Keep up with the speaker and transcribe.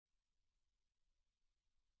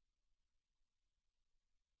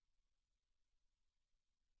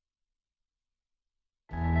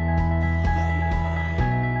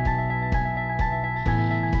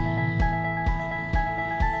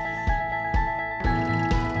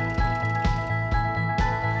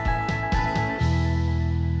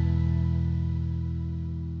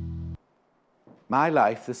My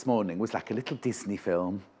life this morning was like a little Disney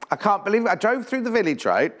film. I can't believe it. I drove through the village,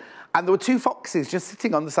 right? And there were two foxes just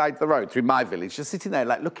sitting on the side of the road through my village, just sitting there,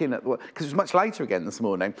 like looking at the, because it was much lighter again this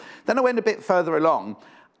morning. Then I went a bit further along,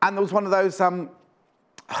 and there was one of those, not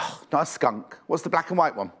a skunk. What's the black and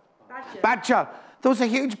white one? Badger. Badger. There was a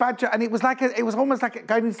huge badger, and it was almost like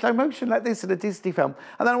going in slow motion, like this in a Disney film.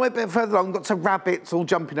 And then I went a bit further along, got some rabbits all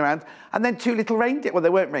jumping around, and then two little reindeer. Well, they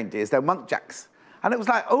weren't reindeers, they were muntjacs. And it was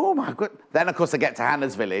like, oh my God. Then, of course, I get to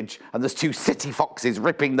Hannah's village, and there's two city foxes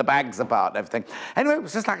ripping the bags apart and everything. Anyway, it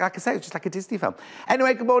was just like I say, it was just like a Disney film.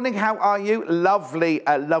 Anyway, good morning, how are you? Lovely,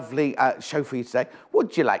 lovely show for you today.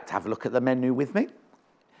 Would you like to have a look at the menu with me?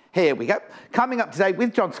 Here we go. Coming up today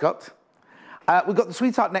with John Scott. We've got the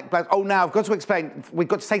Sweetheart neck blouse. Oh, now I've got to explain. We've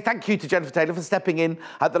got to say thank you to Jenniffer Taylor for stepping in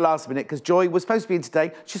at the last minute, because Joy was supposed to be in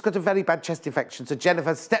today. She's got a very bad chest infection, so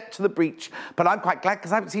Jenniffer stepped to the breach. But I'm quite glad,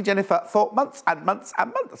 because I haven't seen Jenniffer for months and months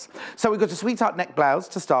and months. So we've got a Sweetheart neck blouse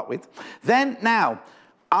to start with. Then now,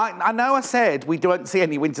 I know I said we don't see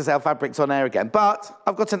any winter sale fabrics on air again, but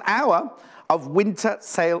I've got an hour of winter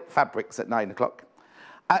sale fabrics at 9 o'clock.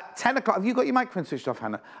 At 10 o'clock, have you got your microphone switched off,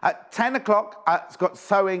 Hannah? At 10 o'clock, it's got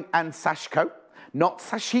sewing and Sashiko. Not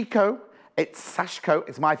Sashiko, it's Sashiko.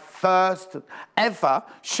 It's my first ever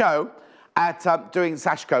show at doing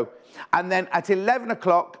Sashiko. And then at 11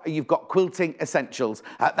 o'clock, you've got quilting essentials.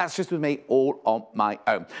 That's just with me, all on my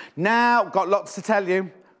own. Now, got lots to tell you.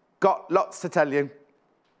 Got lots to tell you.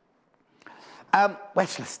 Where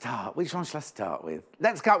shall I start? Which one shall I start with?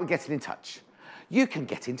 Let's start with getting in touch. You can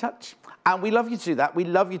get in touch. And we love you to do that. We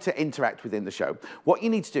love you to interact within the show. What you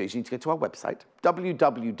need to do is you need to go to our website,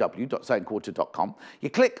 www.sewingquarter.com. You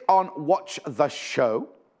click on Watch the Show.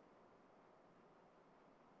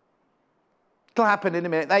 It'll happen in a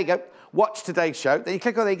minute. There you go. Watch today's show. Then you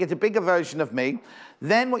click on there, you get a bigger version of me.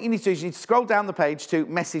 Then what you need to do is you need to scroll down the page to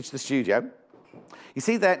Message the Studio. You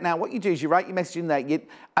see there, now what you do is you write your message in there.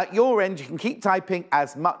 At your end, you can keep typing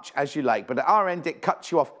as much as you like, but at our end, it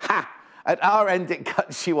cuts you off. Ha! At our end, it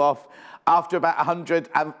cuts you off after about 100,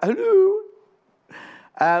 it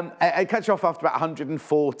cuts you off after about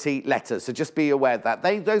 140 letters, so just be aware of that.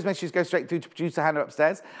 Those messages go straight through to producer Hannah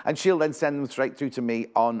upstairs, and she'll then send them straight through to me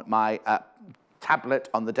on my tablet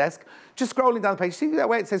on the desk. Just scrolling down the page, see that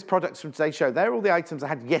where it says products from today's show? They're all the items I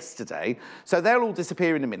had yesterday, so they'll all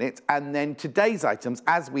disappear in a minute, and then today's items,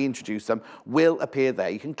 as we introduce them, will appear there.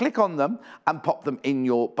 You can click on them and pop them in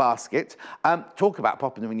your basket. Talk about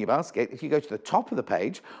popping them in your basket. If you go to the top of the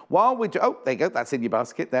page, while we're oh, there you go, that's in your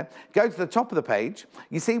basket there. Go to the top of the page,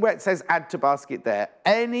 you see where it says add to basket there.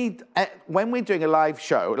 When we're doing a live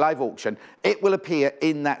show, live auction, it will appear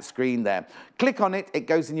in that screen there. Click on it, it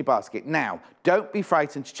goes in your basket. Now, don't be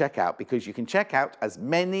frightened to check out, because you can check out as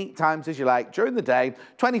many times as you like during the day,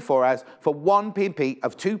 24 hours, for one P&P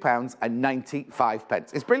of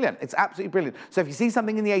 £2.95. It's brilliant. It's absolutely brilliant. So if you see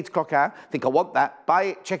something in the 8 o'clock hour, think, I want that, buy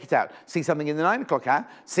it, check it out. See something in the 9 o'clock hour,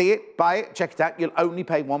 see it, buy it, check it out. You'll only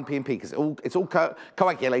pay one P&P, because it's all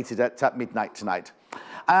coagulated at midnight tonight.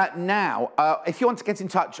 Now, if you want to get in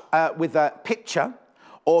touch with a picture,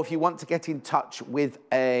 or if you want to get in touch with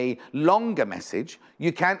a longer message,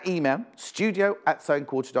 you can email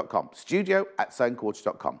studio@sewingquarter.com.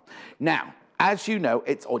 Studio@sewingquarter.com. Now, as you know,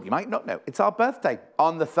 or you might not know, it's our birthday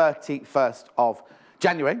on the 31st of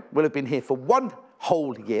January. We'll have been here for one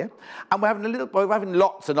whole year, and we're having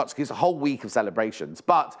lots and lots, because it's a whole week of celebrations,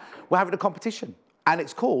 but we're having a competition, and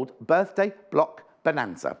it's called Birthday Block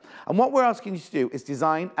Bonanza. And what we're asking you to do is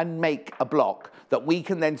design and make a block that we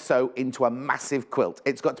can then sew into a massive quilt.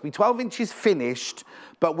 It's got to be 12 inches finished,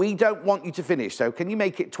 but we don't want you to finish. So can you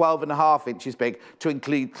make it 12.5 inches big to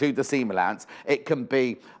include the seam allowance? It can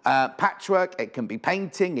be patchwork, it can be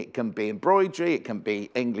painting, it can be embroidery, it can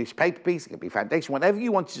be English paper piece, it can be foundation, whatever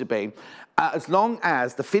you want it to be, as long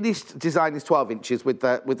as the finished design is 12 inches with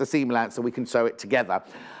the seam allowance, so we can sew it together.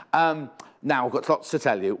 Now, I've got lots to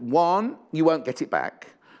tell you. 1, you won't get it back.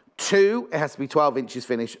 2, it has to be 12 inches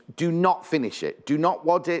finished. Do not finish it. Do not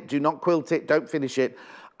wad it. Do not quilt it. Don't finish it.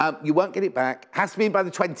 You won't get it back. Has to be in by the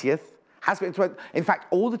 20th. Has to be in fact,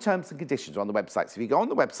 all the terms and conditions are on the website. So if you go on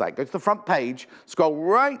the website, go to the front page, scroll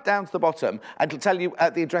right down to the bottom, and it'll tell you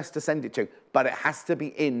the address to send it to. But it has to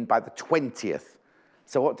be in by the 20th.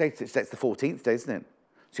 So what date is it? It's the 14th day, isn't it?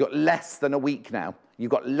 So you've got less than a week now. You've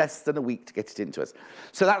got less than a week to get it into us.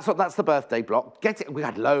 So that's the birthday block. Get it. We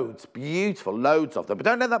had loads, beautiful, loads of them. But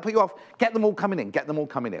don't let that put you off. Get them all coming in. Get them all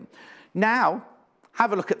coming in. Now,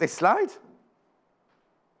 have a look at this slide.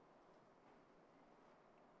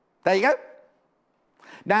 There you go.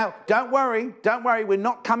 Now, don't worry. We're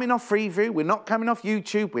not coming off Freeview. We're not coming off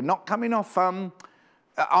YouTube. We're not coming off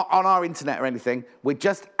on our internet or anything. We're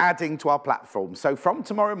just adding to our platform. So from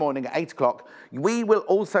tomorrow morning at 8 o'clock, we will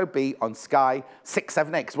also be on Sky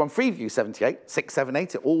 678, because we're on Freeview 78,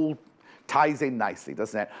 678, it all ties in nicely,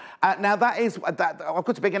 doesn't it? Now I've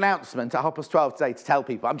got a big announcement at 12:30 today to tell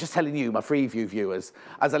people. I'm just telling you, my Freeview viewers,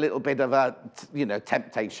 as a little bit of a,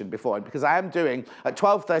 temptation beforehand, because I am doing, at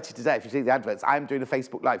 12:30 today, if you see the adverts, I am doing a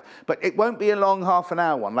Facebook Live. But it won't be a long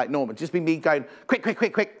half-an-hour one like normal. Just be me going,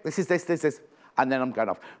 quick, this is this. And then I'm going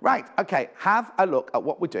off. Right, okay, have a look at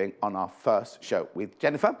what we're doing on our first show with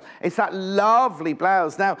Jenniffer. It's that lovely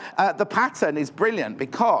blouse. Now, the pattern is brilliant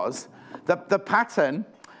because the pattern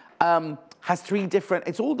has 3 different,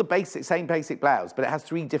 it's all the same basic blouse, but it has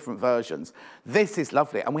 3 different versions. This is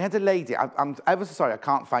lovely. And we had a lady, I'm ever so sorry, I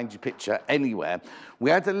can't find your picture anywhere.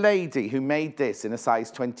 We had a lady who made this in a size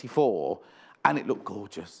 24, and it looked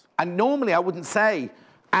gorgeous. And normally I wouldn't say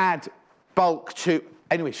add bulk to,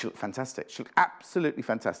 anyway, she looked fantastic. She looked absolutely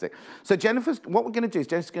fantastic. So what we're going to do is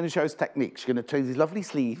Jenniffer's going to show us technique. She's going to show these lovely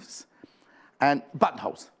sleeves and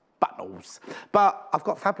buttonholes. But I've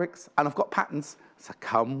got fabrics and I've got patterns, so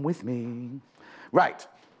come with me. Right,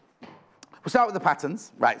 we'll start with the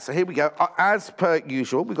patterns. Right, so here we go. As per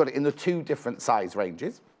usual, we've got it in the 2 different size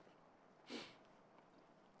ranges.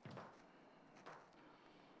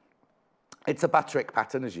 It's a butterick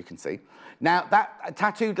pattern, as you can see. Now, that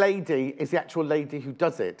tattooed lady is the actual lady who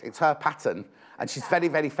does it. It's her pattern, and she's very,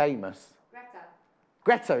 very famous.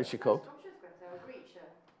 Greta, is she called? I'm sure it's Greta, or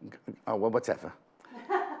Gretchen. Oh, well, whatever.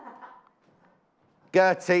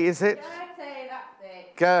 Gertie, is it? Gertie, that's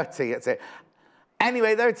it. Gertie, that's it.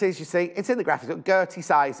 Anyway, there it is, you see. It's in the graphics. Look, Gertie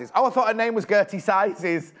Sizes. Oh, I thought her name was Gertie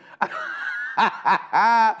Sizes.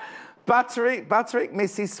 Butterick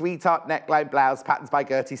Mrs. Sweetheart neckline blouse, patterns by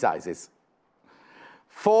Gertie Sizes.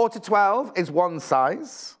 4 to 12 is one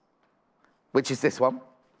size, which is this one.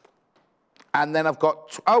 And then I've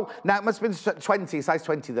got, now it must have been 20, size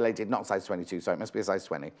 20 the lady did, not size 22, so it must be a size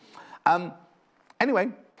 20. Anyway,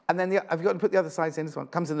 and then have you got to put the other size in as well?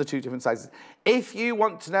 Comes in the 2 different sizes. If you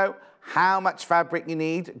want to know how much fabric you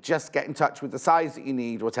need, just get in touch with the size that you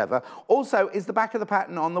need, whatever. Also, is the back of the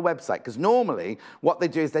pattern on the website? Because normally what they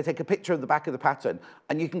do is they take a picture of the back of the pattern,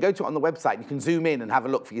 and you can go to it on the website, and you can zoom in and have a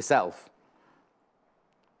look for yourself.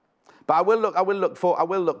 But I will look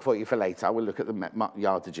for you for later. I will look at the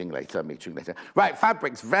yardaging later, metering later. Right,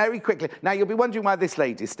 fabrics, very quickly. Now, you'll be wondering why this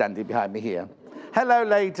lady's standing behind me here. Hello,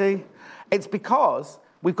 lady. It's because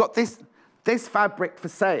we've got this fabric for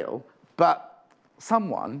sale, but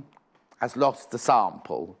someone has lost the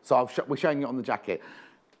sample. So we're showing it on the jacket.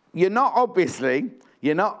 You're not obviously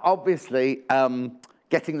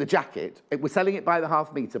getting the jacket. We're selling it by the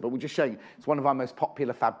half metre, but we're just showing you. It's one of our most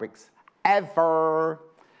popular fabrics ever.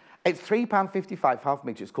 It's £3.55 half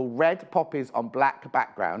metre. It's called Red Poppies on Black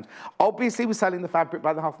background. Obviously, we're selling the fabric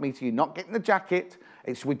by the half metre. You're not getting the jacket.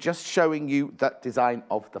 We're just showing you the design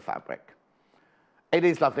of the fabric. It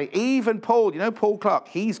is lovely. Even Paul, you know Paul Clark,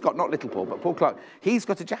 he's got, not little Paul, but Paul Clark, he's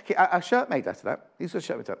got a jacket, a shirt made out of that. He's got a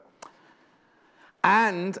shirt made out of that.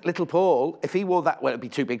 And little Paul, if he wore that, well, it'd be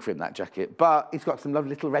too big for him, that jacket, but he's got some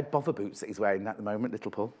lovely little red bother boots that he's wearing at the moment,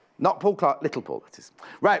 little Paul. Not Paul Clark, little Paul, that is.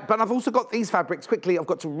 Right, but I've also got these fabrics quickly. I've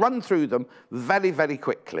got to run through them very, very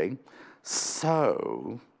quickly.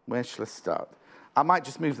 So, where shall I start? I might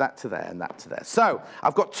just move that to there and that to there. So,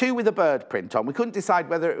 I've got 2 with a bird print on. We couldn't decide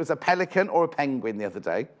whether it was a pelican or a penguin the other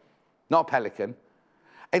day. Not a pelican.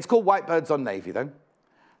 It's called White Birds on Navy, though.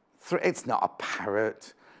 It's not a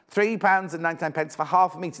parrot. £3.99 for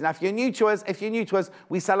half a metre. Now, if you're new to us,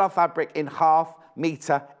 we sell our fabric in half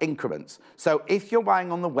metre increments. So if you're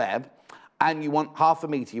buying on the web and you want half a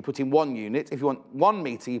metre, you put in 1 unit. If you want 1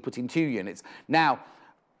 metre, you put in 2 units. Now,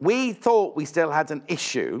 we thought we still had an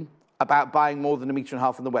issue about buying more than 1.5 metres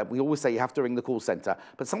on the web. We always say you have to ring the call centre.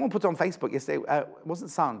 But someone put on Facebook yesterday, it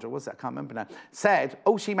wasn't Sandra, was it? I can't remember now, said,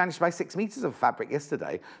 oh, she managed to buy 6 metres of fabric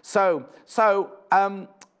yesterday. So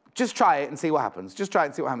just try it and see what happens. Just try it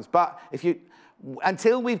and see what happens. But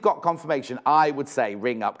until we've got confirmation, I would say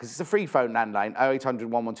ring up, because it's a free phone landline, 0800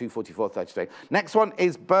 112 4433. Next one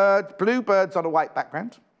is blue birds on a white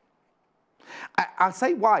background. I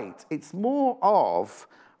say white. It's more of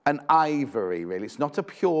an ivory, really. It's not a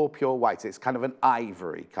pure white. It's kind of an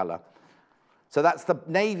ivory colour. So that's the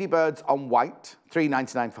navy birds on white,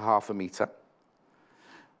 £3.99 for half a metre.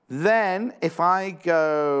 Then, if I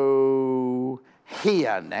go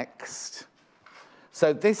here next,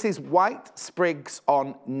 so this is white sprigs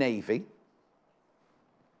on navy,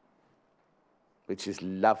 which is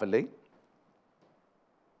lovely.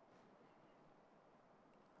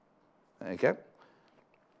 There you go.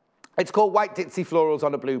 It's called White Ditsy Florals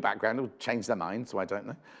on a blue background. It'll change their mind, so I don't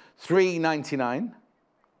know. £3.99.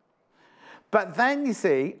 But then you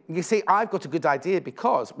see, I've got a good idea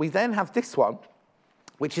because we then have this one,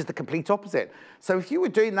 which is the complete opposite. So if you were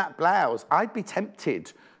doing that blouse, I'd be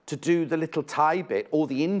tempted to do the little tie bit or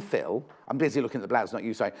the infill. I'm busy looking at the blouse, not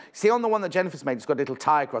you, sorry. See on the one that Jenniffer's made, it's got a little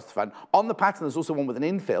tie across the front. On the pattern, there's also one with an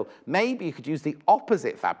infill. Maybe you could use the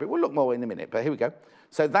opposite fabric. We'll look more in a minute, but here we go.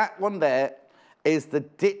 So that one there is the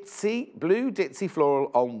ditsy, blue ditsy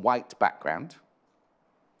floral on white background.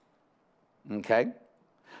 Okay.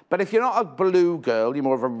 But if you're not a blue girl, you're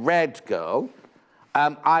more of a red girl,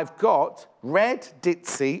 I've got red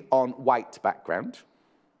ditsy on white background,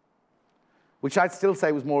 which I'd still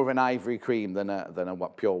say was more of an ivory cream than a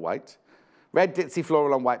pure white. Red ditsy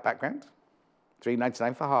floral on white background,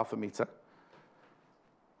 $3.99 for half a metre.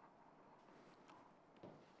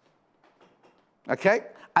 Okay,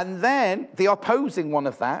 and then the opposing one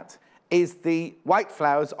of that is the white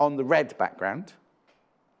flowers on the red background.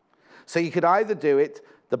 So you could either do it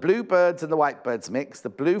the blue birds and the white birds mix, the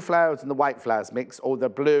blue flowers and the white flowers mix, or the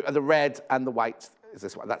red and the white. Is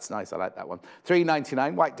this one? That's nice, I like that one.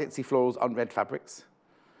 $3.99, white ditsy florals on red fabrics.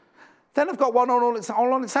 Then I've got one all on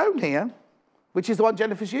its own here, which is the one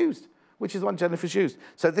Jenniffer's used,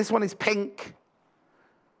 So this one is pink.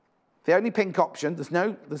 The only pink option,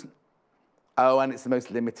 oh, and it's the most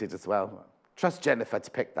limited as well. Trust Jenniffer to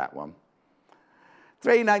pick that one.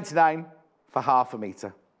 $3.99 for half a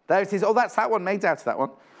metre. There it is. Oh, that's that one, made out of that one.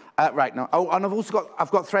 Right, now. Oh, and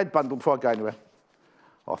I've got thread bundle before I go anywhere.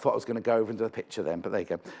 Oh, I thought I was going to go over into the picture then, but there you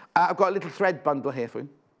go. I've got a little thread bundle here for you.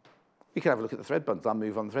 You can have a look at the thread bundles. I'll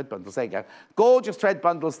move on the thread bundles. There you go. Gorgeous thread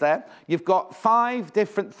bundles there. You've got 5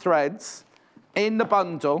 different threads in the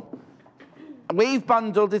bundle. We've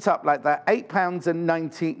bundled it up like that.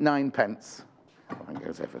 £8.99. Oh, it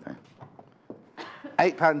goes over there.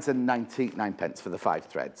 £8.99 for the 5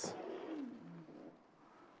 threads.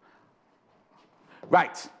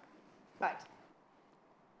 Right. Right.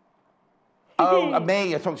 Oh,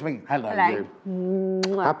 me, you're talking to me. Hello. You.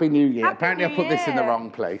 Happy New Year. Happy Apparently New I put this in the Year.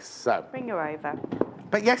 wrong place, so. Bring her over.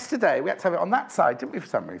 But yesterday, we had to have it on that side, didn't we, for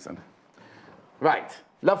some reason? Right.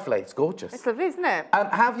 Lovely. It's gorgeous. It's lovely, isn't it? How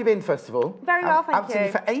have you been, first of all? Very well, thank you. I've seen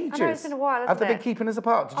you for ages. I know, it's been a while, hasn't Have they been it? keeping us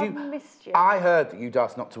apart? I've missed you. I heard that you'd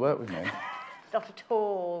asked not to work with me. Not at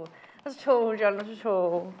all. Not at all, John, not at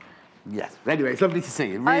all. Yes. Anyway, it's lovely to see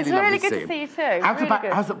you. Really it's lovely really to good see to see you too. How's really the back,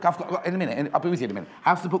 good. how's the, I've got, in a minute, I'll be with you in a minute.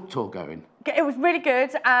 How's the book tour going? It was really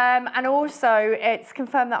good, and also it's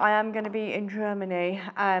confirmed that I am going to be in Germany.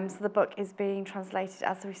 So the book is being translated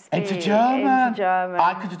as we speak. Into German? Into German.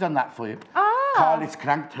 I could have done that for you. Ah. Karl ist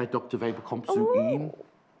krank, Herr Dr. Weber kommt zu ihm.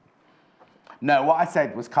 No, what I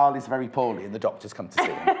said was Karl is very poorly and the doctor's come to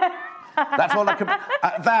see him. That's all I can...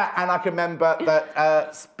 that, and I can remember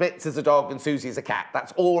that Spitz is a dog and Susie is a cat.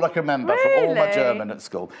 That's all I can remember from all my German at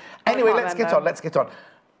school. Anyway, let's get on.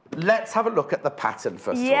 Let's have a look at the pattern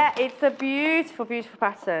first of all. Yeah, it's a beautiful, beautiful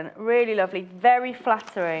pattern. Really lovely, very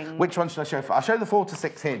flattering. Which one should I show for? I'll show the 4 to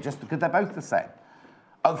 6 here, just because they're both the same.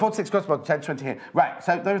 Oh, the 4 to 6 crossbar, 10 to 20 here. Right,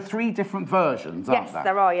 so there are 3 different versions, aren't there? Yes,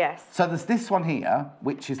 there are, yes. So there's this one here,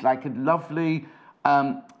 which is like a lovely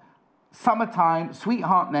summertime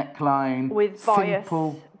sweetheart neckline. With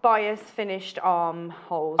simple... bias finished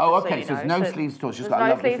armholes. Oh, okay, so there's no sleeves at all. She's got a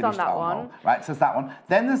lovely finished armhole. Right, so there's that one.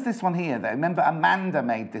 Then there's this one here. Remember, Amanda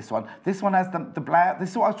made this one. This one has the blouse. This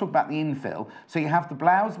is what I was talking about, the infill. So you have the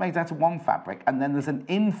blouse made out of one fabric, and then there's an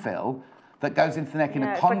infill that goes into the neck in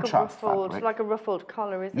a contrast fabric. Like a ruffled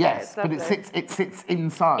collar, isn't it? Yes, but it sits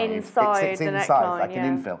inside. It sits inside, like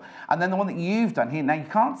an infill. And then the one that you've done here, now you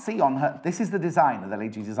can't see on her, this is the designer, the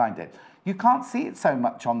lady who designed it. You can't see it so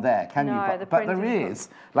much on there, can you? But there is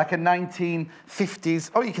like a 1950s,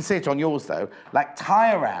 oh, you can see it on yours though, like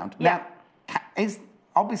tie around. Yeah. Now,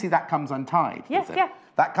 obviously that comes untied. Yes, yeah.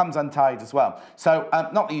 That comes untied as well. So,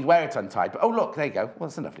 not that you'd wear it untied, but oh, look, there you go. Well,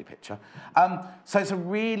 that's a lovely picture. So it's a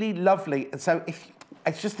really lovely, so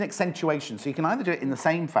it's just an accentuation. So you can either do it in the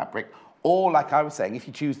same fabric, or like I was saying, if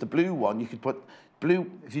you choose the blue one, you could put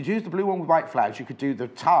if you choose the blue one with white flowers, you could do the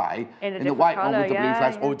tie in the white one with the blue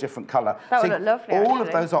flowers, or a different colour. That would look lovely, all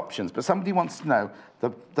of those options. But somebody wants to know,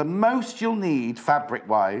 the most you'll need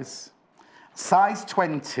fabric-wise, size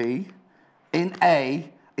 20 in A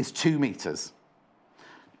is 2 metres.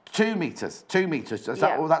 2 metres, 2 metres.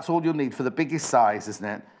 That's all you'll need for the biggest size, isn't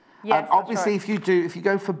it? Yes, obviously, if you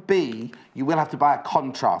go for B, you will have to buy a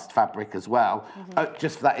contrast fabric as well,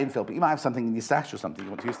 just for that infill. But you might have something in your stash or something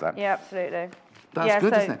you want to use that. Yeah, absolutely. That's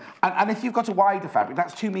good, isn't it? And if you've got a wider fabric,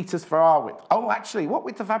 that's 2 metres for our width. Oh, actually, what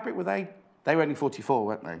width of fabric were they? They were only 44,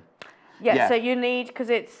 weren't they? Yeah, so you need, because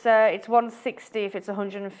it's 160 if it's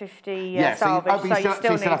 150 salvage. So you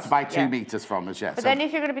still have to buy 2 meters from us, yes. But then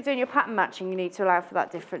if you're going to be doing your pattern matching, you need to allow for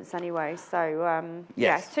that difference anyway. So,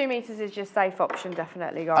 yeah, 2 meters is your safe option,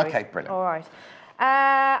 definitely, guys. Okay, brilliant. All right.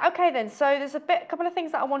 Okay then, so there's a couple of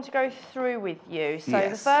things that I want to go through with you. So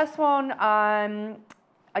the first one, I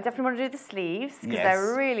definitely want to do the sleeves because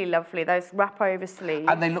they're really lovely, those wrap over sleeves.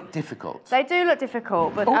 And they look difficult. They do look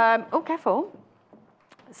difficult, but, careful.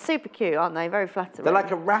 Super cute, aren't they? Very flattering. They're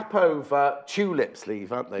like a wrap over tulip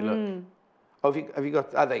sleeve, aren't they? Look. Oh, have you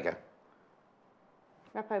got, there you go.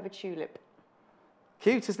 Wrap over tulip.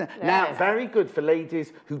 Cute, isn't it? Yeah. Now, very good for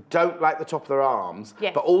ladies who don't like the top of their arms,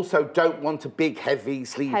 but also don't want a big, heavy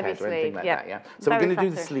sleeve head or anything like that, yeah? So we're going to do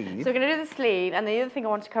the sleeve. So we're going to do the sleeve, and the other thing I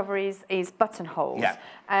want to cover is buttonholes.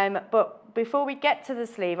 Yeah. But before we get to the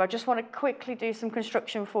sleeve, I just want to quickly do some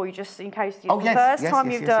construction for you, just in case it's the first time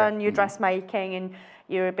you've done your dressmaking and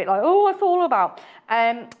you're a bit like, oh, what's it all about?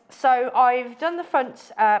 So I've done the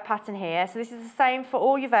front pattern here. So this is the same for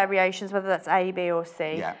all your variations, whether that's A, B, or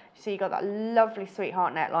C. Yeah. So you've got that lovely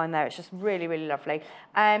sweetheart neckline there. It's just really, really lovely.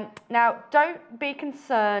 Now, don't be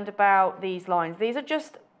concerned about these lines. These are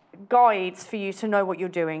just guides for you to know what you're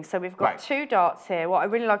doing. So we've got 2 darts here. What I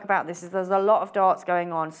really like about this is there's a lot of darts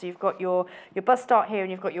going on. So you've got your bust dart here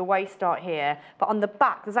and you've got your waist dart here. But on the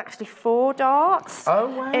back, there's actually 4 darts. Oh,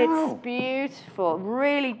 wow. It's beautiful.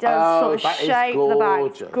 Really does sort of shape the back.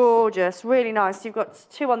 It's gorgeous. Really nice. You've got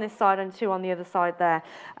 2 on this side and 2 on the other side there.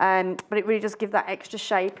 But it really does give that extra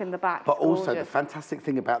shape in the back. But also the fantastic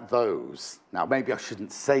thing about those, now maybe I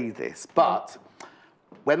shouldn't say this, but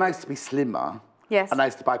when I used to be slimmer, and I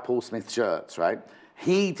used to buy Paul Smith shirts, right?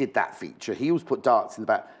 He did that feature. He always put darts in the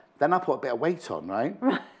back. Then I put a bit of weight on, right?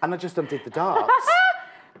 And I just undid the darts.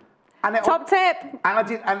 And Top tip. And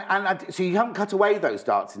I did. So you haven't cut away those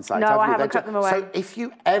darts inside? No, I haven't cut them away. So if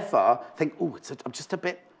you ever think, oh, I'm just a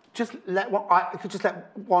bit, just let one. I could just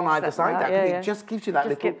let one either side down. It just gives you that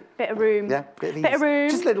little bit of room. Yeah, bit of room.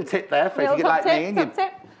 Just a little tip there for if you get like me.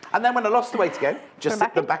 And and then when I lost the weight again, just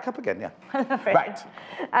sit them back up again, Right.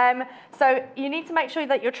 So you need to make sure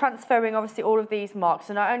that you're transferring, obviously, all of these marks.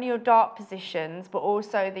 So not only your dart positions, but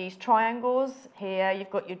also these triangles here. You've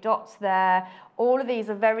got your dots there. All of these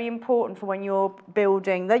are very important for when you're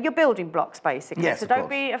building. They're your building blocks, basically. Yes, so don't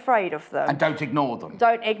be afraid of them. And don't ignore them.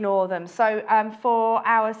 Don't ignore them. So for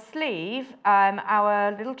our sleeve,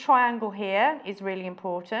 our little triangle here is really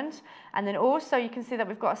important. And then also you can see that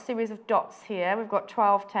we've got a series of dots here. We've got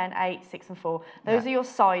 12, 10, 8, 6 and 4. Those are your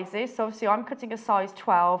sizes. So obviously I'm cutting a size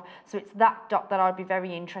 12. So it's that dot that I'd be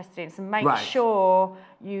very interested in. So make sure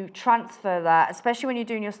you transfer that, especially when you're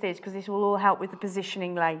doing your sleeves, because this will all help with the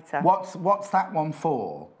positioning later. What's that one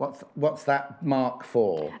for? What's that mark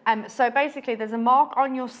for? So basically there's a mark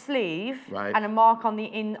on your sleeve and a mark on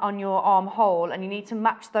on your armhole, and you need to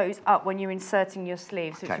match those up when you're inserting your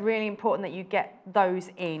sleeve. So it's really important that you get those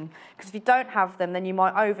in, because if you don't have them, then you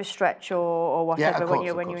might overstretch or whatever when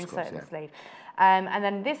you're inserting the sleeve. And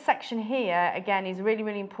then this section here, again, is really,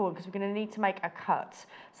 really important because we're going to need to make a cut.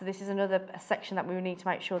 So this is another section that we need to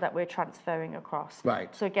make sure that we're transferring across.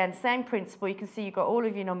 Right. So again, same principle. You can see you've got all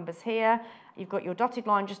of your numbers here. You've got your dotted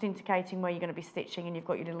line just indicating where you're going to be stitching, and you've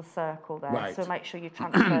got your little circle there. Right. So make sure you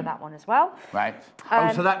transfer that one as well. Right.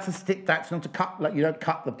 So that's a stick. That's not a cut. Like you don't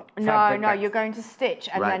cut the fabric. No, you're going to stitch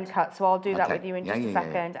and then cut. So I'll do that with you in just a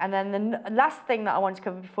second. And then the last thing that I want to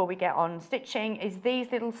cover before we get on stitching is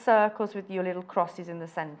these little circles with your little crosses in the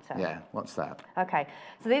centre. Yeah. What's that? Okay.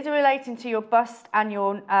 So these are relating to your bust and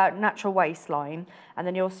your natural waistline, and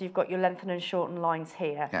then you've got your lengthen and shorten lines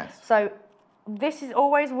here. Yes. So this is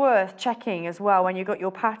always worth checking as well when you've got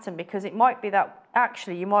your pattern, because it might be that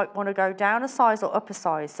actually you might want to go down a size or up a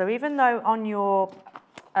size. So even though on your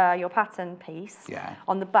pattern piece,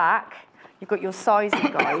 on the back, you've got your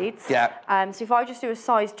sizing guides. So if I just do a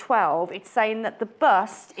size 12, it's saying that the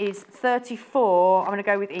bust is 34. I'm going to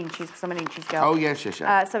go with inches because I'm an inches girl. Oh, yes.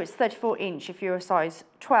 So it's 34 inch if you're a size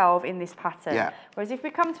 12 in this pattern. Whereas if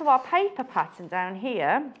we come to our paper pattern down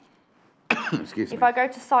here, if I go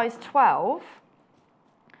to size 12,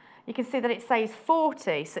 you can see that it says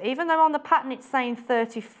 40. So even though on the pattern it's saying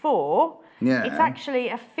 34, it's actually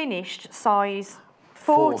a finished size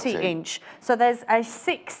 40 inch. So there's a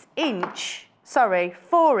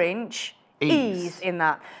 4 inch ease in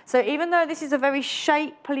that. So even though this is a very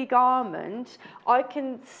shapely garment, I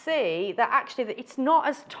can see that actually that it's not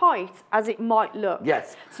as tight as it might look.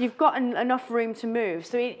 Yes. So you've got enough room to move.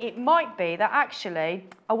 So it might be that actually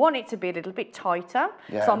I want it to be a little bit tighter.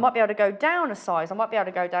 So I might be able to go down a size. I might be able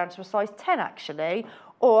to go down to a size 10 actually.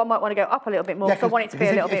 Or I might want to go up a little bit more because I want it to be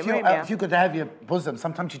a little bit roomier. If you've got to have your bosom,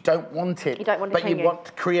 sometimes you don't want it. You don't want it but you want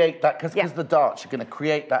to create that, because the darts, you're going to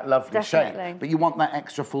create that lovely shape. But you want that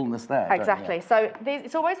extra fullness there. Exactly. So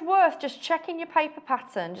it's always worth just checking your paper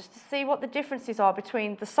pattern just to see what the differences are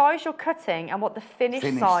between the size you're cutting and what the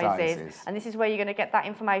finished size is. And this is where you're going to get that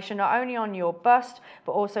information not only on your bust,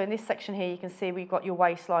 but also in this section here, you can see we've got your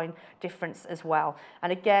waistline difference as well.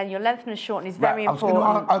 And again, your lengthening and shortening is very important.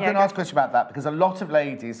 I was going to ask a question about that, because a lot of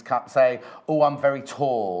ladies say, oh, I'm very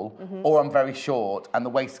tall, or I'm very short, and the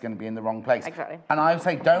waist is going to be in the wrong place. Exactly. And I would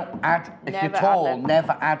say, don't add, if you're tall,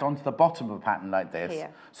 never add onto the bottom of a pattern like this. Here.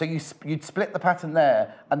 So you'd split the pattern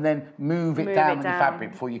there, and then move it down with your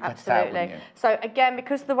fabric before you cut it out, wouldn't you? So again,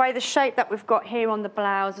 because the way the shape that we've got here on the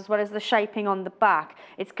blouse, as well as the shaping on the back,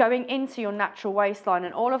 it's going into your natural waistline,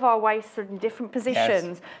 and all of our waists are in different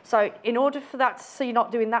positions. Yes. So in order for that, so you're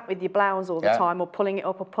not doing that with your blouse all the time, or pulling it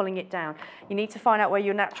up or pulling it down, you need to find out where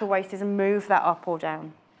your natural waist is and move that up or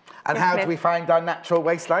down. And how do we find our natural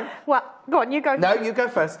waistline? Well, go on, you go. No, you go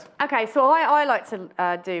first. Okay, so I like to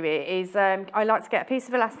do it is I like to get a piece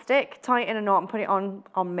of elastic, tie it in a knot and put it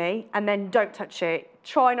on me, and then don't touch it.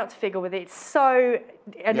 Try not to fiddle with it. It's so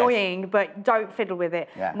annoying, but don't fiddle with it.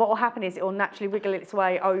 Yeah. What will happen is it will naturally wiggle its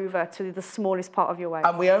way over to the smallest part of your waist.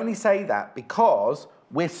 And we only say that because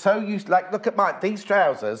we're so used, like, look at these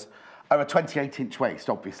trousers are a 28-inch waist,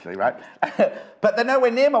 obviously, right? But they're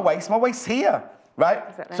nowhere near my waist's here, right?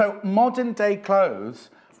 Exactly. So modern day clothes,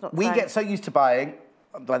 we get so used to buying,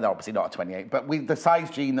 well, they're obviously not a 28, but the size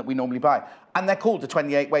jean that we normally buy, and they're called a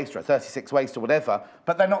 28 waist or a 36 waist or whatever,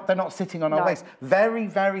 but they're not sitting on our waist. Very,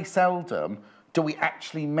 very seldom do we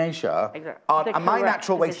actually measure. And my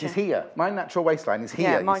natural waist is here. My natural waistline is here.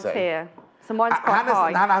 Yeah, mine's here. So mine's quite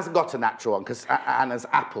high. Hannah hasn't got a natural one because Hannah's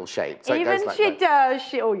apple shaped. So even like she does.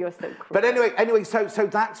 Oh, you're so cool. But anyway, so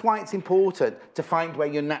that's why it's important to find where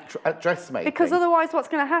your natural dressmaking. Because otherwise, what's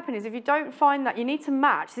going to happen is if you don't find that, you need to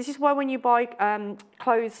match. This is why when you buy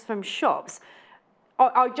clothes from shops,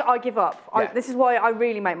 I give up. This is why I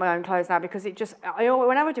really make my own clothes now, because it just,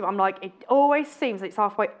 whenever I do it, I'm like, it always seems that it's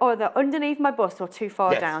halfway either underneath my bust or too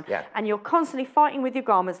far down. Yeah. And you're constantly fighting with your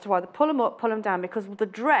garments to either pull them up, pull them down, because the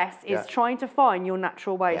dress is trying to find your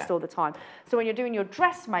natural waist all the time. So when you're doing your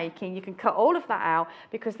dressmaking, you can cut all of that out,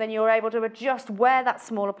 because then you're able to adjust where that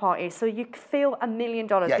smaller part is. So you feel $1 million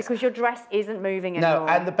because your dress isn't moving anymore.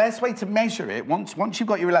 No, and the best way to measure it, once you've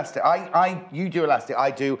got your elastic, you do elastic, I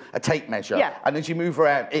do a tape measure. Yeah. And as you move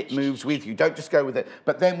around, it moves with you. Don't just go with it.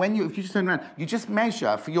 But then if you just turn around, you just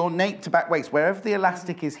measure for your nape to back waist, wherever the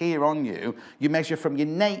elastic is here on you, you measure from your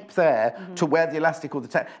nape there to where the elastic or the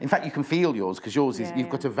tape. In fact, you can feel yours, because yours is, you've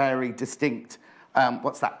got a very distinct,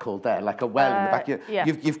 what's that called there? Like a well in the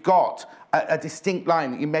back. You've got a distinct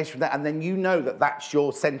line that you measure that, and then you know that that's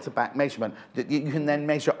your centre back measurement that you can then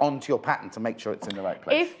measure onto your pattern to make sure it's in the right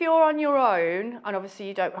place. If you're on your own, and obviously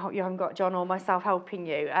you haven't got John or myself helping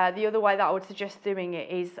you, the other way that I would suggest doing it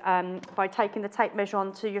is by taking the tape measure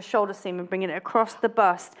onto your shoulder seam and bringing it across the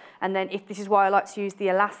bust, and then this is why I like to use the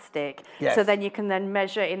elastic. Yes. So then you can then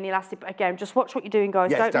measure in the elastic. But again, just watch what you're doing,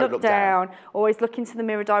 guys. Yes, don't look down. Always look into the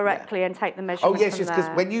mirror directly and take the measurement. Oh yes, because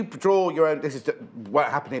when you draw your own, this is what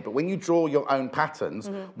happened here, but when you draw your own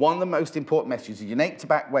patterns, one of the most important messages is your nape to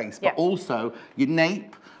back waist, but also your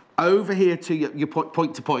nape over here to your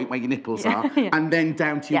point to point where your nipples are, and then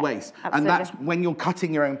down to your waist. Absolutely. And that's when you're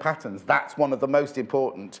cutting your own patterns, that's one of the most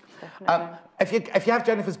important. If you have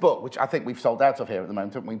Jenniffer's book, which I think we've sold out of here at the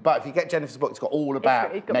moment, haven't we? But if you get Jenniffer's book, it's got all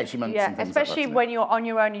about measurements and things especially like that, when you're on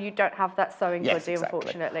your own and you don't have that sewing buddy,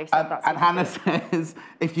 unfortunately. So that's and Hannah says,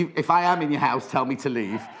 if I am in your house, tell me to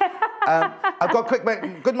leave. I've got a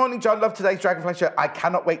quick, good morning, John. Love today's Dragonfly shirt. I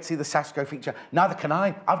cannot wait to see the Sashiko feature. Neither can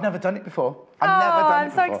I. I've never done it before.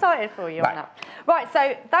 I'm so excited for you on that. Right,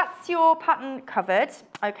 so that's your pattern covered.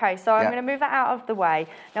 Okay, so I'm going to move that out of the way.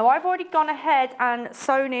 Now, I've already gone ahead and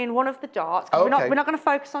sewn in one of the darts. We're not going to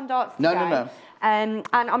focus on darts today. No. And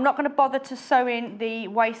I'm not going to bother to sew in the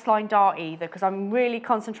waistline dart either, because I'm really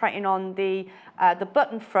concentrating on the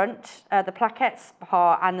button front, the plaquettes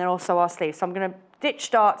part, and then also our sleeves. So I'm going to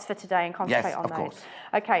ditch darts for today and concentrate on those. Course.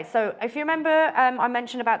 Okay, so if you remember, I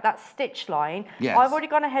mentioned about that stitch line. Yes. I've already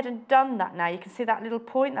gone ahead and done that now. You can see that little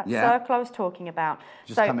point, that circle I was talking about.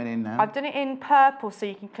 Just coming in now. I've done it in purple so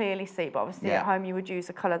you can clearly see, but obviously at home you would use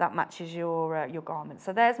a colour that matches your garment.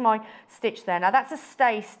 So there's my stitch there. Now that's a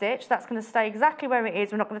stay stitch. That's going to stay exactly where it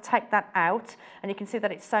is. We're not going to take that out, and you can see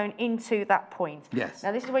that it's sewn into that point. Yes.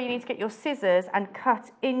 Now this is where you need to get your scissors and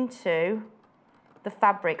cut into the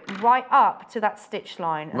fabric right up to that stitch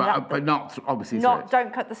line. And right, but not obviously.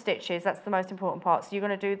 Don't cut the stitches. That's the most important part. So you're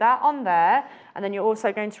going to do that on there, and then you're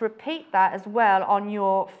also going to repeat that as well on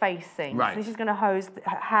your facing. Right. So this is going to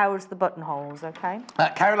house the buttonholes. Okay.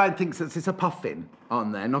 Caroline thinks that it's a puffin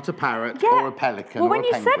on there, not a parrot or a pelican. Well, or when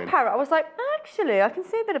a penguin. you said parrot, I was like, actually, I can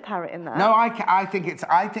see a bit of parrot in there. No, I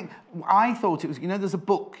thought it was. You know, there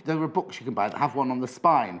are books you can buy that have one on the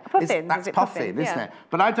spine. A puffin. That's puffin, isn't it?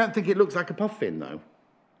 But I don't think it looks like a puffin though.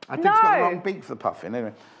 I think it's got the wrong beak for the puffin,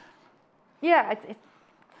 anyway. Yeah,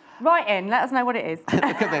 write in, let us know what it is. Look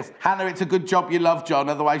at this. Hannah, it's a good job you love John,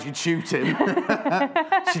 otherwise you'd shoot him.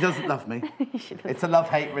 She doesn't love me. It's a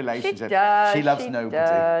love-hate relationship. She does. She loves nobody.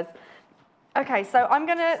 Does. Okay, so I'm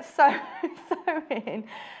going to sew in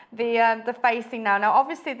the facing now. Now,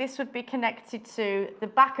 obviously, this would be connected to the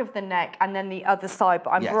back of the neck and then the other side, but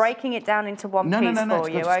I'm breaking it down into one piece for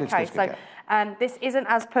you. Okay, so this isn't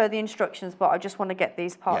as per the instructions, but I just want to get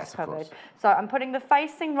these parts covered. So I'm putting the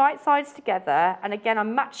facing right sides together, and again,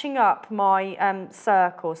 I'm matching up my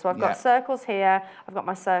circles. So I've got circles here, I've got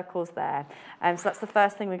my circles there. So that's the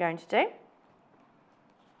first thing we're going to do.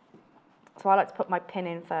 So I like to put my pin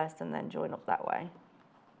in first and then join up that way.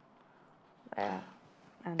 There.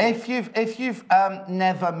 If you've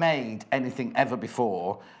never made anything ever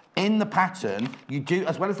before, in the pattern, you do,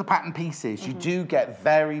 as well as the pattern pieces, you do get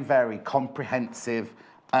very, very comprehensive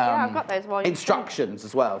I've got those instructions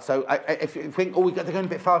as well. So if you think, oh, they're going a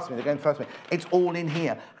bit faster, they're going faster, it's all in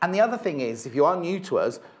here. And the other thing is, if you are new to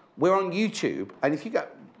us, we're on YouTube, and if you go,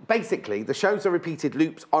 basically, the shows are repeated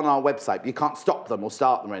loops on our website, but you can't stop them or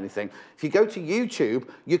start them or anything. If you go to YouTube,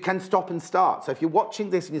 you can stop and start. So if you're watching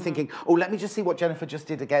this and you're thinking, oh, let me just see what Jenniffer just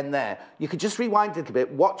did again there, you could just rewind a little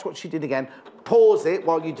bit, watch what she did again, pause it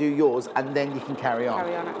while you do yours, and then you can carry on.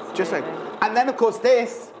 Carry on, absolutely. Just like, and then, of course,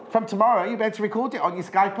 this, from tomorrow, you'll be able to record it on your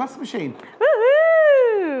Sky Plus machine.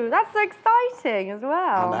 Woohoo! That's so exciting as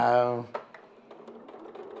well. I know.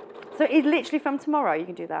 So it's literally from tomorrow you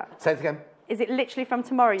can do that? Say it again. Is it literally from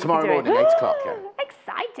tomorrow you tomorrow can do morning, it? 8 o'clock, yeah.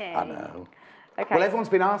 Exciting. I know. Okay. Well, everyone's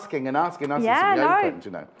been asking us to be opened,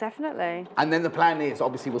 you know. Definitely. And then the plan is,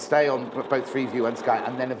 obviously, we'll stay on both Freeview and Sky,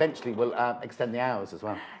 and then eventually we'll extend the hours as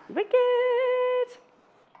well. Wicked.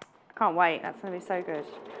 Can't wait. That's going to be so good.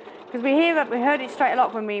 Because we heard it straight a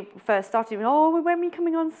lot when we first started. Oh, when are we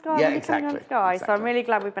coming on Sky? Yeah, exactly. On Sky? So I'm really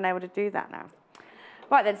glad we've been able to do that now.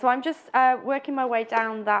 Right then, so I'm just working my way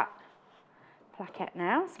down that plaquette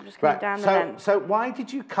now. So I'm just going down the length. So why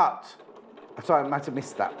did you cut? Sorry, I might have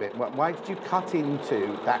missed that bit. Why did you cut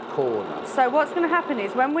into that corner? So what's going to happen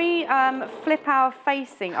is when we flip our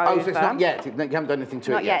facing over... Oh, so it's not yet? You haven't done anything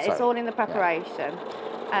to it yet? Not yet. It's all in the preparation.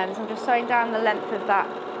 Yeah. So I'm just sewing down the length of that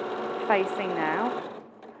facing now.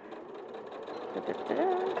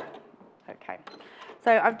 Okay.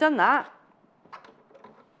 So I've done that.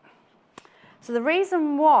 So the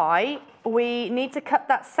reason why we need to cut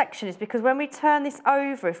that section is because when we turn this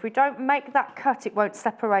over, if we don't make that cut, it won't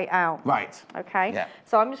separate out. Right. Okay? Yeah.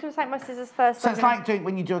 So I'm just going to take my scissors first. So it's like doing,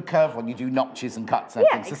 when you do a curve one, you do notches and cuts and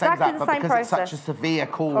things. Exactly the same process. It's such a severe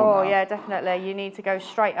corner. Oh, yeah, definitely. You need to go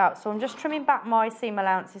straight up. So I'm just trimming back my seam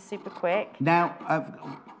allowances super quick. Now,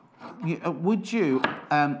 would you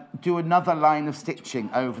do another line of stitching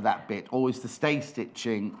over that bit, or is the stay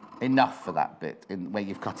stitching enough for that bit, where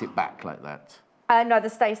you've cut it back like that? No, the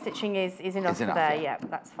stay stitching is enough for there, yeah,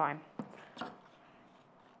 that's fine.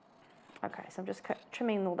 Okay, so I'm just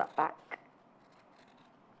trimming all that back.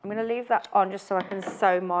 I'm going to leave that on just so I can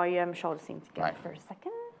sew my shoulder seam together for a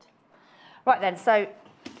second. Right then, so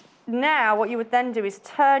now what you would then do is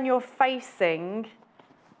turn your facing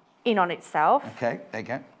in on itself. Okay, there you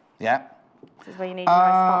go. Yeah. This is where you need your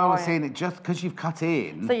nice hot iron. I'm seeing it just because you've cut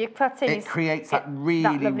in. So you cut in. It creates that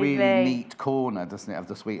really, really neat corner, doesn't it, of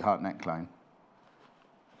the sweetheart neckline?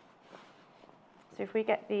 So if we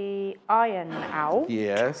get the iron out.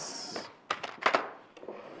 Yes.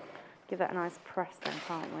 Give that a nice press then,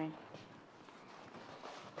 can't we?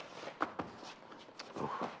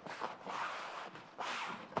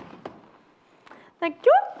 Thank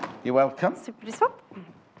you. You're welcome. Super swap.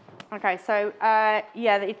 Okay, so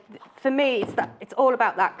yeah, for me, it's all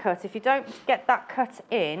about that cut. If you don't get that cut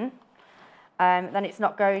in, then it's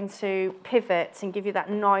not going to pivot and give you that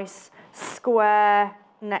nice square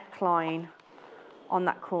neckline on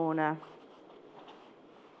that corner.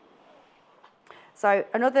 So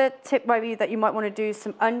another tip maybe that you might want to do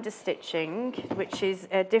some understitching, which is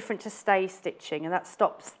different to stay stitching, and that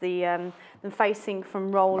stops the facing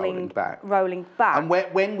from rolling back. And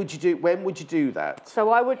when would you do that?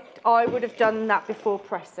 So I would I would have done that before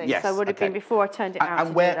pressing. Yes, so it would have been before I turned it out.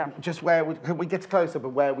 And could we get closer, but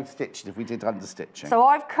where we'd stitched if we did understitching? So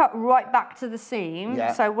I've cut right back to the seam.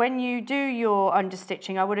 Yeah. So when you do your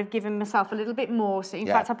understitching, I would have given myself a little bit more. So in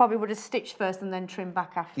fact, I probably would have stitched first and then trimmed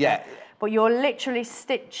back after. Yeah. But you're literally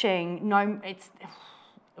stitching, it's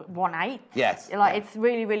 1/8. Yes. It's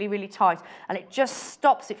really, really, really tight. And it just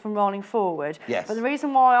stops it from rolling forward. Yes. But the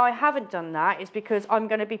reason why I haven't done that is because I'm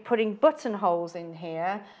going to be putting buttonholes in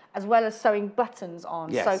here as well as sewing buttons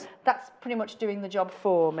on. Yes. So that's pretty much doing the job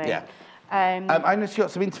for me. Yeah. I noticed you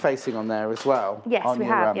got some interfacing on there as well. Yes, we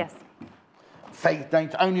have, yes.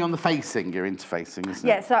 Only on the facing you're interfacing, isn't it?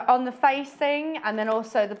 Yeah, so on the facing and then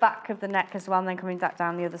also the back of the neck as well, and then coming back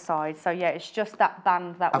down the other side. So yeah, it's just that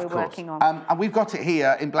band that we're working on. And we've got it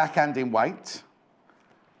here in black and in white.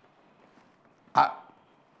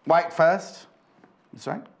 White first.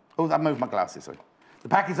 Sorry? Oh, I moved my glasses, sorry. The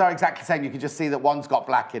packets are exactly the same. You can just see that one's got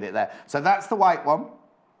black in it there. So that's the white one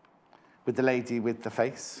with the lady with the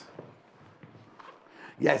face.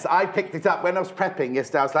 Yes, I picked it up when I was prepping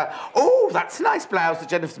yesterday. I was like, oh, that's a nice blouse that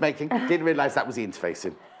Jenniffer's making. Didn't realise that was the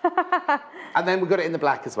interfacing. And then we got it in the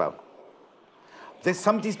black as well.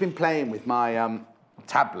 Somebody's been playing with my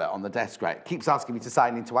tablet on the desk, right? Keeps asking me to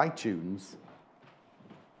sign into iTunes.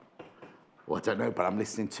 Well, I don't know, but I'm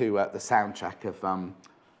listening to the soundtrack of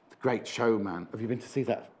The Great Showman. Have you been to see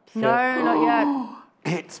that film? No, not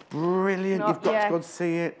yet. It's brilliant. You've got to go and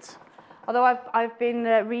see it. Although I've been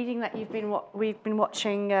reading that we've been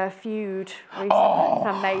watching Feud recently. It's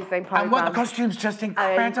an amazing program. And the costume's just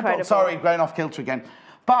incredible. Sorry, going off kilter again.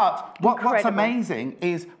 But what's amazing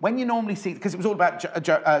is when you normally see, because it was all about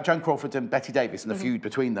Joan Crawford and Betty Davis and the feud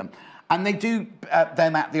between them, and they do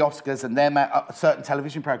them at the Oscars and them at certain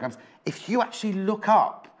television programs. If you actually look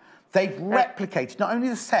up, they've replicated not only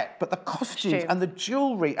the set, but the costumes and the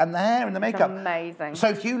jewellery and the hair and the makeup. It's amazing. So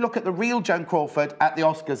if you look at the real Joan Crawford at the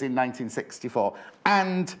Oscars in 1964,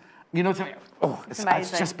 and you know what I mean? Oh, it's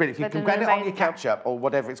just brilliant. If you can get it on your catch-up or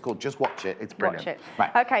whatever it's called, just watch it. It's brilliant. Watch it.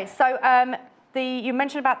 Right. Okay, so you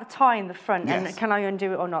mentioned about the tie in the front, and can I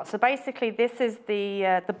undo it or not? So basically, this is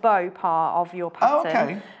the bow part of your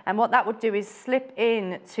pattern, and what that would do is slip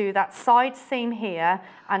in to that side seam here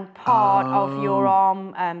and part of your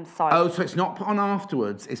arm side. Oh, so it's not put on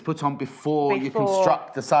afterwards; it's put on before you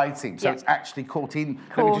construct the side seam. So it's actually caught in.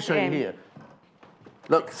 Let me just show you here.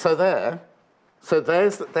 Look, so there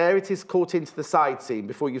it is caught into the side seam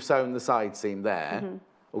before you've sewn the side seam there.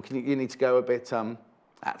 Or you need to go a bit.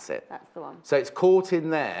 That's it. That's the one. So it's caught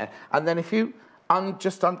in there, and then if you can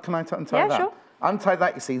I untie that? Yeah, sure. Untie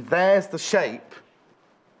that. You see, there's the shape.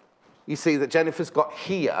 You see that Jenniffer's got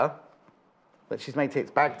here. That she's made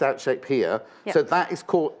its bagged out shape here. Yep. So that is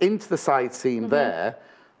caught into the side seam there.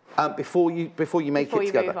 Before you make it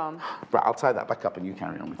together. Move on. Right, I'll tie that back up and you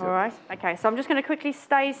carry on with it. All right. Okay. So I'm just going to quickly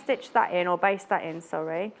stitch that in or baste that in.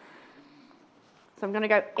 Sorry. So I'm going to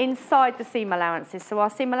go inside the seam allowances. So our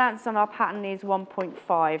seam allowance on our pattern is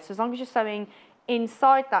 1.5. So as long as you're sewing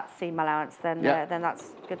inside that seam allowance, then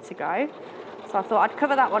that's good to go. So I thought I'd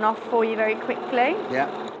cover that one off for you very quickly.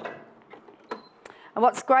 Yeah. And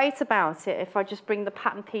what's great about it, if I just bring the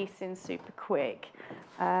pattern piece in super quick,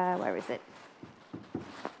 where is it?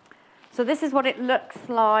 So this is what it looks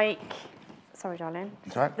like. Sorry, darling.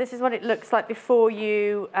 That's right. This is what it looks like before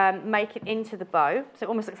you make it into the bow. So it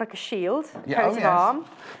almost looks like a shield, coat of arm.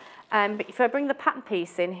 But if I bring the pattern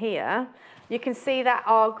piece in here, you can see that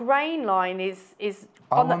our grain line is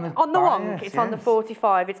on the wong. It's on the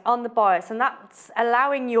 45. It's on the bias, and that's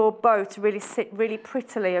allowing your bow to really sit really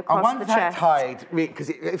prettily across the chest. I wonder if that tied, because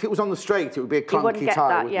if it was on the straight, it would be a clunky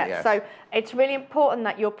tie, wouldn't it? Yeah. So it's really important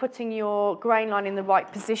that you're putting your grain line in the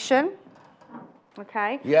right position.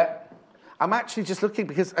 Okay. Yeah. I'm actually just looking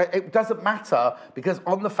because it doesn't matter because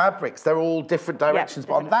on the fabrics, they're all different directions.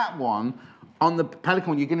 But on that one, on the pelican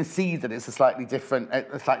one, you're going to see that it's a slightly different.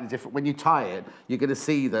 When you tie it, you're going to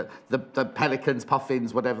see that the pelicans,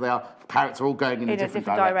 puffins, whatever they are, parrots are all going in a different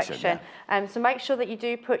direction. Yeah. So make sure that you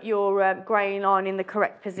do put your grain line in the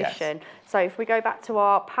correct position. Yes. So if we go back to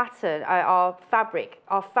our pattern, our fabric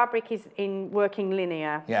is in working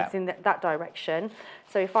linear. Yeah. It's in that direction.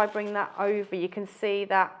 So if I bring that over, you can see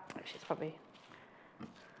that. Actually, it's probably.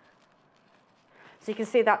 So you can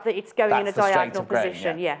see that it's going in a diagonal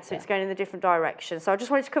position. So it's going in a different direction. So I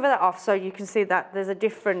just wanted to cover that off so you can see that there's a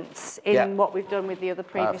difference in what we've done with the other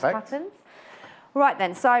previous patterns. Right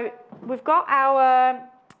then, so we've got our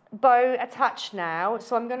bow attached now.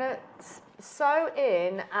 So I'm going to sew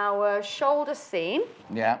in our shoulder seam.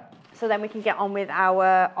 Yeah. So then we can get on with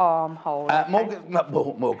our armhole.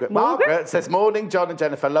 Margaret says, morning, John and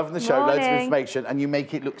Jennifer. Loving the show, loads of information, and you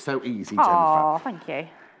make it look so easy, Jenniffer. Oh, thank you.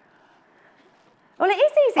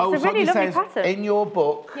 a really lovely pattern. In your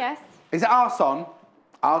book, yes. Is it Arson?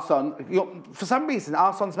 Arson, for some reason,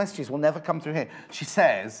 Arson's messages will never come through here. She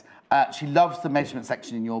says she loves the measurement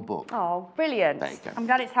section in your book. Oh, brilliant. There you go. I'm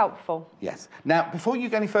glad it's helpful. Yes. Now, before you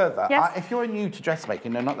go any further, yes. If you're new to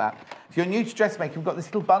dressmaking, no, not that. If you're new to dressmaking, we've got this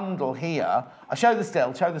little bundle here. I'll show the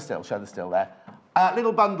still there.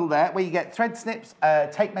 Little bundle there where you get thread snips,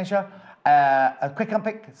 tape measure, a quick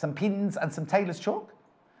unpick, some pins and some tailor's chalk.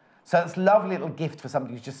 So it's a lovely little gift for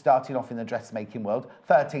somebody who's just starting off in the dressmaking world.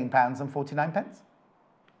 £13.49.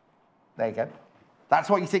 There you go. That's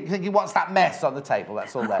what you think. You're thinking, what's that mess on the table?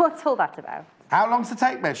 That's all there. What's all that about? How long's the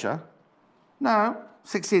tape measure? No,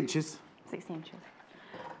 60 inches. 60 inches.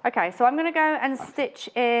 Okay, so I'm going to go and stitch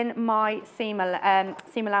in my seam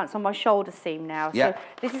allowance on my shoulder seam now. Yeah. So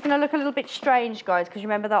this is going to look a little bit strange, guys, because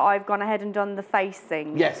remember that I've gone ahead and done the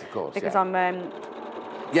facing. Yes, of course. Because I'm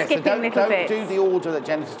skipping so little bits. Don't do the order that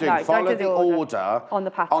Jennifer's doing. No, Follow don't do the order on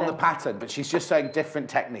the pattern. On the pattern, but she's just showing different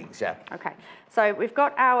techniques, yeah. Okay, so we've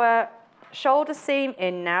got our shoulder seam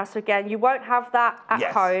in now. So again, you won't have that at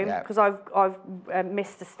home because I've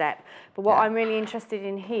missed a step. But what I'm really interested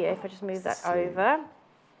in here, if I just move that over,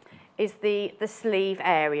 is the sleeve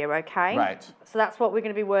area, okay? Right. So that's what we're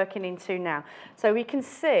going to be working into now. So we can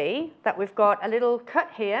see that we've got a little cut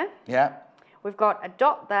here. Yeah. We've got a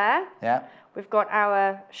dot there. Yeah. We've got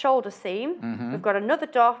our shoulder seam. We've got another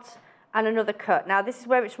dot and another cut. Now, this is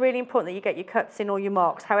where it's really important that you get your cuts in or your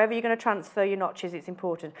marks. However you're going to transfer your notches, it's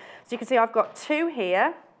important. So you can see I've got 2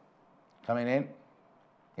 here. Coming in.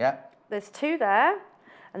 Yeah. There's 2 there.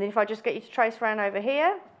 And then if I just get you to trace around over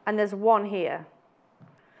here, and there's 1 here.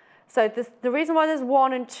 So the reason why there's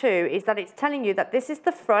 1 and 2 is that it's telling you that this is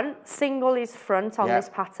the front, single is front on this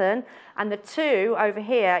pattern, and the 2 over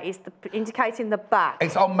here is indicating the back.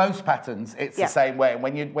 It's on most patterns, it's the same way. And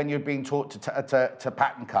when you're being taught to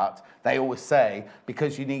pattern cut, they always say,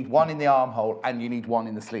 because you need 1 in the armhole and you need 1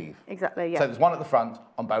 in the sleeve. Exactly, yeah. So there's 1 at the front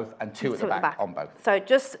on both and 2 at the back on both. So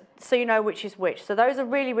just so you know which is which. So those are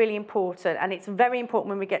really, really important, and it's very important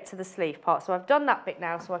when we get to the sleeve part. So I've done that bit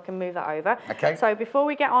now, so I can move that over. Okay. So before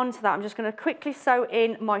we get on to that, I'm just going to quickly sew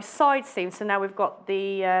in my side seam. So now we've got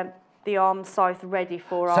the arm scythe ready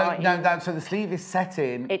for our... So the sleeve is set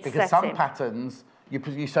in because some patterns,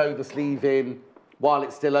 you sew the sleeve in while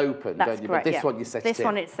it's still open, don't you? Correct, but this one you set in. This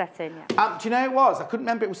one it's set in, yeah. Do you know who it was? I couldn't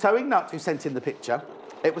remember. It was Sewing Nut who sent in the picture.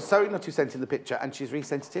 It was Sewing Nut who sent in the picture, and she's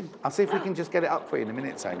resent it in. I'll see if we can just get it up for you in a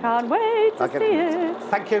minute, Sewing Nut. Can't wait to see it.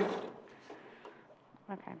 Thank you.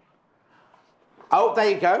 Okay. Oh,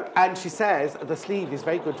 there you go. And she says the sleeve is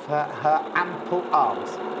very good for her ample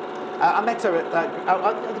arms. I met her at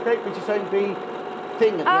the Great British Sewing Bee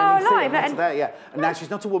thing at the NEC. There, yeah. And now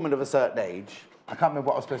she's not a woman of a certain age. I can't remember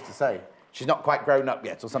what I was supposed to say. She's not quite grown up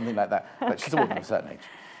yet or something like that. But she's a woman of a certain age.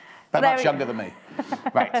 But much younger than me.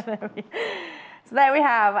 Right. So there we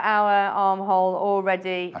have our armhole all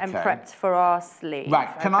ready and prepped for our sleeve.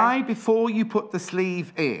 Right. Can I, before you put the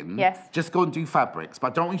sleeve in, just go and do fabrics?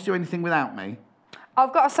 But I don't want you to do anything without me.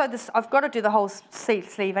 I've got to sew this. I've got to do the whole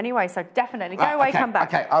sleeve anyway. So definitely go away, come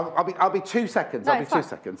back. Okay. I'll be 2 seconds. No, I'll be 2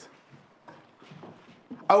 seconds.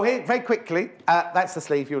 Oh, here, very quickly. That's the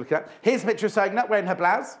sleeve you're looking at. Here's a picture of Sewing Nut wearing her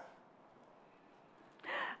blouse.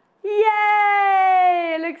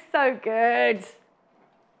 Yay! It looks so good.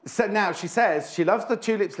 So now she says she loves the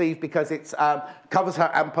tulip sleeve because it covers her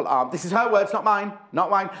ample arm. This is her words, not mine, not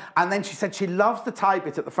mine. And then she said she loves the tie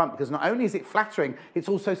bit at the front because not only is it flattering, it's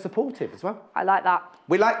also supportive as well. I like that.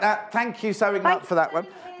 We like that. Thank you, Sewing Nut, for that one.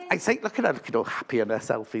 I say, look at her looking all happy on her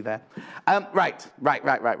selfie there.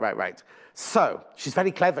 Right. So she's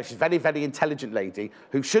very clever. She's a very, very intelligent lady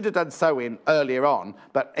who should have done sewing earlier on,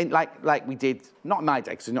 but like we did, not in my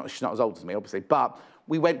day, because she's not as old as me, obviously, but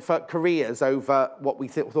we went for careers over what we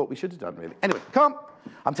thought we should have done, really. Anyway, come on.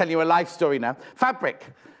 I'm telling you a life story now. Fabric.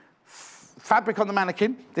 Fabric on the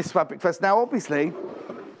mannequin. This fabric first. Now, obviously,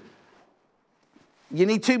 you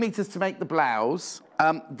need 2 meters to make the blouse.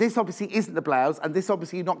 This obviously isn't the blouse, and this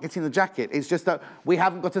obviously you're not getting the jacket. It's just that we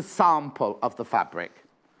haven't got a sample of the fabric.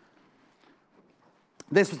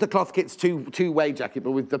 This was the Cloth Kit's two-way jacket,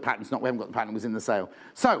 but with the pattern's not. We haven't got the pattern. It was in the sale.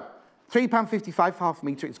 So, £3.55 half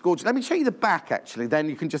metre. It's gorgeous. Let me show you the back, actually. Then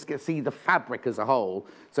you can just see the fabric as a whole.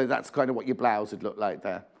 So that's kind of what your blouse would look like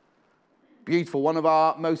there. Beautiful. One of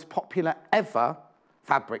our most popular ever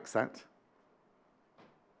fabric set.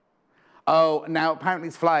 Oh, now apparently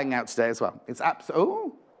it's flying out today as well. It's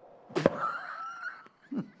absolutely...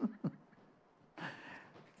 Oh!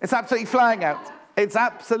 It's absolutely flying out. It's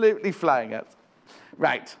absolutely flying out.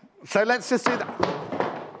 Right. So let's just do that.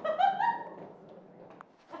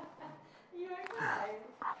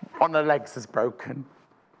 One of the legs is broken.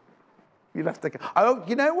 You'll have to go. Oh,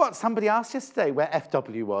 you know what? Somebody asked yesterday where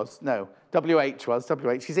FW was. No, WH was.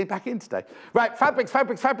 WH. She's back in today. Right, fabrics,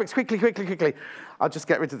 fabrics, fabrics. Quickly, quickly, quickly. I'll just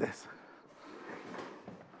get rid of this.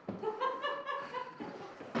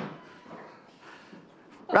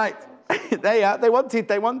 Right, there you are. They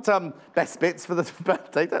want best bits for the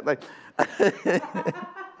birthday, don't they?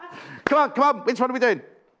 Come on. Which one are we doing?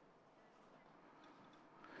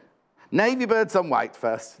 Navy birds on white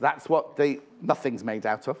first. That's what nothing's made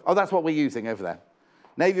out of. Oh, that's what we're using over there.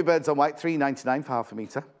 Navy birds on white, £3.99 for half a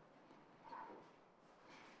metre.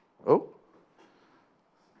 Oh.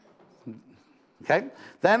 Okay.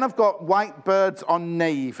 Then I've got white birds on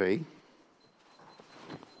navy.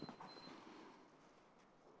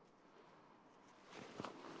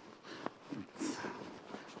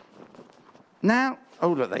 Now, oh,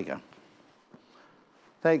 look, there you go.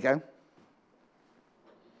 There you go.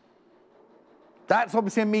 That's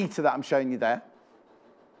obviously a metre that I'm showing you there.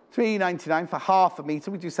 £3.99 for half a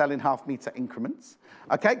metre. We do sell in half-metre increments.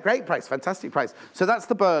 Okay, great price, fantastic price. So that's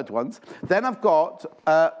the bird ones. Then I've got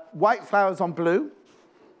white flowers on blue.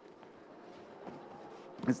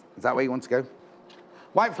 Is that where you want to go?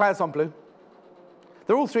 White flowers on blue.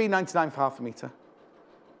 They're all £3.99 for half a metre.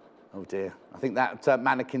 Oh dear, I think that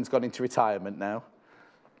mannequin's gone into retirement now.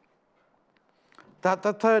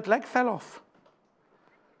 The third leg fell off.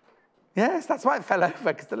 Yes, that's why it fell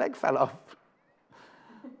over, because the leg fell off.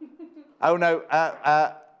 Oh no,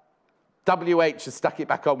 WH has stuck it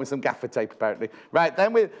back on with some gaffer tape, apparently. Right,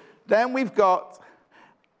 then we've got,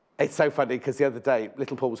 it's so funny, because the other day,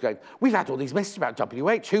 little Paul was going, we've had all these messages about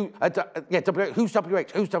WH. Who's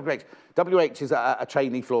WH? Who's WH? WH is a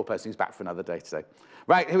trainee floor person who's back for another day today.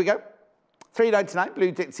 Right, here we go. £3.99,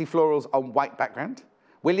 blue ditsy florals on white background.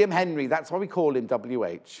 William Henry, that's why we call him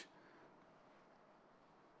WH.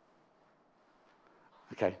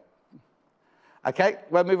 Okay,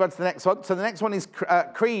 we'll move on to the next one. So the next one is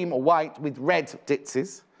cream or white with red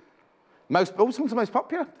ditsies. This one's the most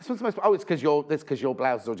popular. This one's the most. Oh, it's because your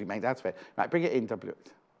blouse is already made out of it. Right, bring it in, WH.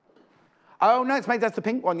 Oh no, it's made out of the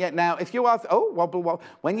pink one. Yeah. Now, if you ask, wobble, wobble.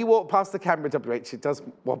 When you walk past the camera, WH, it does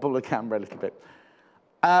wobble the camera a little bit.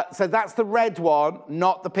 So that's the red one,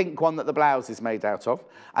 not the pink one that the blouse is made out of.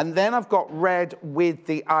 And then I've got red with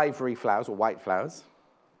the ivory flowers or white flowers.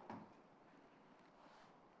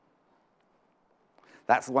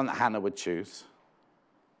 That's the one that Hannah would choose.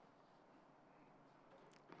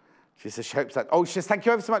 She says she hopes that. Oh, she says, thank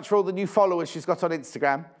you ever so much for all the new followers she's got on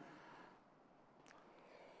Instagram.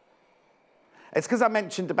 It's because I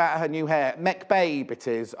mentioned about her new hair. McBabe it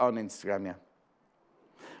is on Instagram, yeah.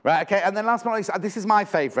 Right, okay, and then last but not least, this is my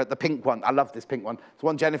favourite, the pink one. I love this pink one. It's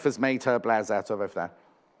one Jennifer's made her blouse out of over there.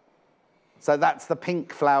 So that's the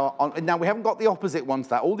pink flower on. Now, we haven't got the opposite one to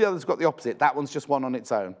that. All the others have got the opposite. That one's just one on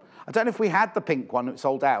its own. I don't know if we had the pink one, it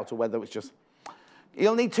sold out, or whether it was just...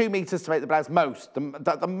 You'll need 2 metres to make the blouse.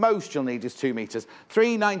 The most you'll need is 2 metres.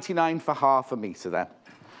 £3.99 for half a metre there.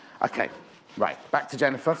 Okay, right, back to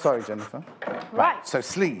Jenniffer. Sorry, Jenniffer. Right, so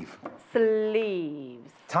sleeve.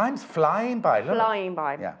 Sleeves. Time's flying by, look. Flying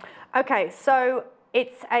by. Yeah. Okay, so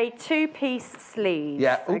it's a 2-piece sleeve.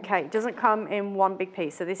 Yeah. Ooh. Okay, it doesn't come in one big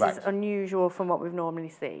piece, so this is unusual from what we've normally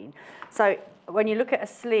seen. So when you look at a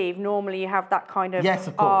sleeve, normally you have that kind of,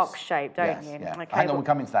 arc shape, don't you? Yeah. Okay, Hang on, we're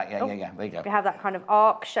coming to that. Yeah, there you go. You have that kind of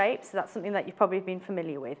arc shape, so that's something that you've probably been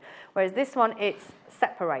familiar with. Whereas this one, it's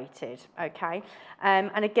separated, okay?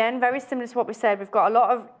 And again, very similar to what we said, we've got a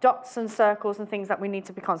lot of dots and circles and things that we need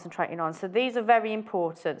to be concentrating on. So these are very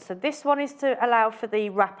important. So this one is to allow for the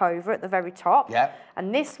wrap over at the very top. Yeah.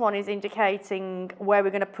 And this one is indicating where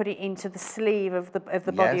we're going to put it into the sleeve of the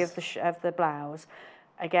body of the blouse.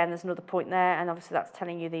 Again, there's another point there, and obviously that's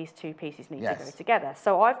telling you these 2 pieces need to go together.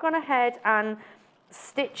 So I've gone ahead and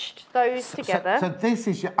stitched those together. So this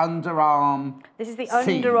is your underarm. This is the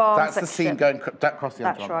underarm section. That's the seam going across the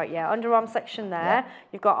underarm. That's right, yeah, underarm section there. Yeah.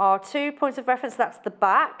 You've got our 2 points of reference, that's the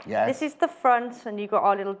back. Yes. This is the front, and you've got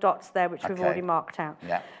our little dots there, which we've already marked out.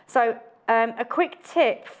 Yeah. So a quick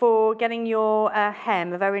tip for getting your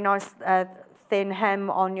hem, a very nice thin hem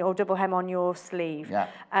on your, or double hem on your sleeve. Yeah.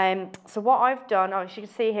 So what I've done, as you can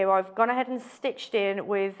see here, I've gone ahead and stitched in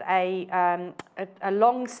with a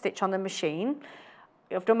long stitch on the machine.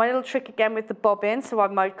 I've done my little trick again with the bobbin. So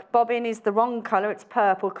my bobbin is the wrong colour, it's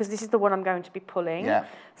purple, because this is the one I'm going to be pulling. Yeah.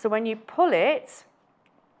 So when you pull it,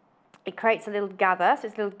 it creates a little gather, so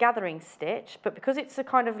it's a little gathering stitch, but because it's a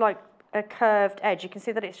kind of like a curved edge, you can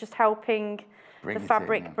see that it's just helping the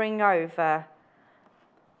fabric bring over.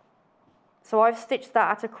 So I've stitched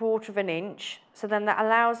that at 1/4 inch, so then that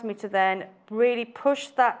allows me to then really push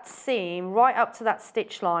that seam right up to that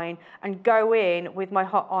stitch line and go in with my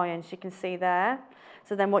hot iron, as you can see there.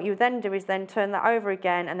 So then what you then do is then turn that over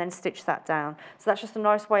again and then stitch that down. So that's just a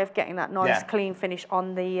nice way of getting that nice clean finish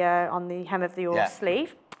on the hem of your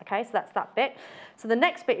sleeve. Okay, so that's that bit. So the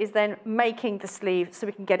next bit is then making the sleeve so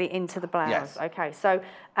we can get it into the blouse. Yes. Okay, so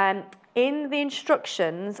in the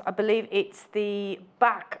instructions, I believe it's the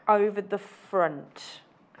back over the front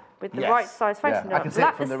with the right size facing. I can see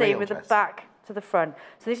it from the real with dress. the back to the front.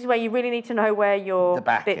 So this is where you really need to know where your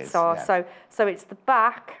bits are. Yeah. So it's the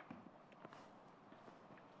back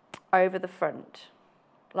over the front,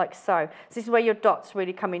 like so. So this is where your dots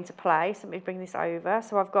really come into play. So let me bring this over.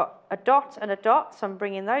 So I've got a dot and a dot, so I'm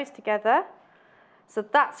bringing those together. So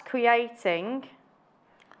that's creating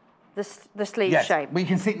the sleeve shape. We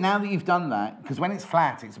can see now that you've done that, because when it's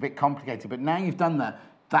flat, it's a bit complicated, but now you've done that,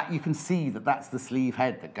 you can see that that's the sleeve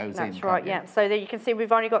head that goes in. That's right, yeah. So there you can see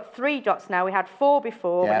we've only got 3 dots now. We had 4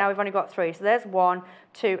 before, but now we've only got 3. So there's 1,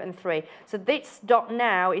 2, and 3. So this dot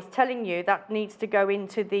now is telling you that needs to go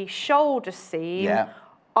into the shoulder seam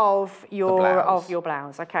of your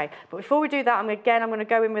blouse. Okay, but before we do that, I'm going to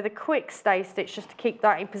go in with a quick stay stitch just to keep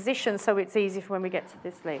that in position so it's easy for when we get to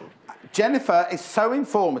this sleeve. Jennifer is so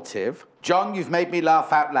informative. John, you've made me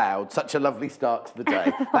laugh out loud. Such a lovely start to the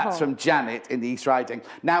day. That's from Janet in the East Riding.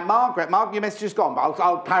 Now, Margaret, your message is gone, but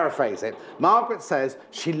I'll paraphrase it. Margaret says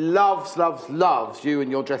she loves, loves, loves you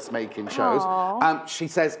and your dressmaking shows. She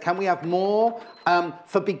says, can we have more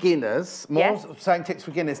for beginners, more sewing tips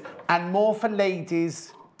for beginners, and more for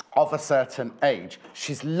ladies of a certain age?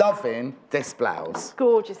 She's loving this blouse.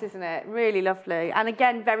 Gorgeous, isn't it? Really lovely. And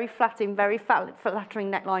again, very flattering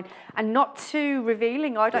flattering neckline, and not too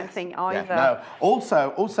revealing, I don't think, either. Yeah, no.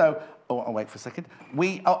 Also, oh, I'll wait for a second.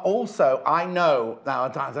 We are also, I know, now I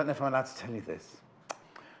don't know if I'm allowed to tell you this.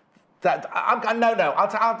 I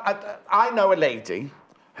know a lady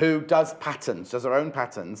who does patterns, does her own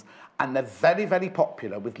patterns, and they're very, very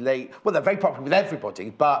popular with well, they're very popular with everybody,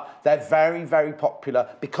 but they're very, very popular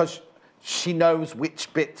because she knows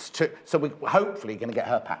which bits to. So we're hopefully going to get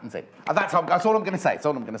her patterns in. And that's all I'm going to say. That's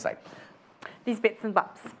all I'm going to say. These bits and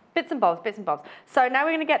bobs. Bits and bobs, bits and bobs. So now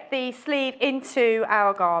we're going to get the sleeve into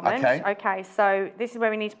our garment. Okay, so this is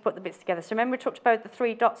where we need to put the bits together. So remember we talked about the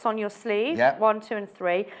 3 dots on your sleeve, 1, 2, and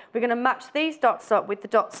 3. We're going to match these dots up with the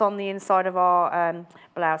dots on the inside of our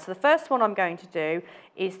blouse. So the first one I'm going to do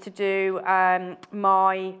is to do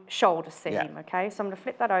my shoulder seam, okay? So I'm going to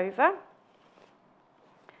flip that over.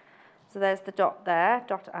 So there's the dot there,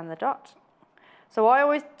 dot and the dot. So I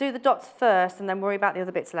always do the dots first and then worry about the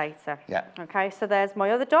other bits later. Okay, so there's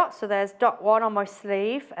my other dot. So there's dot 1 on my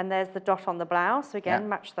sleeve and there's the dot on the blouse. So again,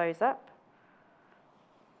 match those up.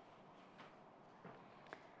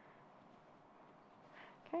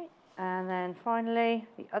 Okay, and then finally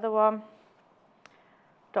the other one,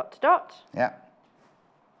 dot to dot. Put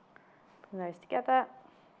those together.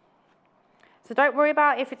 So don't worry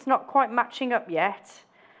about if it's not quite matching up yet.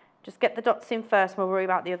 Just get the dots in first, we'll worry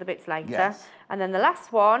about the other bits later. And then the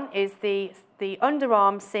last one is the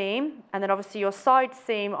underarm seam, and then obviously your side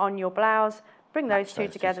seam on your blouse. Bring those two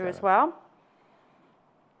together as well.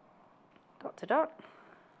 Dot to dot.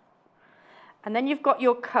 And then you've got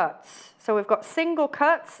your cuts. So we've got single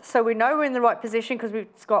cuts, so we know we're in the right position because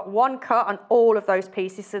we've got 1 cut on all of those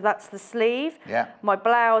pieces. So that's the sleeve, my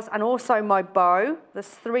blouse, and also my bow. There's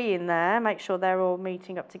 3 in there. Make sure they're all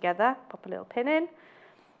meeting up together. Pop a little pin in.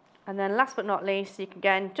 And then last but not least, you can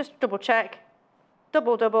again just double check,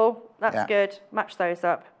 double, that's good, match those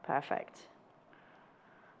up, perfect.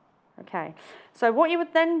 Okay, so what you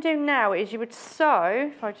would then do now is you would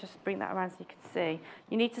sew, if I just bring that around so you can see,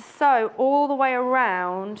 you need to sew all the way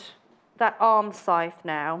around that arm scythe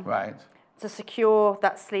now. To secure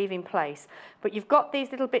that sleeve in place. But you've got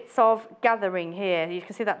these little bits of gathering here. You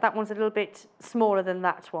can see that that one's a little bit smaller than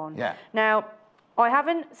that one. Now, I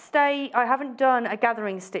haven't done a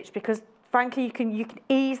gathering stitch because frankly you can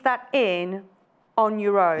ease that in on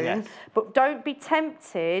your own, but don't be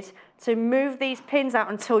tempted to move these pins out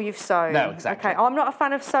until you've sewn. No, exactly. Okay, I'm not a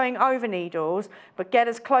fan of sewing over needles, but get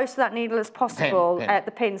as close to that needle as possible at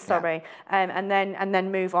the pin, and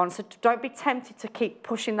then move on. So don't be tempted to keep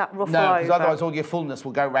pushing that ruffle over. No, because otherwise all your fullness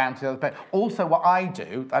will go round to the other pin. Also, what I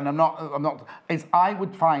do, and I'm not, is I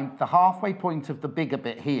would find the halfway point of the bigger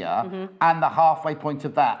bit here and the halfway point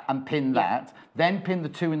of that and pin that. Then pin the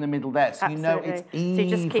 2 in the middle there, so you know it's evenly. So you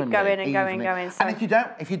just keep going and going. And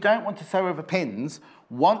if you don't want to sew over pins,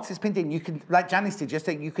 Once it's pinned in, you can, like Janice did, just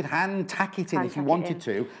you could hand tack it in if you wanted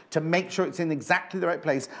to make sure it's in exactly the right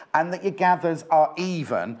place and that your gathers are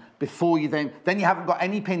even before you then you haven't got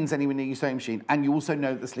any pins anywhere near your sewing machine, and you also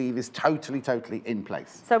know that the sleeve is totally in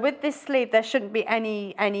place. So with this sleeve, there shouldn't be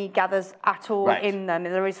any gathers at all in them.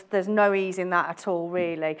 There's no ease in that at all,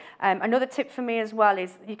 really. Another tip for me as well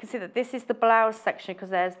is you can see that this is the blouse section because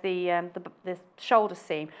there's the shoulder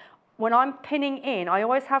seam. When I'm pinning in, I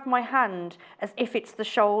always have my hand as if it's the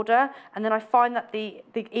shoulder, and then I find that the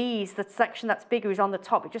ease, the section that's bigger is on the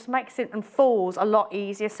top. It just makes it and falls a lot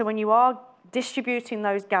easier. So when you are distributing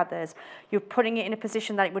those gathers, you're putting it in a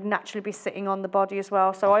position that it would naturally be sitting on the body as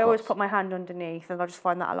well. So I always put my hand underneath, and I just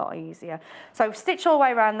find that a lot easier. So stitch all the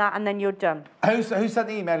way around that, and then you're done. Who sent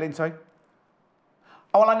the email in, sorry?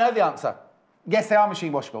 Oh, well, I know the answer. Yes, they are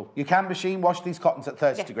machine washable. You can machine wash these cottons at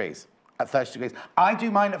 30 degrees. At 30 degrees. I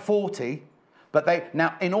do mine at 40, but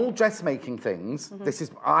now in all dressmaking things, this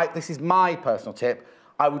is my personal tip,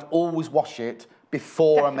 I would always wash it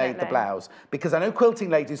before I made the blouse, because I know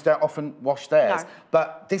quilting ladies don't often wash theirs,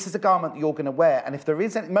 but this is a garment that you're going to wear, and if there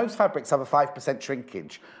is most fabrics have a 5%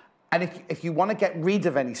 shrinkage. And if you want to get rid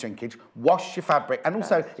of any shrinkage, wash your fabric. And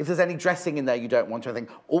also, if there's any dressing in there you don't want or anything,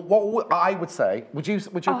 what I would say, would you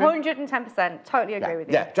agree? 110%, totally agree with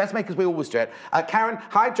you. Yeah, dressmakers, we always do it. Karen,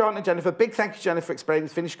 hi John and Jennifer. Big thank you, Jennifer, for explaining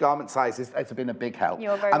finished garment sizes. It's been a big help.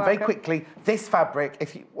 You're very welcome. And very quickly, this fabric,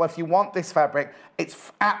 if you want this fabric,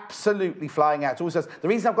 it's absolutely flying out. It always says, the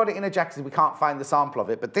reason I've got it in a jacket is we can't find the sample of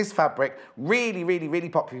it, but this fabric, really, really, really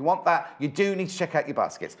popular. If you want that, you do need to check out your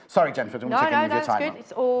baskets. Sorry, Jennifer, I don't want to take any of your time. No, it's good.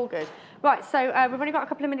 It's all good. Right, so we've only got a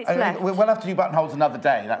couple of minutes left. We'll have to do buttonholes another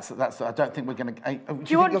day. That's. I don't think we're going to.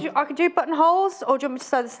 I can do buttonholes, or do you want me to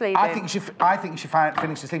sew the sleeve? I think you should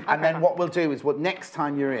finish the sleeve, and then what we'll do is, next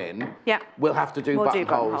time you're in, we'll have to do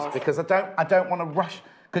buttonholes because I don't want to rush,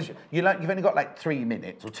 because you've only got like 3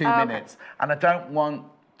 minutes or 2 minutes, and I don't want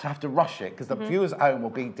to have to rush it because the viewers at home will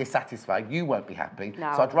be dissatisfied. You won't be happy.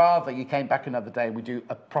 No. So I'd rather you came back another day and we do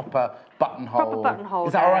a proper buttonhole. Proper buttonhole.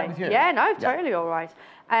 Is that all right with you? Yeah, no, totally all right.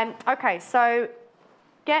 Okay, so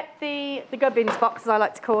get the gubbins box, as I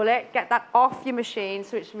like to call it, get that off your machine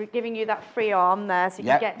so it's giving you that free arm there so you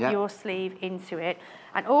can get your sleeve into it.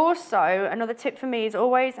 And also, another tip for me is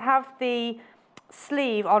always have the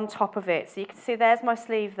sleeve on top of it. So you can see there's my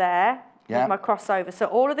sleeve there. With my crossover. So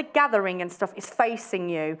all of the gathering and stuff is facing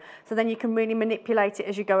you. So then you can really manipulate it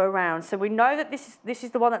as you go around. So we know that this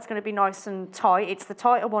is the one that's going to be nice and tight. It's the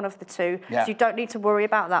tighter one of the two. So you don't need to worry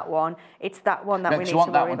about that one. It's that one that we need to worry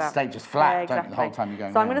about. You want that one to stay just flat, don't you, the whole time you're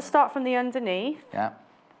going So I'm going to start from the underneath. Yeah.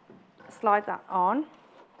 Slide that on.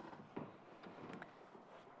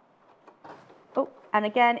 Oh, and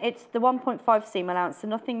again, it's the 1.5 seam allowance. So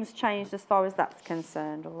nothing's changed as far as that's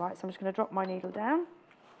concerned. All right, so I'm just going to drop my needle down.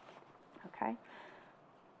 Okay. I'm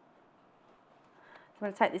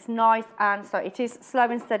going to take this nice and slow. It is slow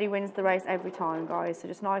and steady wins the race every time, guys. So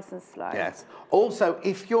just nice and slow. Yes. Also,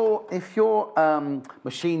 if your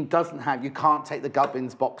machine doesn't have, you can't take the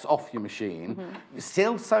gubbins box off your machine. You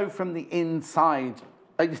still sew from the inside.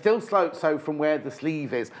 You still sew from where the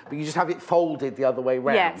sleeve is, but you just have it folded the other way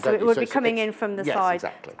round. Yeah, so it would be coming in from the side.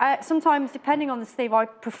 Exactly. Sometimes, depending on the sleeve, I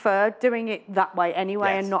prefer doing it that way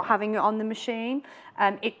anyway and not having it on the machine.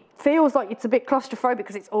 It feels like it's a bit claustrophobic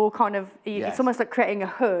because it's all kind of, it's almost like creating a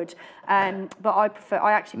hood. But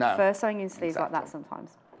I actually prefer sewing in sleeves like that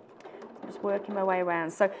sometimes. I'm just working my way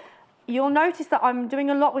around. So you'll notice that I'm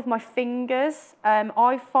doing a lot with my fingers.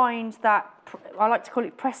 I find that, I like to call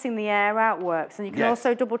it pressing the air out works. And you can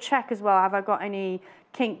also double check as well, have I got any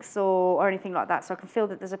kinks or anything like that? So I can feel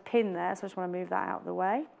that there's a pin there, so I just want to move that out of the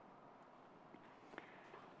way.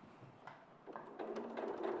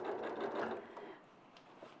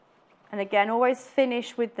 And again, always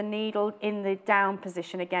finish with the needle in the down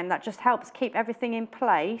position. Again, that just helps keep everything in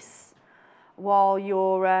place while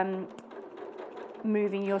you're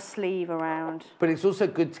moving your sleeve around. But it's also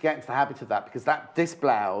good to get into the habit of that because this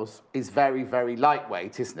blouse is very, very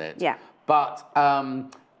lightweight, isn't it? Yeah. But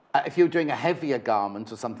if you're doing a heavier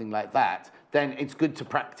garment or something like that, then it's good to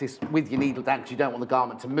practice with your needle down because you don't want the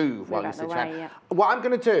garment to move while you're stitching out. What I'm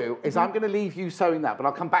going to do is I'm going to leave you sewing that, but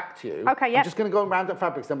I'll come back to you. Okay, yeah. I'm just going to go and round up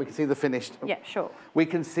fabrics, then we can see the finished. Yeah, sure. We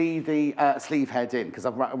can see the sleeve head in because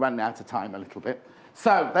I've run out of time a little bit.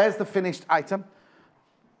 So there's the finished item.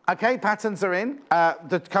 Okay, patterns are in.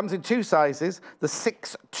 That comes in 2 sizes: the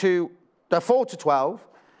 4 to 12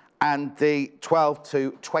 and the 12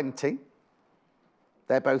 to 20.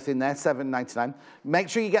 They're both in there, $7.99. Make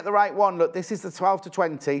sure you get the right one. Look, this is the 12 to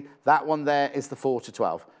 20. That one there is the 4 to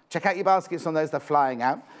 12. Check out your baskets on those. They're flying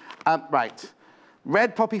out. Right.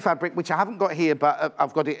 Red poppy fabric, which I haven't got here, but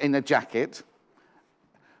I've got it in a jacket.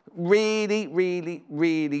 Really, really,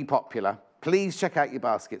 really popular. Please check out your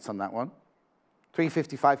baskets on that one.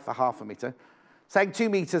 £3.55 for half a metre. Saying 2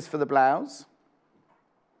 metres for the blouse.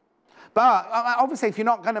 But obviously, if you're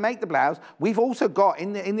not going to make the blouse, we've also got,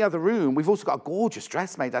 in the other room, we've also got a gorgeous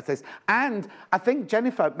dress made out of this. And I think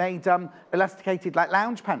Jenniffer made elasticated like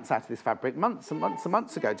lounge pants out of this fabric months and months and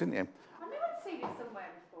months ago, didn't you? I knew I'd seen it somewhere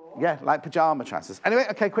before. Yeah, like pyjama trousers. Anyway,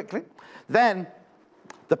 okay, quickly. Then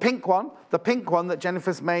the pink one that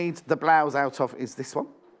Jenniffer's made the blouse out of is this one.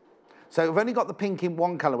 So we've only got the pink in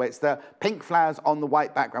one colourway. It's the pink flowers on the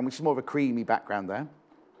white background, which is more of a creamy background there.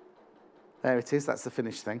 There it is, that's the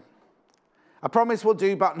finished thing. I promise we'll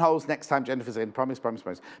do buttonholes next time Jenniffer's in. Promise, promise,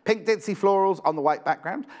 promise. Pink ditsy florals on the white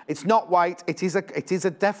background. It's not white. It is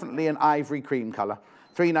definitely an ivory cream colour.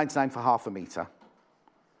 £3.99 for half a metre.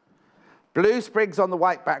 Blue sprigs on the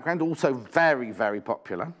white background, also very, very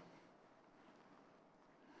popular.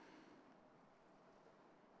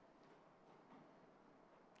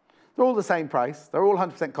 They're all the same price. They're all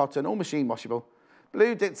 100% cotton, all machine washable.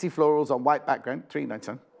 Blue ditsy florals on white background,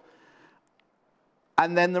 £3.99.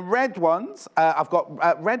 And then the red ones, I've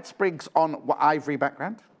got red sprigs on ivory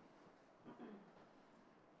background.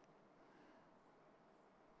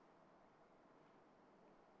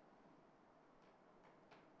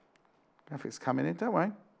 Graphic's coming in, don't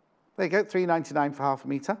worry. There you go, £3.99 for half a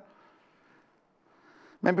metre.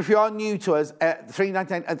 Remember, if you are new to us,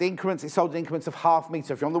 £3.99, the increments, it's sold in increments of half a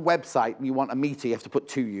metre. If you're on the website and you want a metre, you have to put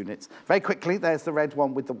 2 units. Very quickly, there's the red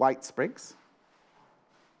one with the white sprigs.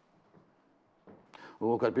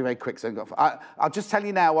 Oh, I've got to be very quick. So I'll just tell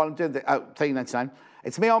you now while I'm doing the £3.99.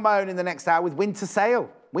 It's me on my own in the next hour with winter sale.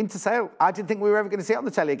 Winter sale. I didn't think we were ever going to see it on the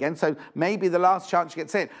telly again, so maybe the last chance you get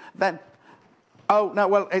to see it. Then, oh, no,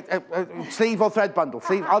 well, sleeve or thread bundle.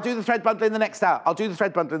 Sleeve. I'll do the thread bundle in the next hour. I'll do the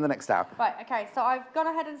thread bundle in the next hour. Right, OK, so I've gone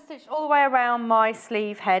ahead and stitched all the way around my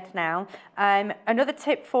sleeve head now. Another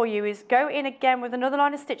tip for you is go in again with another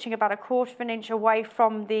line of stitching about 1/4 of an inch away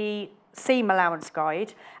from the seam allowance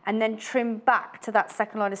guide, and then trim back to that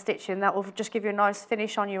second line of stitching. That will just give you a nice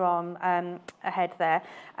finish on your arm ahead there.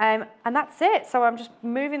 And that's it. So I'm just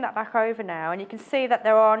moving that back over now, and you can see that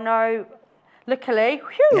there are no, luckily,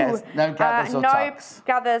 whew, yes, no gathers or tucks. No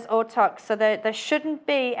gathers or tucks. So there shouldn't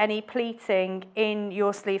be any pleating in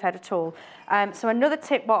your sleeve head at all. So another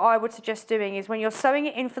tip, what I would suggest doing is when you're sewing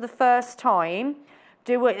it in for the first time,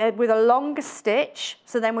 do it with a longer stitch,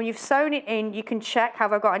 so then when you've sewn it in, you can check,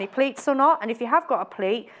 have I got any pleats or not? And if you have got a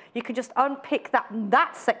pleat, you can just unpick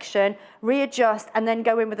that section, readjust, and then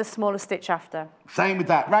go in with a smaller stitch after. Same with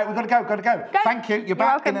that. Right, we've got to go. Thank you. You're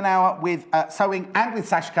back welcome. In an hour with sewing and with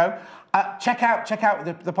Sashiko. Check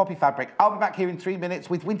out the poppy fabric. I'll be back here in 3 minutes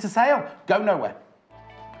with winter sale. Go nowhere.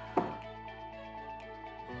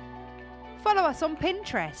 Follow us on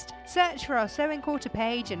Pinterest. Search for our Sewing Quarter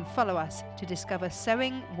page and follow us to discover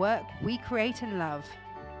sewing work we create and love.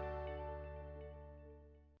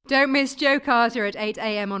 Don't miss Jo Carter at 8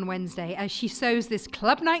 AM on Wednesday as she sews this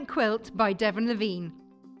club night quilt by Devon Levine.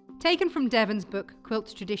 Taken from Devon's book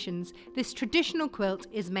Quilt Traditions, this traditional quilt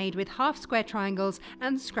is made with half square triangles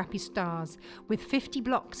and scrappy stars, with 50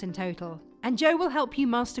 blocks in total. And Jo will help you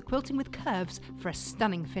master quilting with curves for a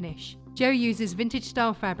stunning finish. Jo uses vintage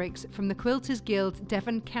style fabrics from the Quilters Guild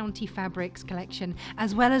Devon County Fabrics collection,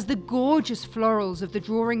 as well as the gorgeous florals of the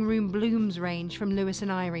Drawing Room Blooms range from Lewis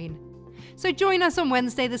and Irene. So join us on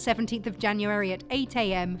Wednesday the 17th of January at 8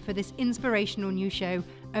 AM for this inspirational new show,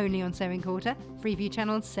 only on Sewing Quarter, Freeview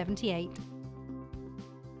Channel 78.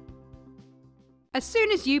 As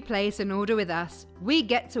soon as you place an order with us, we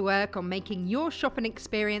get to work on making your shopping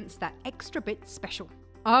experience that extra bit special.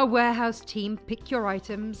 Our warehouse team pick your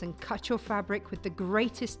items and cut your fabric with the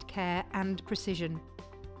greatest care and precision.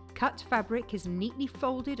 Cut fabric is neatly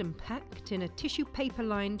folded and packed in a tissue paper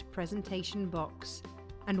lined presentation box.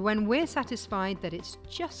 And when we're satisfied that it's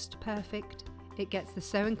just perfect, it gets the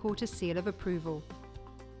Sewing Quarter seal of approval.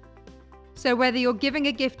 So whether you're giving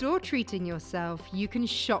a gift or treating yourself, you can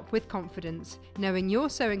shop with confidence, knowing your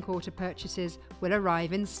Sewing Quarter purchases will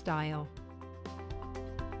arrive in style.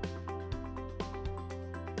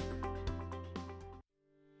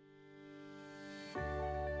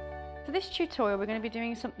 For this tutorial, we're going to be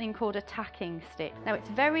doing something called a tacking stitch. Now it's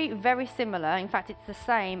very, very similar. In fact, it's the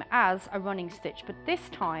same as a running stitch, but this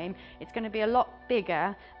time it's going to be a lot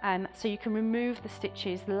bigger, so you can remove the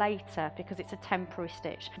stitches later because it's a temporary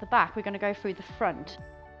stitch. At the back, we're going to go through the front.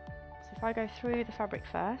 So if I go through the fabric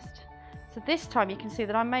first, so this time you can see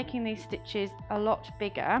that I'm making these stitches a lot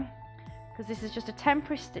bigger because this is just a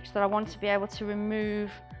temporary stitch that I want to be able to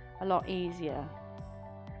remove a lot easier.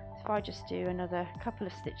 If I just do another couple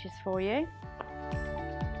of stitches for you.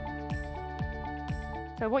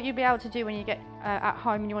 So what you'll be able to do when you get at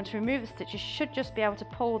home and you want to remove the stitches, you should just be able to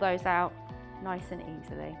pull those out nice and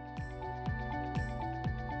easily.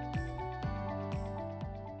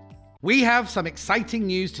 We have some exciting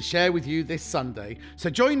news to share with you this Sunday,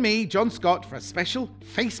 so join me, John Scott, for a special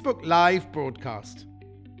Facebook Live broadcast.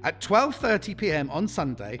 At 12:30 p.m. on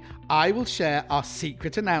Sunday, I will share our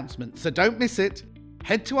secret announcement, so don't miss it.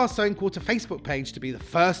 Head to our Sewing Quarter Facebook page to be the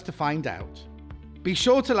first to find out. Be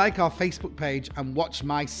sure to like our Facebook page and watch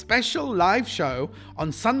my special live show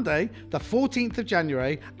on Sunday, the 14th of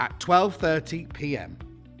January at 12:30 p.m.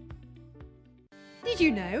 Did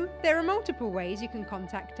you know there are multiple ways you can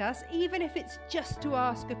contact us, even if it's just to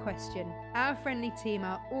ask a question? Our friendly team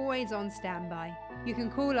are always on standby. You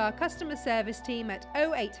can call our customer service team at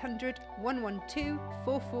 0800 112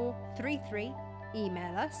 4433,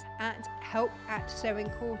 email us at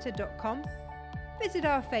help@sewingquarter.com, visit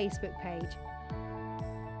our Facebook page,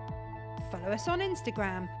 follow us on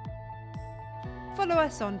Instagram, follow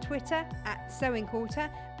us on Twitter at Sewing Quarter,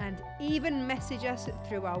 and even message us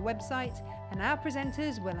through our website, and our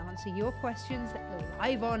presenters will answer your questions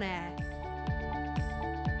live on air.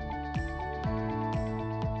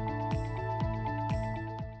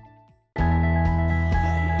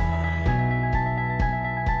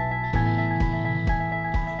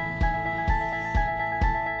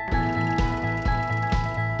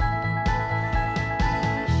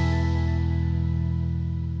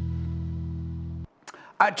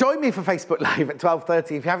 Join me for Facebook Live at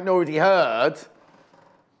 12:30 if you haven't already heard.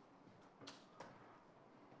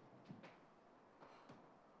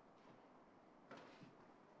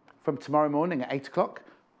 From tomorrow morning at 8 o'clock.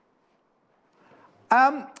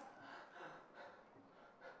 I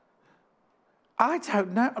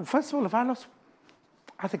don't know. First of all, have I lost?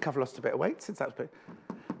 I think I've lost a bit of weight since that was.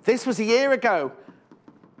 This was a year ago.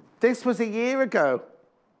 This was a year ago.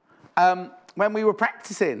 When we were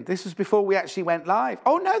practicing. This was before we actually went live.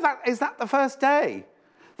 Oh no, is that the first day?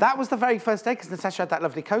 That was the very first day because Natasha had that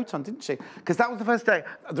lovely coat on, didn't she? Because that was the first day.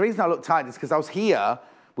 The reason I looked tired is because I was here.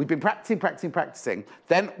 We'd been practicing.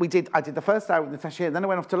 Then I did the first hour with Natasha here. Then I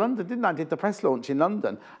went off to London, didn't I? I did the press launch in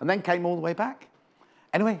London and then came all the way back.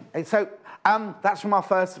 Anyway, so that's from our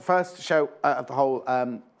first show of the whole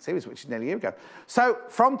series, which is nearly a year ago. So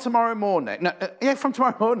from tomorrow morning,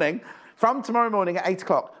 from tomorrow morning at 8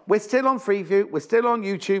 o'clock, we're still on Freeview, we're still on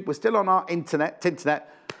YouTube, we're still on our internet,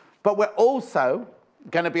 but we're also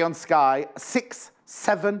going to be on Sky 6,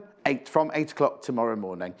 7, 8 from 8 o'clock tomorrow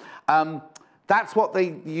morning. That's what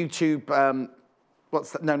the YouTube,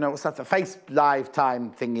 what's that? The Face Live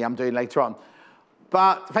time thingy I'm doing later on.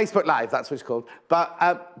 But Facebook Live, that's what it's called. But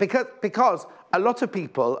because a lot of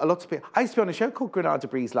people, I used to be on a show called Granada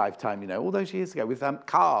Breeze Lifetime, you know, all those years ago with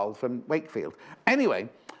Carl from Wakefield. Anyway,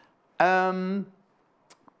 I'm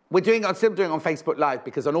still doing on Facebook Live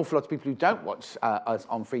because an awful lot of people who don't watch us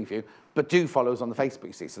on Freeview but do follow us on the Facebook,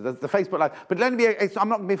 you see. So the Facebook Live, but it'll only be, I'm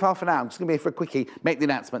not going to be for half an hour. I'm just going to be here for a quickie, make the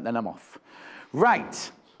announcement, then I'm off.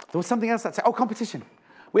 Right, there was something else I'd say. Oh, competition.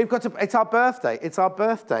 We've got to, it's our birthday. It's our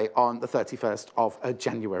birthday on the 31st of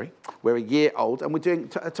January. We're a year old, and we're doing,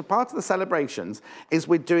 to part of the celebrations is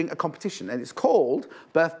we're doing a competition, and it's called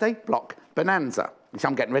Birthday Block Bonanza, which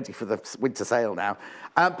I'm getting ready for the winter sale now.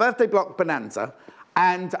 Birthday Block Bonanza.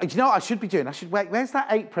 And you know what I should be doing? I should where's that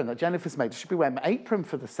apron that Jenniffer's made? I should be wearing my apron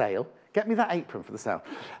for the sale. Get me that apron for the sale,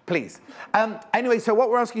 please. Anyway, so what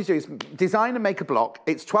we're asking you to do is design and make a block.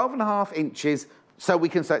 It's 12.5 inches, so we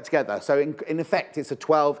can sew it together. So in effect, it's a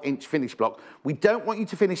 12-inch finished block. We don't want you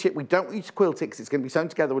to finish it. We don't want you to quilt it because it's going to be sewn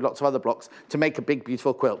together with lots of other blocks to make a big,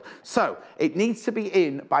 beautiful quilt. So it needs to be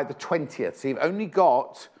in by the 20th. So you've only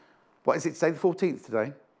got, what is it today, the 14th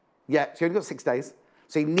today? Yeah, so you've only got 6 days.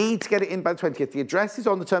 So you need to get it in by the 20th. The address is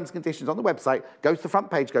on the terms and conditions on the website. Go to the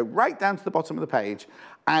front page, go right down to the bottom of the page,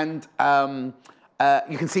 and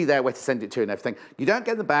you can see there where to send it to and everything. You don't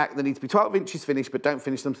get them back. They need to be 12 inches finished, but don't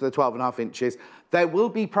finish them to the 12.5 inches. There will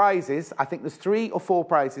be prizes. I think there's 3 or 4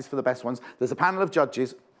 prizes for the best ones. There's a panel of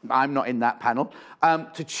judges. I'm not in that panel,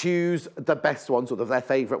 to choose the best ones or their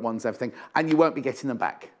favourite ones and everything, and you won't be getting them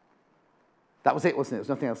back. That was it, wasn't it? There's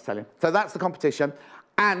nothing else to tell you. So that's the competition.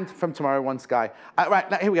 And from tomorrow on Sky. Right,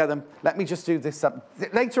 here we go then. Let me just do this.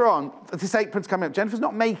 Later on, this apron's coming up. Jennifer's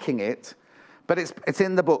not making it, but it's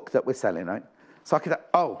in the book that we're selling, right? So I could,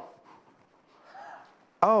 I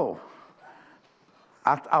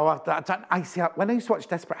see how, when I used to watch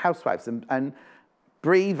Desperate Housewives and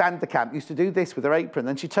Brie Vanderkamp used to do this with her apron,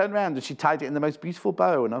 then she turned around and she tied it in the most beautiful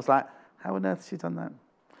bow, and I was like, how on earth has she done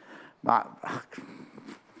that?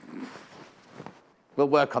 We'll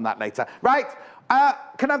work on that later. Right.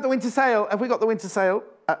 Can I have the winter sale? Have we got the winter sale?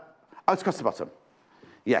 Oh, it's across the bottom.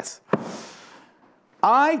 Yes.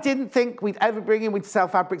 I didn't think we'd ever bring in winter sale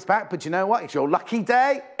fabrics back, but you know what? It's your lucky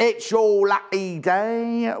day. It's your lucky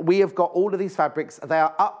day. We have got all of these fabrics. They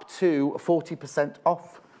are up to 40%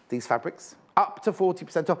 off, these fabrics. Up to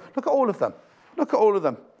 40% off. Look at all of them. Look at all of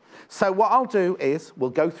them. So what I'll do is we'll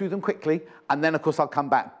go through them quickly, and then, of course, I'll come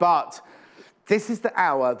back. But this is the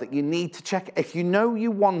hour that you need to check. If you know you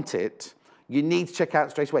want it, you need to check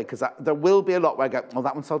out straight away, because there will be a lot where I go, oh,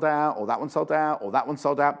 that one sold out, or that one sold out, or that one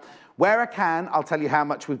sold out. Where I can, I'll tell you how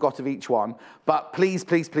much we've got of each one, but please,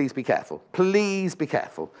 please, please be careful. Please be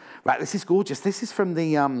careful. Right, this is gorgeous. This is from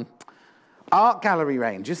the Art Gallery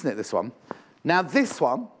range, isn't it, this one? Now, this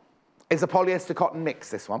one is a polyester cotton mix,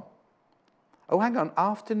 this one. Oh, hang on,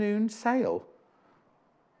 afternoon sale.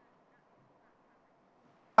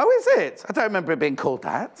 Oh, is it? I don't remember it being called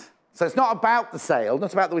that. So it's not about the sale,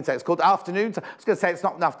 not about the winter sale. It's called afternoon. I was going to say it's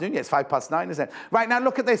not an afternoon yet. It's 9:05, isn't it? Right, now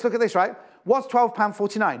look at this, right? What's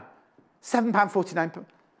 £12.49? £7.49.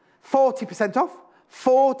 40% off.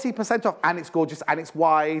 40% off. And it's gorgeous, and it's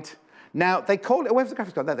wide. Now, they call it, where's the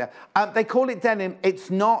graphics gone? There. They call it denim. It's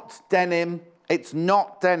not denim. It's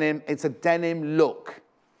not denim. It's a denim look.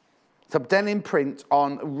 It's a denim print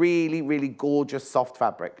on really, really gorgeous soft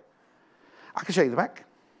fabric. I can show you the back.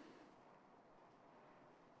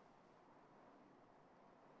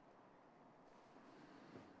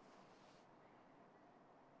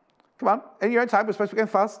 Come on, in your own time, we're supposed to be going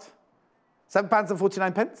fast.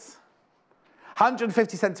 £7.49.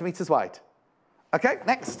 150 centimetres wide. Okay,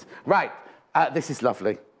 next. Right, this is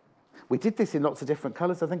lovely. We did this in lots of different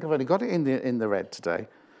colours. I think I've only got it in the red today.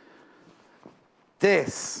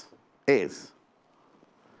 This is,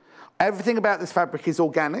 everything about this fabric is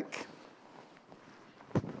organic.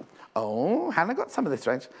 Oh, Hannah got some of this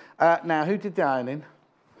range. Now, who did the ironing?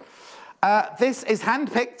 This is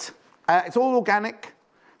hand-picked. It's all organic.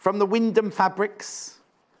 From the Wyndham Fabrics,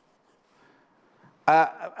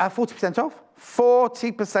 40% off,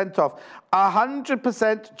 40% off,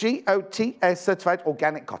 100% GOTS certified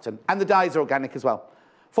organic cotton, and the dyes are organic as well.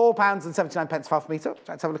 £4.79 for half a metre.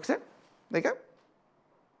 Let's have a look at it. There you go.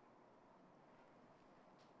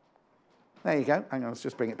 There you go. Hang on, let's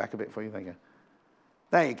just bring it back a bit for you. There you go.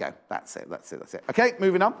 There you go. That's it. That's it. That's it. Okay,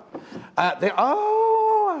 moving on.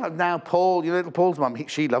 Oh, now Paul, your little Paul's mum,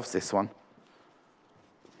 she loves this one.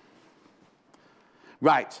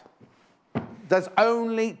 Right, there's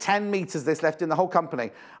only 10 metres this left in the whole company.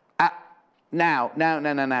 Now.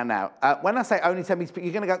 When I say only 10 metres,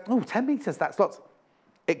 you're going to go, oh, 10 metres, that's lots.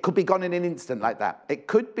 It could be gone in an instant like that. It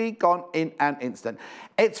could be gone in an instant.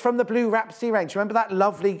 It's from the Blue Rhapsody range. Remember that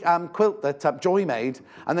lovely quilt that Joy made?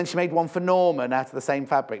 And then she made one for Norman out of the same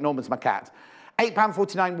fabric. Norman's my cat.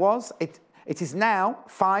 £8.49 was. It is now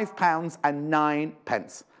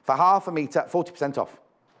 £5.09 for half a metre, 40% off.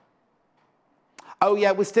 Oh,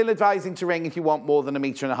 yeah, we're still advising to ring if you want more than 1.5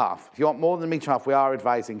 metres. If you want more than 1.5 metres, we are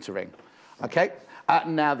advising to ring. Okay?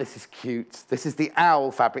 Now, this is cute. This is the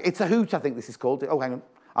owl fabric. It's a hoot, I think this is called. Oh, hang on.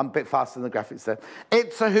 I'm a bit faster than the graphics there.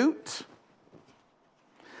 It's a hoot.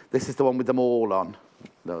 This is the one with them all on.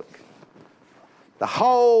 Look. The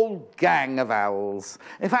whole gang of owls.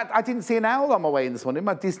 In fact, I didn't see an owl on my way in this morning.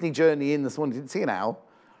 My Disney journey in this morning, didn't see an owl.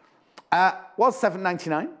 Was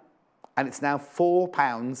 £7.99. And it's now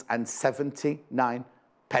 £4.79.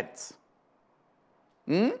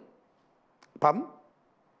 Pardon?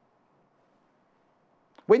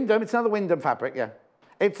 Wyndham, it's another Wyndham fabric, yeah.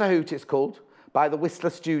 It's a hoot, it's called, by the Whistler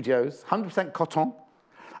Studios, 100% cotton.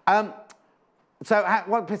 So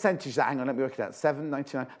what percentage is that? Hang on, let me work it out.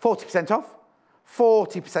 £7.99, 40% off.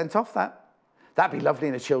 40% off that. That'd be lovely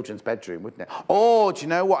in a children's bedroom, wouldn't it? Or, do you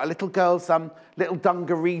know what? A little girl's little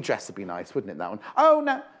dungaree dress would be nice, wouldn't it, that one? Oh,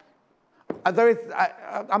 no. There is,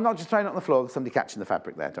 I'm not just throwing it on the floor. There's somebody catching the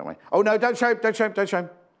fabric there, don't we? Oh, no, don't show him, don't show him, don't show him.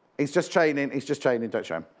 He's just training, don't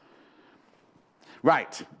show him.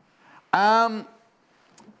 Right. I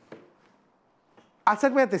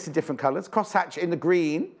said we had this in different colours. Crosshatch in the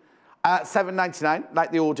green, £7.99,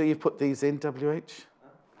 like the order you've put these in, WH.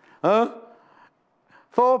 Huh?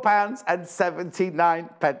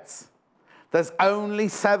 £4.79. There's only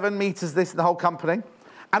 7 metres this in the whole company.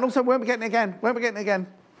 And also, won't be getting it again. Won't be getting it again.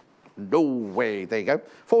 No way. There you go.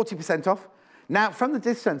 40% off. Now, from the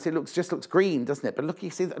distance, it just looks green, doesn't it? But look, you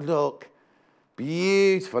see that. Look.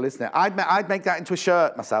 Beautiful, isn't it? I'd make that into a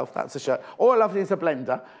shirt myself. That's a shirt. Or lovely as a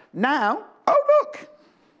blender. Now, oh, look.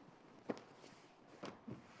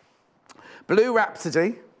 Blue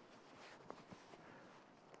Rhapsody.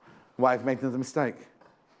 Why, I've made another mistake.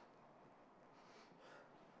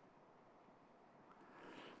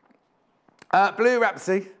 Blue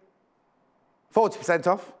Rhapsody. 40%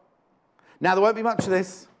 off. Now, there won't be much of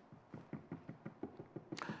this.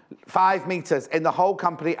 5 meters in the whole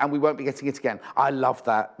company, and we won't be getting it again. I love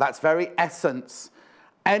that. That's very essence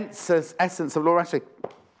of Laura Ashley.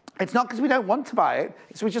 It's not because we don't want to buy it,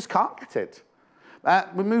 it's we just can't get it.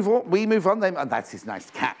 We move on. And that's his nice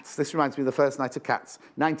cats. This reminds me of the first night of cats.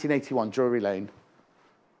 1981, Drury Lane.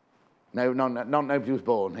 No, nobody was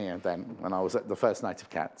born here then when I was at the first night of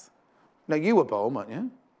cats. No, you were born, weren't you?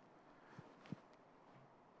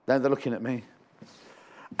 No, they're looking at me.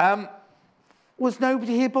 Was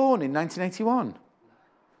nobody here born in 1981?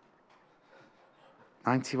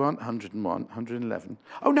 91, 101, 111.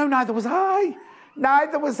 Oh, no, neither was I.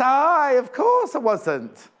 Neither was I. Of course I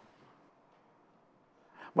wasn't.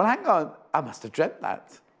 Well, hang on. I must have dreamt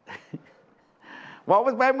that.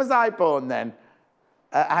 When was I born then?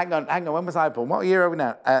 Hang on. When was I born? What year are we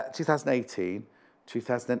now? 2018,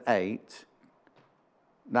 2008,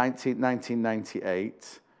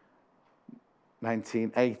 1998,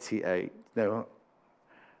 1988. No,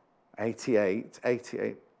 88.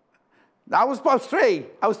 I was 3.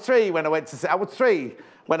 I was 3 when I went to see. I was 3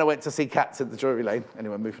 when I went to see Cats at the Drury Lane.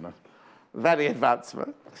 Anyway, moving on. Very advanced.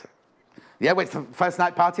 Yeah, went to the first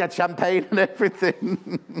night party, had champagne and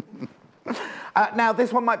everything. Now,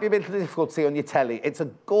 this one might be a bit difficult to see on your telly. It's a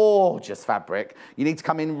gorgeous fabric. You need to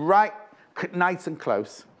come in right nice and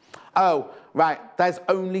close. Oh, right, there's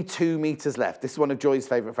only 2 meters left. This is one of Joy's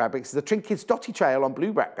favourite fabrics. It's the Trinkets Dotty Trail on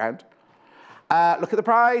blue background. Look at the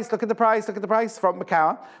price, look at the price from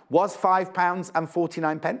Macau. Was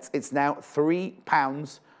 £5.49. It's now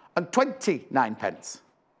 £3.29.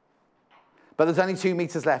 But there's only 2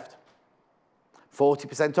 meters left.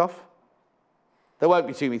 40% off. There won't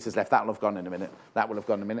be 2 meters left. That will have gone in a minute. That will have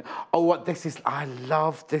gone in a minute. Oh, what this is, I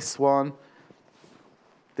love this one.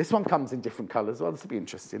 This one comes in different colours. Well, this will be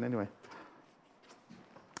interesting anyway.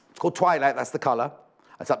 It's called Twilight, that's the colour.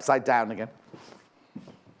 It's upside down again.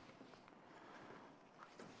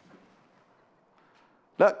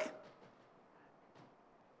 Look.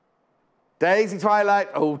 Daisy Twilight.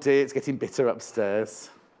 Oh dear, it's getting bitter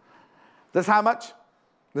upstairs. There's how much?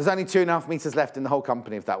 There's only 2.5 meters left in the whole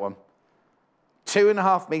company of that one.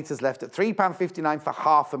 2.5 meters left at £3.59 for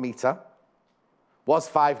half a meter. Was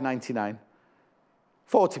 £5.99.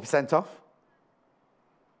 40% off.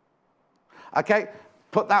 Okay,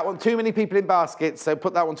 put that one, too many people in baskets, so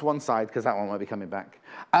put that one to one side because that one won't be coming back.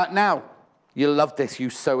 Now, you'll love this, you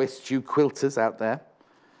sewists, you quilters out there.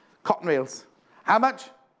 Cotton reels. How much?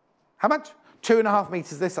 How much? 2.5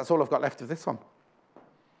 meters this, that's all I've got left of this one.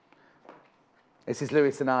 This is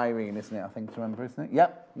Lewis and Irene, isn't it? I think to remember, isn't it?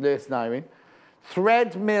 Yep, Lewis and Irene.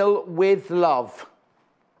 Thread mill with love.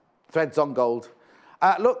 Threads on gold.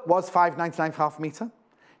 Look, was £5.99 for half a metre.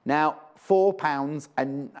 Now,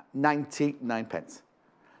 £4.99.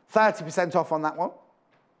 30% off on that one.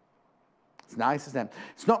 It's nice, isn't it?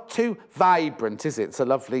 It's not too vibrant, is it? It's a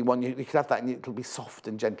lovely one. You could have that and it'll be soft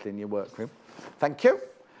and gentle in your workroom. Thank you.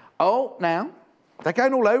 Oh, now, they're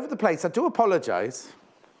going all over the place. I do apologise.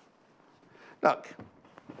 Look.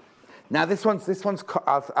 Now, this one's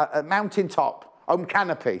a mountain top.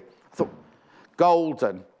 Canopy. I thought,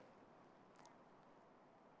 golden.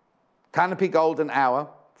 Canopy Golden Hour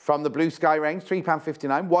from the Blue Sky range,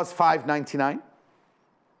 £3.59. Was £5.99.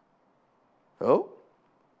 Oh.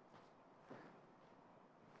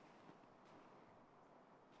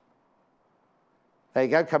 There you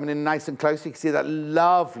go, coming in nice and close. You can see that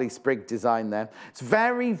lovely sprig design there. It's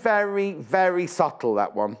very, very, very subtle,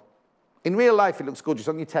 that one. In real life, it looks gorgeous.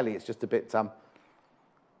 On your telly, it's just a bit... you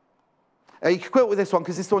can quilt with this one,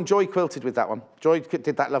 because this one, Joy quilted with that one. Joy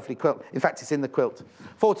did that lovely quilt. In fact, it's in the quilt.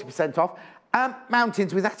 40% off.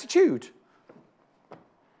 Mountains with attitude.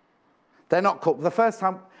 They're not called... The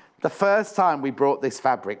first time we brought this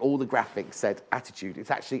fabric, all the graphics said attitude.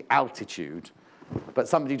 It's actually altitude. But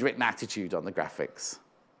somebody'd written attitude on the graphics.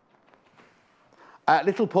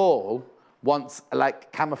 Little Paul wants a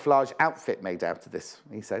camouflage outfit made out of this,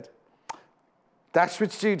 he said.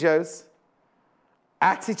 Dashwood Studios.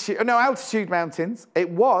 Altitude Mountains. It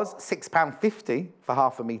was £6.50 for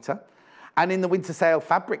half a metre. And in the winter sale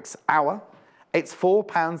fabrics hour, it's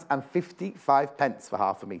 £4.55 for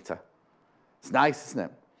half a metre. It's nice, isn't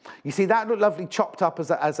it? You see, that looked lovely chopped up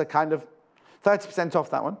as a kind of 30% off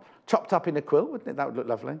that one. Chopped up in a quilt, wouldn't it? That would look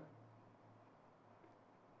lovely.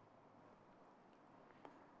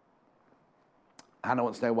 Hannah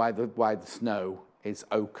wants to know why the snow is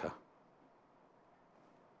ochre.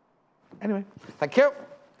 Anyway, thank you.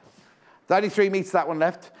 There's only 3 meters, that one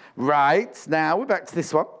left. Right, now we're back to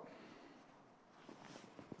this one.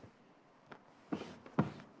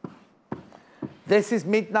 This is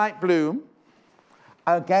Midnight Bloom.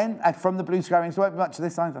 Again, from the Blue Sky range. There won't be much of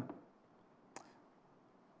this either.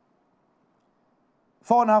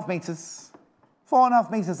 4.5 metres.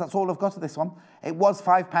 4.5 metres, that's all I've got of this one. It was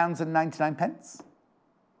 £5.99.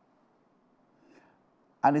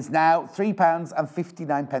 And is now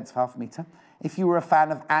 £3.59 for half a metre. If you were a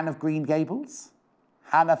fan of Anne of Green Gables,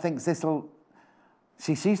 Hannah thinks this'll...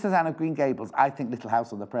 She says Anne of Green Gables, I think Little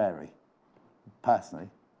House on the Prairie, personally.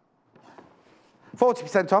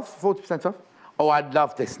 40% off, 40% off. Oh, I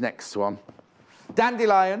love this next one.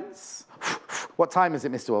 Dandelions. What time is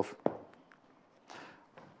it, Mr. Wolf?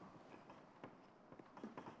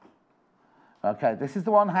 Okay, this is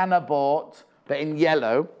the one Hannah bought, but in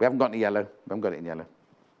yellow. We haven't got any yellow. We haven't got it in yellow.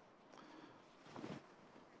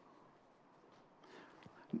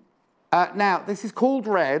 Now, this is called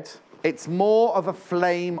red. It's more of a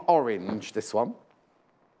flame orange, this one.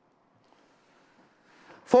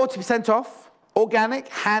 40% off. Organic,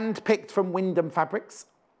 hand-picked from Wyndham Fabrics.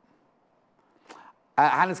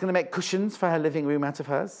 Hannah's going to make cushions for her living room out of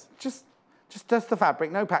hers. Just the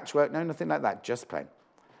fabric, no patchwork, no nothing like that, just plain.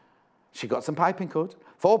 She got some piping cord.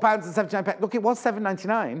 £4.79. Look, it was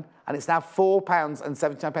 £7.99, and it's now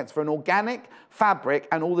 £4.79 for an organic fabric,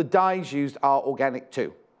 and all the dyes used are organic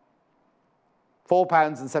too.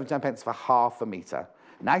 £4.79 for half a metre.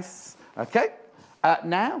 Nice. Okay.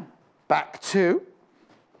 Now, back to...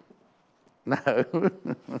 No.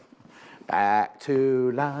 Back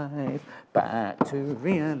to life, back to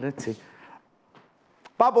reality.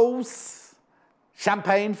 Bubbles.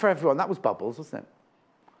 Champagne for everyone. That was Bubbles, wasn't it?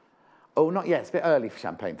 Oh, not yet. It's a bit early for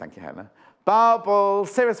champagne, thank you, Hannah.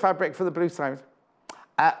 Bubbles. Cirrus fabric for the blue side.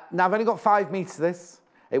 Now, I've only got 5 metres of this.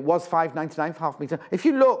 It was £5.99 for half a metre. If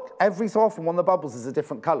you look, every so often one of the bubbles is a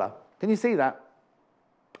different colour. Can you see that?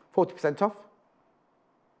 40% off.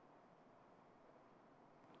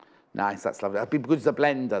 Nice, that's lovely. That'd be good as a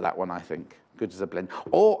blender, that one, I think. Good as a blender.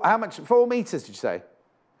 Or how much? 4 metres, did you say?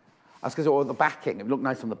 That's because all the backing. It looked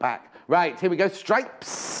nice on the back. Right, here we go.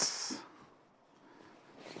 Stripes.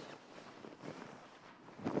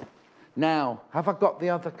 Now, have I got the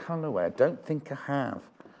other colourway? I don't think I have.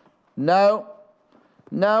 No.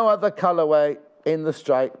 No other colourway in the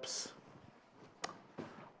stripes.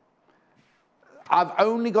 I've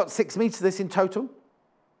only got 6 metres of this in total.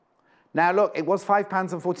 Now, look, it was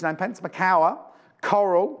 £5.49. Macawa,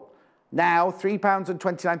 coral, now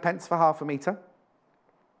 £3.29 for half a metre.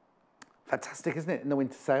 Fantastic, isn't it, in the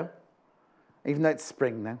winter sale? Even though it's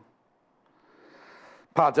spring now.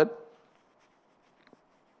 Pardon?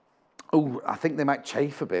 Oh, I think they might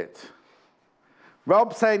chafe a bit.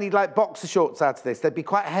 Rob's saying he'd like boxer shorts out of this. They'd be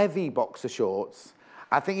quite heavy boxer shorts.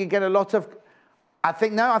 I think you get a lot of... I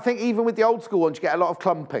think even with the old school ones, you get a lot of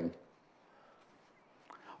clumping.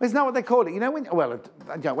 Isn't that what they call it? You know when, well,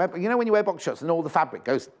 you know when you wear boxer shorts and all the fabric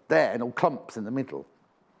goes there and all clumps in the middle?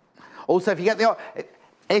 Also, if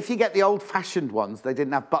you get the old-fashioned ones, they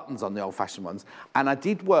didn't have buttons on the old-fashioned ones. And I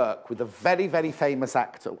did work with a very, very famous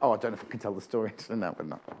actor. Oh, I don't know if I can tell the story. No, but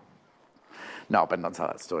not. No, I better not tell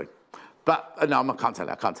that story. But, no, I can't tell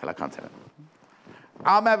it.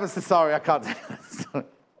 I'm ever so sorry, I can't tell that story.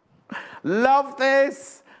 Love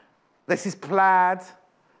this. This is plaid.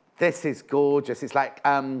 This is gorgeous. It's like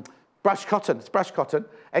brushed cotton. It's brushed cotton.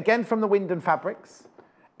 Again, from the Wyndham Fabrics.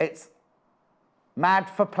 It's Mad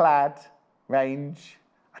for Plaid range.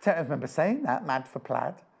 I don't remember saying that, Mad for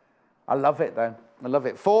Plaid. I love it, though. I love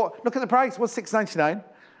it. Look at the price. It was £6.99.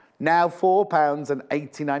 Now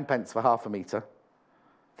 £4.89 for half a metre.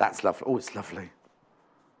 That's lovely. Oh, it's lovely.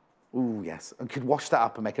 Oh, yes. And could wash that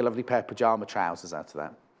up and make a lovely pair of pyjama trousers out of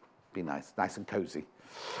that. Be nice. Nice and cosy.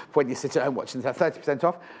 When you sit at home watching this, 30%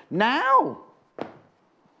 off. Now!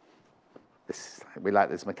 We like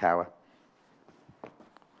this Macawa.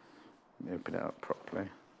 Let me open it up properly.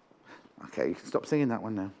 Okay, you can stop singing that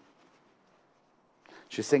one now.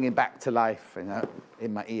 She's singing Back to Life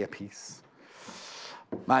in my earpiece.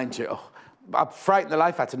 Mind you, I frightened the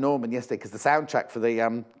life out of Norman yesterday because the soundtrack for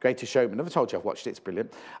the Greatest Showman, I never told you I've watched it, it's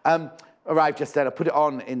brilliant, arrived just then. I put it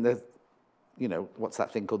on in the, you know, what's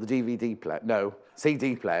that thing called? The DVD player? No,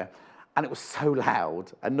 CD player. And it was so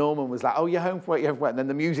loud. And Norman was like, oh, you're home for it, you're home for it. And then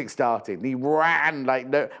the music started. And he ran,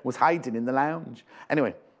 was hiding in the lounge.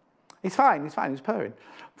 Anyway, he's fine, he was purring.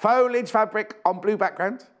 Foliage fabric on blue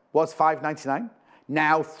background was £5.99.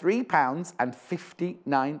 Now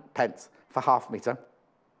 £3.59 for half a metre.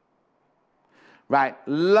 Right,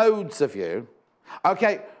 loads of you.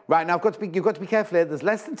 Okay, right, now you've got to be careful here. There's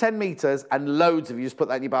less than 10 metres and loads of you. Just put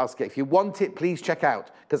that in your basket. If you want it, please check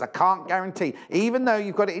out, because I can't guarantee. Even though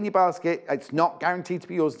you've got it in your basket, it's not guaranteed to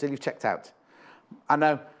be yours until you've checked out. I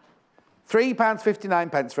know.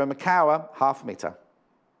 £3.59 for a Macawa, half a metre.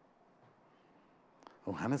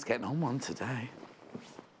 Oh, Hannah's getting on one today.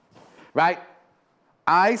 Right,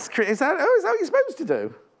 Ice cream, is that what you're supposed to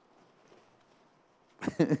do?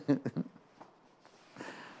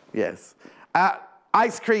 Yes.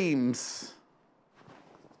 Ice creams.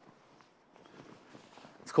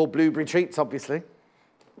 It's called blueberry treats, obviously.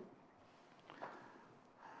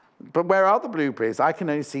 But where are the blueberries? I can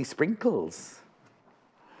only see sprinkles.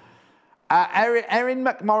 Erin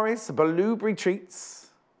McMorris, blueberry treats.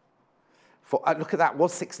 For, look at that,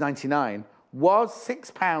 was £6.99. Was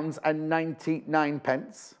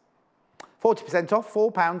 £6.99. 40% off,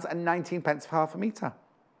 £4.19 for half a metre.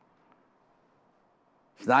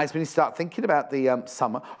 It's nice when you start thinking about the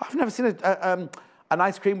summer. I've never seen an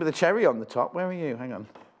ice cream with a cherry on the top. Where are you? Hang on.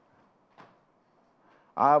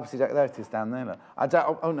 I obviously don't, there it is down there. Look. I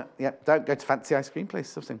don't, oh no, yeah, don't go to fancy ice cream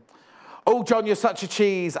place. Oh, John, you're such a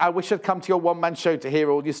cheese. I wish I'd come to your one-man show to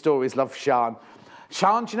hear all your stories. Love, Sean.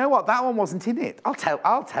 Sean, do you know what? That one wasn't in it.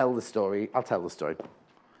 I'll tell the story. I'll tell the story.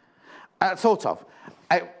 Sort of.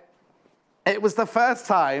 It was the first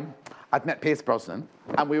time I'd met Pierce Brosnan,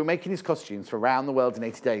 and we were making his costumes for Around the World in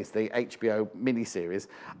 80 Days, the HBO miniseries.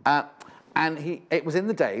 And it was in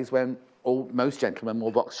the days when most gentlemen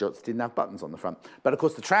wore box shorts, didn't have buttons on the front. But of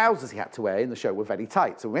course, the trousers he had to wear in the show were very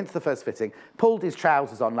tight. So we went to the first fitting, pulled his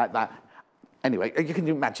trousers on like that. Anyway, you can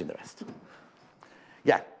imagine the rest.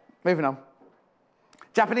 Yeah, moving on.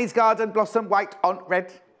 Japanese garden, blossom, white on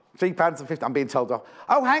red, £3.50. I'm being told off.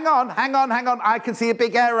 Oh, hang on. I can see a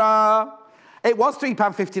big error. It was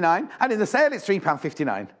 £3.59, and in the sale, it's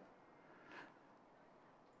 £3.59.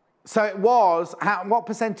 So it was, what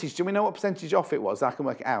percentage? Do we know what percentage off it was? I can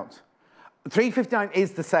work it out. £3.59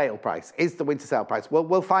 is the sale price, is the winter sale price.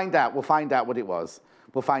 We'll find out. We'll find out what it was.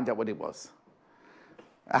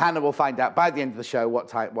 Hannah will find out by the end of the show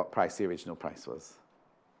what price the original price was.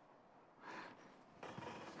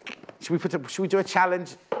 Should we do a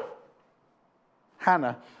challenge?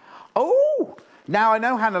 Hannah. Oh! Now, I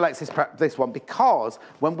know Hannah likes this one because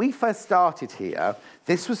when we first started here,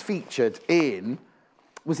 this was featured in,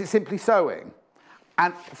 was it Simply Sewing?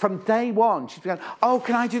 And from day one, she's been going, oh,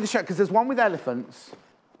 can I do the show? Because there's one with elephants,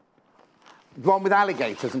 one with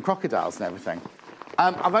alligators and crocodiles and everything.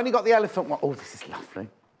 I've only got the elephant one. Oh, this is lovely.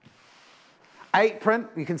 Apron.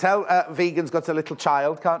 You can tell Vegan's got a little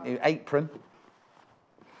child, can't you? Apron.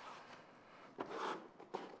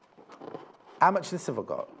 How much this have I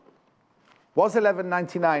got? Was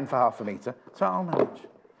 £11.99 for half a metre. So I'll manage.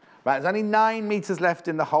 Right, there's only 9 metres left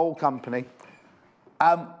in the whole company.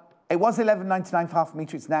 It was £11.99 for half a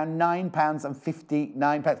metre. It's now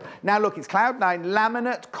 £9.59. Now look, it's Cloud9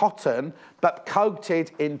 laminate cotton, but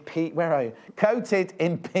coated in Coated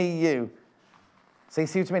in PU. So you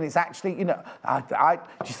see what I mean? It's actually, you know, do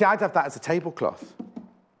you see? I'd have that as a tablecloth.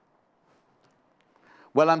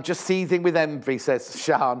 Well, I'm just seething with envy, says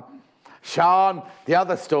Sean. Sean, the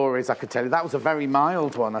other stories I could tell you, that was a very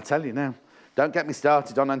mild one, I tell you now. Don't get me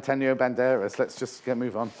started on Antonio Banderas. Let's just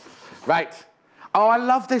move on. Right. Oh, I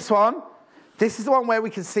love this one. This is the one where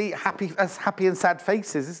we can see happy and sad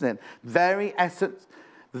faces, isn't it? Very essence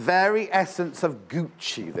of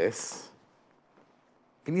Gucci, this.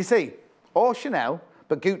 Can you see? Or Chanel,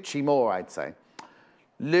 but Gucci more, I'd say.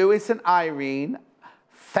 Lewis and Irene,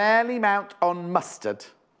 Fairly Mount on Mustard,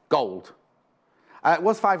 gold. It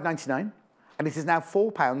was £5.99, and it is now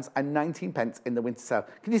 £4.19 in the winter sale.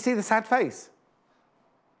 Can you see the sad face?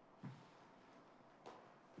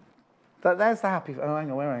 There's the happy... Oh,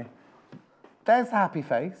 hang on, where are you? There's the happy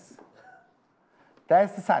face.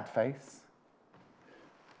 There's the sad face.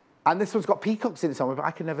 And this one's got peacocks in it somewhere, but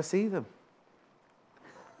I can never see them.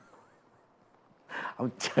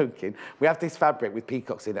 I'm joking. We have this fabric with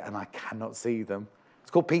peacocks in it, and I cannot see them. It's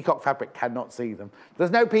called peacock fabric, cannot see them.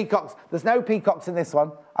 There's no peacocks. There's no peacocks in this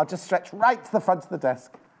one. I'll just stretch right to the front of the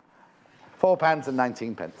desk.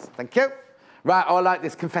 £4.19. Thank you. Right, oh, I like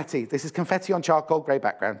this confetti. This is confetti on charcoal, grey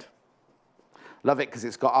background. Love it because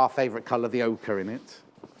it's got our favourite colour, the ochre, in it.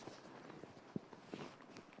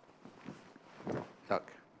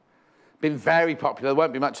 Look. Been very popular. There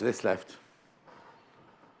won't be much of this left.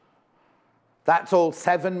 That's all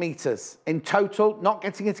 7 metres. In total, not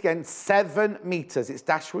getting it again, 7 metres. It's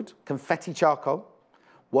Dashwood, confetti charcoal,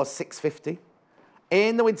 was £6.50.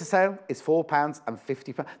 In the winter sale, it's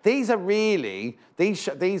 £4.50. These are really,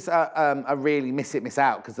 these are really miss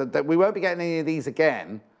out, because we won't be getting any of these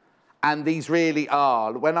again. And these really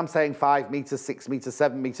are, when I'm saying 5 metres, 6 metres,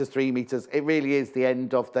 7 metres, 3 metres, it really is the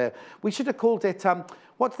end of the, we should have called it,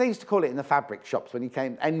 what they used to call it in the fabric shops when you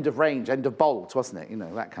came, end of range, end of bolt, wasn't it? You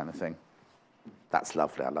know, that kind of thing. That's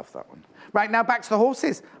lovely, I love that one. Right, now back to the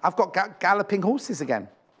horses. I've got galloping horses again.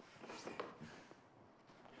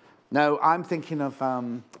 No, I'm thinking of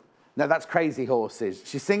No, that's Crazy Horses.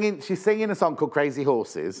 She's singing a song called Crazy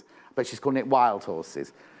Horses, but she's calling it Wild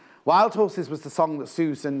Horses. Wild Horses was the song that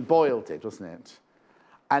Susan Boyle did, wasn't it?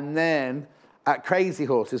 And then Crazy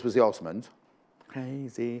Horses was the Osmond.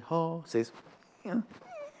 Crazy Horses.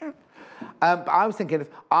 But I was thinking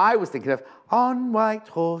of On White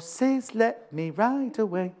Horses, Let Me Ride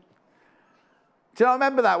Away. Do you not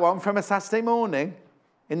remember that one from a Saturday morning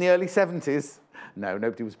in the early 70s? No,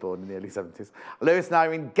 nobody was born in the early 70s. Lewis and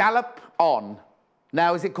Irene, Gallop On.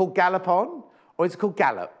 Now, is it called Gallop On or is it called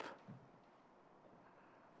Gallop?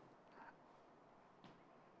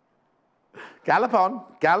 Gallop on,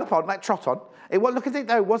 like trot on. Look at it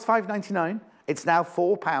though, it was £5.99. It's now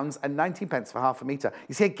 £4.19 for half a metre.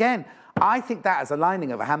 You see, again, I think that as a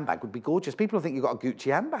lining of a handbag would be gorgeous. People think you've got a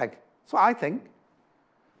Gucci handbag. That's what I think.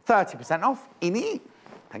 30% off,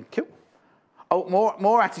 Thank you. Oh,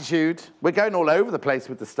 more attitude. We're going all over the place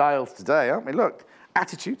with the styles today, aren't we? Look,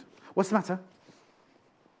 attitude. What's the matter?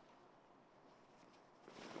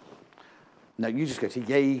 No, you just go to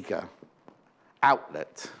Jaeger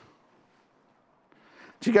Outlet.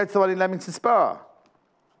 Do you go to the one in Leamington Spa?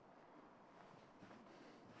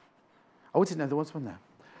 Oh, I didn't know there was one there.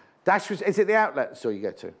 Is it the outlet store you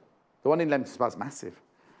go to? The one in Leamington Spa is massive.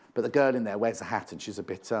 But the girl in there wears a hat and she's a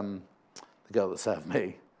bit, the girl that served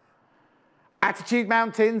me. Attitude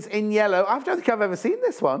Mountains in yellow. I don't think I've ever seen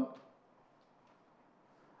this one.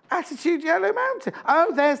 Attitude Yellow Mountain.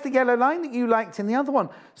 Oh, there's the yellow line that you liked in the other one.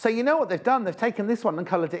 So you know what they've done? They've taken this one and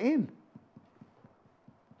coloured it in.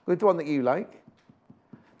 With the one that you like.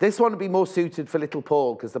 This one would be more suited for little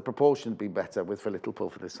Paul because the proportion would be better for little Paul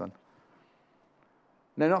for this one.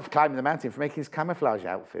 No, not for climbing the mountain, for making his camouflage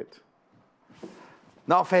outfit.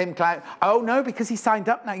 Not for him climbing. Oh, no, because he signed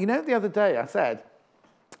up now. You know, the other day I said,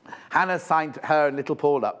 Hannah signed her and little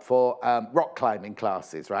Paul up for rock climbing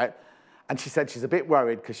classes, right? And she said she's a bit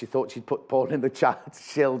worried because she thought she'd put Paul in the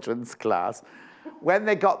children's class. When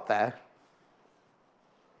they got there,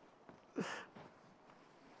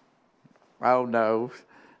 oh no,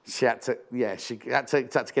 she had to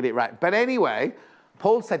get it right. But anyway,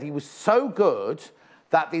 Paul said he was so good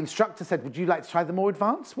that the instructor said, would you like to try the more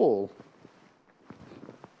advanced wall?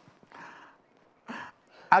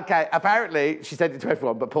 Okay, apparently, she said it to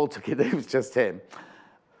everyone, but Paul took it, it was just him.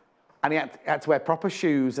 And he had to wear proper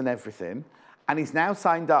shoes and everything. And he's now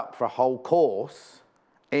signed up for a whole course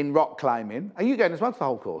in rock climbing. Are you going as well to the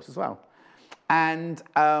whole course as well? And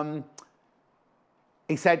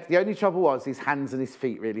he said the only trouble was his hands and his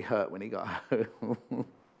feet really hurt when he got home.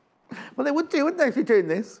 Well, they would do, wouldn't they, if you're doing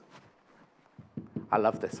this? I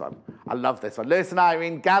love this one. I love this one. Lewis and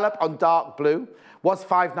Irene, Gallop on dark blue. Was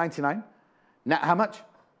 $5.99. Now, how much?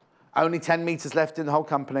 Only 10 metres left in the whole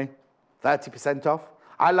company. 30% off.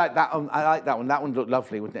 I like that one. I like that one. That one looked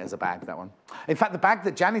lovely, wouldn't it, as a bag, that one? In fact, the bag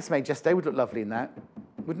that Janice made yesterday would look lovely in that,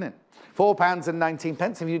 wouldn't it?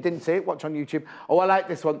 £4.19. If you didn't see it, watch on YouTube. Oh, I like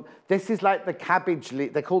this one. This is like the cabbage.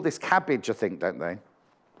 They call this cabbage, I think, don't they?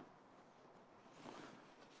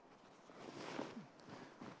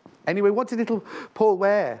 Anyway, what did little Paul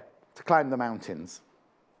wear to climb the mountains?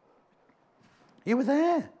 You were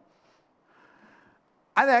there.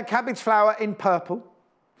 And then cabbage flower in purple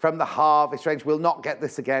from the Harvest range. We'll not get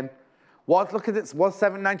this again. Look at this, was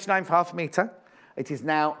 £7.99 for half a metre. It is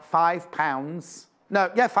now £5.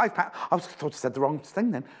 No, yeah, £5. I thought I said the wrong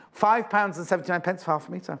thing then. £5.79 for half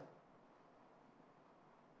a metre.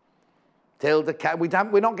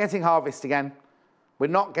 We're not getting Harvest again. We're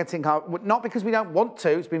not getting Harvest, not because we don't want to.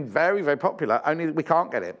 It's been very, very popular. Only we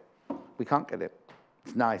can't get it. We can't get it.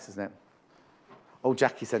 It's nice, isn't it? Oh,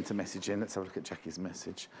 Jackie sent a message in. Let's have a look at Jackie's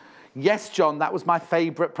message. Yes, John, that was my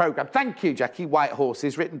favourite programme. Thank you, Jackie. White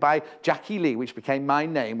Horses, written by Jackie Lee, which became my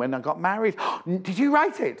name when I got married. Did you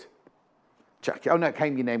write it? Jackie. Oh, no, it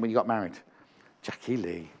became your name when you got married. Jackie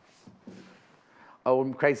Lee. Oh,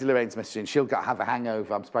 and Crazy Lorraine's messaging. She'll have a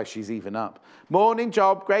hangover. I'm surprised she's even up. Morning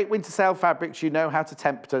job. Great winter sale fabrics. You know how to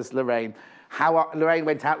tempt us, Lorraine. Lorraine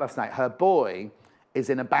went out last night. Her boy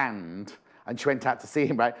is in a band. And she went out to see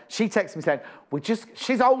him, right? She texted me saying,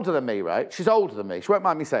 she's older than me, right? She's older than me. She won't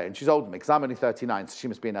mind me saying she's older than me because I'm only 39, so she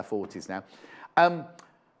must be in her 40s now.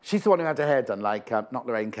 She's the one who had her hair done, like, not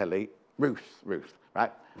Lorraine Kelly, Ruth,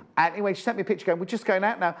 right? And anyway, she sent me a picture going, we're just going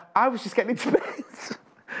out now. I was just getting into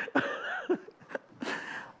bed.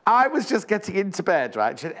 I was just getting into bed,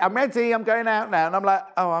 right? She said, I'm ready, I'm going out now. And I'm like,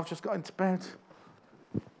 oh, I've just got into bed.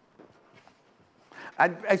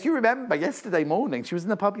 And as you remember, yesterday morning, she was in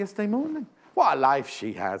the pub yesterday morning. What a life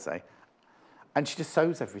she has, eh? And she just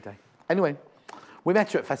sews every day. Anyway, we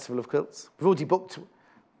met her at Festival of Quilts. We've already booked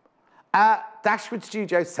Dashwood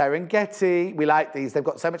Studios, Serengeti. We like these. They've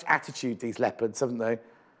got so much attitude, these leopards, haven't they?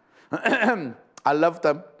 I love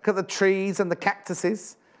them. Look at the trees and the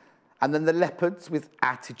cactuses. And then the leopards with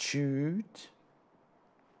attitude.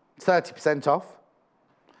 30% off.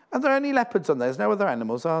 Are there any leopards on there? There's no other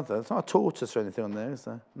animals, are there? There's not a tortoise or anything on there, is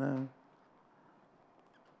there? No.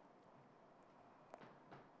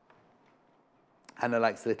 Hannah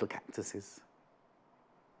likes the little cactuses.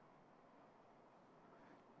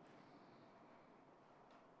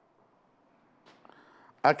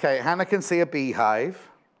 Okay, Hannah can see a beehive.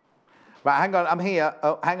 Right, hang on, I'm here.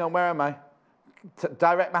 Oh, hang on, where am I?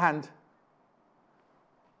 Direct my hand.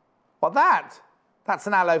 What, that? That's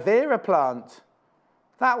an aloe vera plant.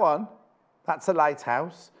 That one, that's a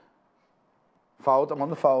lighthouse. Fold, I'm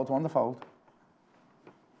on the fold, I'm on the fold.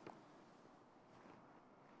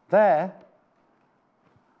 There.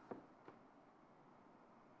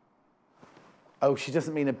 Oh, she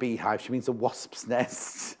doesn't mean a beehive, she means a wasp's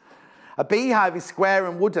nest. A beehive is square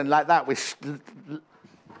and wooden like that with...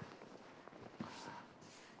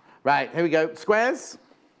 Right, here we go. Squares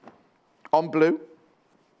on blue.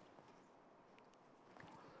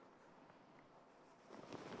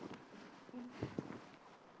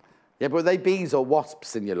 Yeah, but were they bees or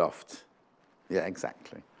wasps in your loft? Yeah,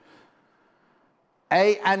 exactly.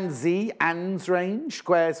 A and Z, Anne's range,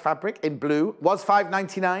 squares fabric in blue, was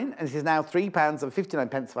 £5.99 and it is now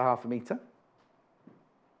 £3.59 for half a metre.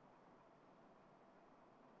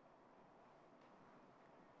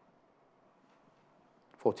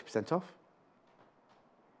 %40 off.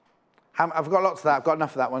 I've got lots of that. I've got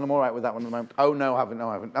enough of that one. I'm all right with that one at the moment. Oh, no, I haven't. No,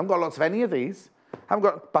 I haven't. I haven't got lots of any of these. I haven't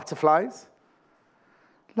got butterflies.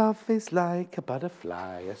 Love is like a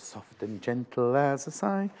butterfly, as soft and gentle as a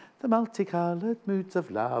sigh. The multicoloured moods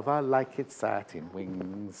of love are like its satin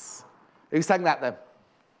wings. Who sang that then?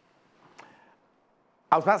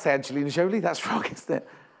 I was about to say Angelina Jolie. That's wrong, isn't it?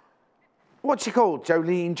 What's she called?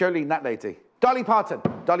 Jolene, that lady. Dolly Parton.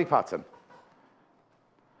 Dolly Parton.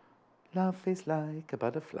 Love is like a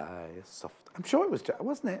butterfly, as soft. I'm sure it was,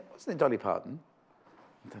 wasn't it? Wasn't it Dolly Parton?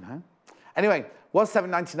 I don't know. Anyway, was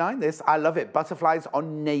 £7.99 this. I love it. Butterflies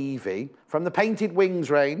on navy from the Painted Wings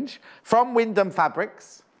range from Wyndham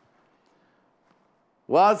Fabrics.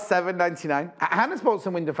 Was £7.99. Hannah's bought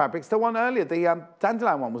some Wyndham Fabrics. The one earlier, the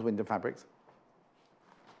dandelion one was Wyndham Fabrics.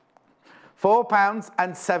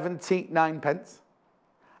 £4.79.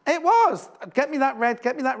 It was. Get me that red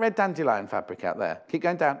dandelion fabric out there. Keep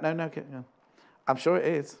going down. No, keep going. I'm sure it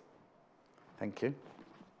is. Thank you.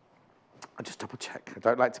 I'll just double check. I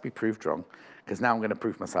don't like to be proved wrong, because now I'm going to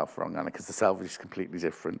prove myself wrong, Anna, because the selvage is completely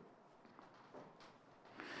different.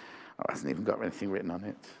 Oh, it hasn't even got anything written on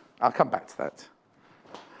it. I'll come back to that.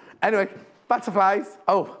 Anyway, butterflies.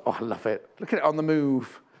 Oh, I love it. Look at it on the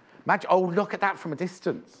move. Imagine, oh, look at that from a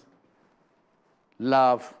distance.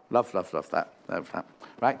 Love that. Love that.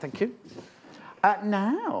 Right, thank you.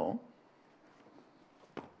 Now.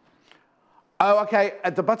 Oh, okay,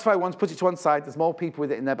 the butterfly ones, put it to one side. There's more people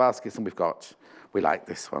with it in their baskets than we've got. We like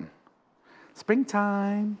this one.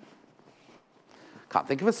 Springtime. Can't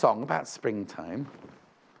think of a song about springtime.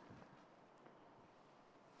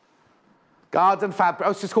 Garden fabric.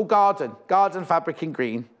 Oh, it's just called Garden. Garden fabric in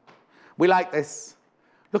green. We like this.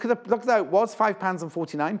 Look at that. It was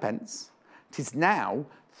 £5.49. It is now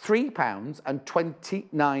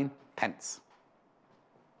 £3.29.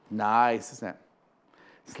 Nice, isn't it?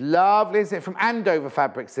 It's lovely, isn't it? From Andover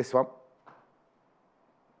Fabrics, this one.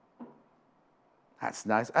 That's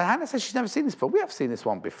nice. Hannah says she's never seen this before. We have seen this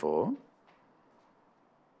one before.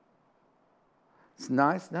 It's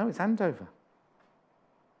nice. No, it's Andover.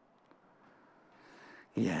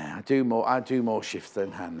 Yeah, I do more shifts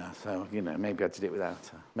than Hannah, so, you know, maybe I did it without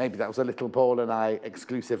her. Maybe that was a little Paul and I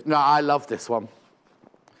exclusive. No, I love this one.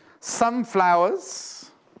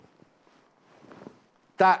 Sunflowers.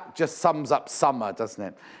 That just sums up summer, doesn't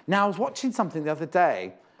it? Now, I was watching something the other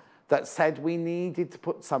day that said we needed to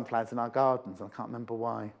put sunflowers in our gardens, and I can't remember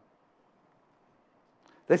why.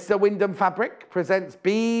 This is a Wyndham Fabric, presents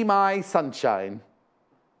Be My Sunshine.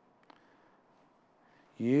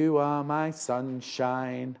 You are my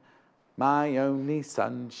sunshine, my only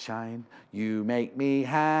sunshine. You make me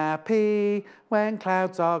happy when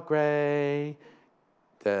clouds are grey.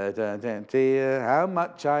 Da, da, da, dear, how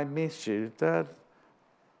much I miss you. Da.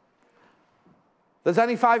 There's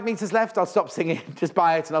only 5 meters left. I'll stop singing. Just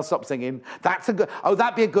buy it and I'll stop singing. That's a good. Oh,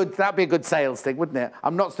 that'd be a good sales thing, wouldn't it?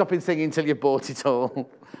 I'm not stopping singing until you've bought it all.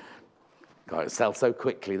 God, it sells so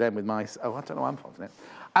quickly then with my. Oh, I don't know why I'm folding it.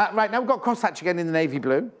 Right, now we've got crosshatch again in the navy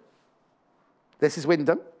blue. This is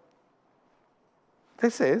Wyndham.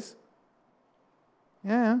 This is.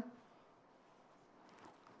 Yeah.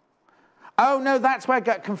 Oh, no, that's where I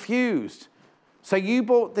got confused. So you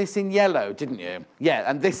bought this in yellow, didn't you? Yeah,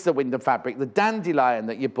 and this is a Wyndham fabric. The dandelion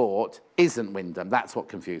that you bought isn't Wyndham. That's what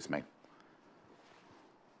confused me.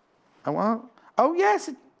 Oh, what? Oh, yes.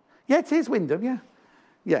 Yeah, it is Wyndham, yeah.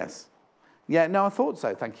 Yes. Yeah, no, I thought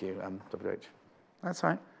so. Thank you, WH. That's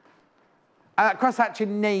right. Crosshatch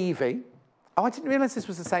in navy. Oh, I didn't realise this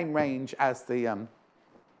was the same range as the...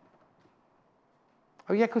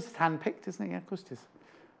 Oh, yeah, because it's hand-picked, isn't it? Yeah, of course it is.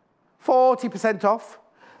 40% off.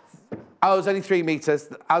 Oh, it was only 3 metres.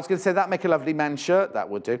 I was going to say that'd make a lovely man's shirt, that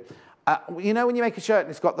would do. You know when you make a shirt and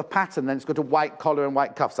it's got the pattern, then it's got a white collar and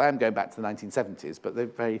white cuffs. I am going back to the 1970s, but they're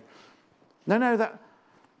very... No, that...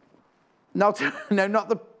 Not, no, not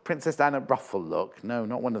the Princess Diana ruffle look. No,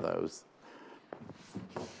 not one of those.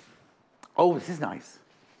 Oh, this is nice.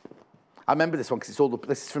 I remember this one because it's all the...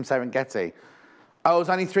 This is from Serengeti. Oh, it's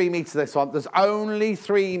only 3 metres, this one. There's only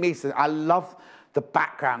 3 metres. I love the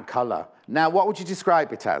background colour. Now, what would you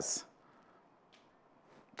describe it as?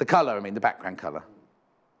 The colour, I mean, the background colour.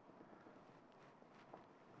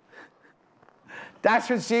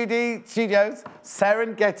 Dashwood Studios,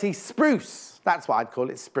 Serengeti Spruce. That's what I'd call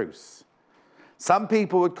it, spruce. Some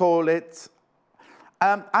people would call it,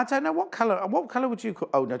 I don't know, what colour would you call,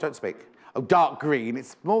 oh, no, don't speak. Oh, dark green.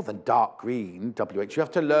 It's more than dark green, WH. You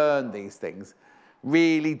have to learn these things.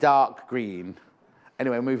 Really dark green.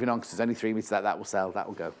 Anyway, moving on, because there's only 3 metres that will sell. That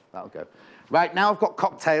will go. That'll go. Right, now I've got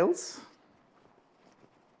cocktails.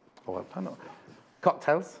 Oh, I don't know.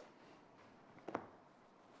 Cocktails.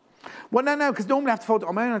 Well, no, because normally I have to fold it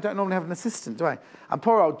on my own. I don't normally have an assistant, do I? And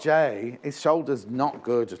poor old Jay, his shoulder's not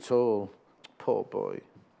good at all. Poor boy.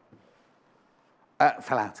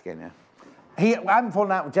 Fell out again, yeah. I haven't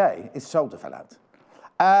fallen out with Jay. His shoulder fell out.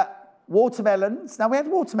 Watermelons. Now, we had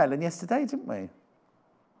watermelon yesterday, didn't we?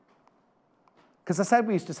 Because I said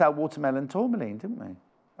we used to sell watermelon tourmaline, didn't we?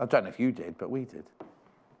 I don't know if you did, but we did.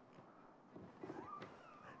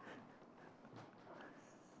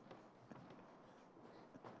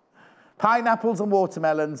 Pineapples and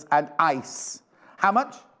watermelons and ice. How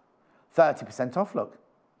much? 30% off, look.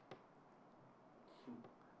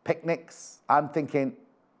 Picnics. I'm thinking,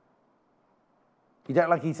 you don't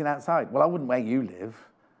like eating outside? Well, I wouldn't where you live.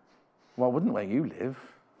 Well, I wouldn't where you live.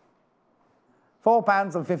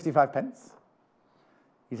 £4.55.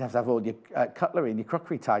 You'd have to have all your cutlery and your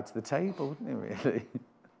crockery tied to the table, wouldn't you, really?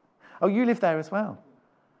 Oh, you live there as well?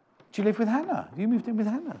 Do you live with Hannah? You moved in with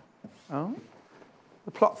Hannah? Oh.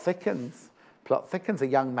 The plot thickens. Plot thickens. A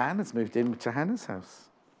young man has moved in to Hannah's house.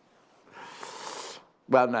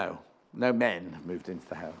 Well, no. No men have moved into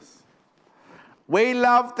the house. We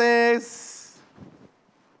love this.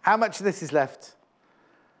 How much of this is left?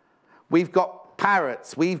 We've got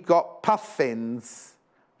parrots. We've got puffins.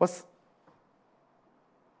 We've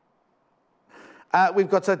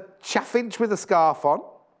got a chaffinch with a scarf on.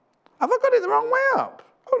 Have I got it the wrong way up?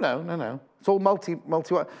 Oh, no. It's all multi.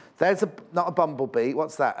 There's not a bumblebee.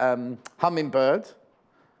 What's that? Hummingbird. Do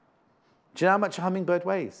you know how much a hummingbird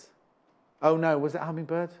weighs? Oh, no. Was it a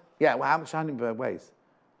hummingbird? Yeah, well, how much a hummingbird weighs?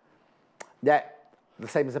 Yeah, the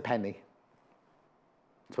same as a penny.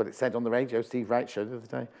 That's what it said on the radio. Steve Wright showed it the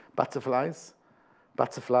other day.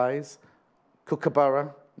 Butterflies.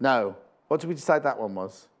 Kookaburra. No. What did we decide that one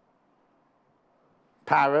was?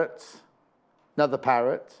 Parrot. Another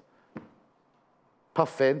parrot.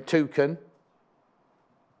 Puffin. Toucan.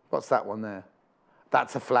 What's that one there?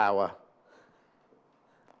 That's a flower.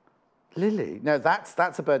 Lily. No, that's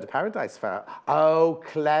a bird of paradise flower. Oh,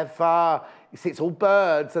 clever. You see, it's all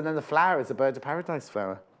birds, and then the flower is a bird of paradise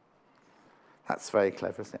flower. That's very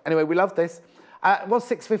clever, isn't it? Anyway, we love this. It was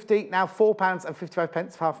 £6.50, now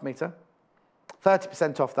 £4.55 for half a metre.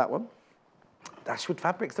 30% off that one. Dashwood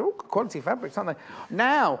fabrics. They're all good quality fabrics, aren't they?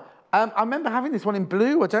 Now, I remember having this one in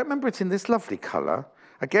blue. I don't remember it in this lovely colour.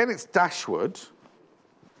 Again, it's Dashwood.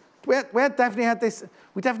 We definitely had this.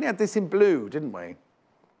 We definitely had this in blue, didn't we?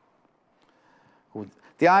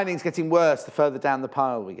 The ironing's getting worse the further down the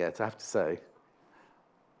pile we get, I have to say.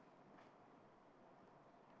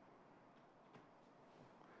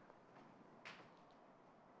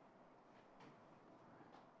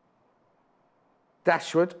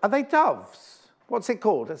 Dashwood. Are they doves? What's it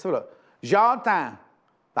called? Let's have a look. Jardin.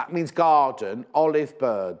 That means garden. Olive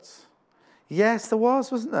birds. Yes, there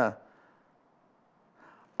was, wasn't there?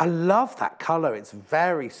 I love that colour. It's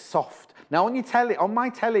very soft. Now, on your telly, on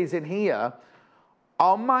my tellies in here,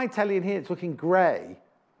 it's looking grey.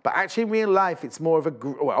 But actually, in real life, it's more of a,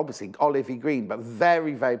 well, obviously, olivey green, but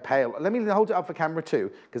very, very pale. Let me hold it up for camera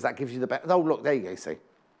too, because that gives you the best. Oh, look, there you go, see.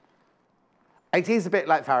 It is a bit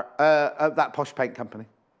like that Posh Paint Company.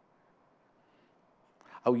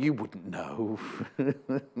 Oh, you wouldn't know.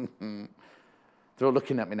 They're all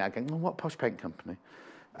looking at me now going, oh, what posh paint company?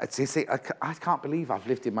 You see, I can't believe I've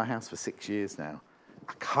lived in my house for 6 years now.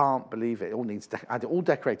 I can't believe it. It all needs, I had it all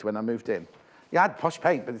decorated when I moved in. Yeah, I had posh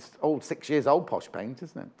paint, but it's old, 6 years old posh paint,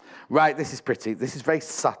 isn't it? Right, this is pretty. This is very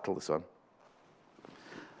subtle, this one.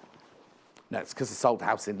 No, it's because I sold a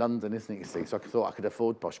house in London, isn't it, you see? So I thought I could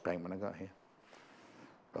afford posh paint when I got here.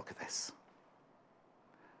 Look at this.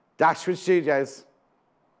 Dashwood Studios.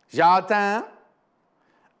 Jardin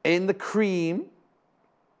in the cream.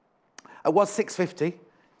 It was £6.50.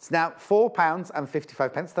 It's now £4.55,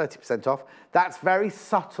 30% off. That's very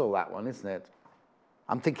subtle, that one, isn't it?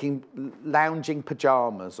 I'm thinking lounging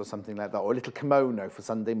pyjamas or something like that, or a little kimono for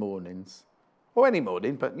Sunday mornings. Or any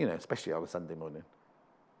morning, but, you know, especially on a Sunday morning.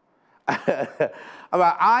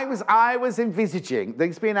 I was envisaging, there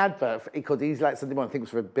used to be an advert called Easy Like Sunday Morning, I think it was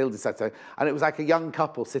for a building sector, and it was like a young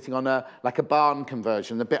couple sitting on a barn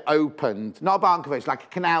conversion, a bit opened, not a barn conversion, like a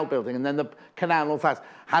canal building, and then the canal all fast.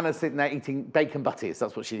 Hannah's sitting there eating bacon butties,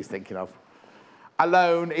 that's what she's thinking of.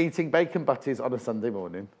 Alone, eating bacon butties on a Sunday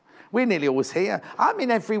morning. We're nearly always here. I'm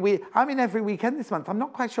in every weekend this month. I'm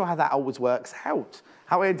not quite sure how that always works out,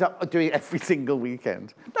 how I end up doing it every single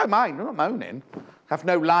weekend. Don't mind, I'm not moaning. I have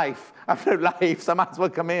no life, so I might as well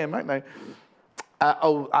come here, mightn't I?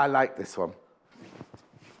 Oh, I like this one.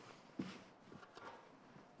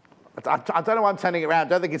 I don't know why I'm turning it around. I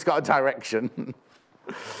don't think it's got a direction.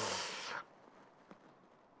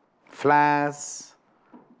 Flowers.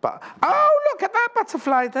 But, oh, look at that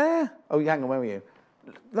butterfly there. Oh, hang on, where were you?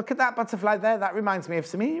 Look at that butterfly there. That reminds me of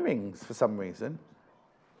some earrings for some reason.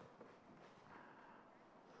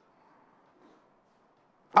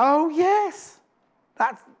 Oh, yes.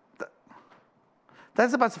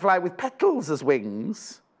 There's a butterfly with petals as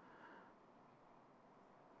wings.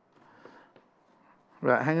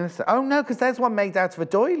 Right, hang on a sec. Oh, no, because there's one made out of a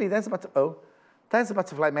doily. There's a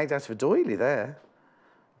butterfly made out of a doily there.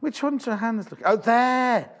 Which one's Hannah's looking? Oh,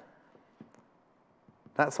 there.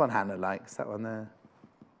 That's one Hannah likes, that one there.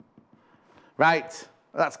 Right,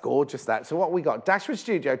 that's gorgeous, that. So what we got? Dashwood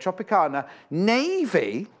Studio, Tropicana,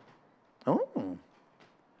 navy. Oh.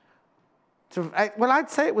 Well, I'd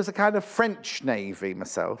say it was a kind of French navy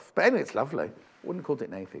myself. But anyway, it's lovely. Wouldn't have called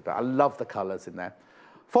it navy, but I love the colours in there.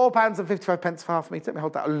 £4.55 for half a metre. Let me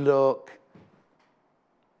hold that. Look.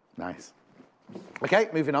 Nice. OK,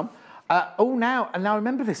 moving on. Now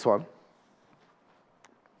remember this one.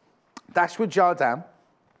 Dashwood Jardin.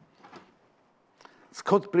 It's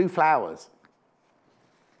called Blue Flowers.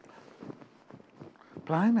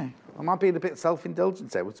 Blimey. I might be a bit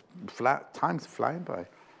self-indulgent there. Time's flying by.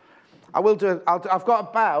 I will do. I've got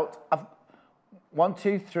about 1,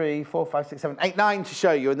 2, 3, 4, 5, 6, 7, 8, 9 to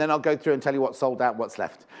show you, and then I'll go through and tell you what's sold out and what's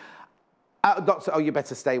left. You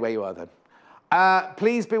better stay where you are then.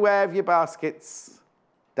 Please beware of your baskets.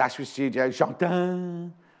 Dashwood Studio,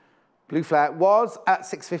 Jardin. Blue Flower was at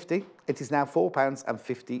 £6.50. It is now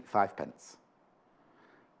 £4.55.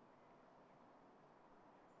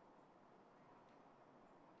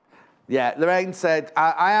 Yeah, Lorraine said,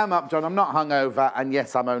 I am up, John, I'm not hungover, and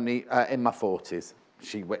yes, I'm only in my 40s.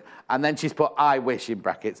 And then she's put, I wish, in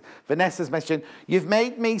brackets. Vanessa's mentioned, you've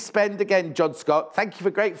made me spend again, John Scott. Thank you for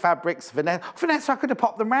great fabrics. Vanessa, I could have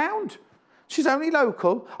popped them round. She's only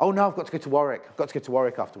local. Oh, no, I've got to go to Warwick. I've got to go to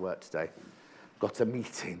Warwick after work today. Got a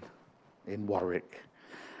meeting in Warwick.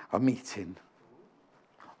 A meeting.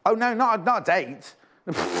 Oh, no, not a date.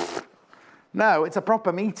 No, it's a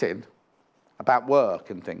proper meeting about work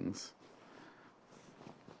and things.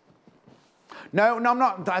 No, I'm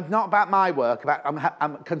not about my work.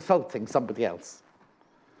 I'm consulting somebody else.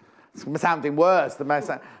 It's sounding worse than my...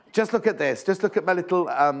 Just look at this. Just look at my little...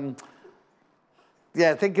 look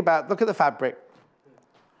at the fabric.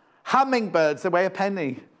 Hummingbirds, they weigh a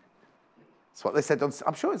penny. That's what they said on...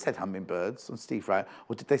 I'm sure it said hummingbirds on Steve Wright.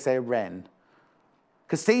 Or did they say a wren?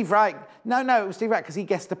 Because Steve Wright... No, it was Steve Wright because he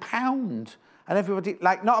guessed a pound. And everybody...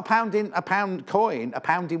 Like, not a pound coin, a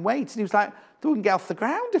pound in weight. And he was like... They wouldn't get off the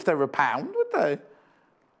ground if they were a pound, would they?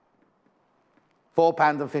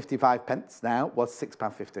 £4.55 now was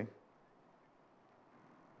 £6.50.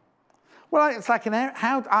 Well, it's like an air...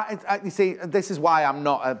 you see, this is why I'm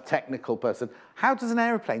not a technical person. How does an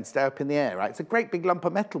aeroplane stay up in the air, right? It's a great big lump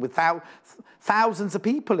of metal with thousands of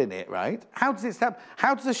people in it, right? How does it stay up?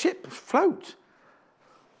 How does a ship float?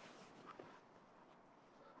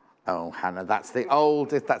 Oh, Hannah, that's the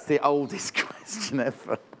oldest question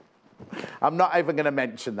ever. I'm not even going to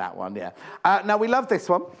mention that one, yeah. Now, we love this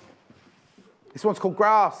one. This one's called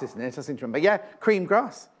grass, isn't it? I seem to remember. Yeah, cream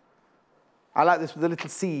grass. I like this with the little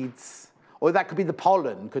seeds. Or that could be the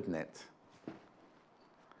pollen, couldn't it?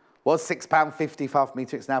 Was £6.50 half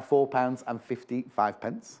metre. It's now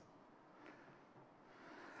 £4.55.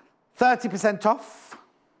 30% off.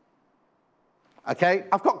 Okay,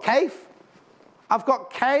 I've got Kaffe. I've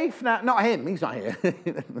got Kaffe now. Not him, he's not here.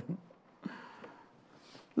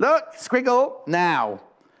 Look, squiggle. Now,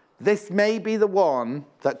 this may be the one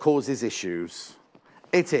that causes issues.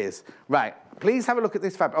 It is. Right, please have a look at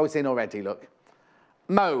this fabric. Oh, it's in already, look.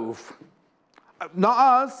 Mauve. Not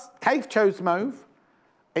ours. Kaffe chose mauve.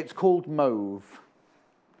 It's called mauve.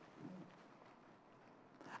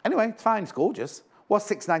 Anyway, it's fine, it's gorgeous. Was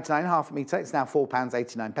 £6.99, half a metre. It's now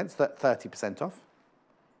 £4.89, 30% off.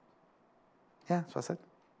 Yeah, that's what I said.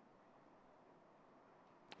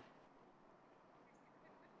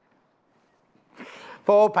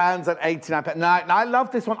 £4.89. Now, I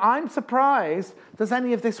love this one. I'm surprised there's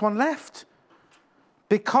any of this one left.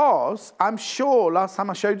 Because I'm sure last time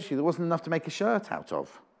I showed it to you, there wasn't enough to make a shirt out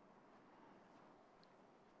of.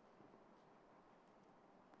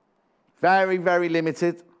 Very, very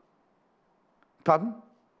limited. Pardon?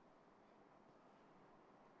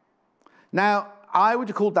 Now, I would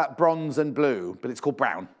have called that bronze and blue, but it's called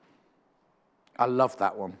brown. I love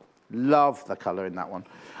that one. Love the colour in that one.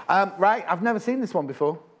 Right, I've never seen this one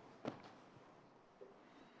before.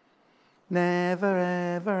 Never,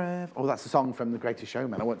 ever, ever. Oh, that's a song from The Greatest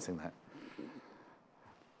Showman. I won't sing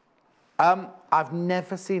that. I've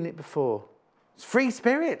never seen it before. It's Free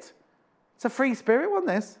Spirit. It's a Free Spirit one,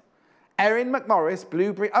 this. Erin McMorris,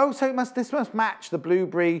 blueberry. Oh, so this must match the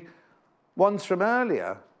blueberry ones from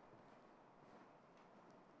earlier.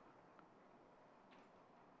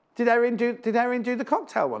 Did Erin do the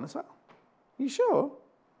cocktail one as well? You sure?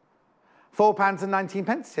 £4.19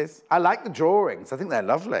 it is. I like the drawings. I think they're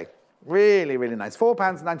lovely. Really, really nice.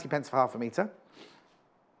 £4.90 for half a metre.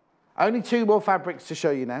 Only 2 more fabrics to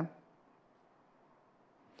show you now.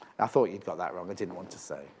 I thought you'd got that wrong. I didn't want to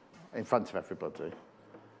say. In front of everybody.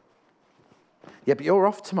 Yeah, but you're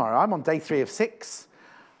off tomorrow. I'm on day 3 of 6.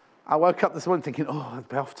 I woke up this morning thinking, oh, I'll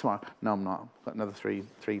be off tomorrow. No, I'm not. I've got another three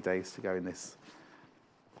days to go in this.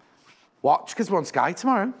 Watch, because we're on Sky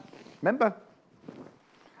tomorrow. Remember?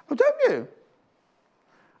 Oh, don't you?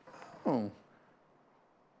 Oh.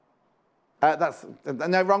 That's,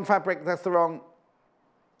 no, wrong fabric. That's the wrong.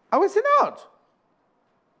 Oh, is it not?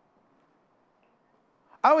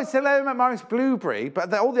 Oh, it's Erin McMorris blueberry,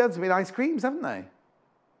 but all the others have been ice creams, haven't they?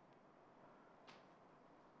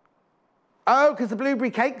 Oh, because the blueberry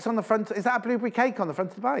cake's on the front. Is that a blueberry cake on the front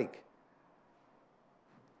of the bike?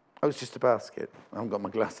 Oh, it's just a basket. I haven't got my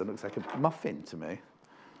glass. It looks like a muffin to me.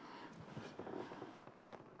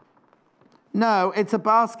 No, it's a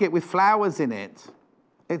basket with flowers in it.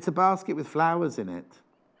 It's a basket with flowers in it.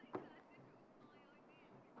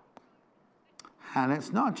 And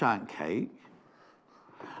it's not a giant cake.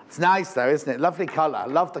 It's nice though, isn't it? Lovely colour. I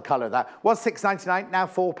love the colour of that. Was £6.99, now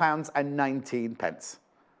 £4.19.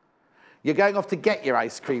 You're going off to get your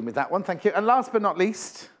ice cream with that one, thank you. And last but not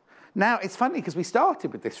least, now it's funny because we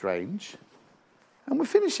started with this range and we're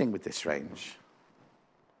finishing with this range.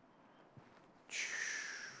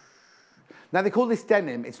 Now they call this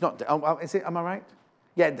denim. It's not, is it, am I right?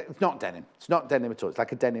 Yeah, it's not denim. It's not denim at all. It's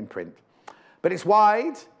like a denim print. But it's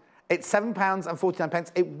wide. It's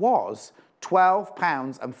 £7.49. It was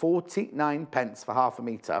 £12.49 for half a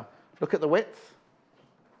metre. Look at the width.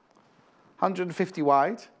 150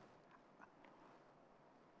 wide.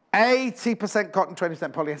 80% cotton,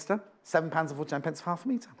 20% polyester. £7.49 for half a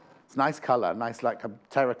metre. It's a nice colour, nice like a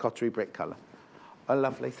terracotta brick colour. Oh,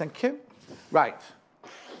 lovely, thank you. Right.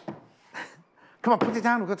 Come on, put it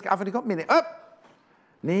down. I've only got a minute. Up!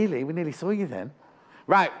 Nearly, we nearly saw you then.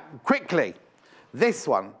 Right, quickly. This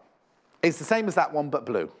one is the same as that one, but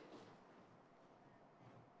blue.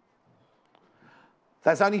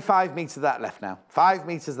 There's only 5 metres of that left now. 5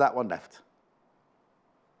 metres of that one left.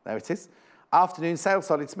 There it is. Afternoon sale,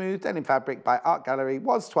 solid smooth, denim fabric by Art Gallery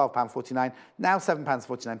was £12.49, now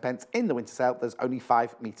 £7.49. In the winter sale, there's only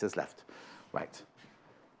 5 metres left. Right.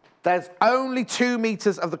 There's only 2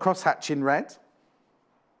 metres of the crosshatch in red.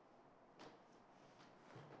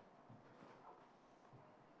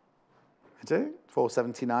 I do.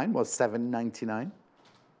 £4.79 was £7.99.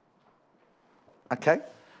 Okay.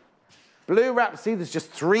 Blue Rhapsody, there's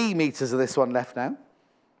just 3 metres of this one left now.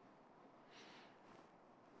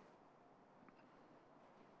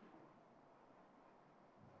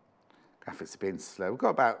 Graphics are being slow. We've got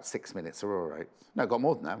about 6 minutes, we're all right. No, got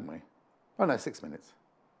more than that, haven't we? Oh, no, 6 minutes.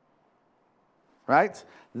 Right?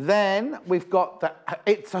 Then we've got the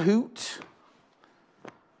It's a Hoot.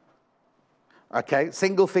 Okay,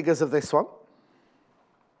 single figures of this one.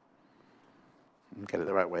 Get it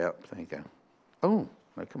the right way up. There you go. Oh,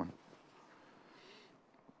 no, come on.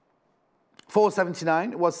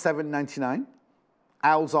 £4.79. It was £7.99.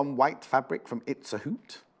 Owls on white fabric from It's a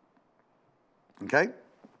Hoot. Okay.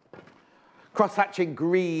 Cross-hatching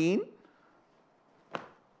green.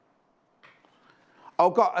 Oh,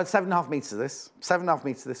 I've got 7.5 metres of this. 7.5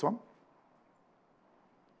 metres of this one.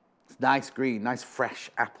 It's nice green, nice fresh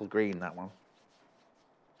apple green, that one.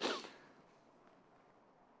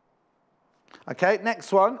 Okay,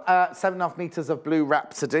 next one, 7.5 metres of Blue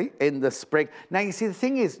Rhapsody in the spring. Now, you see, the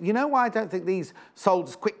thing is, you know why I don't think these sold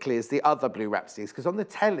as quickly as the other Blue Rhapsodies? Because on the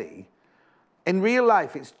telly, in real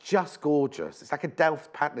life, it's just gorgeous. It's like a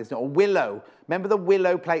Delft pattern, isn't it? Or willow. Remember the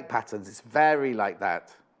willow plate patterns? It's very like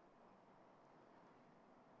that.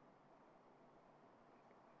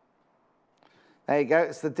 There you go.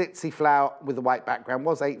 It's the ditsy flower with the white background.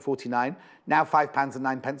 Was £8.49. Now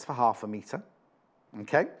 £5.09 for half a metre.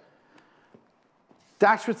 Okay.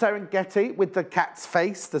 Dashwood Serengeti with the cat's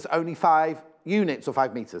face. There's only 5 units or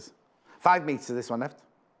 5 metres. 5 metres, this one left.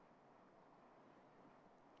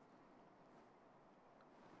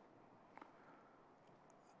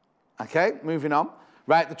 Okay, moving on.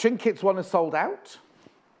 Right, the trinkets one is sold out.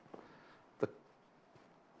 The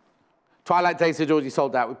Twilight Days had already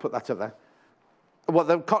sold out. We put that up there. What,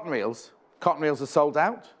 the cotton reels? Cotton reels are sold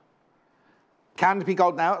out. Canopy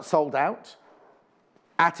Gold now, sold out.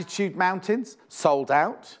 Attitude Mountains, sold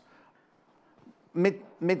out.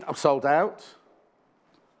 Sold out.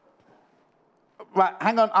 Right,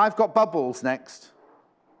 hang on, I've got Bubbles next.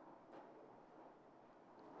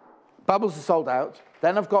 Bubbles are sold out.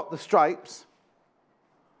 Then I've got the Stripes.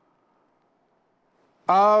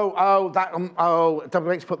 WH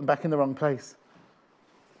put them back in the wrong place.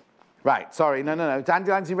 Right, sorry, no.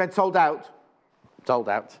 Dandelions in Red sold out. Sold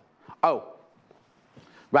out. Oh.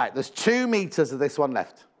 Right, there's 2 metres of this one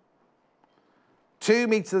left. 2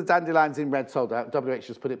 metres of Dandelions in Red sold out. WH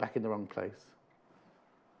just put it back in the wrong place.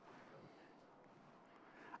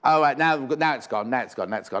 Oh, right, now it's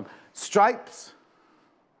gone. Stripes.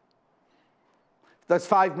 There's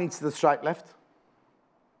 5 metres of the stripe left.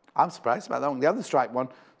 I'm surprised about that one. The other stripe one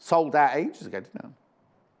sold out ages ago, didn't it?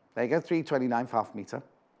 There you go, £3.29 for half a metre.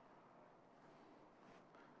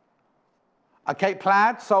 Okay,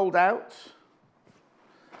 plaid sold out.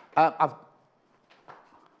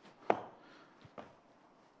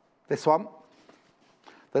 This one.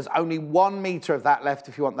 There's only 1 metre of that left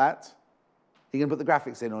if you want that. You can put the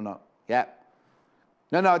graphics in or not? Yeah.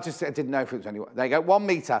 No, I didn't know if it was only 1. There you go, 1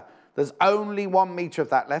 metre. There's only 1 metre of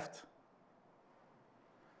that left.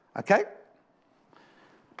 Okay.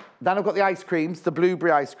 Then I've got the ice creams, the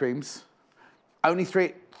blueberry ice creams. Only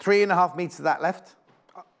 3.5 metres of that left.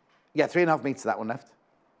 Yeah, 3.5 metres of that one left.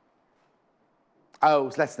 Oh,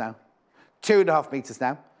 it's less now. 2.5 metres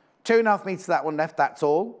now. 2.5 metres of that one left, that's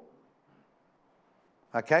all.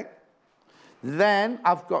 Okay. Then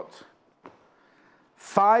I've got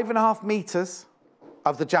 5.5 metres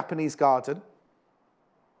of the Japanese garden.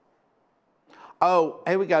 Oh,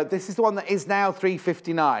 here we go. This is the one that is now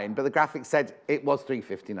 $3.59, but the graphic said it was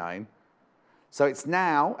 $3.59. So it's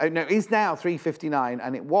now, oh no, it is now $3.59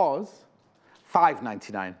 and it was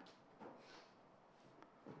 $5.99.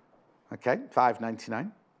 Okay,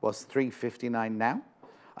 $5.99 was $3.59 now.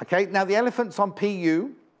 Okay, now the elephant's on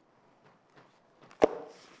PU.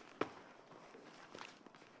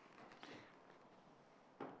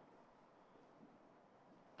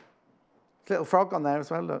 Little frog on there as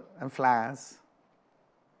well, look, and flowers.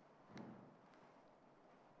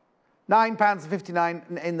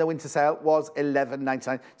 £9.59 in the winter sale was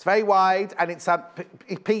 $11.99. It's very wide and it's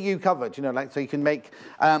PU covered, you know, like so you can make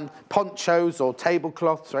ponchos or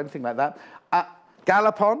tablecloths or anything like that.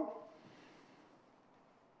 Gallopon.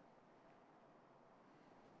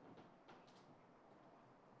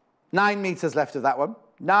 $9 metres left of that one.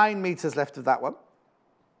 9 metres left of that one.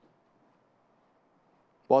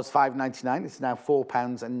 Was £5.99. It's now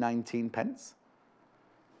 £4.19.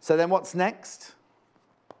 So then what's next?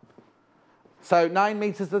 So 9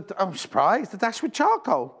 metres of, I'm surprised, the Dashwood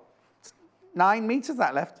charcoal. 9 metres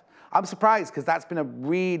that left. I'm surprised because that's been a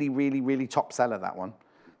really, really, really top seller, that one.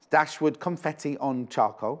 Dashwood confetti on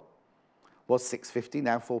charcoal was £6.50,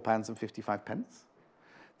 now £4.55.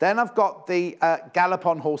 Then I've got the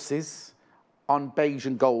Gallopon horses on beige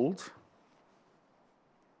and gold.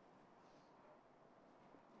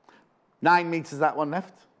 9 metres that one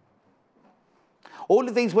left. All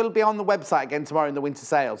of these will be on the website again tomorrow in the winter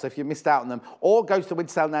sale, so if you missed out on them, or go to the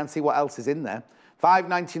winter sale now and see what else is in there.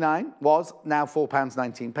 £5.99 was now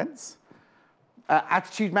 £4.19.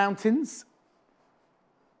 Attitude Mountains.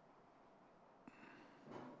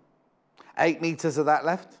 8 metres of that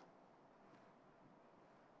left.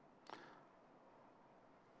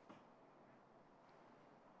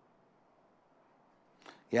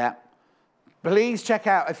 Yeah. Please check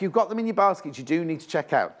out, if you've got them in your baskets, you do need to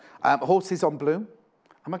check out Horses on Bloom.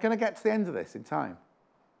 Am I going to get to the end of this in time?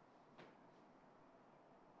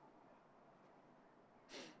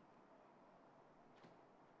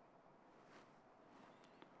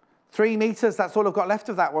 $3 meters, that's all I've got left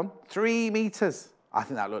of that one. 3 meters. I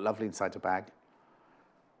think that looked lovely inside a bag.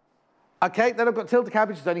 Okay, then I've got Tilda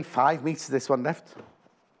Cabbage. There's only 5 meters of this one left.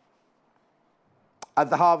 At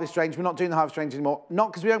the harvest range, we're not doing the harvest range anymore.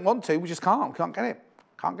 Not because we don't want to, we just can't. We can't get it.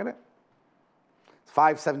 Can't get it.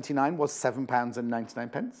 £5.79 was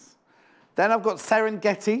 £7.99. Then I've got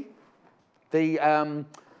Serengeti. There's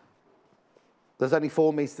only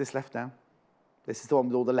 4 meters of this left now. This is the one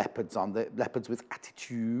with all the leopards on, the leopards with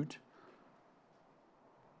attitude.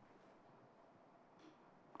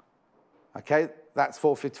 Okay, that's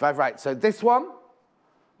 £4.55. Right, so this one,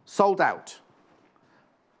 sold out.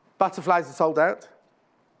 Butterflies are sold out.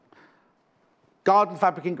 Garden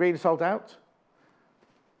fabric in green are sold out.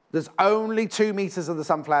 There's only 2 meters of the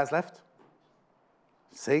sunflowers left.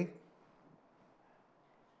 See?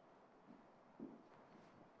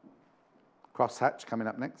 Crosshatch coming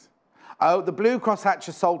up next. Oh, the blue crosshatch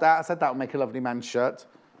is sold out. I said that would make a lovely man's shirt.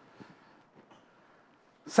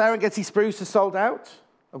 Serengeti spruce is sold out.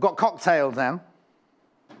 I've got cocktails now.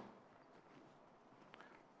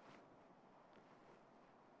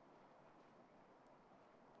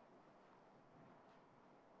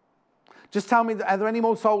 Just tell me, are there any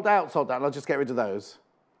more sold out? Sold out. I'll just get rid of those.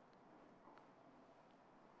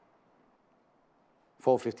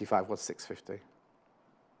 $4.55 was $6.50.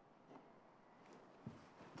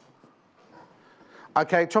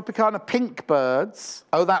 Okay, Tropicana Pink Birds.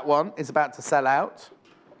 Oh, that one is about to sell out.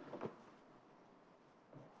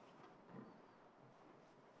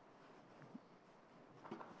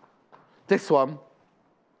 This one.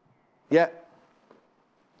 Yeah.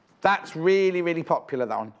 That's really, really popular,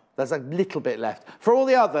 that one. There's a little bit left. For all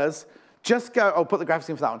the others, just go, I'll put the graphics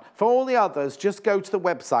in for that one. For all the others, just go to the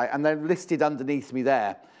website and they're listed underneath me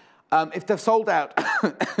there. If they've sold out,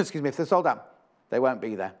 excuse me, if they're sold out, they won't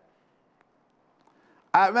be there.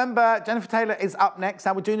 Remember, Jenniffer Taylor is up next.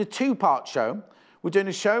 Now we're doing a 2-part show. We're doing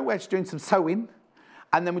a show where she's doing some sewing,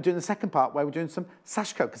 and then we're doing the second part where we're doing some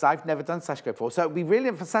Sashiko, because I've never done Sashiko before. So it'll be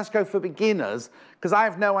brilliant for Sashiko for beginners, because I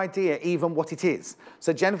have no idea even what it is.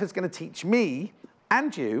 So Jenniffer's going to teach me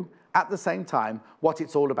and you at the same time what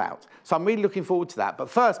it's all about. So I'm really looking forward to that. But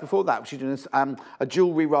first, before that, she's doing a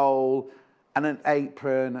jewellery roll and an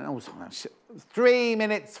apron and all sorts of shit. 3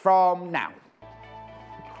 minutes from now.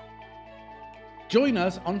 Join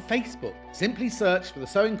us on Facebook. Simply search for The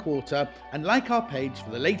Sewing Quarter and like our page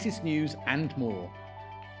for the latest news and more.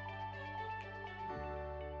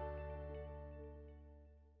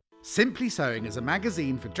 Simply Sewing is a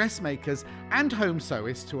magazine for dressmakers and home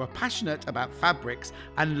sewists who are passionate about fabrics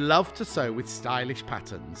and love to sew with stylish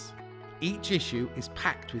patterns. Each issue is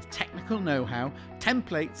packed with technical know-how,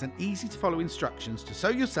 templates and easy-to-follow instructions to sew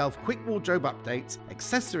yourself quick wardrobe updates,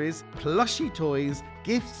 accessories, plushy toys,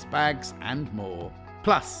 gifts, bags and more.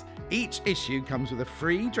 Plus, each issue comes with a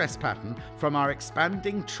free dress pattern from our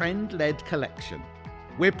expanding trend-led collection.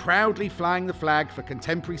 We're proudly flying the flag for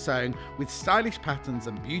contemporary sewing with stylish patterns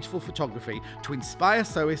and beautiful photography to inspire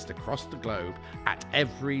sewists across the globe at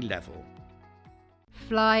every level.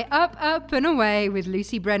 Fly up, up and away with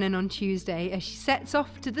Lucy Brennan on Tuesday as she sets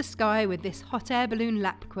off to the sky with this hot air balloon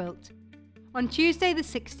lap quilt. On Tuesday the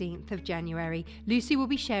 16th of January, Lucy will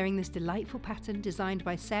be sharing this delightful pattern designed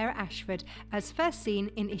by Sarah Ashford as first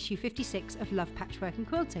seen in issue 56 of Love Patchwork and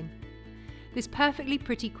Quilting. This perfectly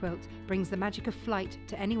pretty quilt brings the magic of flight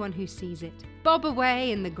to anyone who sees it. Bob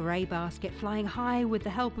away in the grey basket, flying high with the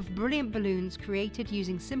help of brilliant balloons created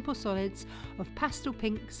using simple solids of pastel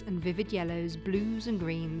pinks and vivid yellows, blues and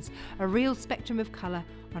greens, a real spectrum of colour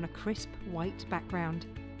on a crisp white background.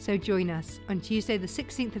 So join us on Tuesday the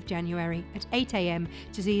 16th of January at 8 AM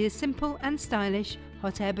to see this simple and stylish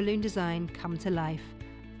hot air balloon design come to life.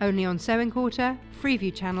 Only on Sewing Quarter,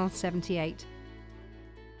 Freeview Channel 78.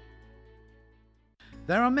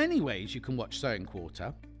 There are many ways you can watch Sewing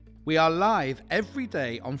Quarter. We are live every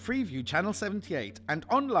day on Freeview Channel 78 and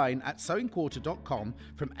online at sewingquarter.com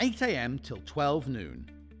from 8 AM till 12 noon.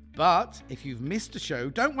 But if you've missed a show,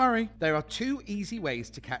 don't worry. There are 2 easy ways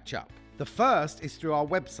to catch up. The first is through our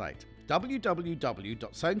website,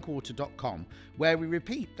 www.sewingquarter.com, where we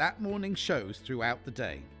repeat that morning's shows throughout the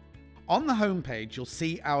day. On the homepage, you'll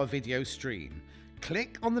see our video stream.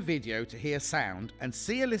 Click on the video to hear sound and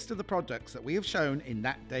see a list of the products that we have shown in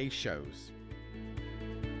that day's shows.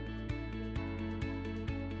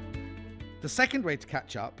 The second way to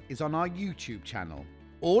catch up is on our YouTube channel.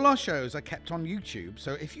 All our shows are kept on YouTube,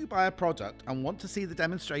 so if you buy a product and want to see the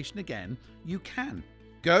demonstration again, you can.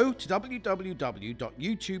 Go to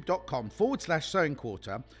www.youtube.com/Sewing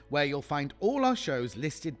Quarter, where you'll find all our shows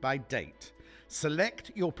listed by date.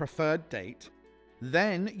 Select your preferred date,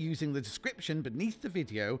 then using the description beneath the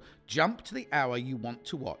video, jump to the hour you want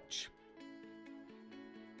to watch.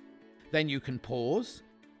 Then you can pause,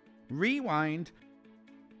 rewind,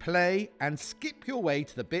 play and skip your way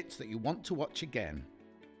to the bits that you want to watch again.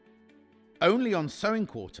 Only on Sewing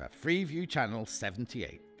Quarter, Freeview Channel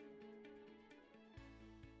 78.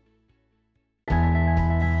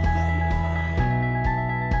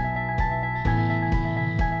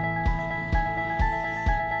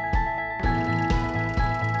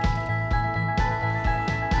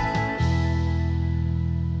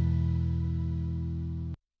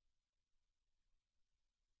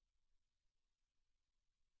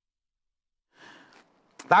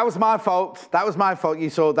 That was my fault. That was my fault. You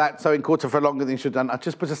saw that Sewing Quarter for longer than you should have done. I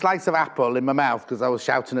just put a slice of apple in my mouth because I was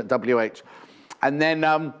shouting at WH. And then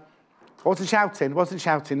I wasn't shouting,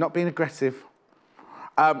 not being aggressive.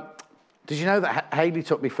 Did you know that Hayley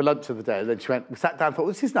took me for lunch the other day? And then she went, we sat down and thought,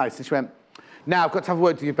 this is nice. And she went, now I've got to have a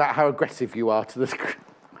word with you about how aggressive you are to the screen.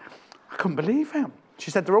 I couldn't believe it. She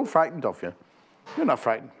said, they're all frightened of you. You're not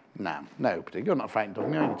frightened. No, nobody. You're not frightened of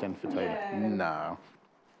me, are you, Jenniffer Taylor? No.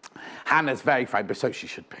 Hannah's very frightened, but so she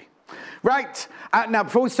should be. Right, now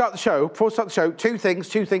before we start the show, two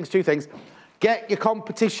things. Get your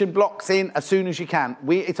competition blocks in as soon as you can.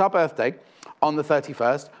 It's our birthday on the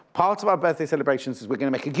 31st. Part of our birthday celebrations is we're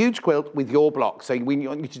going to make a huge quilt with your block. So we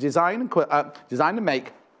want you to design and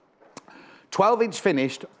make 12-inch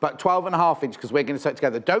finished, but 12.5 inch, because we're going to sew it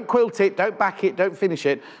together. Don't quilt it, don't back it, don't finish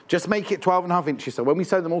it. Just make it 12.5 inches. So when we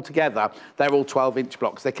sew them all together, they're all 12-inch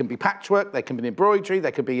blocks. They can be patchwork, they can be embroidery,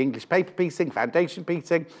 they could be English paper piecing, foundation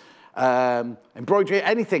piecing, embroidery,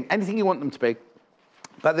 anything you want them to be.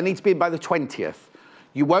 But they need to be in by the 20th.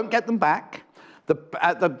 You won't get them back.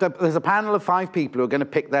 There's a panel of 5 people who are going to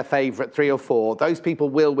pick their favourite 3 or 4. Those people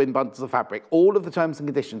will win bundles of fabric. All of the terms and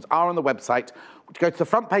conditions are on the website. Go to the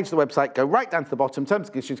front page of the website, go right down to the bottom, terms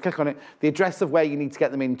and conditions, click on it. The address of where you need to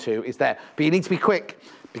get them into is there. But you need to be quick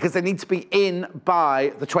because they need to be in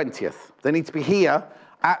by the 20th. They need to be here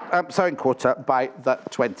at Sewing Quarter by the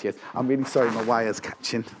 20th. I'm really sorry, my wire's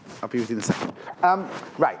catching. I'll be with you in a second.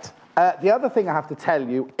 Right. The other thing I have to tell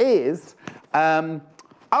you is, have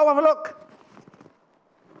a look.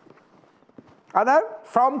 I know,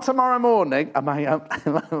 from tomorrow morning, my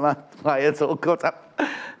wire's all caught up.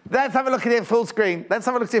 Let's have a look at it full screen.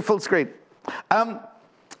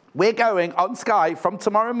 We're going on Sky from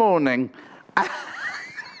tomorrow morning at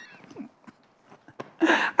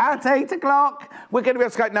 8 o'clock. We're going to be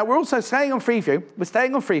on Sky. Now, we're also staying on Freeview.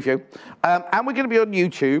 And we're going to be on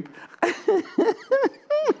YouTube.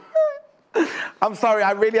 I'm sorry,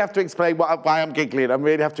 I really have to explain why I'm giggling. I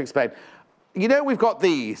really have to explain. You know, we've got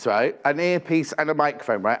these, right? An earpiece and a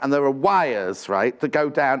microphone, right? And there are wires, right, that go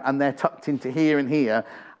down and they're tucked into here and here.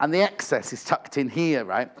 And the excess is tucked in here,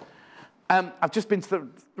 right? I've just been to the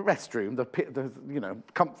restroom,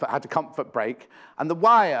 had a comfort break. And the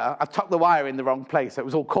wire, I've tucked the wire in the wrong place. So it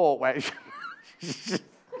was all caught where it shouldn't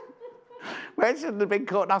have been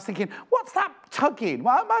caught. And I was thinking, what's that tugging?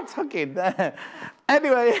 Why am I tugging there?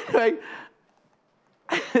 Anyway.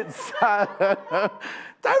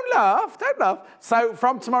 Don't laugh. So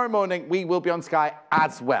from tomorrow morning, we will be on Sky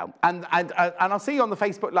as well. And I'll see you on the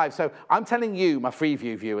Facebook Live. So I'm telling you, my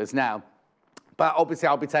Freeview viewers now, but obviously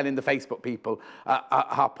I'll be telling the Facebook people,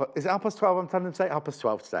 is it 12:30 I'm telling them today?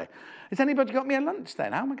 12:30 today. Has anybody got me a lunch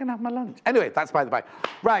then? How am I going to have my lunch? Anyway, that's by the by.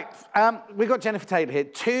 Right, we've got Jenniffer Taylor here.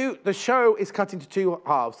 The show is cut into 2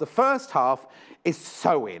 halves. The first half is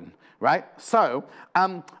sewing, right? So,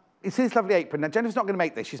 it's this lovely apron. Now, Jennifer's not going to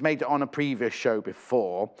make this. She's made it on a previous show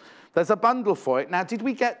before. There's a bundle for it. Now, did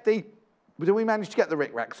we manage to get the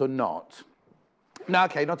Rick Racks or not? No,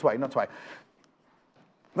 okay, not to worry.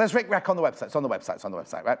 There's Rick Rack on the website. It's on the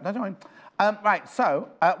website, right? No, don't worry. Right, so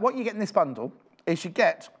what you get in this bundle is you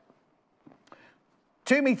get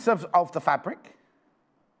 2 meters of the fabric,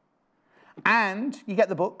 and you get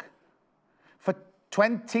the book for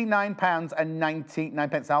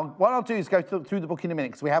 £29.99. Now, what I'll do is go through the book in a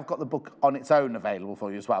minute, because we have got the book on its own available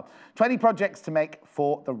for you as well. 20 projects to make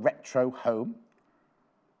for the retro home.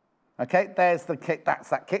 Okay, there's the kit. That's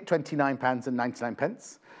that kit,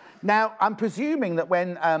 £29.99. Now, I'm presuming that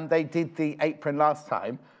when they did the apron last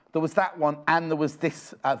time, there was that one and there was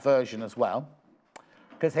this version as well.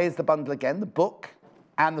 Because here's the bundle again, the book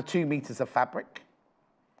and the 2 meters of fabric.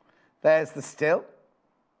 There's the still.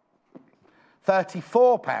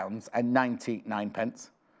 £34.99.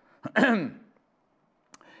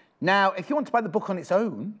 Now, if you want to buy the book on its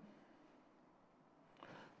own,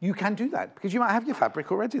 you can do that, because you might have your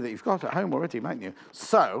fabric already that you've got at home already, mightn't you?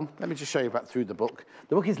 So, let me just show you about through the book.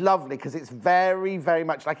 The book is lovely because it's very, very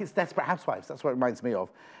much like it's Desperate Housewives. That's what it reminds me of.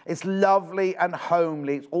 It's lovely and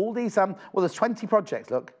homely. It's all these, well, there's 20 projects,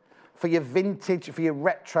 look, for your vintage, for your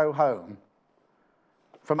retro home.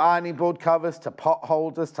 From ironing board covers to pot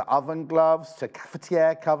holders to oven gloves to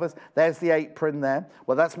cafetiere covers. There's the apron there.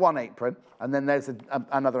 Well, that's one apron. And then there's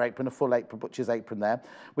another apron, a full apron, butcher's apron there.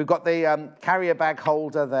 We've got the carrier bag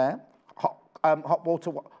holder there. Hot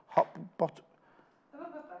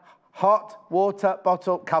water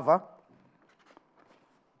bottle cover.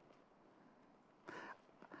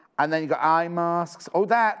 And then you've got eye masks. Oh,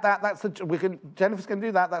 that's the, Jenniffer's going to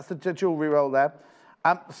do that. That's the jewellery roll there.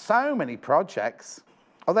 So many projects.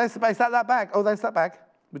 Oh, there's the base. That bag. Oh, there's that bag.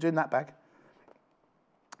 We're doing that bag.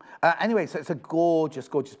 Anyway, so it's a gorgeous,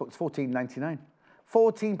 gorgeous book. It's £14.99.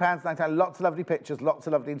 £14.99. Lots of lovely pictures, lots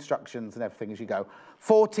of lovely instructions and everything as you go.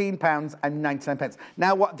 £14.99.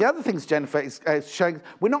 Now, what the other things Jenniffer is showing,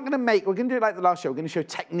 we're going to do it like the last show. We're going to show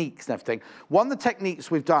techniques and everything. One of the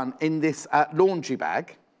techniques we've done in this laundry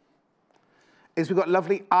bag is we've got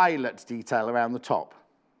lovely eyelet detail around the top.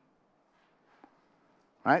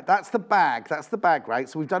 Right, that's the bag, right?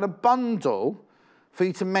 So we've done a bundle for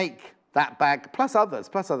you to make that bag, plus other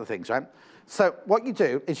things, right? So what you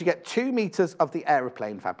do is you get 2 meters of the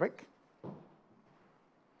aeroplane fabric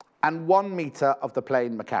and 1 meter of the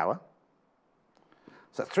plain Macawa.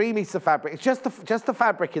 So 3 meters of fabric. It's just the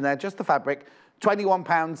fabric in there, just the fabric,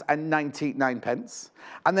 £21.99.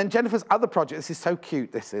 And then Jenniffer's other project, this is so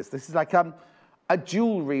cute, this is like a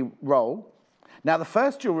jewellery roll. Now, the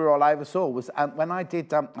first jewellery roll I ever saw was when I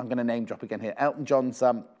did, I'm going to name drop again here, Elton John's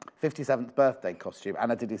 57th birthday costume,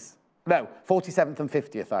 and I did his, no, 47th and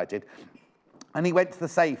 50th I did. And he went to the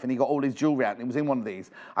safe and he got all his jewellery out, and it was in one of these.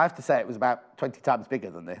 I have to say it was about 20 times bigger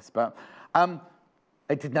than this, but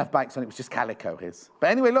it didn't have bikes on it, was just calico, his. But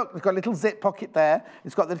anyway, look, it's got a little zip pocket there.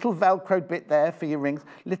 It's got the little Velcro bit there for your rings,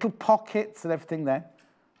 little pockets and everything there.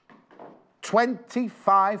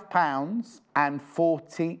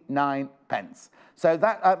 £25.49. So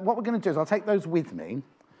that what we're going to do is I'll take those with me,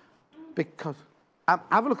 because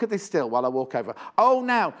have a look at this still while I walk over. Oh,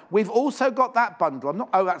 now we've also got that bundle.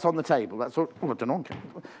 Oh, that's on the table. That's all. Oh, I don't know.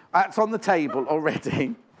 That's on the table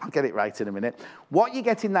already. I'll get it right in a minute. What you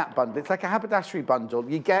get in that bundle? It's like a haberdashery bundle.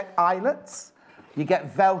 You get eyelets, you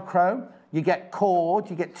get Velcro, you get cord,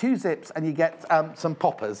 you get 2 zips, and you get some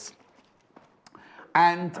poppers.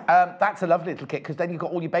 And that's a lovely little kit, because then you've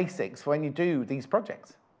got all your basics for when you do these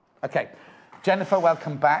projects. Okay, Jenniffer,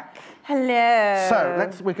 welcome back. Hello. So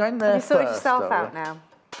we're going there first. Have you sorted yourself out now?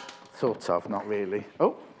 Sort of, not really.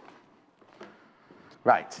 Oh.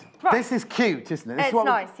 Right. This is cute, isn't it? It's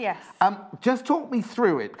nice, yes. Just talk me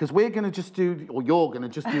through it, because we're going to just do, or you're going to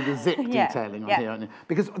just do the zip detailing on here, aren't you?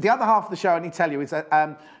 Because the other half of the show, I need to tell you, is that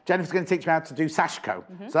Jenniffer's going to teach me how to do Sashiko.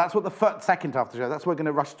 So that's what the second half of the show, that's what we're going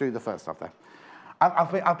to rush through the first half there.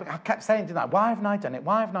 I kept saying tonight, why haven't I done it?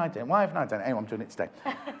 Why haven't I done it? Why haven't I done it? Anyway, I'm doing it today.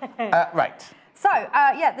 Right. So,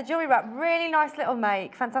 yeah, the jewellery wrap, really nice little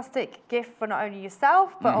make. Fantastic gift for not only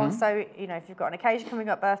yourself, but also, you know, if you've got an occasion coming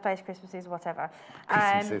up, birthdays, Christmases, whatever.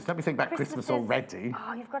 Christmases. Let me think about Christmas already.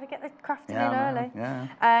 Oh, you've got to get the crafting in early. Yeah.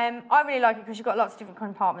 I really like it because you've got lots of different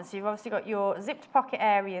compartments. So you've obviously got your zipped pocket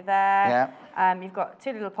area there. Yeah. You've got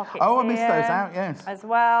 2 little pockets I missed those out, yes. As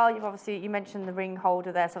well. You've obviously, you mentioned the ring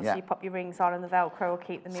holder there, so obviously you pop your rings on and the Velcro will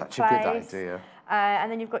keep them in place. Such a good idea.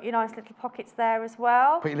 And then you've got your nice little pockets there as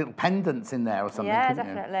well. Put your little pendants in there or something, yeah,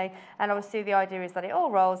 definitely. You? And obviously the idea is that it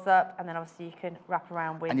all rolls up, and then obviously you can wrap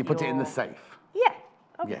around with. And you put it in the safe. Yeah,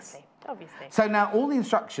 obviously. Yes. Obviously. So now all the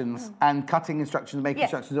instructions and cutting instructions, making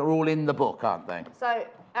instructions are all in the book, aren't they? So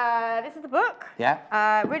this is the book.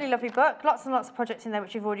 Yeah. Really lovely book. Lots and lots of projects in there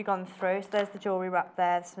which you've already gone through. So there's the jewellery wrap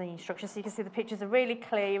there, there's some instructions. So you can see the pictures are really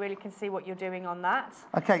clear. You really can see what you're doing on that.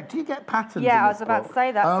 Okay, do you get patterns Yeah, in I was about to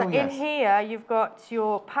say that. Oh, so in here you've got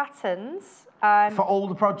your patterns. For all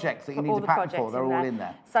the projects that you need to pattern for, they're all in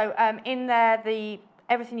there. So in there,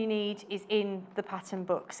 everything you need is in the pattern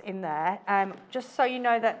books in there. Just so you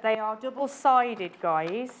know that they are double-sided,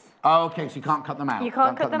 guys. Oh, okay, so you can't cut them out. You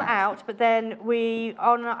can't cut them out, but then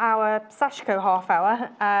on our Sashiko half hour,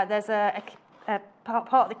 there's a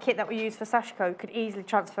part of the kit that we use for Sashiko could easily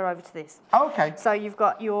transfer over to this. Oh, okay. So you've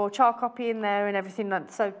got your chart copy in there and everything.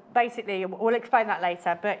 So basically, we'll explain that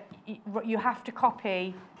later, but you have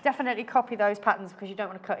to definitely copy those patterns because you don't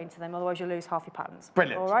want to cut into them, otherwise you'll lose half your patterns.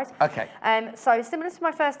 Brilliant. All right? Okay. So similar to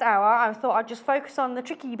my first hour, I thought I'd just focus on the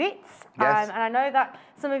tricky bits. Yes. And I know that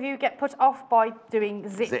some of you get put off by doing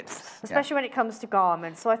zips. Especially when it comes to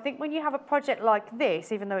garments. So I think when you have a project like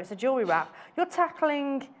this, even though it's a jewellery wrap, you're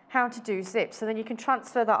tackling how to do zips, so then you can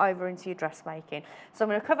transfer that over into your dressmaking. So I'm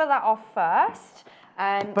going to cover that off first.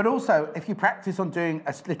 But also, if you practice on doing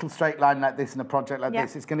a little straight line like this in a project like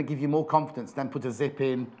this, it's going to give you more confidence. Then put a zip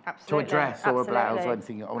in to a dress or a blouse or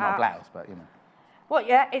anything, or not a blouse, but you know. Well,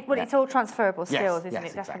 it's all transferable skills, isn't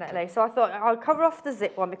it? Definitely. Exactly. So I thought I'll cover off the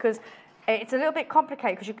zip one because it's a little bit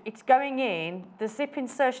complicated because it's going in, the zip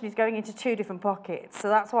insertion is going into 2 different pockets. So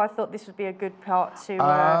that's why I thought this would be a good part to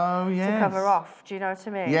cover off. Do you know what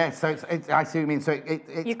I mean? Yes, so I see what you mean. So it's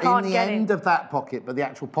in the end of that pocket, but the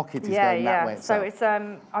actual pocket is going that way. So it's,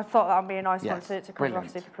 I thought that would be a nice one to cover off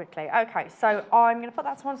super quickly. Okay, so I'm going to put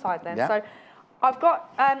that to one side then. So I've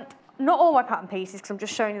got, not all my pattern pieces because I'm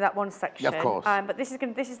just showing you that one section. Of course. But this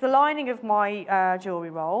is the lining of my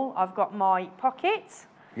jewellery roll. I've got my pocket.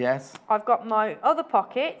 Yes. I've got my other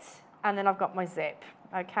pocket, and then I've got my zip.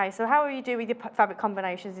 Okay, so how you do with your fabric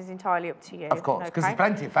combinations is entirely up to you. Of course, because there's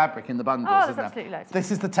plenty of fabric in the bundles, isn't there? Absolutely loads. This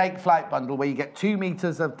is the Take Flight bundle where you get 2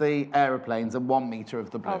 meters of the aeroplanes and 1 meter of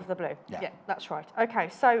the blue. Of the blue, yeah, that's right. Okay,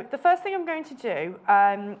 so the first thing I'm going to do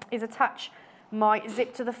is attach my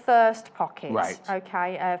zip to the first pocket. Right.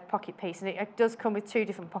 Okay, pocket piece, and it does come with 2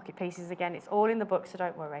 different pocket pieces again. It's all in the book, so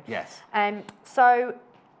don't worry. Yes. So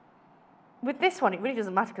with this one, it really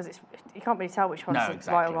doesn't matter because you can't really tell which one's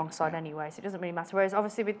the right or wrong side anyway, so it doesn't really matter. Whereas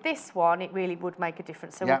obviously with this one, it really would make a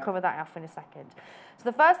difference. So we'll cover that off in a second. So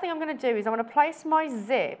the first thing I'm going to do is I'm going to place my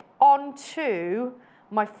zip onto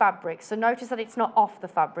my fabric. So notice that it's not off the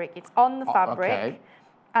fabric, it's on the fabric.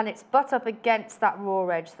 And it's butt up against that raw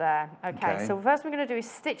edge there. Okay, so the first thing we're going to do is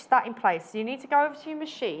stitch that in place. So you need to go over to your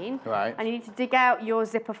machine and you need to dig out your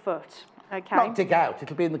zipper foot. Okay. Not dig out,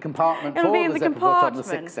 it'll be in the compartment for the zipper foot on the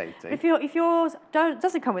 680. If yours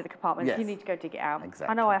doesn't come with a compartment, you need to go dig it out. Exactly.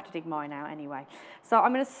 I know I have to dig mine out anyway. So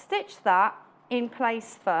I'm going to stitch that in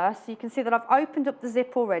place first. So you can see that I've opened up the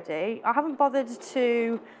zip already. I haven't bothered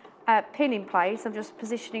to pin in place. I'm just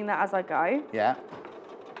positioning that as I go. Yeah.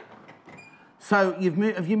 So you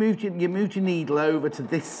moved your needle over to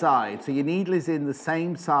this side. So your needle is in the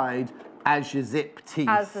same side as your zip teeth.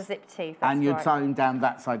 As the zip teeth, that's and you're tying down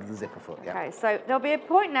that side of the zipper foot, Okay, so there'll be a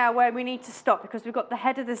point now where we need to stop because we've got the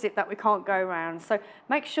head of the zip that we can't go around. So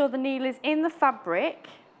make sure the needle is in the fabric,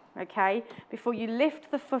 okay, before you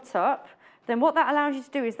lift the foot up. Then what that allows you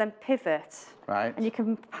to do is then pivot. Right. And you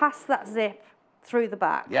can pass that zip through the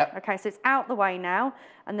back. Yep. Okay, so it's out the way now,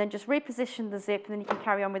 and then just reposition the zip, and then you can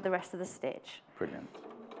carry on with the rest of the stitch. Brilliant.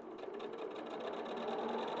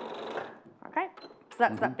 Okay, so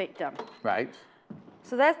that's that bit done. Right.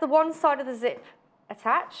 So there's the one side of the zip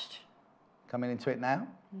attached. Coming into it now.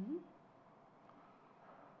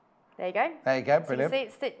 There you go. There you go, brilliant. So you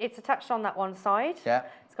see it's attached on that one side. Yeah.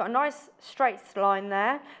 It's got a nice straight line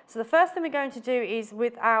there. So the first thing we're going to do is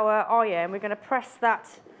with our iron, we're going to press that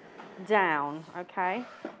down, okay?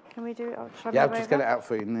 Can we do it? Yeah, I'll just get it out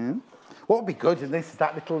for you now. What would be good in this is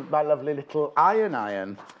that my lovely little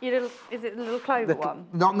iron. Is it the little clover one?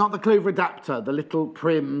 Not the clover adapter, the little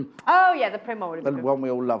prim. Oh yeah, the prim one. The one we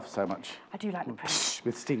all love so much. I do like the prim.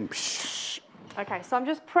 With steam. Okay, so I'm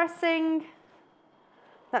just pressing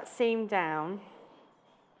that seam down.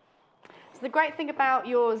 So the great thing about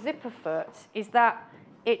your zipper foot is that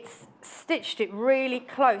it's stitched it really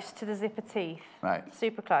close to the zipper teeth. Right.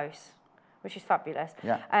 Super close, which is fabulous.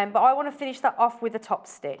 Yeah. But I want to finish that off with a top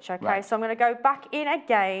stitch, okay? Right. So I'm going to go back in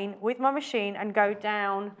again with my machine and go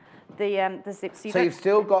down the zip. So you've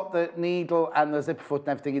still got the needle and the zipper foot and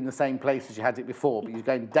everything in the same place as you had it before, but you're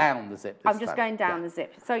going down the zip this I'm just time. going down the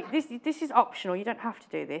zip. So this is optional. You don't have to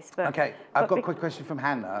do this. But okay, I've got a quick question from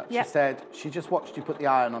Hannah. She said she just watched you put the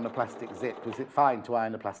iron on a plastic zip. Was it fine to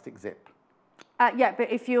iron a plastic zip? Yeah, but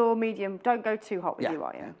if you're medium, don't go too hot with your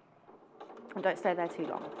iron. And don't stay there too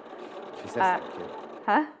long. She says thank you.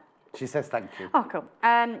 Huh? She says thank you. Oh, cool.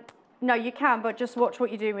 No, you can, but just watch what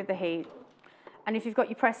you're doing with the heat. And if you've got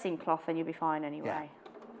your pressing cloth, then you'll be fine anyway.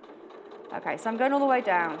 Yeah. Okay, so I'm going all the way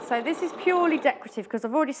down. So this is purely decorative because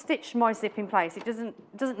I've already stitched my zip in place. It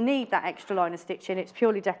doesn't need that extra line of stitching. It's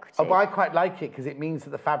purely decorative. Oh, but I quite like it because it means that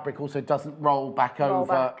the fabric also doesn't roll back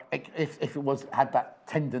over. If it had that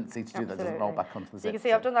tendency to do that, doesn't roll back onto the zip. So you can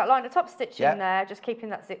see I've done that line of top stitching there, just keeping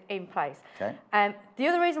that zip in place. Okay. The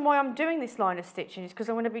other reason why I'm doing this line of stitching is because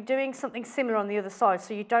I'm going to be doing something similar on the other side,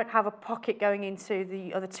 so you don't have a pocket going into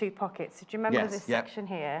the other two pockets. So do you remember this section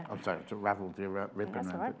here? I'm sorry, to ravel the ribbon. That's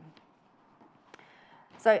all right.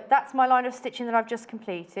 So that's my line of stitching that I've just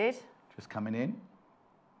completed. Just coming in.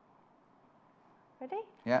 Ready?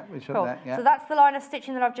 Yeah, we should. Cool. So that's the line of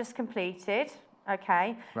stitching that I've just completed.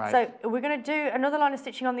 Okay. Right. So we're going to do another line of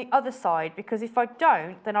stitching on the other side, because if I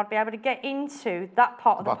don't, then I'd be able to get into that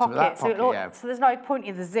part of the pocket. So there's no point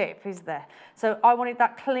in the zip, is there? So I wanted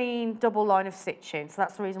that clean double line of stitching. So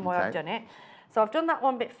that's the reason why I've done it. So I've done that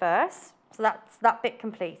one bit first. So that's that bit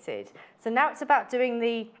completed. So now it's about doing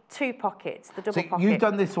the two pockets, the double pocket. You've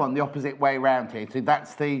done this one the opposite way around here. So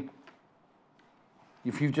that's the...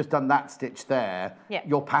 If you've just done that stitch there,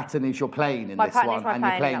 your pattern is your plain in this one, and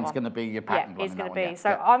your plain's going to be your pattern one. Yeah, it's going to be.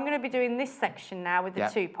 So I'm going to be doing this section now with the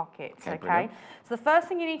two pockets, okay? So the first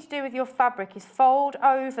thing you need to do with your fabric is fold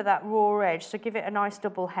over that raw edge, so give it a nice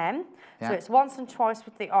double hem. So it's once and twice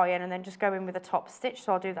with the iron, and then just go in with a top stitch.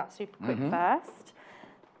 So I'll do that super quick first.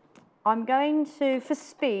 I'm going to, for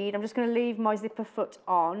speed, I'm just going to leave my zipper foot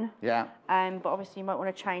on. Yeah. But obviously you might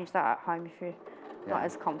want to change that at home if you're not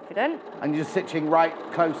as confident. And you're stitching right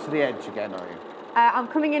close to the edge again, are you? I'm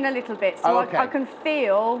coming in a little bit, so I can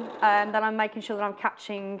feel that I'm making sure that I'm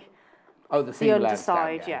catching the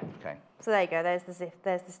underside. Down, okay. So there you go. There's the zip.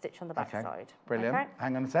 There's the stitch on the back side. Brilliant. Okay.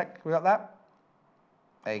 Hang on a sec. We got that.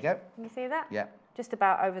 There you go. Can you see that? Yeah. Just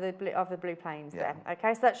about over the blue planes there.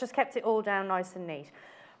 Okay. So that's just kept it all down nice and neat.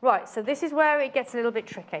 Right, so this is where it gets a little bit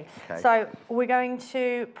tricky. Okay. So we're going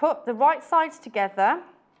to put the right sides together,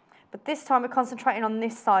 but this time we're concentrating on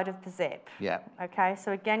this side of the zip. Yeah. Okay,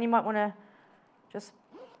 so again, you might want to just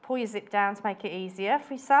pull your zip down to make it easier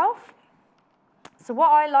for yourself. So what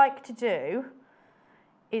I like to do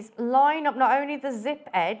is line up not only the zip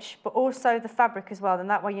edge, but also the fabric as well, and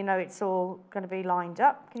that way you know it's all going to be lined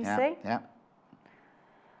up. Can you see? Yeah.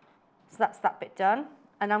 So that's that bit done.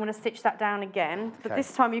 And I'm going to stitch that down again, but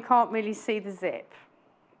this time you can't really see the zip.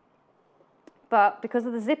 But because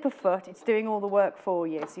of the zipper foot, it's doing all the work for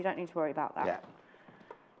you, so you don't need to worry about that. Yeah.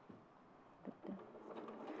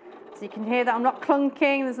 So you can hear that I'm not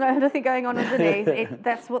clunking, there's nothing going on underneath.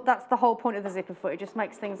 That's the whole point of the zipper foot. It just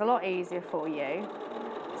makes things a lot easier for you.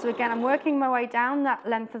 So again, I'm working my way down that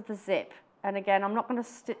length of the zip. And again, I'm not going to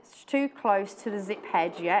stitch too close to the zip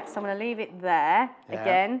head yet, so I'm going to leave it there. Yeah.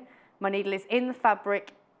 Again, my needle is in the fabric,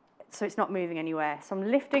 so it's not moving anywhere. So I'm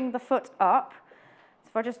lifting the foot up. So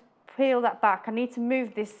if I just peel that back, I need to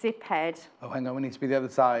move this zip head. Oh, hang on, we need to be the other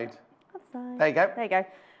side. Other side. There you go. There you go.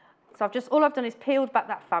 So all I've done is peeled back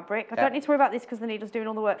that fabric. I don't need to worry about this because the needle's doing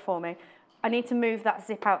all the work for me. I need to move that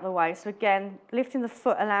zip out of the way. So again, lifting the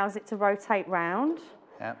foot allows it to rotate round.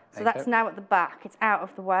 Yeah. So that's now at the back. It's out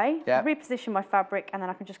of the way. Yeah. Reposition my fabric, and then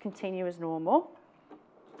I can just continue as normal.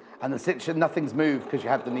 And the stitch, nothing's moved because you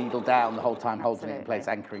have the needle down the whole time, holding it in place,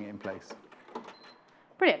 anchoring it in place.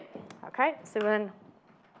 Brilliant. Okay, so then,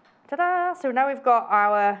 ta-da! So now we've got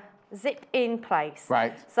our zip in place.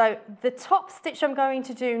 Right. So the top stitch I'm going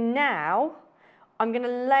to do now, I'm going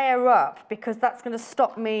to layer up because that's going to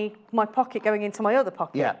stop my pocket going into my other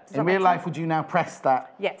pocket. Yeah. In real life, would you now press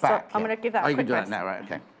that back? So I'm going to give that a quick press. You can do that now, right,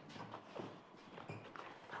 okay.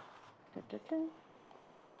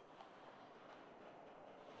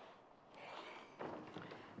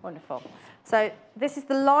 Wonderful. So this is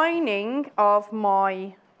the lining of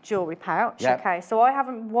my jewellery pouch. Yep. Okay, so I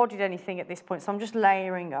haven't wadded anything at this point, so I'm just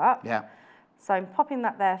layering up. Yeah. So I'm popping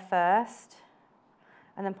that there first,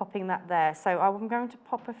 and then popping that there. So I'm going to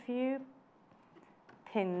pop a few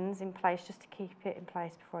pins in place just to keep it in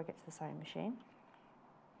place before I get to the sewing machine.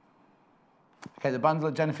 Okay, the bundle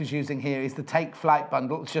that Jennifer's using here is the Take Flight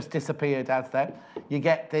bundle. It's just disappeared as there. You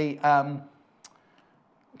get the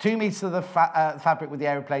 2 meters of the fabric with the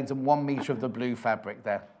aeroplanes and 1 meter of the blue fabric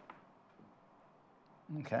there.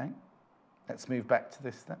 Okay, let's move back to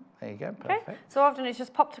this then. There you go, perfect. Okay. So what I've done is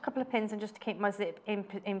just popped a couple of pins and just to keep my zip in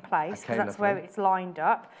place, because that's where it's lined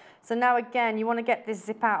up. So now again, you want to get this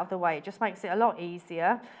zip out of the way. It just makes it a lot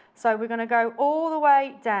easier. So we're going to go all the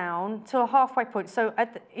way down to a halfway point. So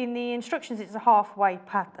in the instructions, it's a halfway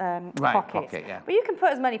pocket. Yeah. But you can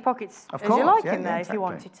put as many pockets as you like in there if you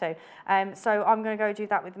wanted to. So I'm going to go do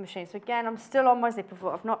that with the machine. So again, I'm still on my zipper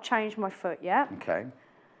foot. I've not changed my foot yet. Okay.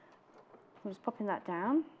 I'm just popping that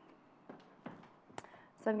down.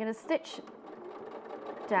 So I'm going to stitch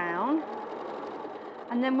down.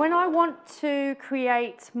 And then when I want to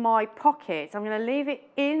create my pocket, I'm going to leave it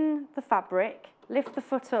in the fabric, lift the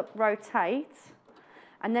foot up, rotate,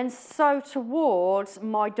 and then sew towards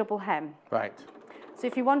my double hem. Right. So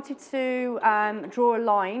if you wanted to draw a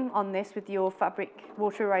line on this with your fabric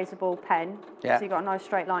water erasable pen, so you've got a nice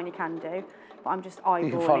straight line, you can do. But I'm just eyeballing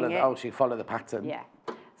you can follow it. Oh, so you follow the pattern. Yeah.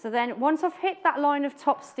 So then once I've hit that line of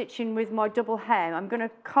top stitching with my double hem, I'm going to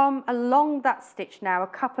come along that stitch now, a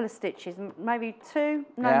couple of stitches, maybe 2,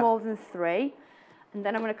 no more than 3. And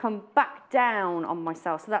then I'm going to come back down on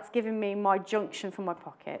myself. So that's giving me my junction for my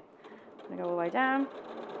pocket. I'm going to go all the way down.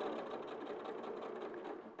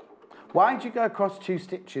 Why did you go across 2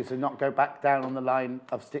 stitches and not go back down on the line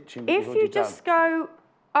of stitching that you've already done? If you just go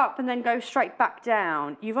up and then go straight back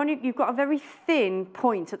down, you've got a very thin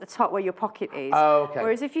point at the top where your pocket is. Oh, okay.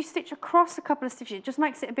 Whereas if you stitch across a couple of stitches, it just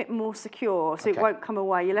makes it a bit more secure, so it won't come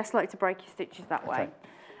away. You're less likely to break your stitches that way.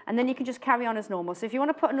 And then you can just carry on as normal. So if you want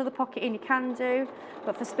to put another pocket in, you can do,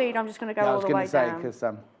 but for speed, I'm just going to go all the way down. I was going to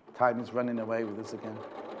say, because time is running away with us again.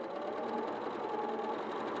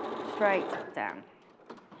 Straight down.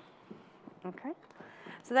 Okay.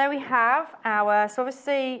 So there we have our, so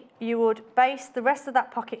obviously you would base the rest of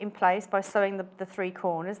that pocket in place by sewing the 3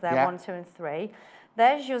 corners there, 1, 2 and 3.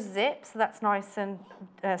 There's your zip, so that's nice and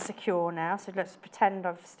secure now. So let's pretend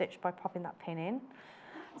I've stitched by popping that pin in.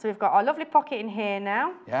 So we've got our lovely pocket in here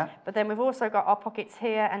now. Yeah. But then we've also got our pockets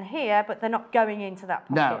here and here, but they're not going into that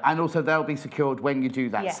pocket. No, and also they'll be secured when you do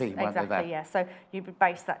that seam, won't they? Exactly, yeah. So you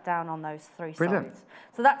base that down on those 3 sides.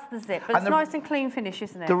 So that's the zip, but it's nice and clean finish,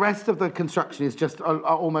 isn't it? The rest of the construction is just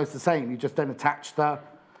almost the same. You just then attach the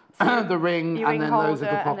ring and then those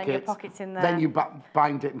little pockets. And then your pockets in there. Then you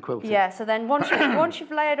bind it and quilt it. Yeah, so then once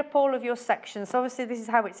you've layered up all of your sections, so obviously this is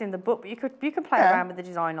how it's in the book, but you can play around with the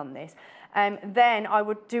design on this. Then I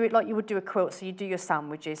would do it like you would do a quilt, so you do your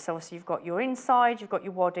sandwiches. So obviously you've got your inside, you've got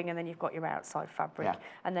your wadding, and then you've got your outside fabric.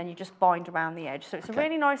 And then you just bind around the edge. So it's a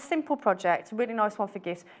really nice, simple project, a really nice one for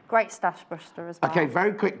gifts. Great stash buster as well. Okay,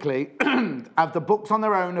 very quickly, of the books on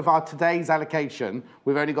their own of our today's allocation,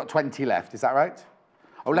 we've only got 20 left, is that right?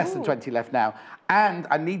 Or less than 20 left now. And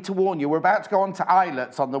I need to warn you, we're about to go on to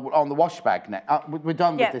eyelets on the wash bag next. We're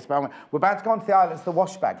done with this, but we're about to go on to the eyelets, the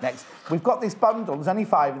wash bag next. We've got this bundle, there's only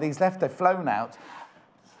 5 of these left, they've flown out.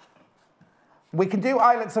 We can do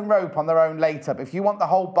eyelets and rope on their own later, but if you want the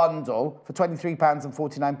whole bundle for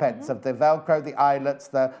 £23.49 of the Velcro, the eyelets,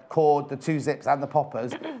 the cord, the 2 zips and the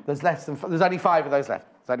poppers, there's only 5 of those left.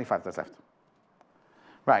 There's only 5 of those left.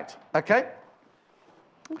 Right, okay?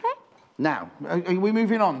 Okay. Now, are we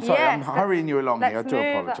moving on? Sorry, I'm hurrying you along here. I do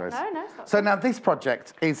apologise. No, so now this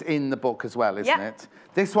project is in the book as well, isn't it?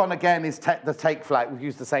 This one, again, is the take flight. We've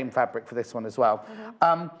used the same fabric for this one as well.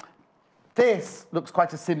 This looks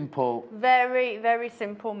quite a simple... Very, very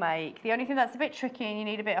simple make. The only thing that's a bit tricky and you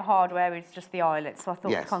need a bit of hardware is just the eyelets, so I thought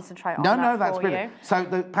we'd concentrate on that No, that's brilliant. So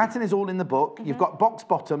the pattern is all in the book. You've got box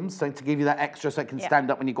bottoms, so to give you that extra so it can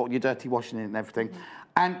stand up when you've got your dirty washing in and everything.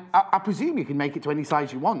 And I presume you can make it to any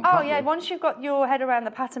size you want, can't you? Once you've got your head around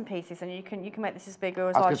the pattern pieces, and you can make this as big or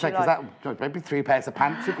as large as you like. I was going to say, because that maybe 3 pairs of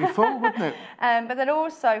pants would be full, wouldn't it? But then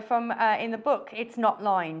also, from in the book, it's not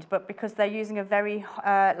lined, but because they're using a very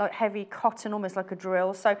like heavy cotton, almost like a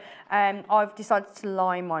drill. So I've decided to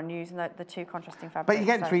line mine using the 2 contrasting fabrics. But you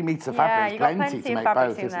get 3 metres of fabric, plenty to make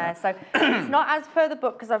both, isn't there? So it's not as per the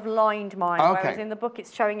book, because I've lined mine, whereas in the book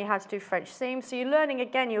it's showing you how to do French seams. So you're learning,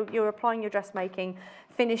 again, you're applying your dressmaking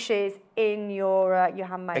finishes in your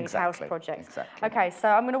handmade house projects. Exactly. Okay, so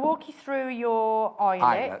I'm going to walk you through your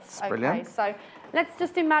eyelets. Brilliant. Okay, so let's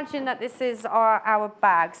just imagine that this is our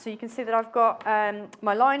bag. So you can see that I've got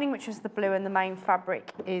my lining, which is the blue, and the main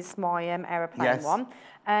fabric is my aeroplane one.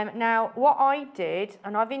 Now, what I did,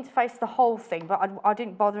 and I've interfaced the whole thing, but I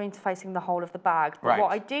didn't bother interfacing the whole of the bag. But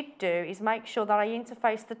what I did do is make sure that I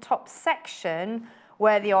interfaced the top section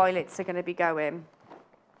where the eyelets are going to be going.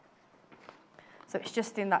 So it's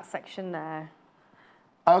just in that section there.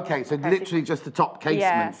 Okay, so literally just the top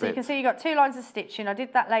casement bit. So you can see you've got 2 lines of stitching. I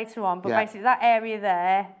did that later on, but basically that area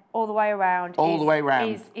there, all the way around,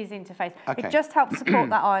 is interfaced. Okay. It just helps support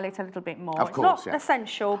that eyelet a little bit more. Of course, it's not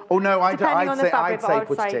essential. Oh no, I'd say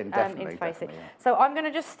put it in, definitely. Interface it. So I'm going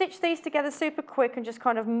to just stitch these together super quick and just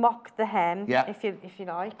kind of mock the hem, if you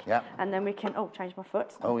like. Yeah. And then we can change my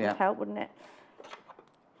foot. That would help, wouldn't it?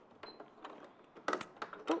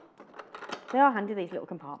 They are handy, these little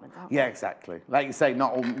compartments, aren't they? Yeah, exactly. Like you say,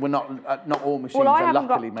 not all machines are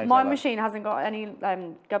luckily made like that. My machine hasn't got any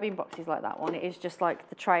gubbing boxes like that one. It is just like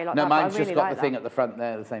the tray like that. No, mine's just got the thing at the front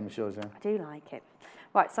there, the same as yours, I do like it.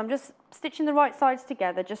 Right, so I'm just stitching the right sides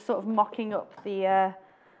together, just sort of mocking up the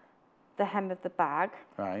hem of the bag.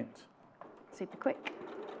 Right. Super quick.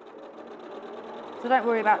 So don't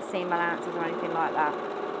worry about seam allowances or anything like that.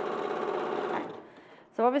 Okay.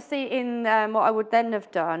 So obviously in what I would then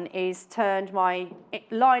have done is turned my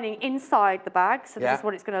lining inside the bag. So this is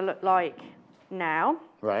what it's going to look like now.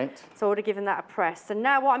 Right. So I would have given that a press. So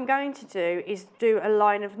now what I'm going to do is do a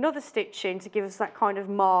line of another stitching to give us that kind of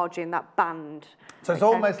margin, that band. So it's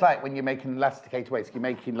almost like when you're making elasticated waist, you're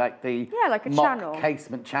making like the like a mock channel.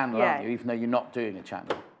 casement channel, aren't you? Even though you're not doing a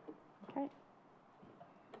channel. Okay.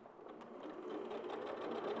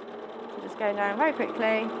 So just go down very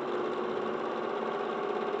quickly.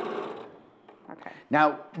 Okay.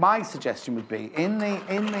 Now, my suggestion would be, in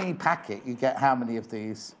the packet, you get how many of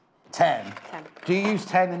these? 10. 10. Do you use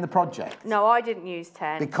 10 in the project? No, I didn't use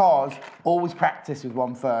 10. Because always practice with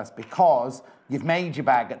one first, because you've made your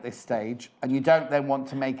bag at this stage and you don't then want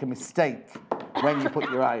to make a mistake when you put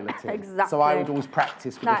your eyelet in. Exactly. So I would always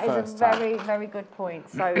practice with the first That is a time. very, very good point.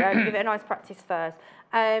 So give it a nice practice first.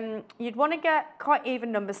 You'd want to get quite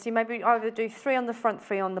even numbers. So you maybe either do 3 on the front,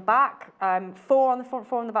 3 on the back, 4 on the front,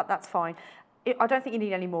 4 on the back, that's fine. I don't think you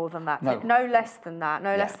need any more than that. No. No less than that,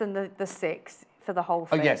 no less than the 6 for the whole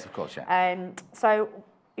thing. Oh, yes, of course, yeah. So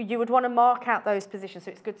you would want to mark out those positions.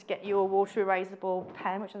 So it's good to get your water erasable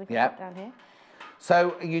pen, which I think I've got down here.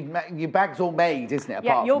 So your bag's all made, isn't it?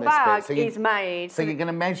 Yeah, your bag is made. So you're going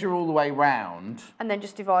to measure all the way round. And then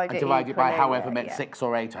just divide it divide it by however many, 6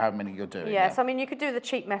 or 8 or however many you're doing. Yeah, so I mean, you could do the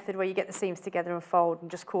cheap method where you get the seams together and fold and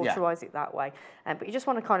just cauterize it that way. But you just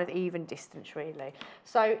want a kind of even distance, really.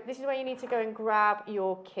 So this is where you need to go and grab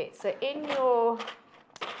your kit. So in your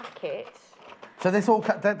packet... So this all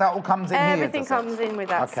that all comes in here, Everything comes in with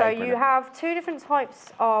that. Okay, so brilliant. you have 2 different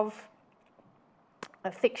types of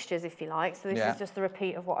fixtures, if you like. So this is just the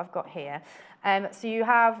repeat of what I've got here. So you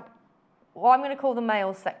have what I'm going to call the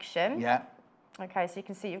male section. Yeah. Okay, so you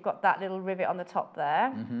can see you've got that little rivet on the top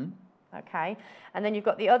there. Mm-hmm. Okay, and then you've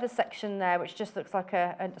got the other section there, which just looks like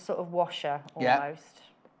a sort of washer almost.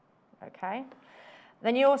 Okay.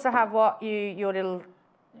 Then you also have what your little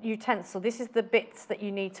utensil. This is the bits that you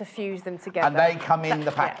need to fuse them together. And they come in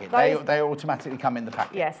the packet. They automatically come in the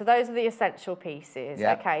packet. Yeah, so those are the essential pieces.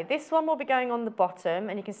 Yeah. Okay, this one will be going on the bottom,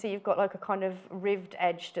 and you can see you've got like a kind of rived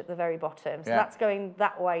edge at the very bottom. So that's going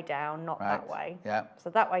that way down, not that way. Yeah. So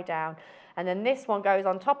that way down. And then this one goes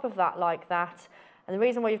on top of that like that. And the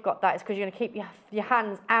reason why you've got that is because you're going to keep your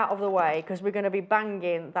hands out of the way, because we're going to be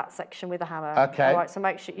banging that section with a hammer. Okay. All right, so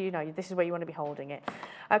make sure you know this is where you want to be holding it.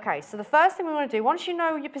 Okay, so the first thing we want to do, once you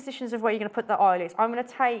know your positions of where you're going to put the eyelets, I'm going to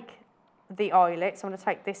take the eyelets. I'm going to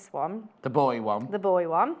take this one. The boy one. The boy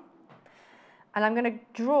one. And I'm going to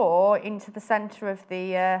draw into the centre of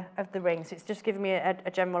the ring. So it's just giving me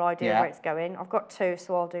a general idea of where it's going. I've got 2,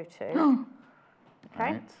 so I'll do 2. Okay.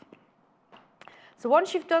 Right. So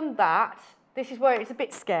once you've done that, this is where it's a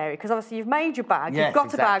bit scary, because obviously you've made your bag, you've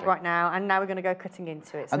got a bag right now, and now we're going to go cutting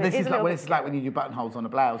into it. So and this is like when you do buttonholes on a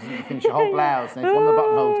blouse, isn't it? You finish your whole blouse, and if one of the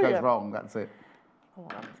buttonholes goes wrong, that's it.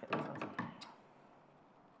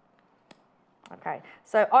 Okay,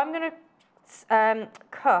 so I'm going to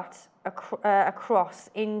cut across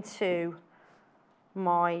into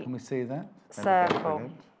my Can we see that?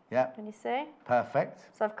 circle. Yeah. Can you see? Perfect.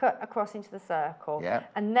 So I've cut across into the circle. Yeah.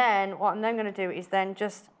 And then what I'm then going to do is then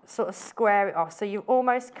just sort of square it off. So you're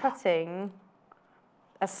almost cutting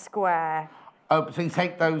a square. Oh, so you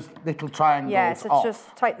take those little triangles off? Yeah, so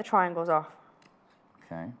just take the triangles off.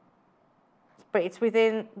 Okay. But it's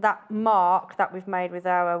within that mark that we've made with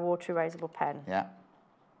our water erasable pen. Yeah.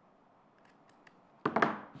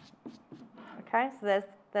 Okay, so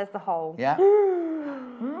there's the hole. Yeah.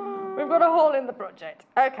 We've got a hole in the project.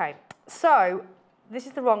 Okay, so this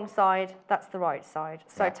is the wrong side, that's the right side.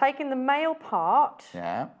 So taking the male part,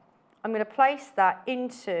 I'm going to place that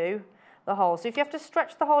into the hole. So if you have to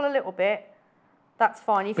stretch the hole a little bit, that's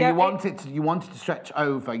fine. If but you want it to stretch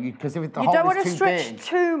over, because if the hole is too big... You don't want to stretch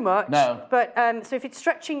too much. No. But so if it's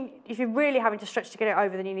stretching, if you're really having to stretch to get it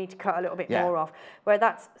over, then you need to cut a little bit more off. Where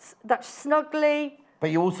that's snugly. But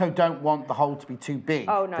you also don't want the hole to be too big.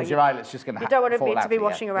 Oh, no. Because your eyelet's just going to You don't want it to be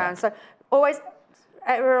washing around. So always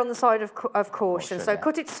err on the side of caution. So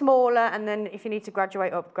cut it smaller, and then if you need to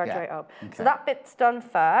graduate up, graduate up. Okay. So that bit's done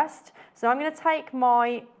first. So I'm going to take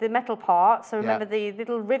the metal part. So remember the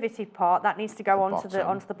little riveted part, that needs to go onto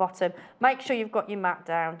the bottom. Make sure you've got your mat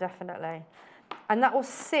down, definitely. And that will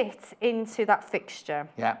sit into that fixture.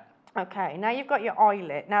 Yeah. Okay, now you've got your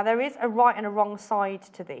eyelet. Now there is a right and a wrong side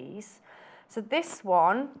to these. So this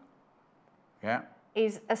one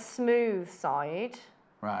is a smooth side.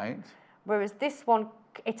 Right. Whereas this one,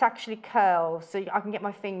 it actually curls, so I can get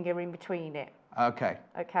my finger in between it. Okay.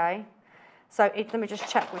 Okay. So let me just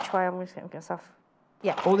check which way I'm going to get myself.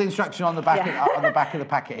 Yeah. All the instruction on the back, on the back of the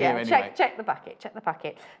packet here anyway. Check the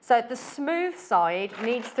packet. So the smooth side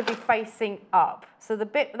needs to be facing up. So the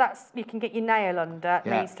bit you can get your nail under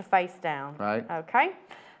needs to face down. Right. Okay.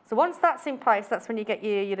 So once that's in place, that's when you get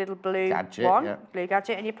your little blue blue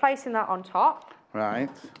gadget, and you're placing that on top. Right.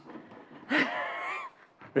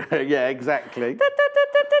 Yeah, exactly.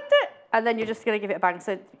 And then you're just going to give it a bang.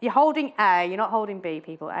 So you're holding A, you're not holding B,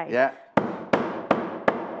 people. A. Yeah.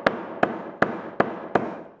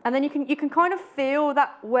 And then you can kind of feel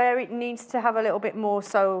that where it needs to have a little bit more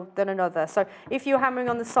so than another. So if you're hammering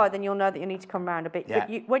on the side, then you'll know that you need to come round a bit. Yeah.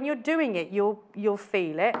 But when you're doing it, you'll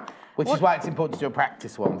feel it. Which is why it's important to do a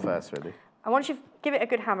practice one first, really. And once you give it a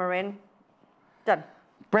good hammer in, done.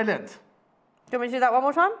 Brilliant. Do you want me to do that one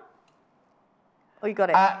more time? Or you got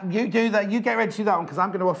it? You do that. You get ready to do that one because I'm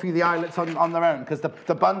going to offer you the eyelets on their own because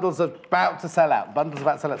the bundles are about to sell out. Bundles are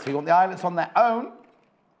about to sell out. So you want the eyelets on their own.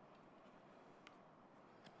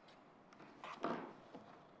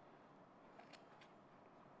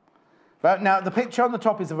 Right, now, the picture on the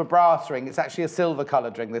top is of a brass ring. It's actually a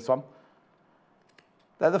silver-coloured ring, this one.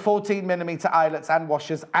 They're the 14mm eyelets and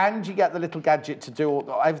washers, and you get the little gadget to do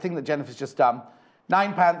everything that Jenniffer's just done.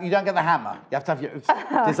 £9. You don't get the hammer. You have to have your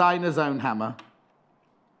designer's own hammer.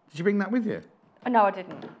 Did you bring that with you? No, I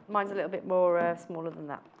didn't. Mine's a little bit more smaller than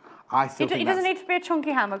that. I still think it doesn't need to be a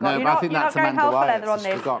chunky hammer. No, but I think that's you're not going hell for leather on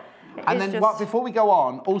this. Forgot. And then before we go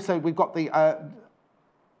on, also we've got the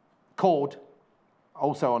cord.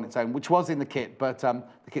 Also on its own, which was in the kit, but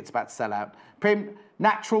the kit's about to sell out. Prim,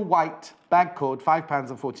 natural white bag cord,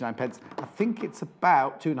 £5.49. I think it's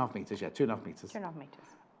about 2.5 metres, 2.5 metres. 2.5 metres.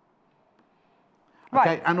 Okay,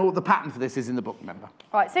 right. and all the pattern for this is in the book, remember?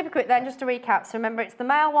 Right, super quick then, just to recap. So remember, it's the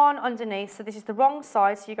male one underneath, so this is the wrong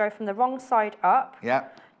side, so you go from the wrong side up. Yeah.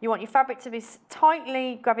 You want your fabric to be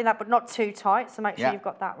tightly grabbing that, but not too tight, so make sure you've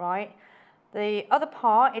got that right. The other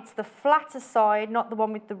part, it's the flatter side, not the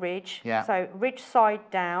one with the ridge. Yeah. So ridge side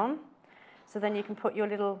down. So then you can put your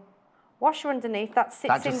little washer underneath. That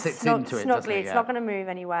sits into it, snugly. It's not going to move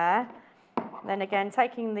anywhere. Then again,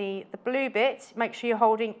 taking the blue bit, make sure you're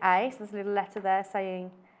holding A. So there's a little letter there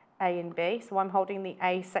saying A and B. So I'm holding the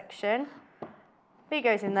A section. B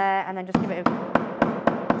goes in there, and then just give it a...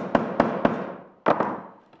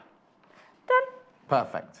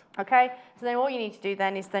 Perfect. Okay, so then all you need to do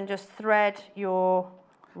then is then just thread your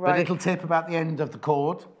rope. The little tip about the end of the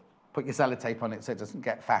cord, put your sellotape on it so it doesn't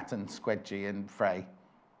get fat and squedgy and fray.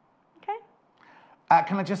 Okay.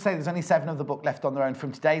 Can I just say there's only 7 of the book left on their own.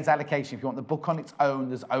 From today's allocation, if you want the book on its own,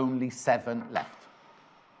 there's only 7 left.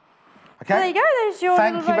 Okay? So there you go, there's your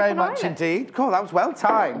Thank you very much indeed. Cool, that was well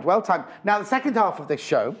timed, well timed. Now, the second half of this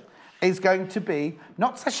show is going to be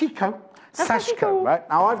not Sashiko, Sashiko, right?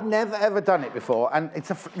 Now, I've never, ever done it before, and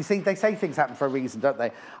you see, they say things happen for a reason, don't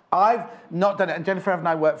they? I've not done it, and Jenniffer and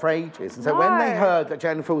I worked for ages, and so when they heard that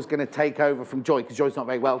Jenniffer was going to take over from Joy, because Joy's not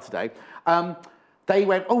very well today, they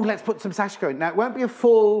went, oh, let's put some Sashiko in. Now, it won't be a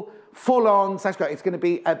full-on Sashiko. It's going to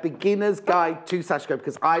be a beginner's guide to Sashiko,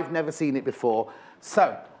 because I've never seen it before.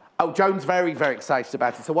 So, Joan's very, very excited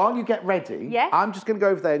about it. So while you get ready, I'm just going to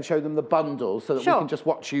go over there and show them the bundles so that we can just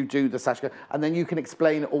watch you do the Sashiko, and then you can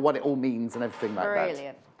explain what it all means and everything like that.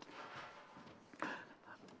 Brilliant.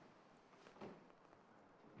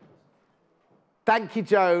 Thank you,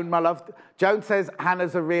 Joan, my love. Joan says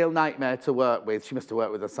Hannah's a real nightmare to work with. She must have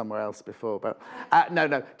worked with us somewhere else before, but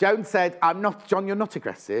no. Joan said, John, you're not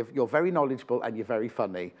aggressive, you're very knowledgeable, and you're very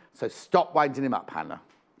funny. So stop winding him up, Hannah.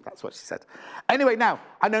 That's what she said. Anyway, now,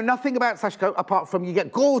 I know nothing about Sashiko apart from you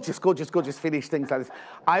get gorgeous, gorgeous, gorgeous finished things like this.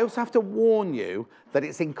 I also have to warn you that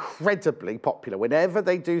it's incredibly popular. Whenever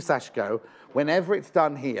they do Sashiko, whenever it's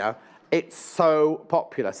done here, it's so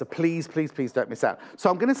popular. So please, please, please don't miss out. So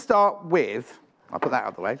I'm going to start with, I'll put that out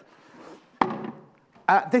of the way.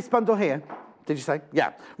 This bundle here, did you say?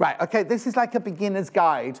 Yeah, right, okay, this is like a beginner's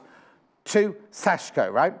guide to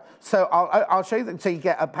Sashiko, right? So I'll show you that. So you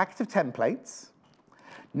get a packet of templates.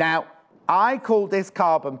 Now, I call this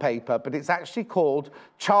carbon paper, but it's actually called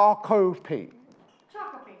charcoal-pea.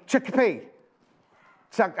 Charcoal-pea.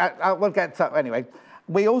 We'll get to anyway.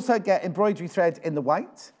 We also get embroidery thread in the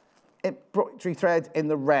white, embroidery thread in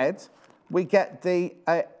the red. We get the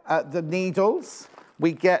needles.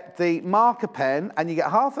 We get the marker pen, and you get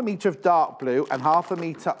 1/2 metre of dark blue and 1/2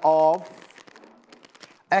 metre of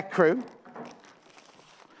ecru.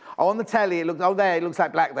 On the telly, it looks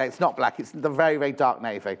like black there. It's not black, it's the very, very dark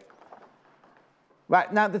navy.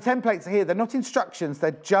 Right, now the templates are here. They're not instructions,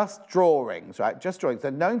 they're just drawings, right? Just drawings.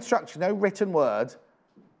 There's no instruction, no written word.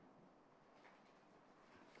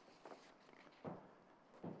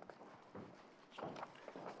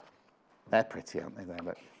 They're pretty, aren't they, there?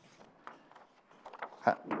 But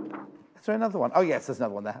Is there another one? Oh, yes, there's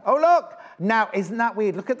another one there. Oh, look! Now, isn't that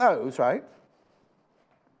weird? Look at those, right?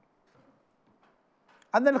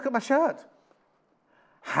 And then look at my shirt.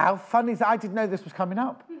 How fun is that? I didn't know this was coming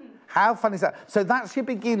up. How fun is that? So that's your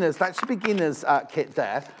beginners kit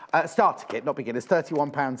there. Starter kit, not beginners,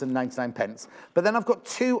 £31.99. But then I've got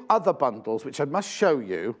two other bundles, which I must show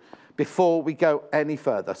you before we go any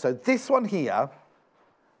further. So this one here,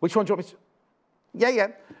 which one do you want me to? Yeah.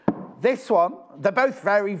 This one, they're both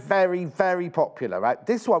very, very, very popular, right?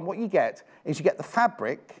 This one, what you get is you get the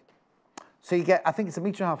fabric. So you get, I think it's 1.5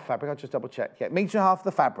 meters of fabric, I'll just double check. Yeah, 1.5 meters of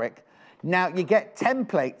the fabric. Now you get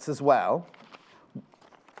templates as well.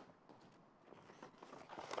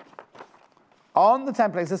 On the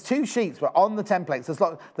templates, there's 2 sheets, but on the templates,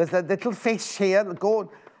 there's a little fish here, the gourd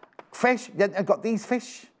fish, then I've got these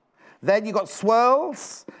fish. Then you've got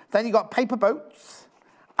swirls, then you've got paper boats.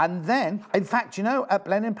 And then, in fact, you know, at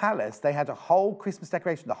Blenheim Palace, they had a whole Christmas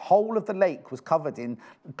decoration. The whole of the lake was covered in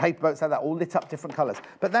paper boats like that, all lit up different colours.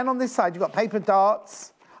 But then on this side, you've got paper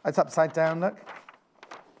darts. It's upside down, look.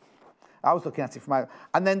 I was looking at it from my...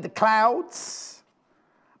 And then the clouds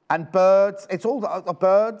and birds. It's all the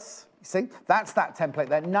birds, you see? That's that template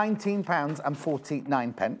there,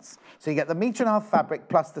 £19.49. So you get the 1.5 meters fabric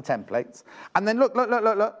plus the templates. And then look.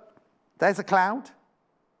 There's a cloud.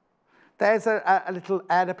 There's a little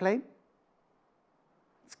aeroplane.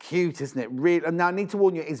 It's cute, isn't it? Really. And now I need to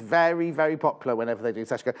warn you, it's very, very popular whenever they do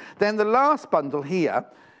Sashiko. Then the last bundle here,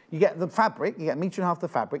 you get the fabric. You get 1.5 meters of the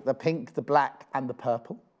fabric, the pink, the black, and the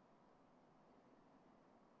purple.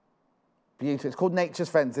 Beautiful. It's called Nature's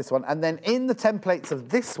Friends, this one. And then in the templates of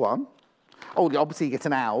this one, oh, obviously you get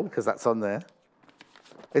an owl, because that's on there.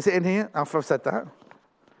 Is it in here, after I've said that?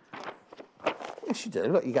 Yes, you do.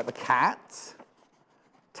 Look, you get the cat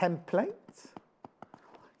template.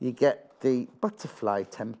 You get the butterfly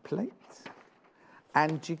template.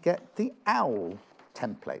 And you get the owl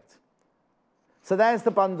template. So there's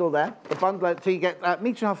the bundle there. The bundle, so you get 1.5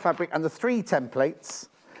 meters fabric and the 3 templates.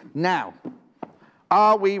 Now,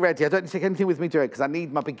 are we ready? I don't need to take anything with me to it because I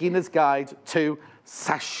need my beginner's guide to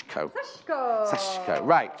Sashiko. Sashiko,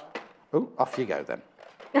 right. Oh, off you go then.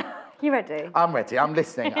 You ready? I'm ready, I'm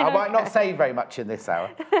listening. I might not say very much in this hour.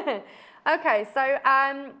 Okay, so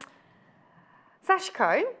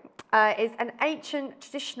Sashiko is an ancient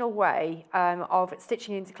traditional way of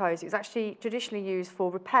stitching into clothes. It was actually traditionally used for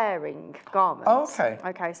repairing garments. Oh, okay.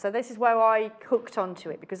 Okay, so this is where I hooked onto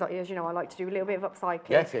it because, as you know, I like to do a little bit of upcycling.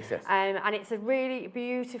 Yes. And it's a really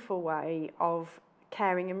beautiful way of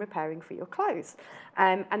caring and repairing for your clothes.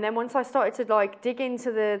 And then once I started to dig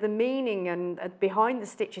into the meaning and behind the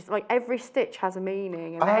stitches, every stitch has a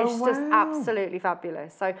meaning and it's just absolutely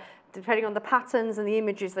fabulous. So depending on the patterns and the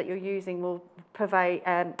images that you're using will purvey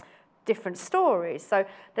different stories. So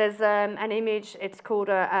there's an image, it's called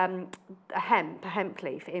a hemp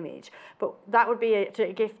leaf image, but that would be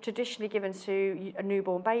a gift traditionally given to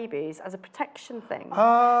newborn babies as a protection thing.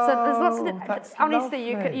 Oh, so there's lots of, honestly,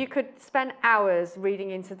 you could spend hours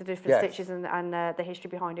reading into the different stitches and the history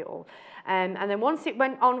behind it all. And then once it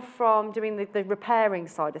went on from doing the repairing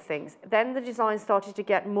side of things, then the design started to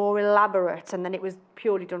get more elaborate, and then it was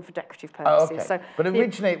purely done for decorative purposes. Oh, okay. So but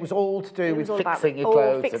originally it was all to do with fixing your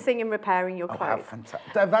clothes. Fixing and repairing your clothes. How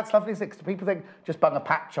fantastic. That's lovely. People think just bung a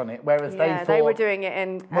patch on it, whereas they thought... they were doing it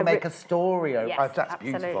in... We'll make a story over it. Yes, that's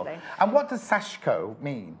absolutely. Beautiful. And what does Sashiko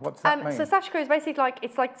mean? What does that mean? So Sashiko is basically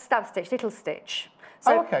it's like stab stitch, little stitch.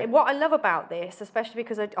 So what I love about this, especially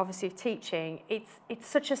because I obviously teaching, it's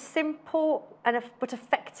such a simple but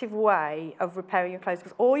effective way of repairing your clothes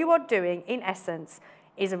because all you are doing, in essence,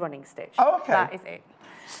 is a running stitch. Oh, okay. That is it.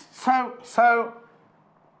 So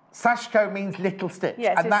Sashiko means little stitch,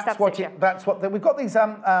 and that's what we've got these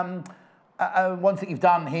ones that you've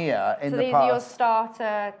done here in the past.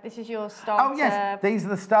 This is your starter. Oh yes, these are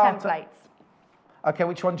the starter templates. Okay,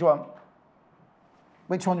 which one do you want?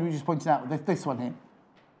 Which one were you just pointing out? This one here.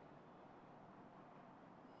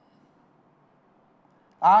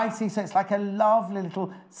 I see, so it's like a lovely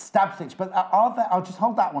little stab stitch, but I'll just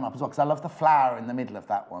hold that one up as well, because I love the flower in the middle of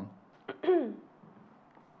that one.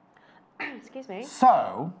 Excuse me.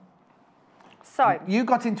 So you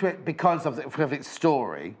got into it because of its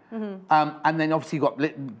story, and then obviously you got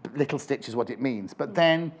little stitch is what it means, but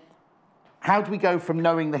then how do we go from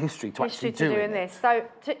knowing the history to actually doing this? So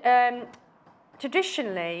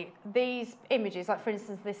traditionally, these images, like for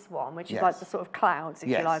instance this one, which is like the sort of clouds, if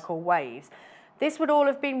you like, or waves, this would all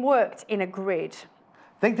have been worked in a grid.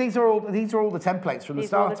 These are all the templates from the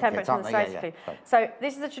starter kit, aren't they? Yeah. So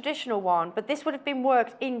this is a traditional one, but this would have been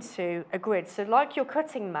worked into a grid. So like your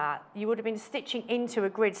cutting mat, you would have been stitching into a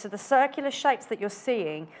grid. So the circular shapes that you're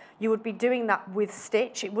seeing, you would be doing that with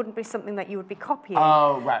stitch. It wouldn't be something that you would be copying.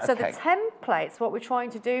 Oh, right, So the templates, what we're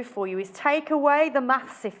trying to do for you is take away the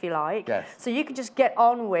maths, if you like, so you can just get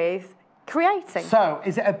on with creating. So,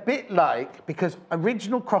 is it a bit like, because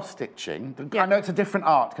original cross-stitching, I know it's a different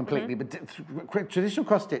art completely, but traditional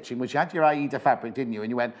cross-stitching was you had your Aida fabric, didn't you? And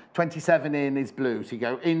you went 27 in is blue, so you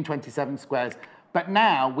go in 27 squares. But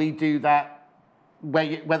now we do that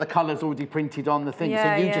where the colour's already printed on the thing,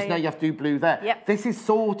 so you just know you have to do blue there. Yep. This is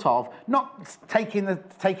sort of, not taking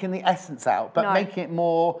the essence out, but making it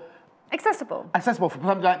more... accessible. Accessible for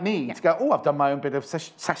somebody like me to go, oh, I've done my own bit of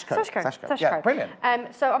Sashiko. Yeah, brilliant.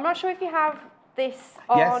 So I'm not sure if you have this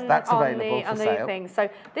on, that's available on the thing. So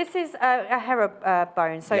this is a Hera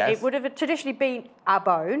bone. So it would have traditionally been a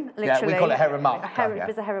bone, literally. Yeah, we call it Hera marker.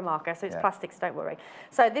 It's a Hera marker, so it's plastic, so don't worry.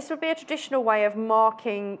 So this would be a traditional way of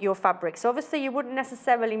marking your fabric. So obviously you wouldn't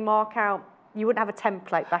necessarily mark out, you wouldn't have a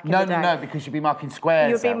template back in the day. No, because you'd be marking squares.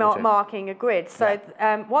 You'd be marking a grid. So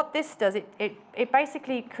what this does, it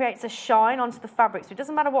basically creates a shine onto the fabric. So it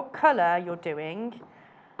doesn't matter what colour you're doing.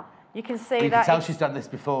 You can see that. You can tell she's done this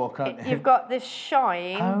before, can't you? You've got this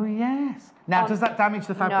shine. Oh, yes. Now, does that damage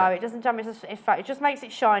the fabric? No, it doesn't damage the fabric. It just makes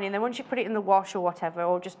it shiny, and then once you put it in the wash or whatever,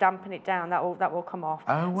 or just dampen it down, that will come off.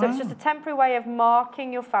 Oh, wow. So it's just a temporary way of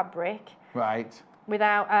marking your fabric. Right.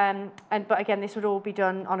 Without, but again, this would all be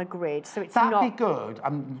done on a grid, so it's That'd be good.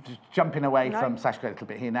 I'm just jumping away from Sashiko a little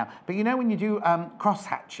bit here now. But you know when you do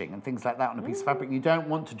cross-hatching and things like that on a piece of fabric, you don't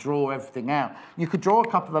want to draw everything out. You could draw a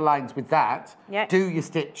couple of the lines with that, do your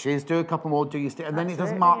stitches, do a couple more, do your stitches, and then it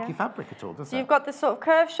doesn't mark your fabric at all, does it? So you've got this sort of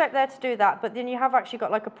curved shape there to do that, but then you have actually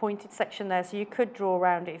got like a pointed section there, so you could draw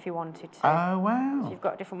around it if you wanted to. Oh, wow. So you've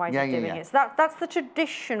got different ways of doing it. So that's the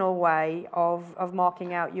traditional way of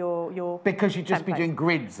marking out your Because you'd just be doing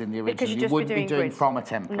grids in the original. Because you wouldn't be doing from a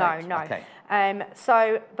template. No. Okay.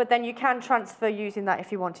 But then you can transfer using that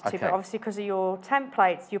if you wanted to. But obviously, because of your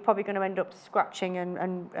templates, you're probably going to end up scratching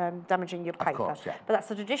and damaging your paper. Of course, But that's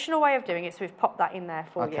the traditional way of doing it, so we've popped that in there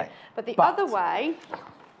for you. But the other way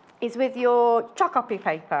is with your char copy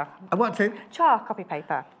paper. What's it? Char copy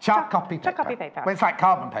paper. Char copy paper. Char copy paper. Well, it's like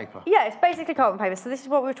carbon paper. Yeah, it's basically carbon paper. So this is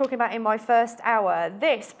what we were talking about in my first hour.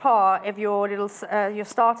 This part of your little your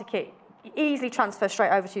starter kit easily transfer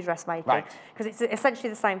straight over to your dressmaking because it's essentially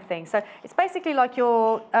the same thing. So it's basically like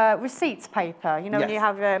your receipts paper, you know, when you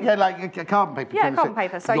have like a carbon paper. Yeah, carbon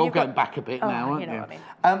paper. So you're going back a bit now, aren't you? Know what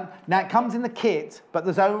I mean. Now it comes in the kit, but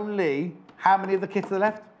there's only how many of the kit are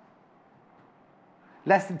left?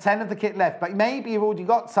 Less than 10 of the kit left, but maybe you've already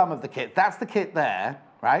got some of the kit. That's the kit there,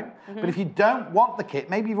 right? But if you don't want the kit,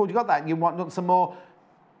 maybe you've already got that and you want some more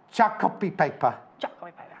char copy paper. Char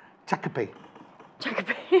copy paper. Char copy.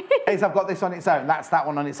 I've got this on its own. That's that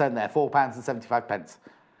one on its own there, £4.75.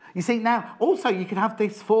 You see, now, also, you could have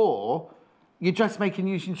this for your dressmaking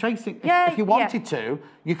using tracing. If you wanted to,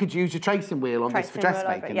 you could use your tracing wheel on this for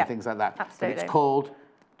dressmaking and things like that. Absolutely. But it's called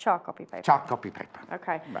char copy paper. Char copy paper.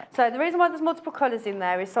 Okay. Right. So the reason why there's multiple colours in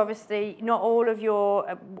there is obviously not all of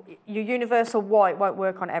your universal white won't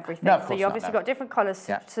work on everything. No, of course so you obviously got different colours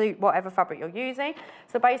to suit whatever fabric you're using.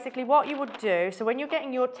 So basically what you would do, so when you're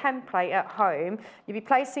getting your template at home, you'll be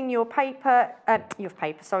placing your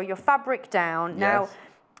your fabric down. Now,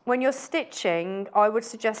 when you're stitching, I would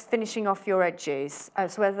suggest finishing off your edges.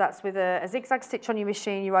 So whether that's with a zigzag stitch on your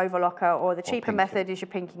machine, your overlocker, or the cheaper method is your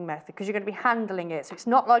pinking method, because you're going to be handling it. So it's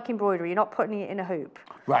not like embroidery. You're not putting it in a hoop.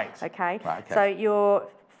 Right. Okay? So you're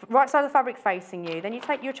right side of the fabric facing you. Then you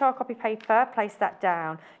take your char copy paper, place that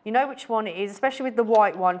down. You know which one it is, especially with the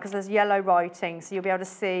white one, because there's yellow writing, so you'll be able to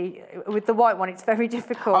see. With the white one, it's very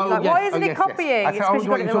difficult. Why isn't it copying? It's because you've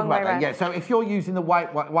got it the wrong way around. Yeah, so if you're using the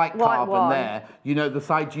white carbon there, you know the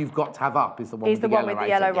side you've got to have up is the one with the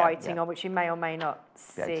yellow writing on, which you may or may not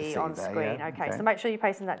see on screen. Okay, so make sure you're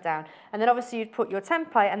pasting that down. And then obviously you'd put your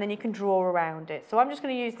template, and then you can draw around it. So I'm just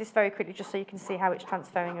going to use this very quickly just so you can see how it's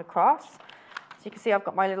transferring across. So you can see I've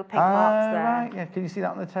got my little pink marks there. Right, yeah. Can you see that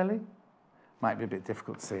on the telly? Might be a bit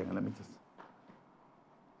difficult to see. Let me just...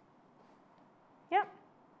 Yep.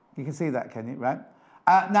 You can see that, can you? Right?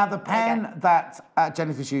 Now, the pen that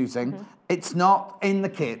Jenniffer's using, it's not in the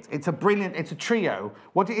kit. It's a trio.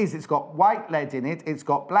 What it is, it's got white lead in it, it's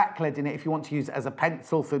got black lead in it if you want to use it as a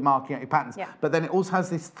pencil for marking out your patterns. Yeah. But then it also has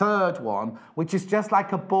this third one, which is just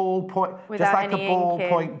like a ballpoint,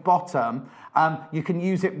 bottom. You can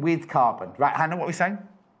use it with carbon. Right, Hannah, what were we saying?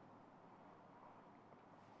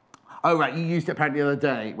 Oh, right, you used it apparently the other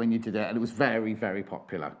day when you did it, and it was very, very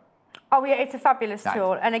popular. Oh yeah, it's a fabulous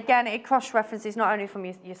tool, and again, it cross-references not only from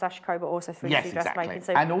your Sashiko but also through your dressmaking.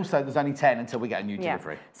 So, and also, there's only 10 until we get a new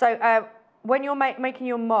delivery. So when you're making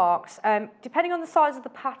your marks, depending on the size of the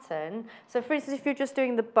pattern. So for instance, if you're just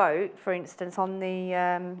doing the boat, for instance, on the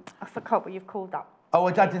I forgot what you've called that. Oh,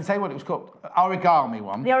 I didn't say what it was called. Origami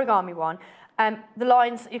one. The origami one. The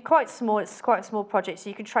lines are quite small. It's quite a small project, so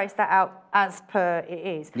you can trace that out as per it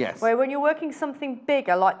is. Yes. Where when you're working something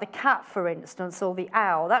bigger, like the cat, for instance, or the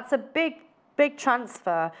owl, that's a big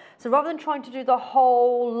transfer. So rather than trying to do the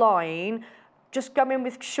whole line, just go in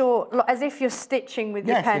with short, as if you're stitching with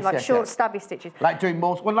your pen, short stabby stitches. Like doing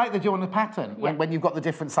Morse, well, like they do on the pattern, when you've got the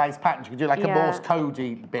different size patterns, you can do like a Morse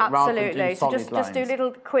codey bit rather than do solid lines. Just do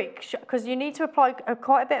little quick, because you need to apply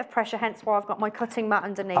quite a bit of pressure, hence why I've got my cutting mat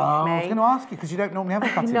underneath me. I was going to ask you, because you don't normally have a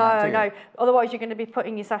cutting mat, do you? No, otherwise you're going to be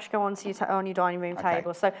putting your Sashiko on your dining room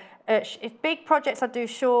table. So if big projects, I do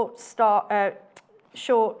short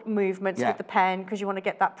movements with the pen because you want to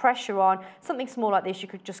get that pressure on. Something small like this, you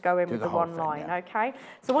could just go in with the one line, okay?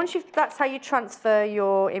 So once that's how you transfer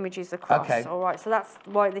your images across. Okay. All right, so that's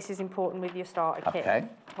why this is important with your starter kit. Okay.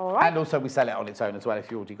 All right. And also we sell it on its own as well if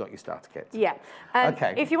you already got your starter kit. Yeah.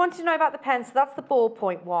 Okay. If you wanted to know about the pen, so that's the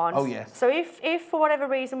ballpoint one. Oh, yes. So if for whatever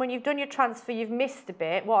reason, when you've done your transfer, you've missed a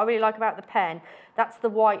bit, what I really like about the pen, that's the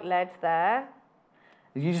white lead there.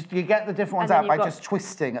 You get the different ones out by just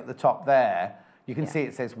twisting at the top there. You can see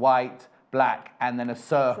it says white, black, and then a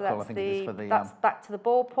circle. So I think it is for the. That's back to the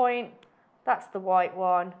ballpoint. That's the white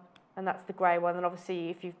one, and that's the grey one. And obviously,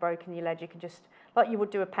 if you've broken your lead, you can just, like you would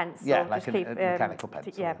do a pencil. Yeah, like a mechanical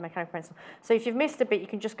pencil. Yeah, mechanical pencil. So if you've missed a bit, you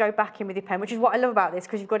can just go back in with your pen, which is what I love about this,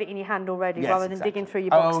 because you've got it in your hand already, rather than digging through your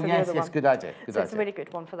box for the other one. Yes, good idea. So it's a really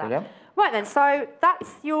good one for that. Brilliant. Right then, so that's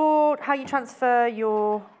how you transfer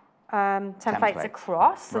your templates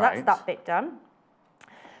across. So that's that bit done.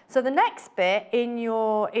 So the next bit is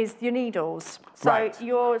your needles. So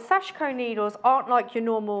your Sashiko needles aren't like your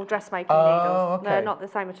normal dressmaking needles. Okay. They're not the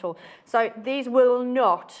same at all. So these will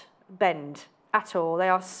not bend at all. They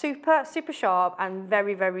are super, super sharp and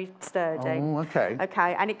very, very sturdy. Oh, okay.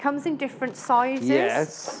 Okay, and it comes in different sizes.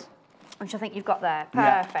 Yes. Which I think you've got there.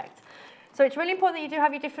 Perfect. So it's really important that you do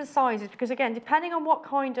have your different sizes because, again, depending on what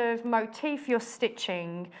kind of motif you're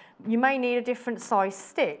stitching, you may need a different size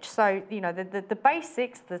stitch. So, you know, the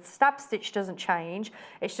basics, the stab stitch doesn't change.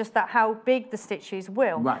 It's just that how big the stitches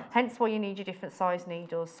will. Right. Hence why you need your different size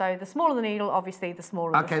needles. So the smaller the needle, obviously, the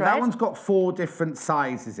smaller the thread. Okay, that one's got 4 different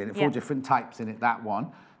sizes in it, 4 different types in it, that one.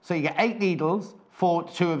 So you get 8 needles,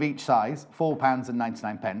 2 of each size,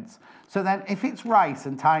 £4.99. So then, if it's rice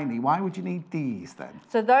and tiny, why would you need these then?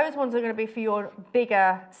 So those ones are going to be for your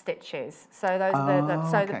bigger stitches. So those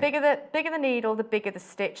the bigger the needle, the bigger the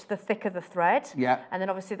stitch, the thicker the thread. Yeah. And then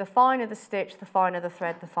obviously the finer the stitch, the finer the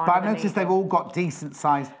thread, the finer the needle. But I noticed they've all got decent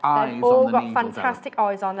sized eyes on the needle. They've all got fantastic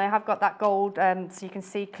eyes on. They have got that gold, so you can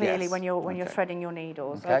see clearly when you're threading your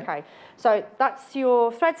needles. Okay. So that's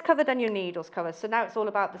your threads covered and your needles covered. So now it's all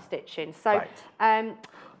about the stitching. So.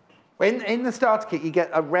 In the starter kit, you get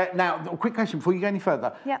a red. Now, a quick question before you go any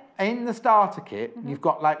further. Yep. In the starter kit, you've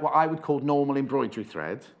got like what I would call normal embroidery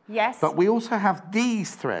thread. Yes. But we also have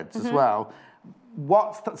these threads as well.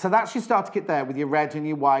 So that's your starter kit there with your red and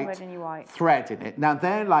your white, thread in it. Now,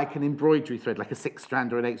 they're like an embroidery thread, like a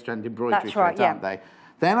 6-strand or an 8-strand embroidery thread, aren't they?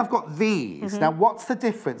 Then I've got these. Now, what's the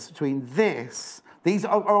difference between this? These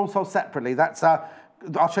are also separately. That's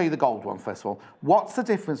I'll show you the gold one first of all. What's the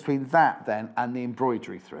difference between that then and the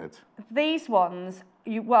embroidery thread? These ones,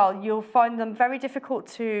 you'll find them very difficult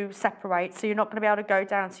to separate, so you're not going to be able to go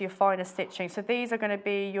down to your finer stitching. So these are going to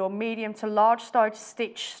be your medium to large style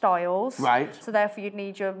stitch styles. Right. So therefore you'd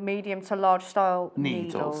need your medium to large style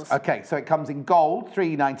needles. Okay, so it comes in gold,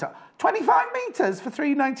 $3.99. 25 metres for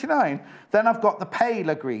 $3.99. Then I've got the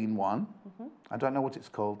paler green one. I don't know what it's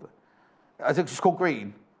called. Is it just called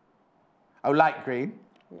green? Oh, light green.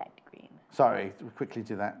 Light green. Sorry, quickly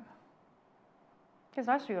do that. It's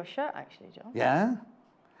nice for your shirt, actually, John. Yeah.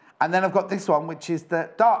 And then I've got this one, which is the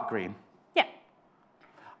dark green. Yeah.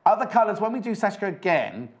 Other colours, when we do Sashiko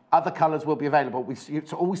again, other colours will be available.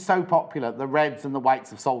 It's always so popular. The reds and the whites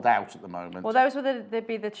have sold out at the moment. Well, those would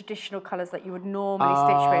be the traditional colours that you would normally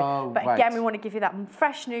stitch with. But again, we want to give you that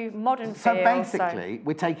fresh, new, modern feel. So basically,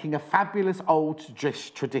 we're taking a fabulous old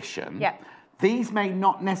tradition. Yeah. These may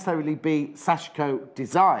not necessarily be Sashiko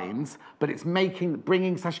designs, but it's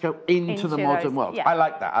bringing Sashiko into the modern world. Yeah. I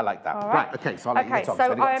like that. Right, okay, so I'll let you get on, so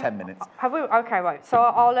we've got 10 minutes. Have we? Okay, right. So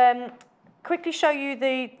I'll quickly show you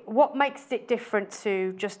what makes it different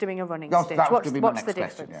to just doing a running stitch. What's the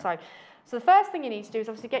difference? Yeah. So the first thing you need to do is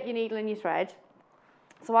obviously get your needle and your thread.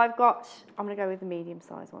 So I'm going to go with the medium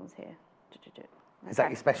size ones here. Is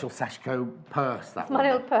that your special Sashiko purse? That my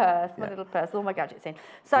little purse, my little purse, all my gadgets in.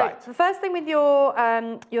 So the first thing with your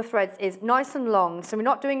threads is nice and long. So we're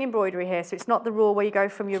not doing embroidery here, so it's not the rule where you go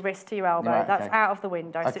from your wrist to your elbow. Right, that's out of the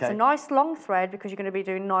window. So it's a nice long thread because you're going to be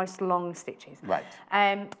doing nice long stitches. Right.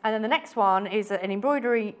 And then the next one is an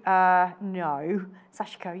embroidery, no,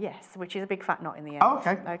 Sashiko, yes, which is a big fat knot in the end. Oh,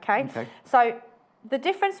 okay. So the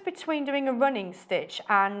difference between doing a running stitch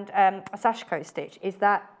and a Sashiko stitch is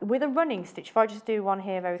that with a running stitch, if I just do one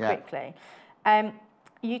here very quickly,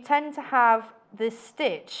 you tend to have the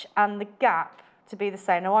stitch and the gap to be the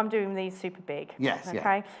same. Now I'm doing these super big. Yes.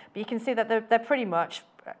 Okay. But you can see that they're pretty much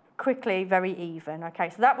quickly very even.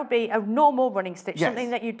 Okay. So that would be a normal running stitch,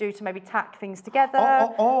 something that you do to maybe tack things together.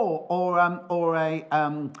 Or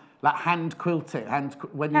a like hand quilting,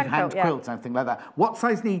 when you hand quilt, something like that. What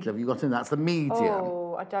size needle have you got in that? That's the medium.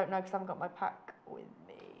 Oh, I don't know because I haven't got my pack with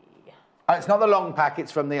me. It's not the long pack,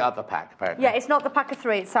 it's from the other pack, apparently. Yeah, it's not the pack of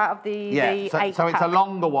 3, it's out of the 8 pack. So it's a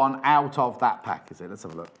longer one out of that pack, is it? Let's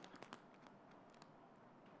have a look.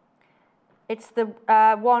 It's the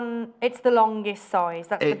it's the longest size.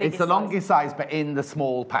 That's the biggest It's the longest size, but in the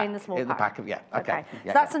small pack. In the small pack of, okay.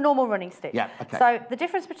 So that's a normal running stitch. Yeah, okay. So the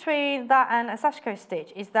difference between that and a Sashiko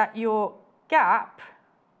stitch is that your gap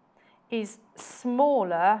is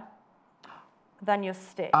smaller than your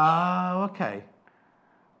stitch. Oh, okay.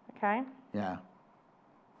 Okay. Yeah.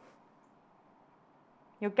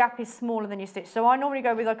 Your gap is smaller than your stitch. So I normally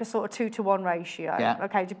go with like a sort of 2-to-1 ratio. Yeah.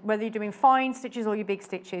 Okay, whether you're doing fine stitches or your big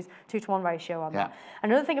stitches, 2-to-1 ratio on that.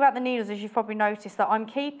 Another thing about the needles is you've probably noticed that I'm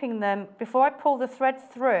keeping them, before I pull the thread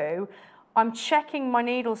through, I'm checking my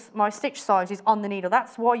needles, my stitch sizes on the needle.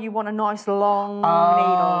 That's why you want a nice long needle.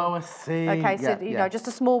 Oh, I see. Okay, so you know, just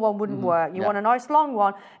a small one wouldn't work. You want a nice long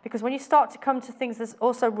one because when you start to come to things, there's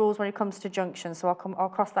also rules when it comes to junctions. So I'll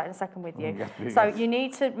cross that in a second with you. So you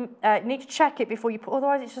need to check it before you put.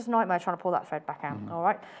 Otherwise, it's just a nightmare trying to pull that thread back out. All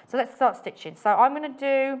right. So let's start stitching. So I'm going to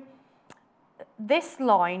do this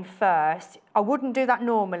line first. I wouldn't do that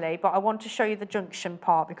normally, but I want to show you the junction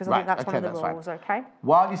part because I think that's one of the rules, okay?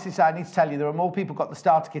 While you stitch, I need to tell you, there are more people got the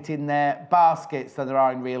starter kit in their baskets than there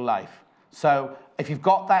are in real life. So if you've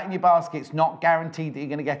got that in your basket, it's not guaranteed that you're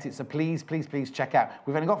going to get it. So please, please, please check out.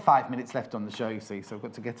 We've only got 5 minutes left on the show, you see, so I've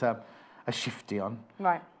got to get a shifty on.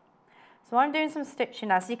 Right. So I'm doing some stitching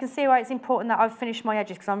now. So you can see why it's important that I've finished my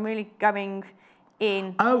edges because I'm really going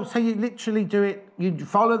in. Oh, so you literally do it, you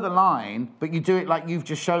follow the line, but you do it like you've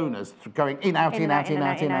just shown us, going in, out, in, out, in,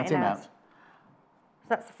 out, in, out, in, out. So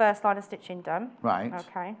that's the first line of stitching done. Right.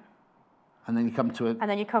 Okay. And then you come to a... And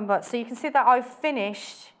then you come back. So you can see that I've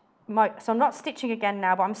finished my... So I'm not stitching again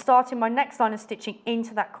now, but I'm starting my next line of stitching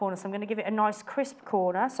into that corner. So I'm going to give it a nice crisp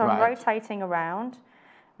corner. So I'm rotating around.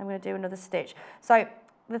 I'm going to do another stitch. So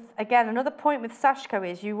again, another point with Sashiko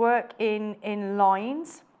is you work in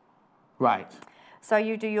lines. Right. So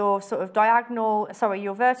you do your sort of diagonal, sorry,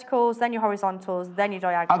 your verticals, then your horizontals, then your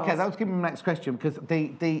diagonals. Okay, that was giving me the next question because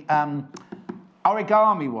the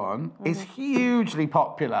origami one is hugely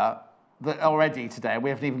popular already today.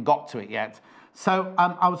 We haven't even got to it yet. So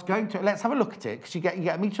I was going to, let's have a look at it because you get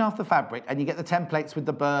a meter and a half the fabric and you get the templates with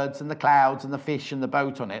the birds and the clouds and the fish and the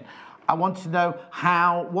boat on it. I wanted to know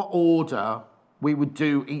what order we would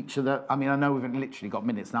do each of the, I mean, I know we've literally got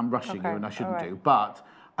minutes and I'm rushing you and I shouldn't do, but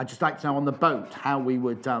I'd just like to know on the boat how we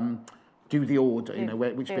would do the order, you know,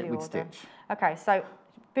 which bit we'd stitch. Okay, so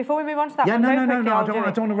before we move on to that one, no, I don't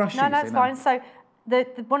want to rush you. No, that's fine. So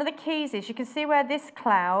one of the keys is you can see where this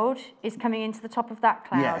cloud is coming into the top of that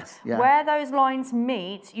cloud. Yes, yeah. Where those lines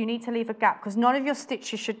meet, you need to leave a gap because none of your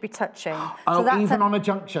stitches should be touching. Oh, so even on a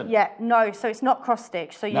junction? Yeah, no, so it's not cross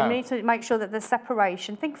stitch. So you need to make sure that there's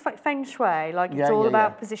separation. Think feng shui, like it's all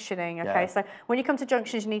about positioning, okay? So when you come to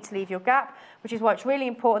junctions, you need to leave your gap, which is why it's really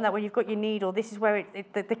important that when you've got your needle, this is where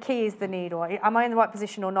the key is the needle. Am I in the right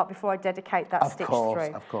position or not before I dedicate that stitch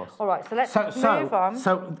through? Of course. All right, so let's move on.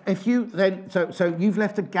 So if you then, so you've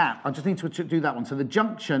left a gap. I just need to do that one. So the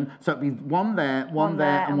junction, so it'd be one there, one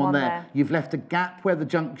there, and one there. You've left a gap where the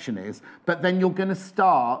junction is, but then you're going to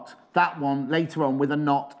start that one later on with a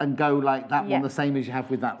knot and go like that one the same as you have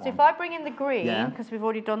with that one. So if I bring in the green, because we've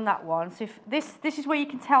already done that one, so if this is where you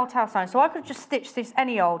can telltale sign. So I could just stitch this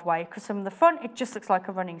any old way, because from the front it just looks like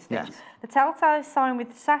a running stitch. Yes. The telltale sign with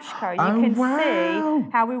Sashiko, you can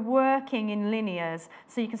see how we're working in linears.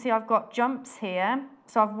 So you can see I've got jumps here.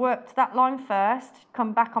 So I've worked that line first,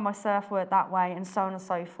 come back on my surf work that way, and so on and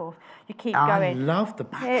so forth. You keep going. I love the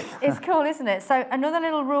back. It's cool, isn't it? So another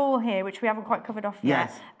little rule here, which we haven't quite covered off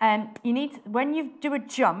yet. You need when you do a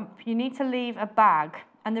jump, you need to leave a bag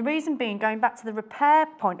And the reason being, going back to the repair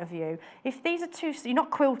point of view, if these are too, you're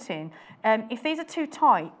not quilting, if these are too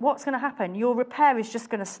tight, what's going to happen? Your repair is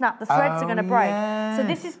just going to snap, the threads are going to break. Yes. So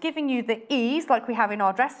this is giving you the ease, like we have in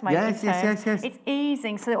our dressmaking terms. Yes. It's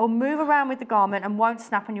easing, so it will move around with the garment and won't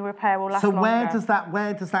snap, and your repair will last longer. So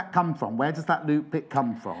where does that come from? Where does that loop bit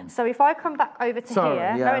come from? So if I come back over to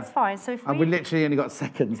here, no, it's fine. So if we literally only got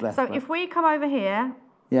seconds left. So if we come over here,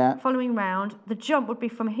 following round, the jump would be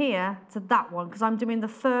from here to that one, because I'm doing the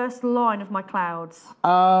first line of my clouds.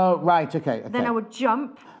 Oh, right, okay. Then I would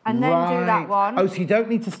jump and then do that one. Oh, so you don't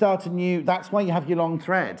need to start a new, that's why you have your long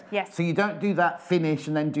thread. Yes. So you don't do that finish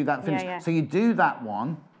and then do that finish. Yeah. So you do that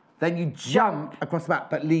one, then you jump across the back,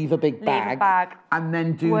 but leave a big bag. Leave a bag. And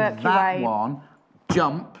then do that one,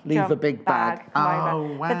 jump, leave a big bag.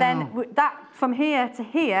 Oh, wow. But then that, from here to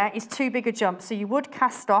here, is too big a jump. So you would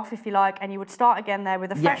cast off, if you like, and you would start again there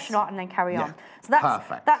with a fresh knot and then carry on. So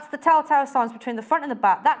that's the telltale signs between the front and the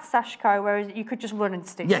back. That's Sashiko, whereas you could just run and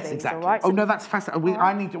stitch these, exactly. All right? Oh, no, that's fascinating.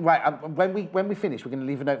 I need to, when we finish, we're going to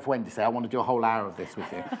leave a note for Wendy. I want to do a whole hour of this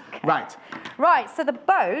with you. Okay. Right, so the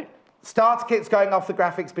boat... Starter kit's going off the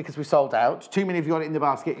graphics because we sold out. Too many of you got it in the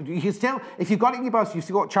basket. You can still, if you've got it in your basket, you've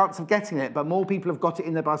still got a chance of getting it, but more people have got it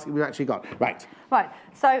in their basket than we've actually got. Right.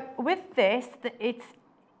 So with this,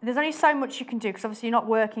 there's only so much you can do because obviously you're not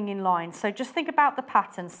working in line. So just think about the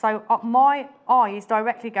pattern. So my eye is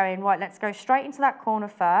directly going, right, let's go straight into that corner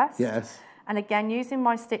first. Yes. And again, using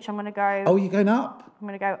my stitch, I'm going to go... Oh, you're going up? I'm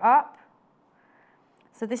going to go up.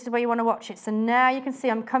 So this is where you want to watch it. So now you can see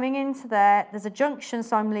I'm coming into there. There's a junction,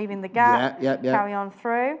 so I'm leaving the gap. Carry on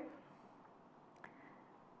through.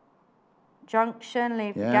 Junction,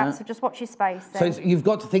 leave the gap. So just watch your space there. So you've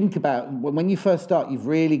got to think about, when you first start, you've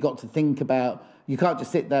really got to think about, you can't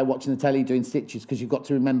just sit there watching the telly doing stitches, because you've got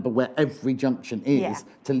to remember where every junction is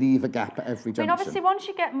to leave a gap at every junction. I mean, obviously, once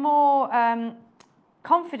you get more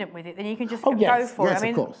confident with it, then you can just go for it. I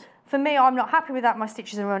mean, of course. For me, I'm not happy with that. My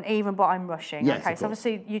stitches are uneven, but I'm rushing. Yes, okay, so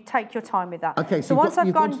obviously you take your time with that. Okay, so once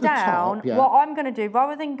I've gone down, what I'm going to do,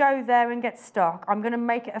 rather than go there and get stuck, I'm going to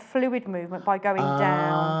make it a fluid movement by going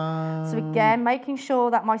down. So again, making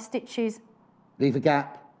sure that my stitches leave a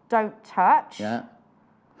gap, don't touch. Yeah.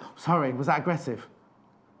 Sorry, was that aggressive?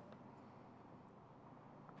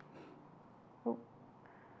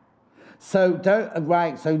 So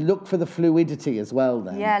so look for the fluidity as well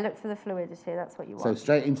then. Yeah, look for the fluidity, that's what you want. So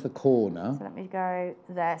straight into the corner. So let me go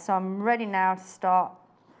there. So I'm ready now to start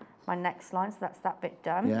my next line, so that's that bit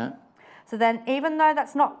done. Yeah. So then, even though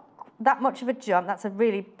that's not that much of a jump, that's a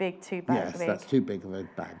really big Yes, that's too big of a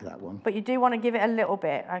bag, that one. But you do want to give it a little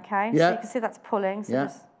bit, okay? Yeah. So you can see that's pulling, so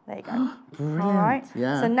just, there you go. Brilliant. All right.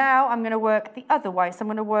 Yeah. So now I'm going to work the other way. So I'm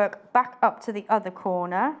going to work back up to the other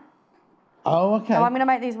corner. Oh, okay. So I'm going to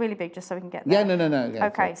make these really big just so we can get there. Yeah, no. Yeah,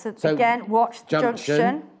 okay, so again, watch the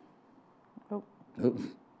junction. Oh.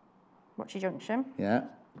 Watch your junction. Yeah.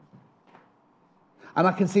 And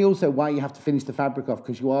I can see also why you have to finish the fabric off,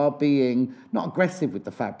 because you are being, not aggressive with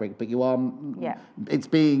the fabric, but you are, it's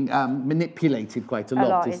being manipulated quite a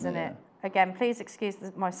lot, isn't it? Again, please excuse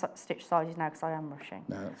my stitch sizes now because I am rushing.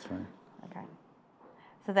 No, that's fine. Okay.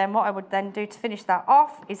 So then what I would then do to finish that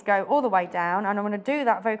off is go all the way down, and I'm going to do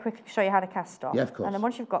that very quickly to show you how to cast off. Yeah, of course. And then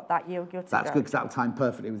once you've got that, you're to That's good, because that'll time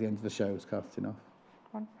perfectly with the end of the show is casting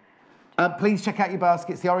off. Please check out your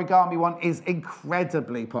baskets. The origami one is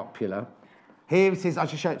incredibly popular. Here it is. I'll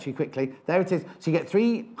just show it to you quickly. There it is. So you get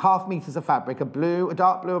 3.5 meters of fabric, a blue, a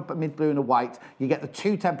dark blue, a mid blue, and a white. You get the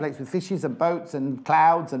 2 templates with fishes and boats and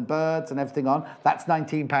clouds and birds and everything on. That's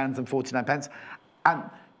 £19.49. And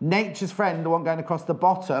Nature's Friend, the one going across the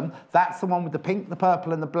bottom, that's the one with the pink, the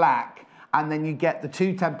purple, and the black. And then you get the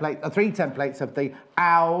 3 templates of the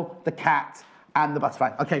owl, the cat, and the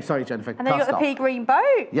butterfly. Okay, sorry, Jenniffer. And then you've got the pea green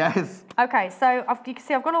boat. Yes. Okay, so you can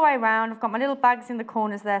see I've gone all the way around. I've got my little bags in the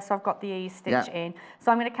corners there, so I've got the ease stitch in.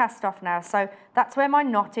 So I'm going to cast off now. So that's where my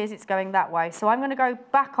knot is. It's going that way. So I'm going to go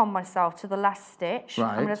back on myself to the last stitch.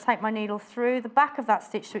 Right. I'm going to take my needle through the back of that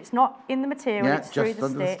stitch, so it's not in the material, it's through the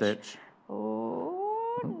stitch. stitch.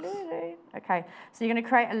 Okay, so you're going to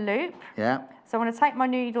create a loop. Yeah. So I'm going to take my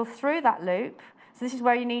needle through that loop. So this is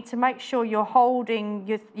where you need to make sure you're holding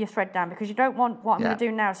your thread down, because you don't want what I'm going to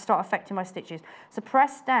do now is start affecting my stitches. So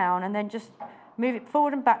press down and then just move it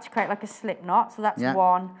forward and back to create like a slip knot. So that's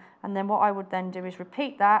one. And then what I would then do is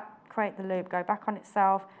repeat that, create the loop, go back on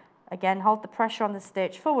itself. Again, hold the pressure on the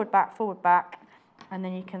stitch, forward, back, and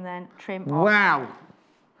then you can then trim off. Wow.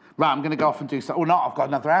 Right, I'm going to go off and do something. Well, not, I've got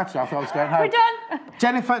another hour to do. I thought I was going home. We're done.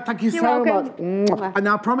 Jenniffer, thank you so much. And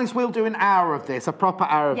I promise we'll do an hour of this, a proper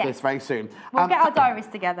hour of this very soon. We'll get our diaries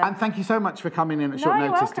together. And thank you so much for coming in at short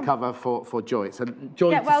notice to cover for Joy. It's a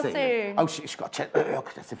joy get to well see soon. you. Oh, she's got a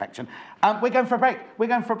chest infection. We're going for a break. We're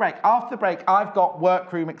going for a break. After the break, I've got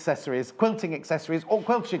workroom accessories, quilting accessories, all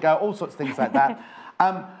quilts you go, all sorts of things like that.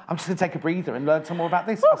 I'm just going to take a breather and learn some more about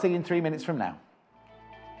this. I'll see you in 3 minutes from now.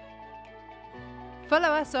 Follow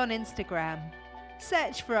us on Instagram.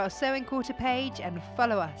 Search for our Sewing Quarter page and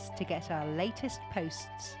follow us to get our latest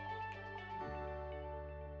posts.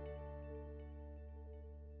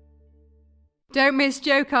 Don't miss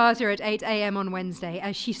Jo Carter at 8 AM on Wednesday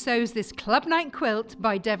as she sews this club night quilt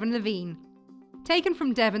by Devon Levine. Taken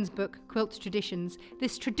from Devon's book, Quilt Traditions,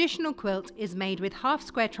 this traditional quilt is made with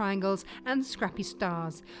half-square triangles and scrappy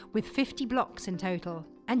stars, with 50 blocks in total.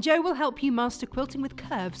 And Jo will help you master quilting with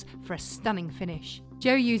curves for a stunning finish.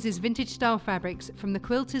 Jo uses vintage-style fabrics from the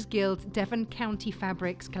Quilters Guild Devon County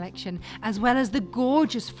Fabrics collection, as well as the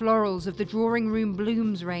gorgeous florals of the Drawing Room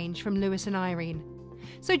Blooms range from Lewis and Irene.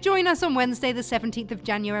 So join us on Wednesday the 17th of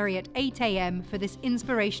January at 8 AM for this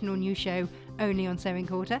inspirational new show, only on Sewing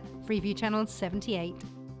Quarter, Freeview Channel 78.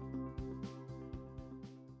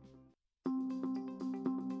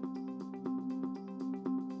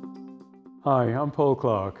 Hi, I'm Paul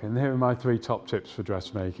Clark and here are my 3 top tips for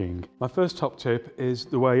dressmaking. My first top tip is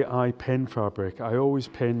the way I pin fabric. I always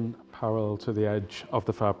pin parallel to the edge of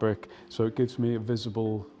the fabric so it gives me a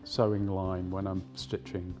visible sewing line when I'm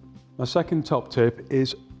stitching. My second top tip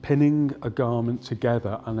is pinning a garment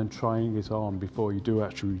together and then trying it on before you do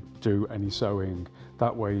actually do any sewing.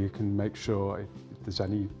 That way you can make sure if there's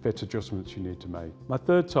any fit adjustments you need to make. My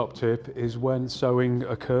third top tip is when sewing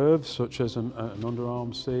a curve, such as an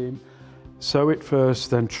underarm seam, sew it first,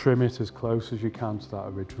 then trim it as close as you can to that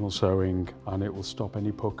original sewing and it will stop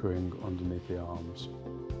any puckering underneath the arms.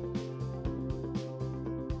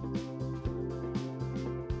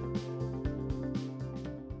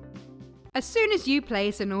 As soon as you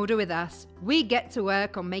place an order with us, we get to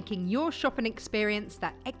work on making your shopping experience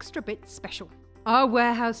that extra bit special. Our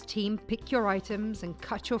warehouse team pick your items and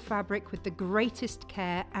cut your fabric with the greatest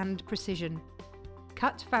care and precision.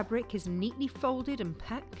 Cut fabric is neatly folded and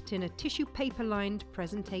packed in a tissue paper-lined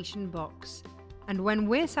presentation box. And when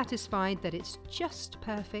we're satisfied that it's just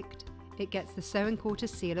perfect, it gets the Sewing Quarter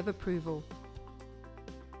seal of approval.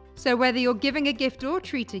 So whether you're giving a gift or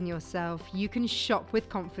treating yourself, you can shop with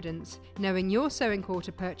confidence, knowing your Sewing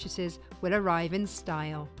Quarter purchases will arrive in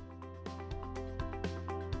style.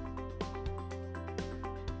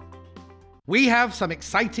 We have some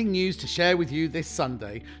exciting news to share with you this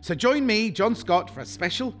Sunday, so join me, John Scott, for a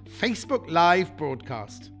special Facebook Live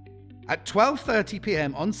broadcast. At 12:30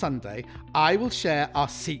 PM on Sunday, I will share our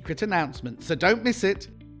secret announcement, so don't miss it.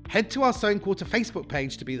 Head to our Sewing Quarter Facebook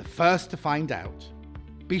page to be the first to find out.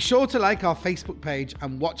 Be sure to like our Facebook page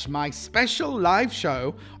and watch my special live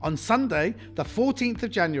show on Sunday, the 14th of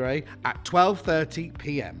January at 12:30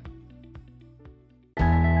 PM.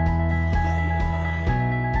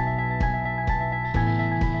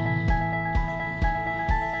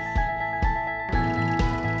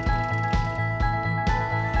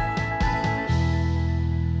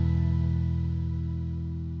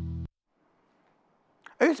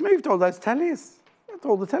 Who's moved all those tellies?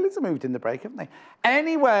 All the tellies are moved in the break, haven't they?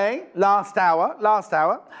 Anyway, last hour.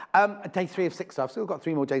 Day 3 of 6, so I've still got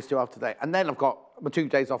 3 more days to do after today. And then I've got my 2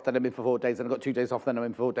 days off, then I'm in for 4 days, and I've got 2 days off, then I'm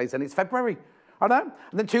in for 4 days, and it's February. I know.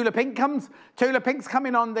 And then Tula Pink comes. Tula Pink's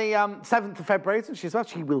coming on the 7th of February, so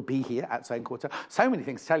she will be here at Sewing Quarter. So many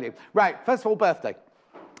things to tell you. Right, first of all, birthday.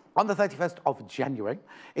 On the 31st of January,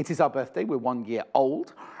 it is our birthday. We're 1 year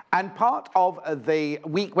old. And part of the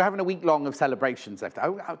week, we're having a week long of celebrations left.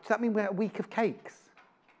 Oh, does that mean we're a week of cakes?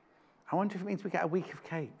 I wonder if it means we get a week of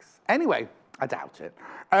cakes. Anyway, I doubt it.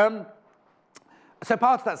 So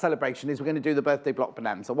part of that celebration is we're going to do the birthday block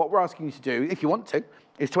bonanza. What we're asking you to do, if you want to,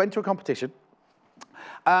 is to enter a competition.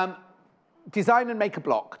 Design and make a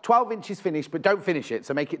block. 12 inches finished, but don't finish it.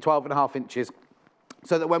 So make it 12.5 inches.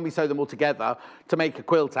 So that when we sew them all together to make a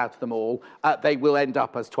quilt out of them all, they will end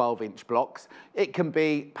up as 12-inch blocks. It can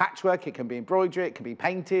be patchwork, it can be embroidery, it can be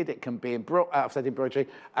painted, it can be I've said embroidery,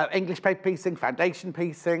 English paper piecing, foundation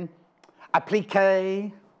piecing,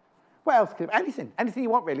 applique. What else? Anything you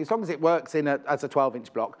want really, as long as it works in as a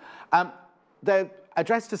 12-inch block. The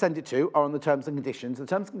address to send it to are on the terms and conditions. The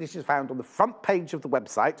terms and conditions are found on the front page of the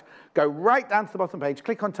website. Go right down to the bottom page,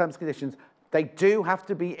 click on terms and conditions. They do have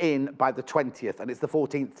to be in by the 20th, and it's the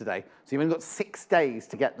 14th today. So you've only got 6 days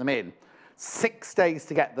to get them in. 6 days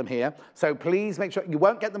to get them here. So please make sure you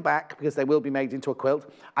won't get them back because they will be made into a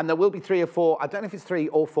quilt. And there will be 3 or 4, I don't know if it's 3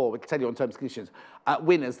 or 4, we can tell you on terms and conditions,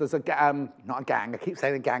 winners. There's not a gang, I keep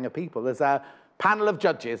saying a gang of people. There's a panel of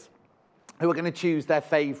judges who are going to choose their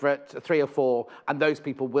favourite 3 or 4, and those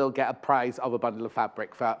people will get a prize of a bundle of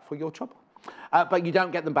fabric for your trouble. But you don't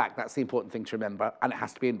get them back. That's the important thing to remember, and it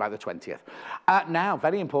has to be in by the 20th. Now,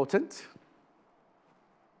 very important.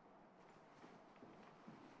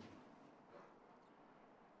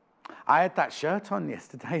 I had that shirt on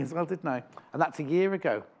yesterday as well, didn't I? And that's a year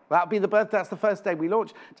ago. That'll be the birthday. That's the first day we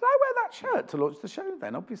launched. Did I wear that shirt to launch the show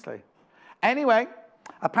then, obviously? Anyway,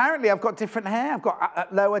 apparently I've got different hair. I've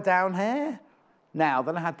got lower down hair now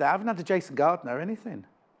than I had there. I haven't had a Jason Gardner or anything.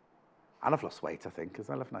 And I've lost weight, I think, because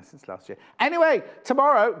I love nice since last year. Anyway,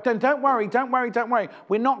 tomorrow, don't worry.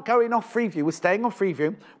 We're not going off Freeview. We're staying on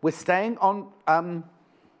Freeview. We're staying on, I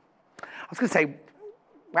was going to say,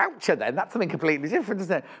 Woucher then. That's something completely different,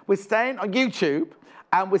 isn't it? We're staying on YouTube,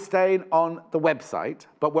 and we're staying on the website,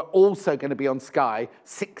 but we're also going to be on Sky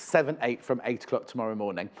 6, 7, 8 from 8 o'clock tomorrow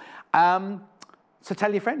morning. So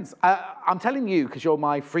tell your friends. I'm telling you because you're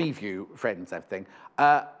my Freeview friends, everything.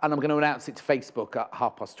 And I'm going to announce it to Facebook at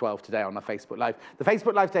 12:30 today on our Facebook Live. The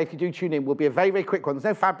Facebook Live today, if you do tune in, will be a very, very quick one. There's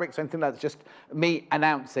no fabrics or anything like that. It's just me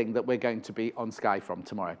announcing that we're going to be on Sky from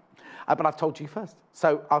tomorrow. But I've told you first.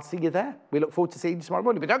 So I'll see you there. We look forward to seeing you tomorrow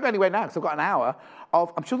morning. But don't go anywhere now because I've got an hour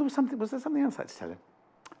of... I'm sure there was something... Was there something else I had to tell you?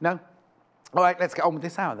 No? All right, let's get on with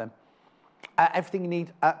this hour then. Everything you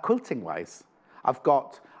need quilting-wise. I've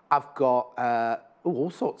got all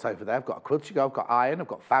sorts over there. I've got a quilt to go, I've got iron, I've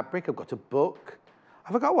got fabric, I've got a book.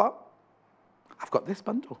 Have I got what? I've got this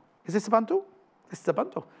bundle. Is this a bundle? This is a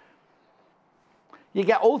bundle. You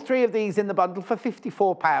get all 3 of these in the bundle for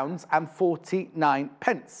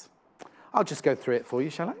 £54.49. I'll just go through it for you,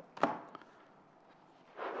 shall I?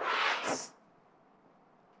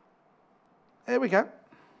 There we go.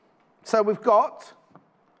 So we've got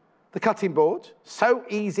the cutting board, so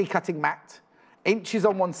easy cutting mat, inches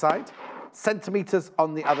on one side, centimetres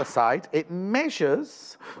on the other side. It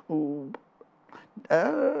measures, I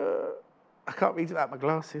can't read it without my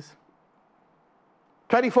glasses.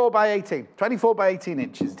 24 by 18, 24 by 18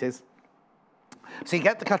 inches it is. So you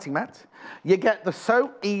get the cutting mat, you get the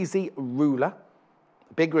So Easy ruler,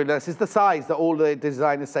 big ruler. This is the size that all the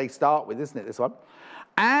designers say start with, isn't it, this one?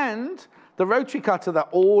 And the rotary cutter that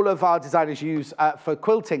all of our designers use for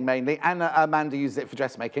quilting mainly, and Amanda uses it for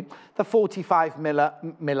dressmaking, the 45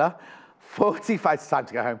 it's time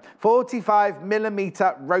to go home, 45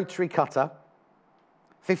 millimetre rotary cutter,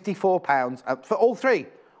 £54 for all 3.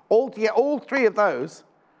 All 3 of those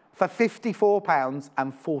for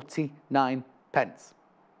 £54.49.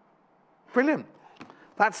 Brilliant.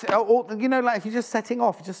 That's, you know, like if you're just setting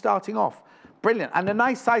off, you're just starting off. Brilliant. And a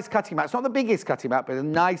nice size cutting mat. It's not the biggest cutting mat, but a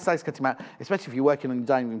nice size cutting mat, especially if you're working on your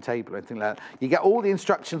dining room table or anything like that. You get all the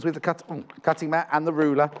instructions with the cutting mat and the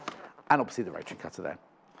ruler, and obviously the rotary cutter there.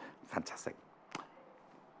 Fantastic.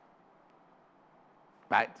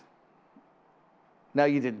 Right. No,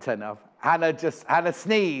 you didn't turn it off. Hannah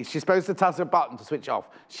sneezed. She's supposed to touch a button to switch off.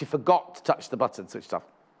 She forgot to touch the button, switched off.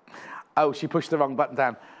 Oh, she pushed the wrong button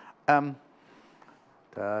down. Da,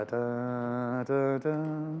 da, da, da, da,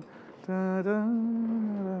 da, da,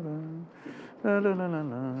 da, da, da.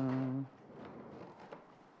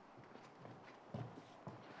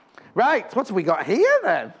 Right, what have we got here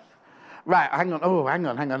then? Right, hang on. Oh, hang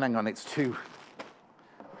on. It's too...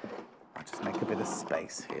 I'll just make a bit of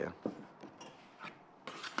space here.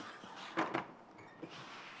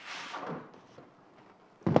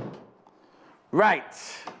 Right.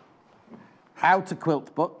 How to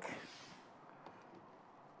Quilt book.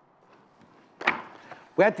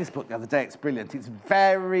 We had this book the other day. It's brilliant. It's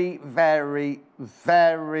very, very,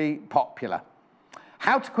 very popular.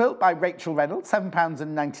 How to Quilt by Rachel Reynolds,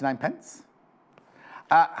 £7.99.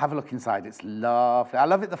 Have a look inside. It's lovely. I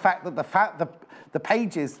love it. The fact that the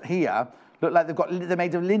pages here look like they're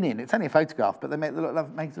made of linen. It's only a photograph, but they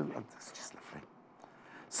look made of. It's just lovely.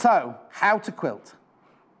 So, how to quilt.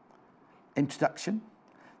 Introduction.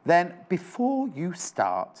 Then, before you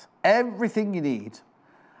start, everything you need: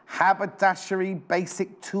 haberdashery,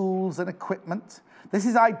 basic tools and equipment. This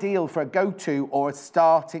is ideal for a go-to or a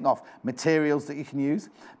starting off. Materials that you can use.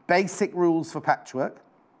 Basic rules for patchwork.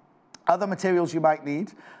 Other materials you might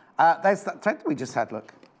need. There's that thread we just had,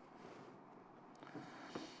 look.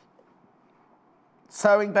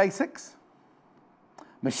 Sewing basics.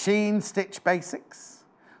 Machine stitch basics.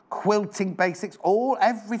 Quilting basics.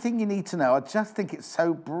 Everything you need to know. I just think it's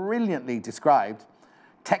so brilliantly described.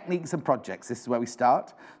 Techniques and projects. This is where we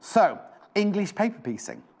start. So, English paper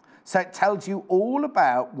piecing. So it tells you all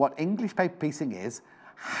about what English paper piecing is,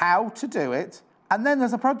 how to do it, and then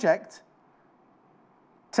there's a project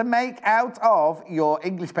to make out of your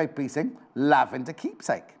English paper piecing lavender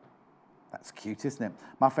keepsake. That's cute, isn't it?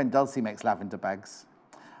 My friend Dulcie makes lavender bags.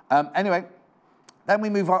 Anyway, then we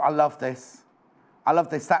move on. I love this. I love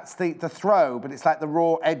this. That's the throw, but it's like the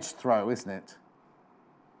raw edge throw, isn't it?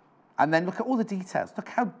 And then look at all the details. Look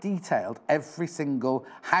how detailed every single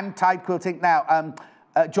hand-tied quilting. Now,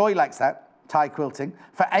 Joy likes that, tie quilting.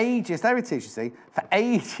 For ages, there it is, you see. For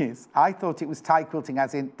ages, I thought it was tie quilting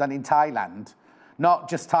as in done in Thailand, not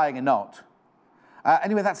just tying a knot.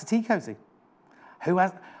 Anyway, that's a tea cosy. Who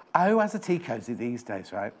has a tea cosy these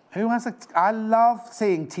days, right? I love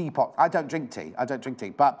seeing teapots. I don't drink tea,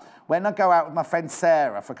 but when I go out with my friend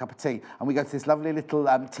Sarah for a cup of tea, and we go to this lovely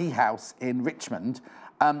little tea house in Richmond,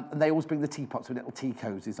 and they always bring the teapots with little tea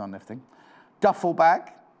cozies on and everything. Duffel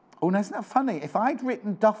bag. Oh, no, isn't that funny? If I'd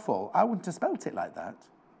written duffel, I wouldn't have spelt it like that.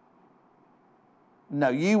 No,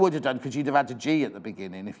 you would have done, because you'd have had a G at the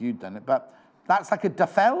beginning if you'd done it, but that's like a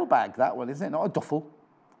duffel bag, that one, isn't it? Not a duffel.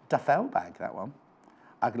 Duffel bag, that one.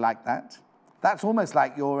 I like that. That's almost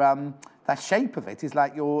like your, that shape of it is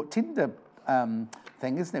like your tinder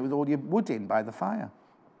thing, isn't it? With all your wood in by the fire.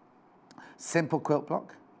 Simple quilt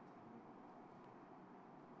block.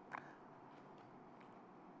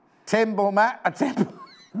 Timble mat,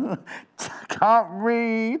 can't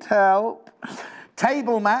read, help.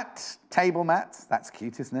 Table mat, that's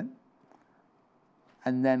cute, isn't it?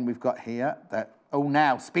 And then we've got here that, oh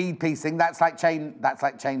now, speed piecing, that's like chain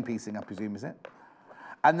piecing, I presume, is it?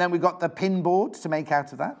 And then we've got the pin board to make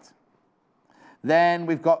out of that. Then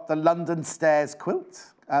we've got the London Stairs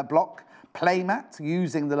quilt block, playmat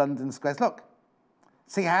using the London squares. Look,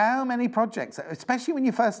 see how many projects, especially when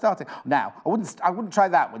you're first starting. Now, I wouldn't try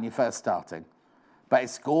that when you're first starting, but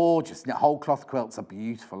it's gorgeous. Whole cloth quilts are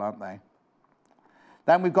beautiful, aren't they?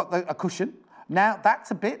 Then we've got a cushion. Now,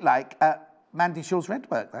 that's a bit like Mandy Shaw's red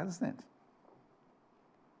work, that, isn't it?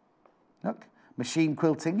 Look, machine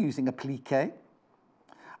quilting using a plique.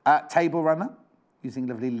 Table runner, using a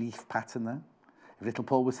lovely leaf pattern there. If little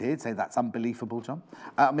Paul was here, he'd say, that's unbelievable, John.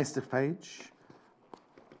 Mr. Page.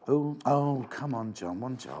 Oh, come on, John,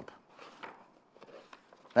 one job.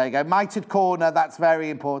 There you go, mitered corner, that's very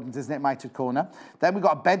important, isn't it, mitered corner. Then we've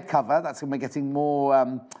got a bed cover, that's when we're getting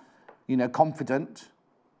more, confident.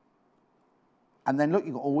 And then look,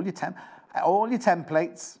 you've got all your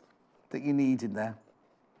templates that you need in there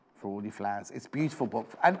for all your flowers. It's a beautiful book,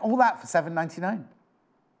 and all that for £7.99.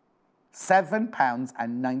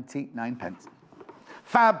 £7.99.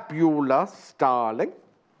 Fabulous, darling.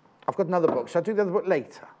 I've got another book. Shall I do the other book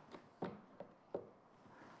later?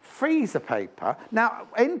 Freezer paper. Now,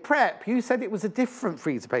 in prep, you said it was a different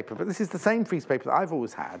freezer paper, but this is the same freezer paper that I've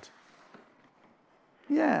always had.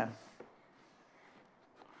 Yeah.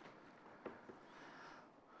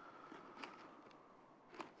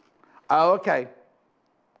 Oh, okay.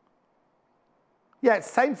 Yeah, it's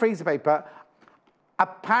the same freezer paper.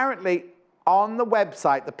 Apparently, on the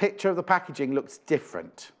website, the picture of the packaging looks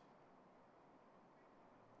different.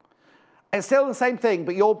 It's still the same thing,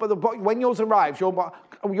 but when yours arrives, your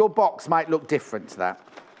box might look different to that.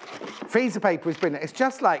 Freezer paper is brilliant. It's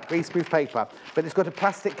just like greaseproof paper, but it's got a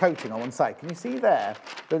plastic coating on one side. Can you see there?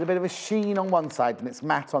 There's a bit of a sheen on one side and it's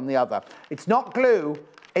matte on the other. It's not glue,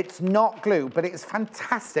 but it's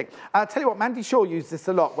fantastic. I'll tell you what, Mandy Shaw used this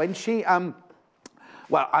a lot when she... well,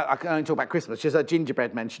 I can only talk about Christmas. She's a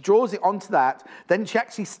gingerbread man. She draws it onto that. Then she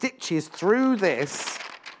actually stitches through this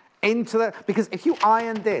into the... Because if you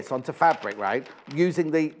iron this onto fabric, right,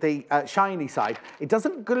 using the shiny side, it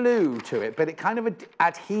doesn't glue to it, but it kind of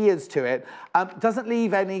adheres to it. Doesn't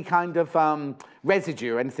leave any kind of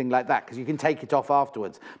residue or anything like that, because you can take it off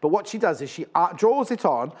afterwards. But what she does is she draws it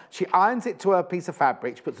on, she irons it to a piece of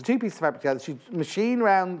fabric, she puts the two pieces of fabric together, she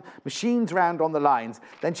machines round on the lines,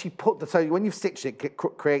 then she so when you've stitched it, it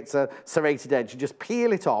creates a serrated edge. You just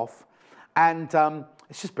peel it off, and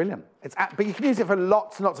it's just brilliant. But you can use it for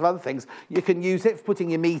lots and lots of other things. You can use it for putting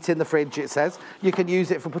your meat in the fridge, it says. You can use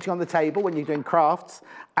it for putting on the table when you're doing crafts,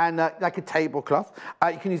 and like a tablecloth.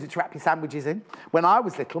 You can use it to wrap your sandwiches in. When I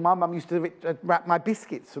was little, my mum used to wrap my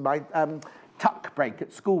biscuits for my tuck break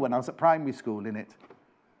at school when I was at primary school in it.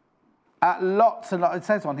 Lots and lots. It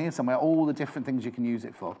says on here somewhere all the different things you can use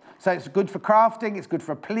it for. So it's good for crafting, it's good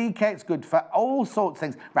for applique, it's good for all sorts of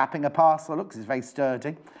things. Wrapping a parcel, look, 'cause it's very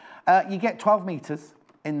sturdy. You get 12 metres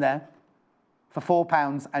in there for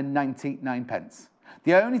 £4.99.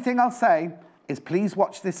 The only thing I'll say is please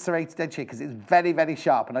watch this serrated edge here, because it's very, very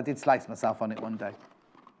sharp, and I did slice myself on it one day.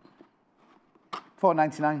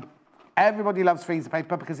 £4.99. Everybody loves freezer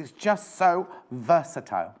paper because it's just so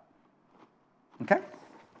versatile. Okay?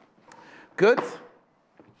 Good.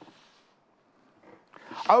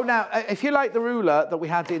 Oh, now, if you like the ruler that we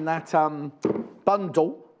had in that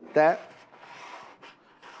bundle there,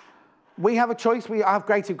 we have a choice. We have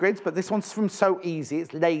graded grids, but this one's from So Easy.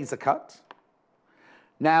 It's laser cut.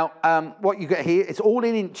 Now, what you get here, it's all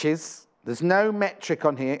in inches. There's no metric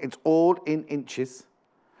on here. It's all in inches,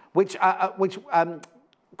 which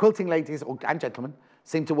quilting ladies and gentlemen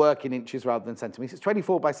seem to work in inches rather than centimetres. It's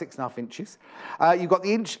 24 by 6.5 inches. You've got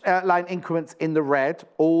the inch line increments in the red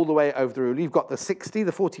all the way over the ruler. You've got the 60,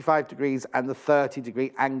 the 45 degrees, and the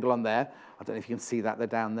 30-degree angle on there. I don't know if you can see that. They're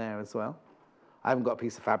down there as well. I haven't got a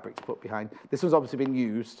piece of fabric to put behind. This one's obviously been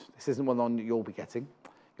used. This isn't one that you'll be getting.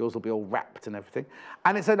 Yours will be all wrapped and everything.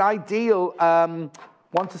 And it's an ideal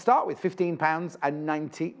one to start with,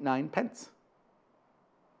 £15.99.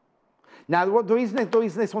 Now, the reason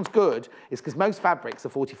this one's good is because most fabrics are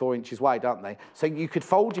 44 inches wide, aren't they? So you could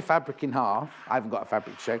fold your fabric in half. I haven't got a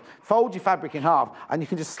fabric to show. Fold your fabric in half, and you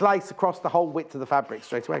can just slice across the whole width of the fabric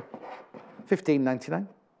straight away. £15.99.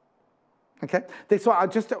 Okay, this one,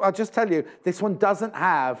 I'll just tell you, this one doesn't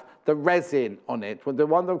have the resin on it. The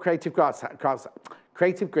one that Creative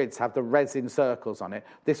Grids have the resin circles on it.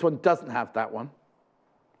 This one doesn't have that one.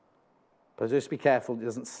 But just be careful it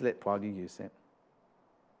doesn't slip while you use it.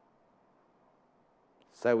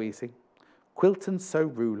 So easy. Quilt and Sew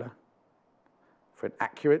ruler for an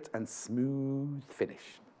accurate and smooth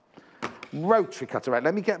finish. Rotary cutter, right,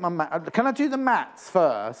 let me get my mat. Can I do the mats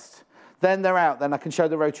first? Then they're out, then I can show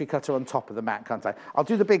the rotary cutter on top of the mat, can't I? I'll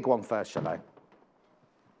do the big one first, shall I?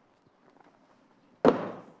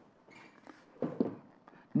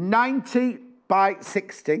 90 by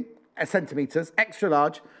 60 centimetres, extra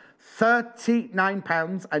large,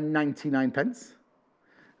 £39.99.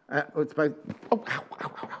 It's both. Oh, ow, ow,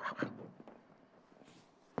 ow, ow, ow.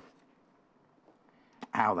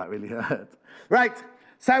 Ow, that really hurt. Right,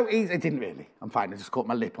 so easy. It didn't really. I'm fine. I just caught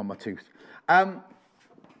my lip on my tooth.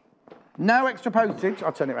 No extra postage.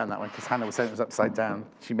 I'll turn it around that way because Hannah was saying it was upside down.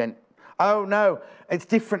 She meant, oh no, it's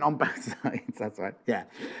different on both sides. That's right. Yeah.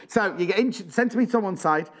 So you get centimetres on one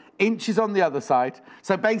side, inches on the other side.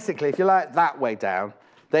 So basically, if you like that way down,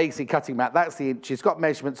 there you see cutting mat, that's the inches, it's got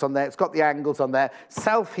measurements on there, it's got the angles on there,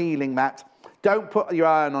 self-healing mat. Don't put your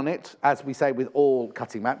iron on it, as we say with all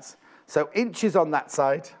cutting mats. So inches on that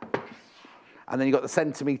side, and then you've got the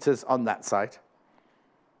centimetres on that side.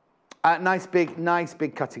 Nice big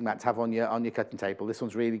cutting mat to have on your cutting table. This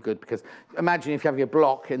one's really good because imagine if you have your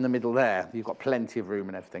block in the middle there, you've got plenty of room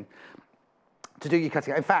and everything to do your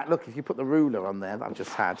cutting. In fact, look, if you put the ruler on there that I've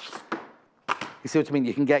just had, you see what I mean?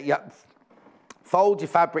 You can get fold your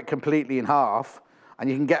fabric completely in half, and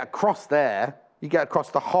you can get across there. You get across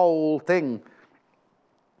the whole thing.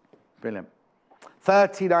 Brilliant.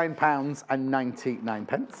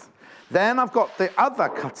 £39.99. Then I've got the other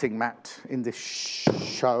cutting mat in this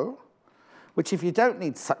show, which if you don't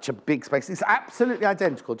need such a big space, it's absolutely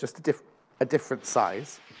identical, just a different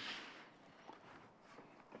size.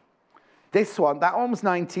 This one, that one was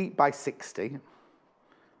 90 by 60.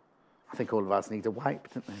 I think all of us need a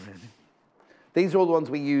wipe, don't they, really? These are all the ones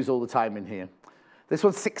we use all the time in here. This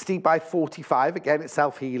one's 60 by 45. Again, it's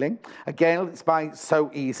self-healing. Again, it's by So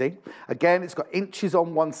Easy. Again, it's got inches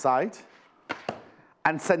on one side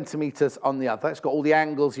and centimetres on the other. It's got all the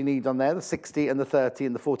angles you need on there, the 60 and the 30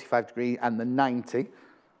 and the 45 degree and the 90.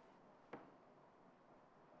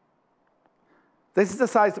 This is the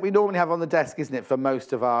size that we normally have on the desk, isn't it, for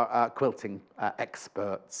most of our quilting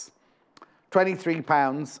experts.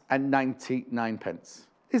 £23.99.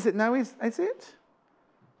 Is it? No, is it?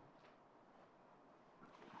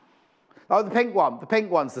 Oh, the pink one. The pink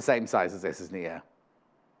one's the same size as this, isn't it? Yeah.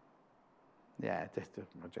 Yeah,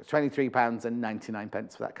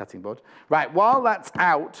 £23.99 for that cutting board. Right, while that's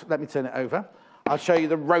out, let me turn it over. I'll show you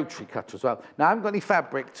the rotary cutter as well. Now, I haven't got any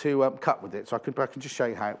fabric to cut with it, so I can just show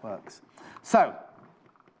you how it works. So,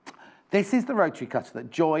 this is the rotary cutter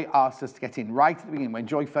that Joy asked us to get in right at the beginning. When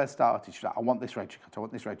Joy first started, she was like, I want this rotary cutter, I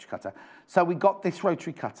want this rotary cutter. So we got this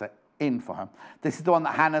rotary cutter in for her. This is the one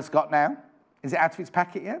that Hannah's got now. Is it out of its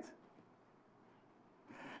packet yet?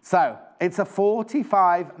 So it's a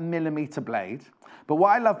 45mm blade. But what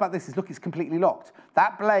I love about this is, look, it's completely locked.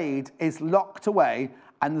 That blade is locked away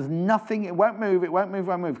and there's nothing, it won't move,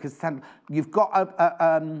 because you've got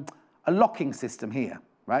a locking system here,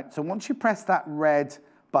 right? So once you press that red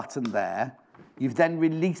button there, you've then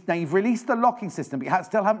released, now you've released the locking system, but you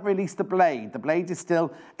still haven't released the blade. The blade is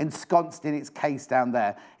still ensconced in its case down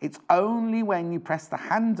there. It's only when you press the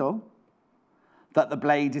handle that the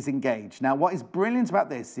blade is engaged. Now, what is brilliant about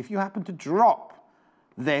this, if you happen to drop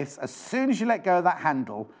this, as soon as you let go of that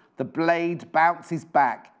handle, the blade bounces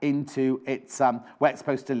back into its where it's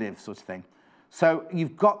supposed to live, sort of thing. So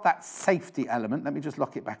you've got that safety element. Let me just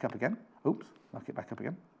lock it back up again. Oops, lock it back up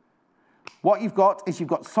again. What you've got is you've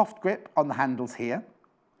got soft grip on the handles here.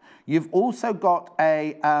 You've also got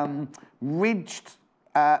a ridged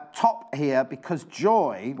top here because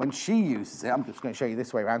Joy, when she uses it, I'm just going to show you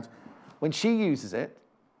this way around. When she uses it,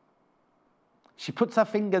 she puts her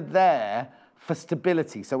finger there for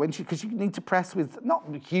stability. So when because you need to press with, not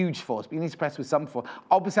huge force, but you need to press with some force.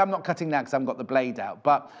 Obviously, I'm not cutting now because I haven't got the blade out,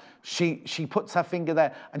 but she puts her finger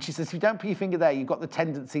there, and she says, if you don't put your finger there, you've got the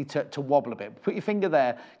tendency to wobble a bit. Put your finger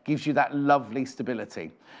there, gives you that lovely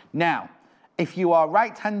stability. Now, if you are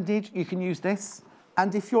right-handed, you can use this,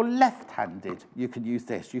 and if you're left-handed, you can use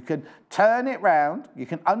this. You can turn it round, you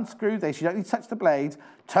can unscrew this, you don't need to touch the blade,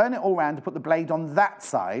 turn it all round and put the blade on that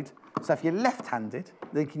side. So if you're left-handed,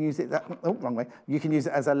 then you can use it, wrong way. You can use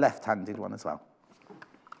it as a left-handed one as well.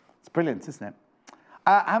 It's brilliant, isn't it?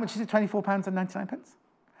 How much is it? £24.99?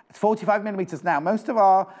 It's 45 millimetres now. Most of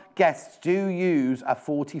our guests do use a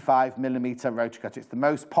 45 millimetre rotary cutter. It's the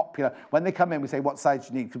most popular. When they come in, we say, what size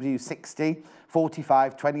do you need? Could we use 60,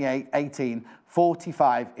 45, 28, 18?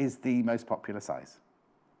 45 is the most popular size.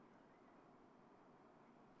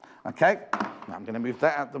 Okay, now I'm going to move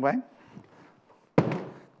that out of the way.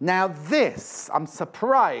 Now this, I'm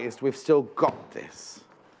surprised we've still got this.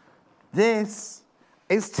 This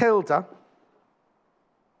is Tilda.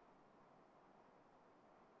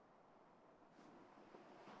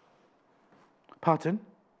 Pardon?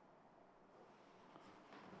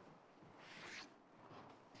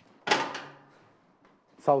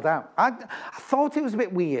 Sold out. I thought it was a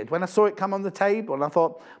bit weird when I saw it come on the table, and I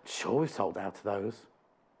thought, I'm sure we've sold out of those.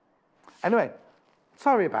 Anyway,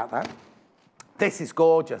 sorry about that. This is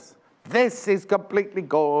gorgeous. This is completely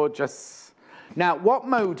gorgeous. Now, what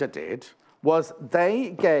Moda did was they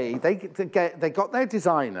got their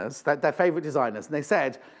designers, their favourite designers, and they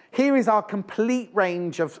said, here is our complete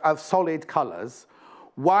range of solid colours.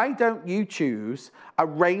 Why don't you choose a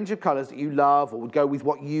range of colours that you love or would go with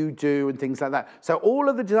what you do and things like that? So all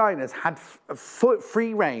of the designers had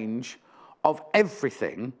free range of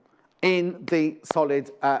everything in the solid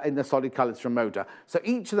colours from Moda. So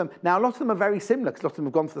each of them, now a lot of them are very similar because a lot of them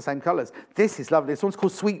have gone for the same colours. This is lovely. This one's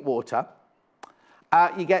called Sweetwater.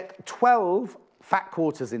 You get 12 fat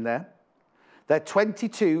quarters in there. They're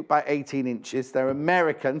 22 by 18 inches. They're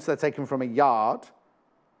American, so they're taken from a yard.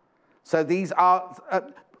 So these are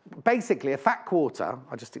basically a fat quarter.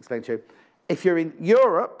 I'll just explain to you. If you're in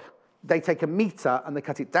Europe, they take a metre and they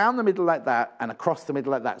cut it down the middle like that and across the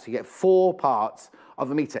middle like that. So you get 4 parts of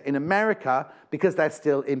a metre. In America, because they're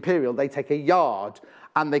still imperial, they take a yard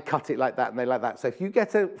and they cut it like that and they like that. So if you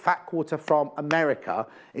get a fat quarter from America,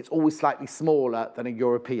 it's always slightly smaller than a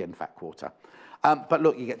European fat quarter. But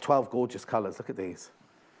look, you get 12 gorgeous colours. Look at these.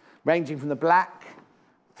 Ranging from the black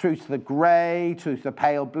through to the grey, through to the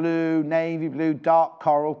pale blue, navy blue, dark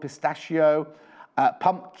coral, pistachio,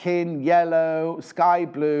 pumpkin, yellow, sky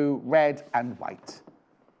blue, red and white.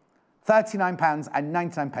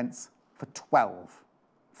 £39.99 for 12.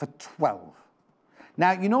 For 12.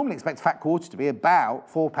 Now, you normally expect fat quarter to be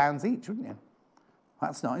about £4 each, wouldn't you?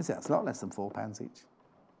 That's not, is it? That's a lot less than £4 each.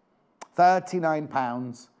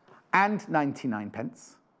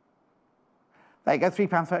 £39.99. There you go,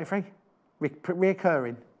 £3.33.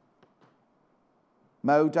 Reoccurring.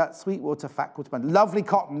 Moda, Sweetwater, fat quarter band. Lovely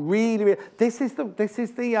cotton, really, really. This is the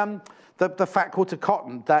fat quarter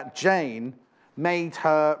cotton that Jane made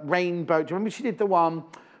her rainbow. Do you remember she did the one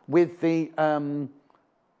with the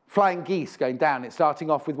flying geese going down? It's starting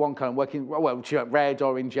off with one colour and working, well, she went red,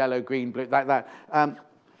 orange, yellow, green, blue, like that.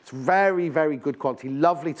 It's very, very good quality,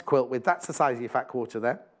 lovely to quilt with. That's the size of your fat quarter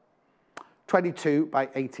there. 22 by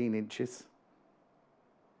 18 inches.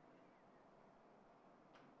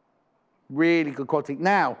 Really good quality.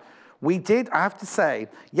 Now, we did, I have to say,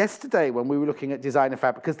 yesterday when we were looking at designer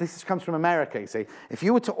fabric, because this comes from America, you see, if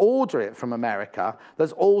you were to order it from America,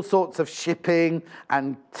 there's all sorts of shipping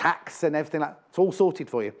and tax and everything like that. It's all sorted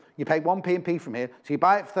for you. You pay 1p&p from here, so you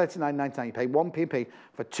buy it for £39.99, you pay 1p&p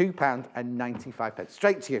for £2.95.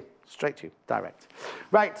 Straight to you, direct.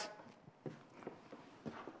 Right.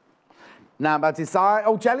 Now, about design,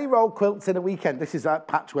 jelly roll quilts in a weekend. This is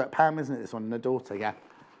Patchwork Pam, isn't it? This one, and her daughter, yeah.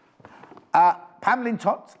 Pam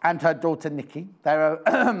Lintott and her daughter Nikki. They're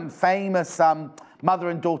a famous mother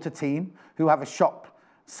and daughter team who have a shop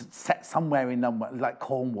set somewhere in like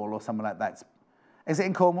Cornwall or somewhere like that. Is it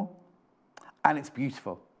in Cornwall? And it's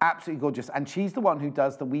beautiful, absolutely gorgeous. And she's the one who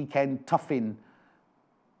does the weekend Tuffin,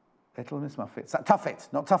 Little Miss Muffet, Tuffet,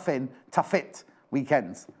 not Tuffin, Tuffet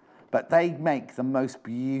weekends. But they make the most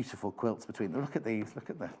beautiful quilts between them. Look at these, look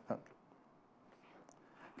at this. Look.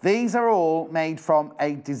 These are all made from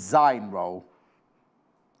a design roll.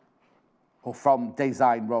 Or from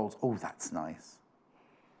design rolls. Oh, that's nice.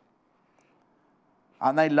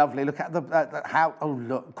 Aren't they lovely? Look at the how, oh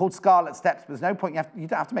look, called Scarlet Steps, but there's no point, you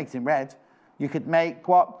don't have to make it in red. You could make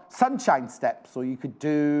what? Sunshine Steps, or you could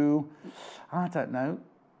do, I don't know,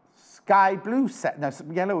 sky blue set. No,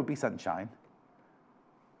 yellow would be sunshine.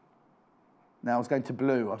 Now I was going to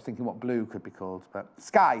blue. I was thinking what blue could be called, but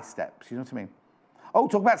sky steps, you know what I mean? Oh,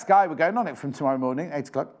 talk about sky. We're going on it from tomorrow morning, 8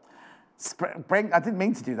 o'clock. Spring, I didn't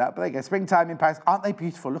mean to do that, but there you go. Springtime in Paris. Aren't they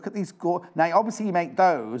beautiful? Look at these. Now, obviously, you make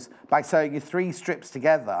those by sewing your 3 strips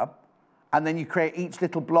together, and then you create each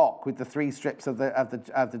little block with the 3 strips of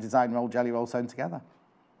the design roll, jelly roll sewn together.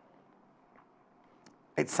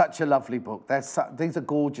 It's such a lovely book. These are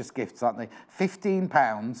gorgeous gifts, aren't they?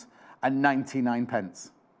 £15 and 99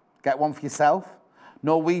 pence. Get one for yourself.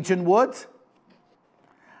 Norwegian wood.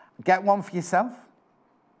 Get one for yourself.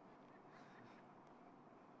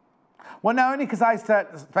 Well, no, only because I used to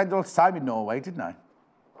spend all this time in Norway, didn't I?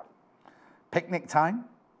 Picnic time.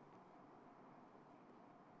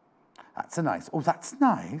 That's a nice, oh, that's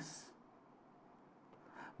nice.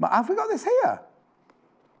 Have we got this here?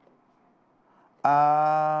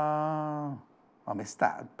 I missed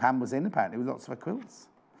that. Pam was in, apparently, with lots of her quilts.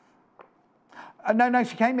 No,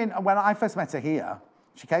 she came in, when I first met her here,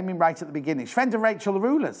 she came in right at the beginning. She's friend of Rachel the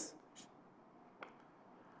Rulers.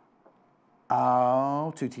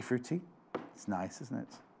 Oh, Tutti Frutti. It's nice, isn't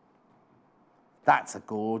it? That's a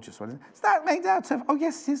gorgeous one. Is that made out of, oh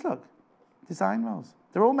yes it is, look. Design rolls.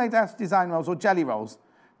 They're all made out of design rolls or jelly rolls.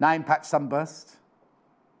 9-patch sunburst.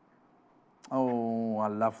 Oh, I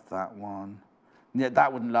love that one. Yeah,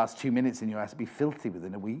 that wouldn't last 2 minutes in your house. It'd be filthy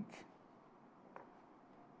within a week.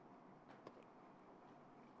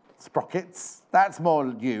 Sprockets. That's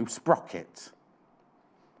more you, sprocket.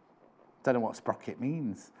 Don't know what sprocket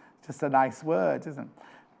means. Just a nice word, isn't it?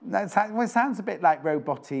 Well, it sounds a bit like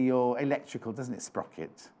roboty or electrical, doesn't it,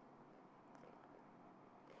 sprocket?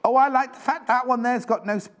 Oh, I like the fact that one there's got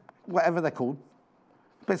no, whatever they're called.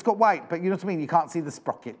 But it's got white, but you know what I mean? You can't see the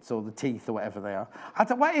sprockets or the teeth or whatever they are.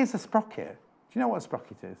 What is a sprocket? Do you know what a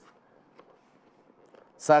sprocket is?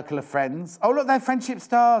 Circle of friends. Oh, look, they're friendship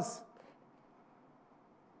stars.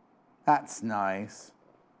 That's nice.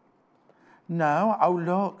 No, oh,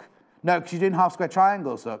 look. No, because you're doing half square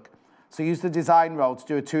triangles, look. So use the design roll to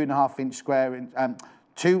do a 2.5-inch square,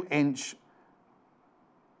 2-inch,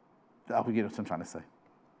 oh, you know what I'm trying to say.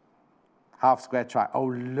 Half square triangle. Oh,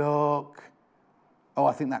 look. Oh,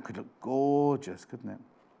 I think that could look gorgeous, couldn't it?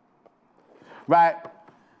 Right.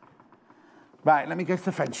 Right, let me go to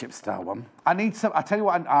the friendship star one. I need some, I'll tell you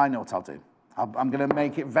what, I know what I'll do. I'm going to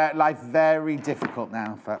make it life very difficult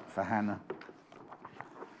now for Hannah.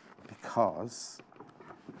 Because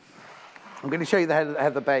I'm going to show you the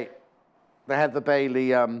Heather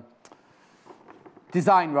Bailey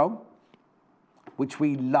design roll, which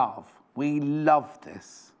we love. We love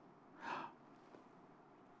this.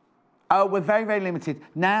 Oh, we're very, very limited.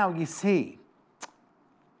 Now, you see,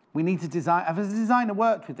 we need to design. Has a designer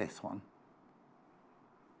worked with this one?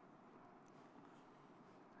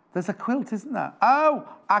 There's a quilt, isn't there? Oh,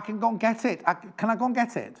 I can go and get it. Can I go and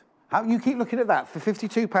get it? You keep looking at that for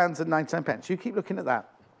 £52 and 99 pence. You keep looking at that.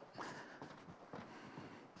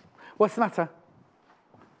 What's the matter?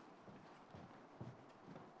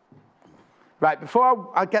 Right,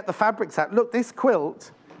 before I get the fabrics out, look, this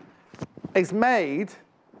quilt is made,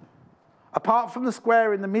 apart from the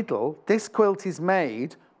square in the middle, this quilt is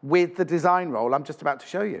made with the design roll I'm just about to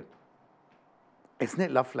show you. Isn't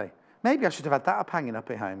it lovely? Maybe I should have had that up hanging up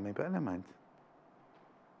behind me, but never mind.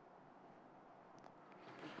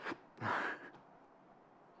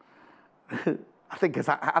 I think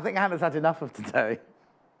Hannah's had enough of today.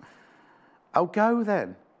 I'll go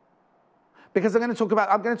then. Because I'm going to talk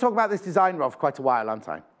about this design roll for quite a while, aren't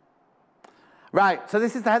I? Right, so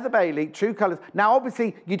this is the Heather Bailey, True Colours. Now,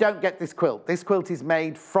 obviously, you don't get this quilt. This quilt is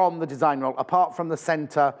made from the design roll, apart from the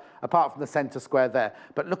centre square there.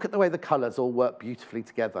 But look at the way the colours all work beautifully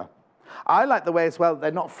together. I like the way as well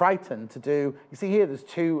they're not frightened to do, you see here, there's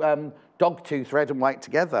two dog tooth, red and white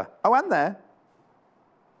together. Oh, and there.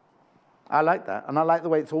 I like that. And I like the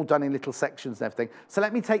way it's all done in little sections and everything. So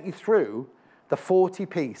let me take you through the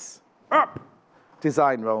 40-piece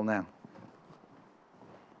design roll now.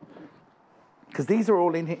 Because these are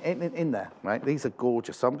all in there, right? These are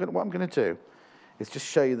gorgeous. So what I'm going to do is just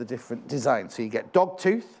show you the different designs. So you get dog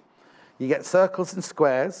tooth, you get circles and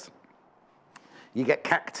squares, you get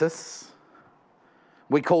cactus.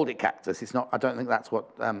 We called it cactus. It's not, I don't think that's what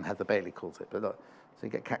Heather Bailey calls it. But look, so you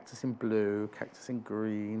get cactus in blue, cactus in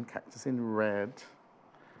green, cactus in red.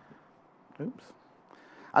 Oops.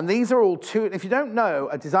 And these are all if you don't know,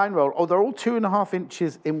 a design roll, they're all 2.5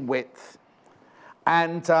 inches in width.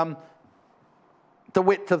 And the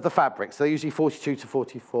width of the fabric, so they're usually 42 to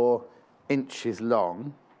 44 inches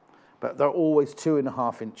long, but they're always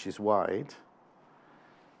 2.5 inches wide.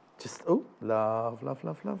 Just, oh, love, love,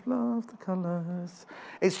 love, love, love the colours.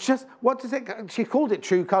 It's just, what does it, she called it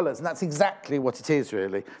true colours, and that's exactly what it is,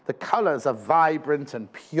 really. The colours are vibrant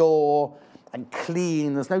and pure and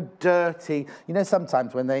clean. There's no dirty, you know,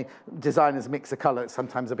 sometimes when designers mix a colour, it's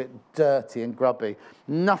sometimes a bit dirty and grubby.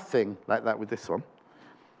 Nothing like that with this one.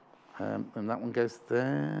 And that one goes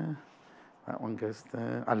there. That one goes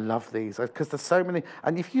there. I love these because there's so many.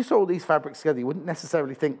 And if you saw all these fabrics together, you wouldn't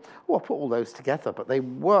necessarily think, oh, I'll put all those together. But they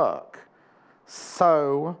work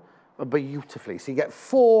so beautifully. So you get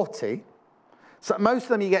 40. So most of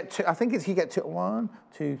them you get two. I think you get two. 1,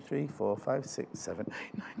 2, 3, 4, 5, 6, 7, 8,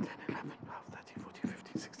 9, 10, 11, 12, 13, 14,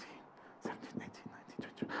 15, 16, 17, 18, 19,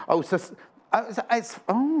 20. Oh, so it's,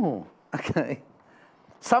 oh, okay.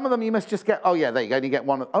 Some of them you must just get, oh yeah, there you go, and you get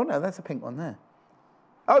one. Oh no, there's a pink one there.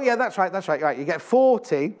 Oh yeah, that's right, right. You get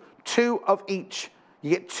 40, 2 of each.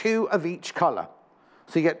 You get 2 of each colour.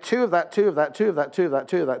 So you get 2 of that, 2 of that, 2 of that, 2 of that,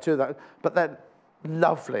 2 of that, 2 of that. But they're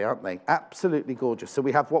lovely, aren't they? Absolutely gorgeous. So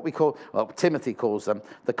we have what we call, well, Timothy calls them,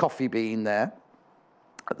 the coffee bean there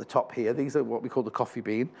at the top here. These are what we call the coffee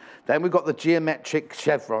bean. Then we've got the geometric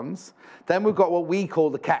chevrons. Then we've got what we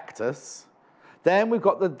call the cactus. Then we've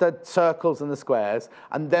got the circles and the squares,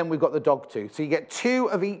 and then we've got the dogtooth. So you get 2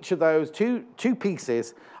 of each of those, two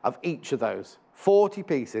pieces of each of those, 40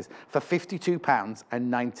 pieces for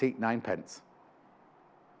 £52.99.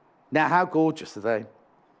 Now, how gorgeous are they?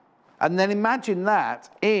 And then imagine that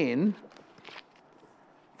in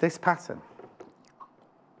this pattern.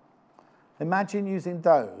 Imagine using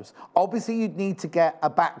those. Obviously, you'd need to get a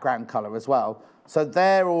background colour as well. So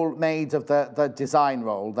they're all made of the design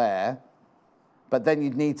roll there. But then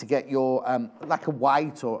you'd need to get your, like a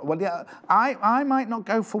white or, well, yeah, I might not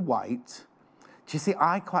go for white. Do you see,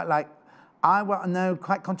 I quite like, no,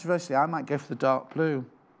 quite controversially, I might go for the dark blue.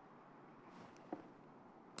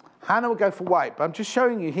 Hannah will go for white, but I'm just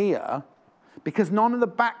showing you here, because none of the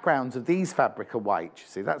backgrounds of these fabric are white, you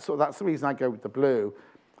see. That's the reason I go with the blue.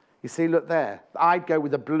 You see, look there, I'd go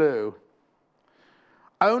with the blue.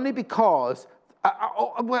 Only because,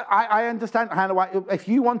 I understand, Hannah, white. If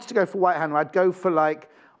you wanted to go for white, Hannah, I'd go for like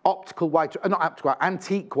optical white, not optical white,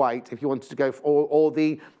 antique white, if you wanted to go for, or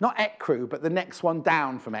the, not ecru, but the next one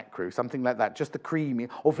down from ecru, something like that, just the creamy,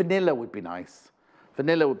 or vanilla would be nice.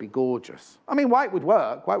 Vanilla would be gorgeous. I mean, white would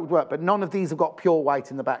work, but none of these have got pure white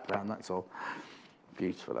in the background, that's all.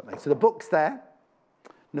 Beautiful, aren't they? So the book's there,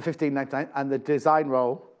 the £15.99, and the design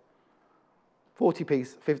roll, 40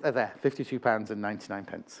 piece, there,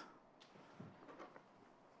 £52.99.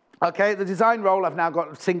 Okay, the design roll, I've now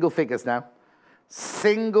got single figures now.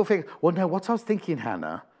 Single figure. Well, no, what I was thinking,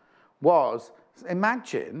 Hannah, was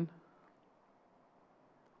imagine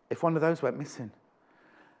if one of those went missing.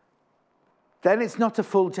 Then it's not a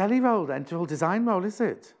full jelly roll, then, a full design roll, is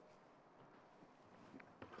it?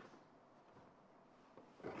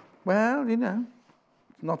 Well, you know,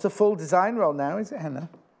 it's not a full design roll now, is it, Hannah?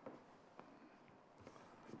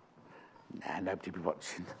 Nah, nobody will be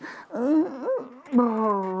watching.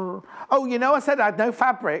 Oh, you know, I said I had no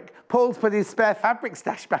fabric. Paul's put his spare fabric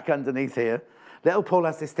stash back underneath here. Little Paul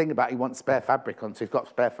has this thing about he wants spare fabric on, so he's got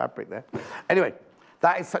spare fabric there. Anyway,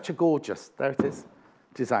 that is such a gorgeous, there it is,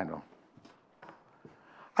 design roll.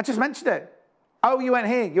 I just mentioned it. Oh, you went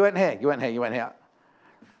here, you went here, you went here, you went here.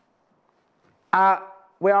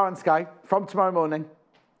 We are on Sky from tomorrow morning.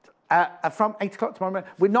 From 8 o'clock tomorrow morning.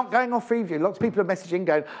 We're not going on Freeview. Lots of people are messaging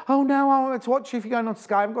going, oh no, I want to watch you if you're going on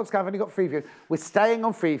Sky. I haven't got Sky, I've only got Freeview. We're staying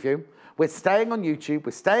on Freeview. We're staying on YouTube.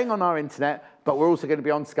 We're staying on our internet, but we're also going to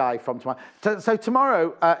be on Sky from tomorrow. So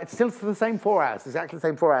tomorrow, it's still for the same 4 hours, exactly the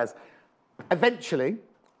same 4 hours. Eventually,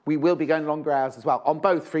 we will be going longer hours as well, on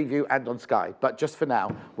both Freeview and on Sky. But just for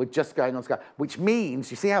now, we're just going on Sky, which means,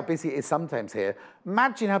 you see how busy it is sometimes here.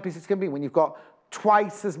 Imagine how busy it's going to be when you've got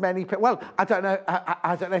twice as many people. Well, I don't know.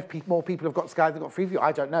 I don't know if more people have got Sky than got Freeview.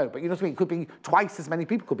 I don't know. But you know what I mean? It could be twice as many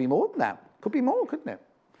people. Could be more than that. Could be more, couldn't it?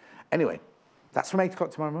 Anyway, that's from 8 o'clock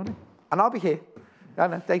tomorrow morning. And I'll be here. I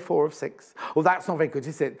don't know, day 4 of 6. Well, that's not very good,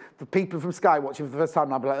 is it? The people from Sky watching for the first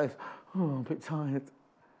time, I'll be like, oh, I'm a bit tired.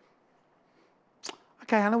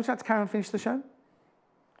 Okay, Hannah, would you like to carry on and finish the show?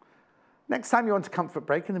 Next time you want a comfort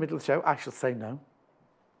break in the middle of the show, I shall say no.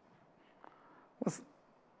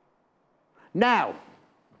 Now,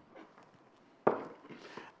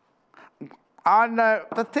 I know.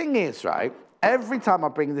 The thing is, right, every time I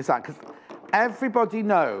bring this out, because everybody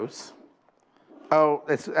knows,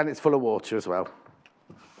 and it's full of water as well.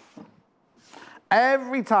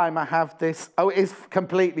 Every time I have this, it is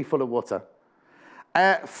completely full of water.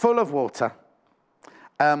 Full of water.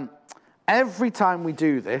 Every time we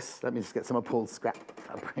do this, let me just get some of Paul's scrap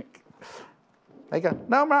fabric. There you go.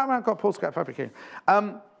 No, I've got Paul's scrap fabric here.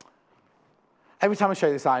 Every time I show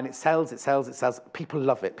you this iron, it sells, it sells, it sells. People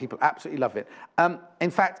love it. People absolutely love it.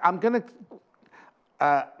 In fact, I'm going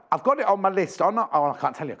to... I've got it on my list. I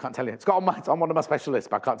can't tell you. It's on one of my special lists,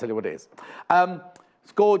 but I can't tell you what it is.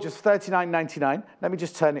 It's gorgeous, $39.99. Let me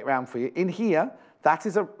just turn it around for you. In here, that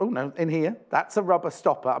is in here, that's a rubber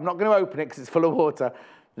stopper. I'm not going to open it because it's full of water.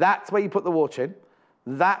 That's where you put the water in.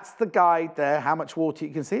 That's the guide there, how much water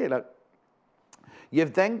you can see it. Look.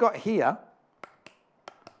 You've then got here,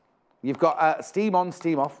 you've got steam on,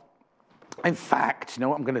 steam off. In fact, you know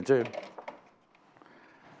what I'm going to do?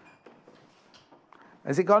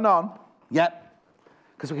 Has it gone on? Yep.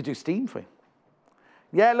 Because we could do steam for you.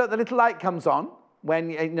 Yeah, look, the little light comes on when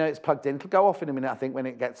you know it's plugged in. It'll go off in a minute, I think, when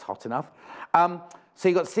it gets hot enough. So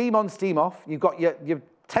you've got steam on, steam off. You've got your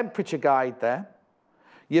temperature guide there.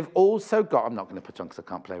 You've also got, I'm not going to put it on because I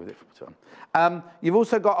can't play with it. Put it on. You've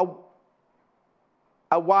also got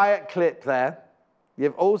a wire clip there.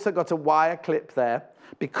 You've also got a wire clip there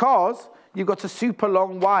because you've got a super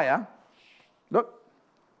long wire. Look.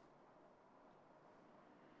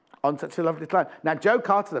 On such a lovely line. Now, Jo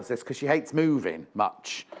Carter loves this because she hates moving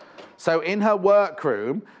much. So in her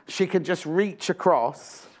workroom, she can just reach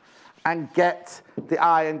across and get the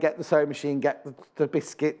iron, get the sewing machine, get the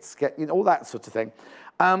biscuits, get all that sort of thing.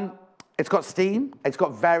 It's got steam. It's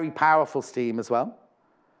got very powerful steam as well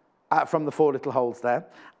from the 4 little holes there.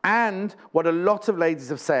 And what a lot of ladies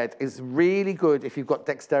have said is really good if you've got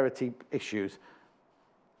dexterity issues.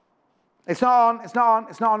 It's not on. It's not on.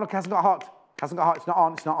 It's not on. Look, it hasn't got hot. Hasn't got hot, it's not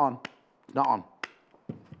on, it's not on. It's not on.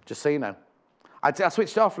 Just so you know. I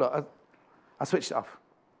switched it off, look. I switched it off.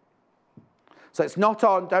 So it's not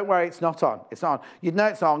on, don't worry, it's not on. It's not on. You'd know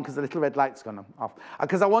it's on because the little red light's gone off.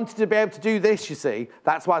 Because I wanted to be able to do this, you see.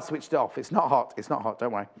 That's why I switched it off. It's not hot,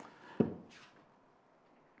 don't worry.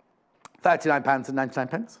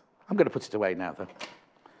 £39.99. I'm going to put it away now, though.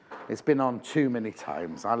 It's been on too many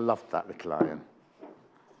times. I loved that little iron.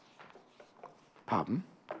 Pardon?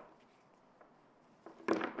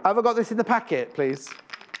 Have I got this in the packet, please?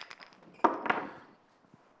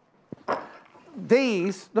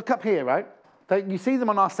 These, look up here, right? You see them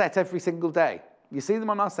on our set every single day. You see them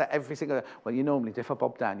on our set every single day. Well, you normally, if I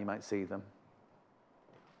bob down, you might see them.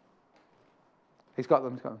 He's got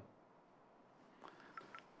them, he's got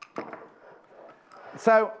them.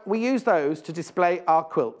 So we use those to display our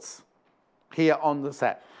quilts here on the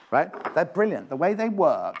set, right? They're brilliant. The way they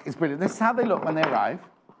work is brilliant. This is how they look when they arrive.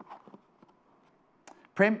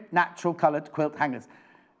 Prim, natural coloured quilt hangers.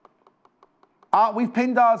 We've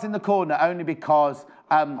pinned ours in the corner only because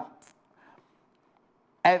where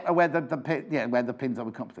the pins are,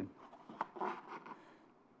 we can't put them.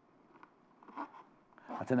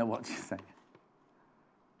 I don't know what she's saying.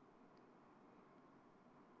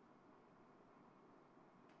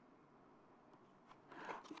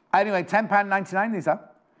 Anyway, £10.99 these are.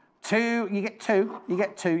 You get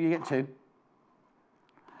two.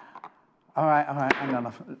 All right, hang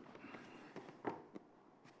on.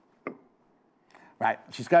 Right,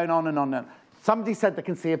 she's going on and on. Somebody said they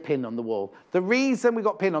can see a pin on the wall. The reason we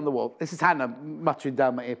got pin on the wall, this is Hannah muttering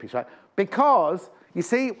down my earpiece, right? Because, you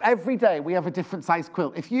see, every day we have a different size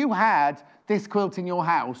quilt. If you had this quilt in your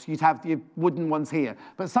house, you'd have the wooden ones here.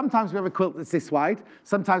 But sometimes we have a quilt that's this wide.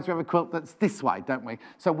 Sometimes we have a quilt that's this wide, don't we?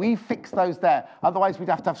 So we fix those there. Otherwise, we'd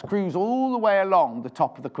have to have screws all the way along the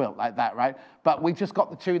top of the quilt like that, right? But we've just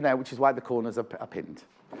got the two there, which is why the corners are pinned.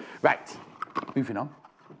 Right, moving on.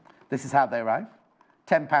 This is how they arrive.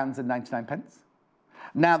 £10.99.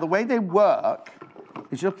 Now, the way they work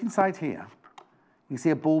is you look inside here. You see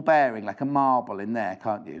a ball bearing, like a marble in there,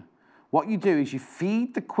 can't you? What you do is you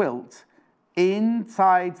feed the quilt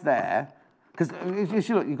inside there, because as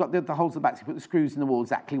you look, you've got the holes at the back, so you put the screws in the wall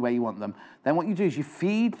exactly where you want them. Then what you do is you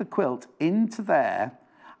feed the quilt into there,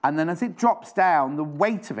 and then as it drops down, the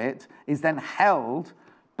weight of it is then held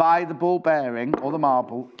by the ball bearing or the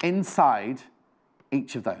marble inside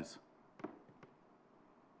each of those.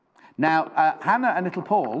 Now, Hannah and little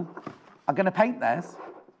Paul are going to paint theirs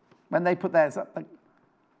when they put theirs up.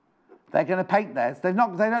 They're going to paint theirs. They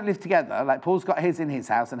don't live together. Like, Paul's got his in his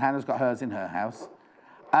house and Hannah's got hers in her house.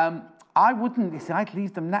 I wouldn't, you see, I'd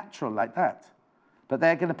leave them natural like that. But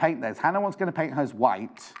they're going to paint theirs. Hannah wants going to paint hers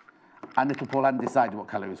white, and little Paul hadn't decided what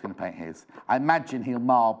colour he was going to paint his. I imagine he'll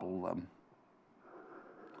marble them.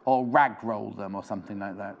 or rag roll them or something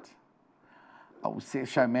like that. Oh, see,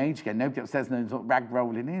 it's showing my age again. Nobody upstairs knows what rag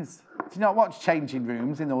rolling is. Do you not watch Changing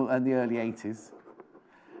Rooms in the early 80s?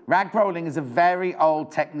 Rag rolling is a very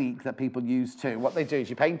old technique that people use too. What they do is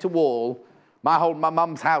you paint a wall. My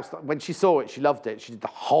mum's house, when she saw it, she loved it. She did the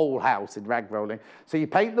whole house in rag rolling. So you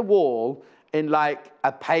paint the wall in like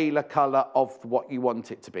a paler colour of what you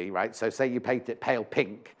want it to be, right? So say you paint it pale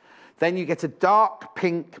pink. Then you get a dark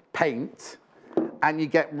pink paint and you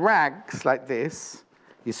get rags like this.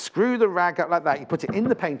 You screw the rag up like that, you put it in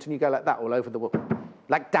the paint and you go like that all over the wall.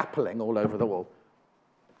 Like dappling all over the wall.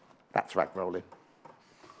 That's rag rolling.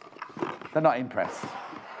 They're not impressed.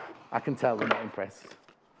 I can tell they're not impressed.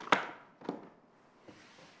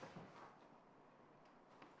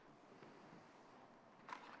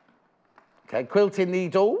 Okay, quilting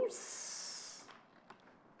needles.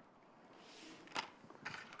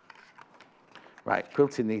 Right,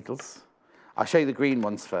 quilting needles. I'll show you the green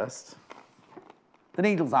ones first. The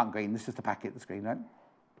needles aren't green, there's just a packet that's green, right?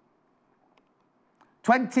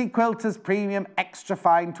 20 Quilters Premium Extra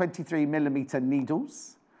Fine 23mm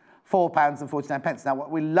needles, £4.49. Now,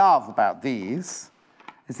 what we love about these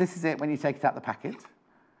is this is it when you take it out of the packet.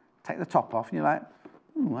 Take the top off and you're like,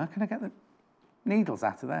 ooh, how can I get the needles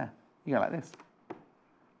out of there? You go like this.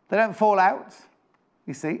 They don't fall out,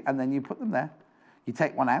 you see, and then you put them there. You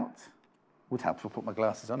take one out. Would help if I put my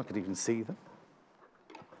glasses on, I could even see them.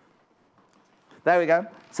 There we go.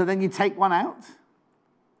 So then you take one out.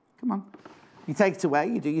 Come on. You take it away,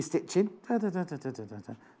 you do your stitching. Da, da, da, da, da, da,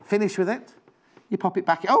 da. Finish with it. You pop it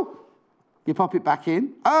back in. Oh! You pop it back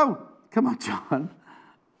in. Oh! Come on, John.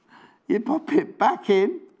 You pop it back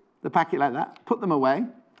in, the packet like that. Put them away.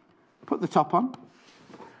 Put the top on.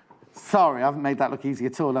 Sorry, I haven't made that look easy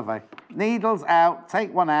at all, have I? Needles out,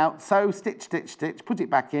 take one out, sew, stitch, stitch, stitch, put it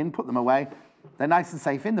back in, put them away. They're nice and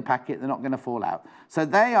safe in the packet, they're not going to fall out. So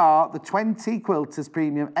they are the 20 Quilters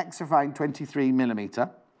Premium Extra Fine 23mm.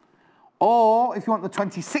 Or, if you want the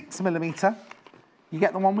 26mm, you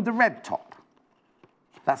get the one with the red top.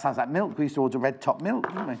 That sounds like milk. We used to order red top milk,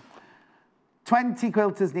 didn't we? 20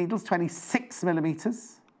 Quilters needles,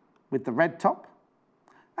 26mm with the red top.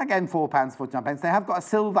 Again, £4.49. They have got a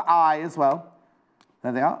silver eye as well.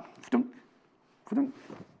 There they are. Dunk, dunk,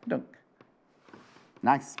 dunk.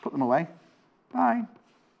 Nice. Put them away. Bye.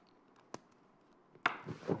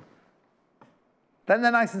 Then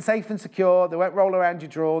they're nice and safe and secure. They won't roll around your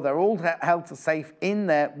drawer. They're all held to safe in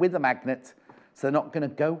there with a magnet, so they're not going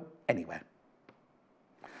to go anywhere.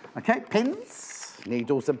 Okay, pins.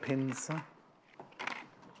 Needles and pins.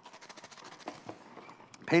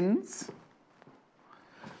 Pins.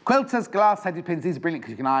 Quilters glass-headed pins, these are brilliant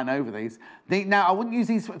because you can iron over these. Now, I wouldn't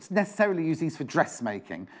necessarily use these for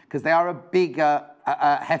dressmaking because they are a bigger,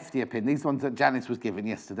 heftier pin. These ones that Janice was given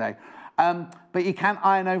yesterday. But you can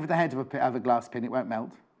iron over the head of a glass pin, it won't melt.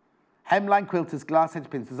 Hemline Quilters glass-headed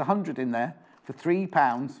pins, there's 100 in there for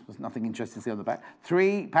 £3. There's nothing interesting to see on the back.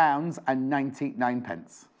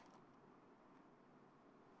 £3.99.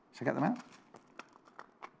 Should I get them out?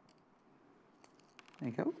 There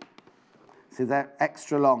you go. See, they're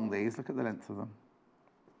extra long, these. Look at the length of them.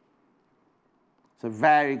 So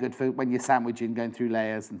very good for when you're sandwiching, going through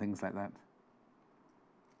layers and things like that.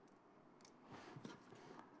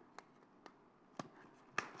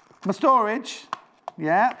 My storage,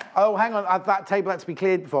 yeah. Oh, hang on, that table had to be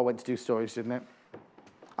cleared before I went to do storage, didn't it?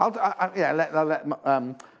 I'll let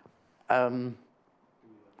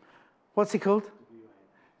what's he called?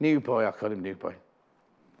 New Boy, I'll call him New Boy.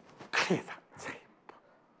 Clear that.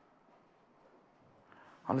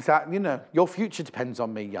 Honestly, you know, your future depends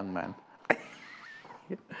on me, young man.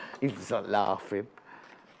 He's just like laughing.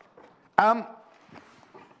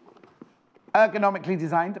 Ergonomically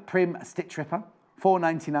designed Prim Stitch Ripper,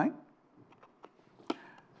 £4.99.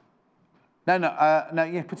 No,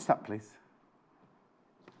 yeah, put it up, please.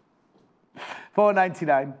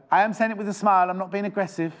 £4.99. I am saying it with a smile. I'm not being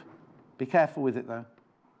aggressive. Be careful with it, though.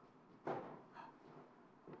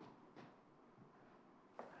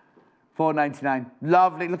 £4.99.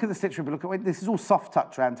 Lovely. Look at the stitch ripper. Look at this is all soft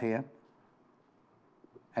touch around here.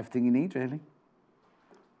 Everything you need, really.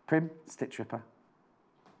 Prim Stitch Ripper.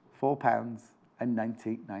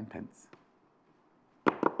 £4.99.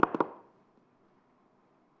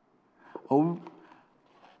 Oh,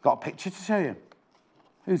 got a picture to show you.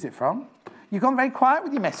 Who's it from? You've gone very quiet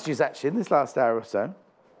with your messages, actually, in this last hour or so.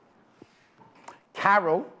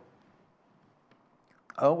 Carol.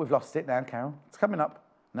 Oh, we've lost it now, Carol. It's coming up.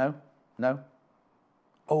 No. No.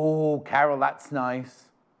 Oh, Carol, that's nice.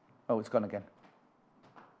 Oh, it's gone again.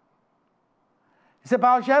 It's a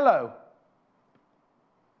Bargello.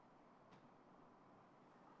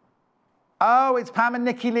 Oh, it's Pam and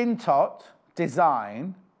Nikki Lintott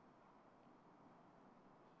design.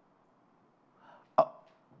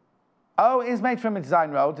 Oh, it is made from a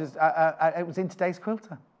design roll. It was in today's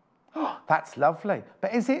quilter. Oh, that's lovely.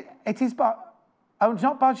 But is it? It is. Oh, it's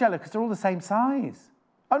not Bargello because they're all the same size.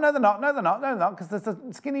 Oh no, they're not. No, they're not. No, they're not because there's a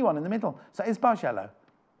skinny one in the middle. So it is Bargello.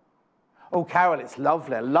 Oh, Carol, it's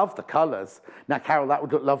lovely. I love the colours. Now, Carol, that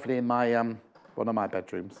would look lovely in my one of my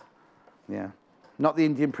bedrooms. Yeah, not the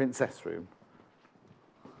Indian princess room.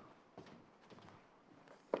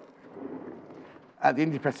 The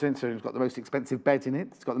Indian princess room's got the most expensive bed in it.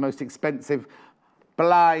 It's got the most expensive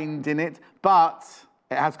blind in it, but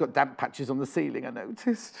it has got damp patches on the ceiling, I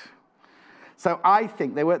noticed. So I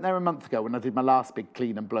think they weren't there a month ago when I did my last big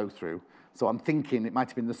clean and blow through. So I'm thinking it might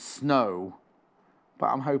have been the snow,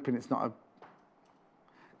 but I'm hoping it's not a...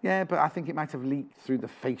 Yeah, but I think it might have leaked through the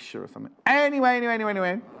fascia or something. Anyway,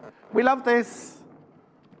 we love this.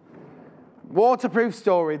 Waterproof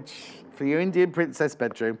storage for your Indian princess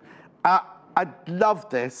bedroom. I love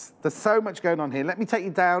this. There's so much going on here. Let me take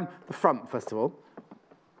you down the front, first of all.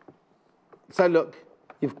 So look,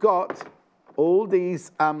 you've got all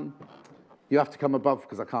these... you have to come above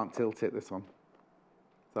because I can't tilt it, this one.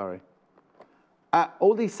 Sorry.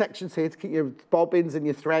 All these sections here to keep your bobbins and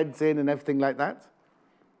your threads in and everything like that.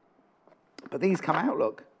 But these come out,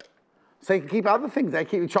 look. So you can keep other things there.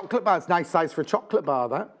 Keep your chocolate bar. It's a nice size for a chocolate bar,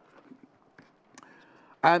 that.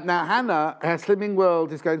 Now, Hannah, her slimming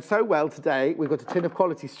world is going so well today. We've got a tin of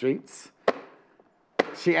Quality Streets.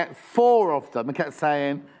 She ate 4 of them and kept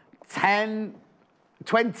saying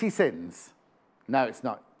 20 sins. No, it's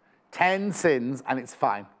not. 10 sins, and it's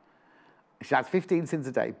fine. She has 15 sins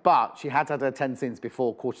a day, but she had her 10 sins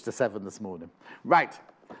before 6:45 this morning. Right.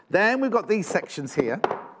 Then we've got these sections here.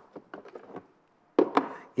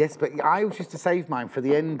 Yes, but I always used to save mine for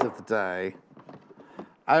the end of the day.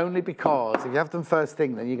 Only because if you have them first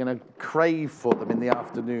thing, then you're going to crave for them in the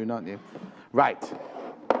afternoon, aren't you? Right.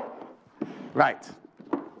 Right.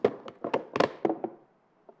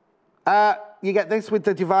 You get this with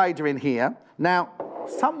the divider in here. Now,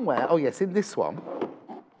 somewhere, oh yes, in this one,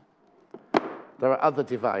 there are other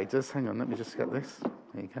dividers. Hang on, let me just get this.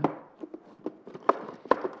 There you go.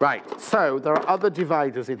 Right, so there are other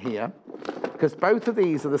dividers in here, because both of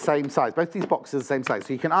these are the same size. Both these boxes are the same size.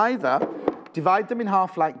 So you can either divide them in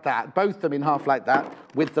half like that, both them in half like that,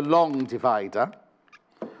 with the long divider,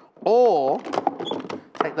 or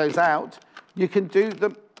take those out. You can do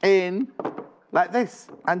them in like this,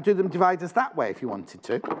 and do them dividers that way if you wanted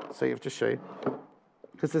to. So you have to show you.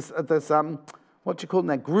 Because there's what do you call them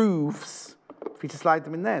there, grooves, for you to slide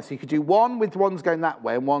them in there. So you could do one with ones going that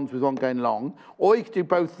way and ones with one going long, or you could do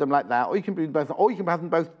both of them like that, or you can do both, or you can have them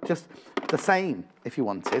both just the same if you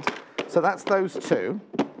wanted. So that's those two.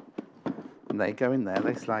 And they go in there,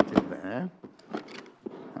 they slide in there.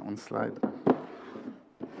 That one slide.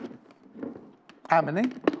 How many?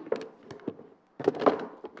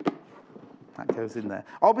 That goes in there.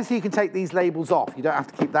 Obviously, you can take these labels off. You don't have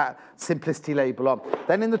to keep that Simplicity label on.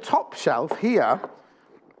 Then in the top shelf here,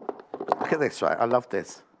 look at this, right? I love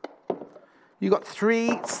this. You've got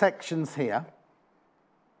 3 sections here.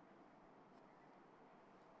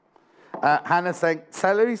 Hannah's saying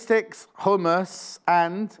celery sticks, hummus,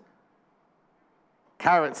 and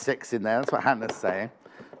carrot sticks in there. That's what Hannah's saying.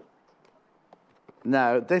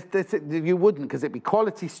 No, you wouldn't, because it'd be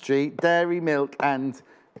Quality Street, dairy milk, and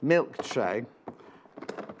milk tray.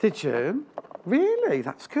 Did you? Really?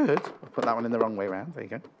 That's good. I'll put that one in the wrong way around. There you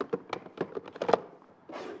go.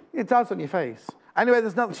 It does on your face. Anyway,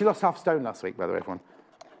 there's nothing. She lost half stone last week, by the way, everyone.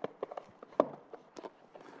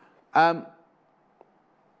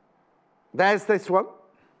 There's this one.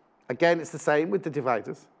 Again, it's the same with the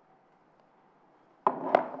dividers.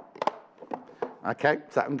 Okay,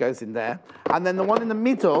 so that one goes in there. And then the one in the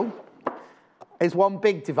middle is one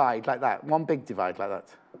big divide like that. One big divide like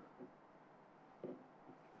that.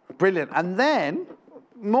 Brilliant. And then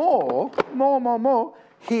more.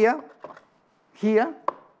 Here.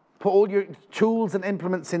 Put all your tools and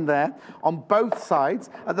implements in there on both sides.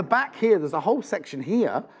 At the back here, there's a whole section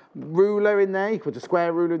here. Ruler in there. You can put a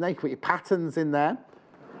square ruler in there. You can put your patterns in there.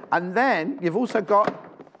 And then you've also got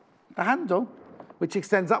the handle, which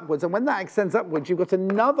extends upwards. And when that extends upwards, you've got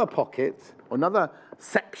another pocket, or another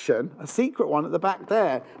section, a secret one at the back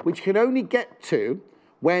there, which you can only get to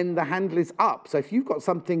when the handle is up. So if you've got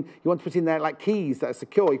something you want to put in there, like keys that are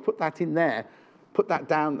secure, you put that in there, put that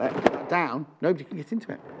down there, put that down, nobody can get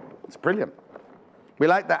into it. It's brilliant. We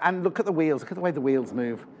like that. And look at the wheels. Look at the way the wheels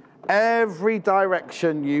move. Every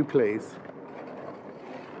direction you please.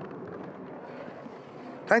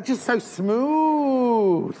 They're just so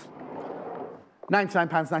smooth.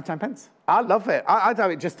 £99, 99 pence. I love it. I'd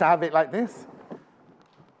have it just to have it like this.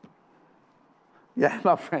 Yeah,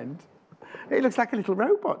 my friend. It looks like a little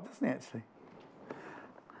robot, doesn't it, actually?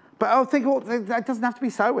 But I think that doesn't have to be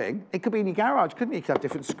sewing. It could be in your garage, couldn't it? You could have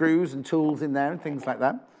different screws and tools in there and things like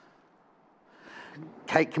that.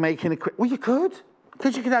 Cake making equipment. Well, you could.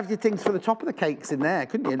 Because you could have your things for the top of the cakes in there,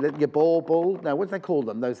 couldn't you? Your bauble. No, what do they call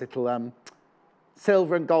them? Those little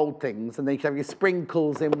silver and gold things. And then you could have your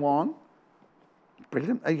sprinkles in one.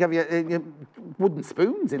 Brilliant. You have your wooden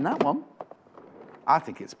spoons in that one. I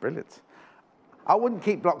think it's brilliant. I wouldn't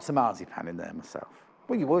keep blocks of marzipan in there myself.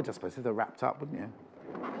 Well, you would, I suppose, if they're wrapped up, wouldn't you?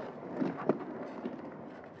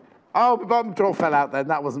 Oh, my bottom drawer fell out then.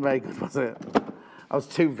 That wasn't very good, was it? I was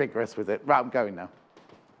too vigorous with it. Right, I'm going now.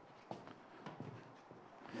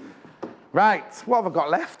 Right, what have I got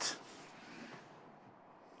left?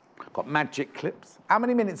 I've got magic clips. How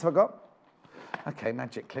many minutes have I got? Okay,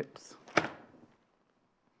 magic clips.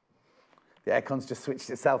 The aircon's just switched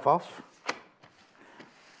itself off.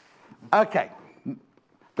 Okay,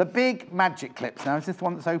 the big magic clips. Now, is this the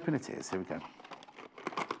one that's open? It is. Here we go.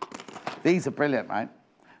 These are brilliant, right?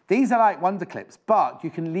 These are like wonder clips, but you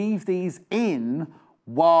can leave these in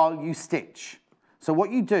while you stitch. So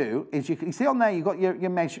what you do is you see on there, you've got your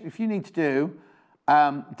measure. If you need to do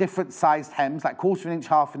different sized hems, like 1/4 inch,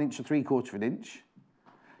 1/2 inch, or 3/4 inch,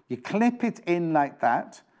 you clip it in like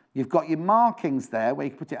that. You've got your markings there where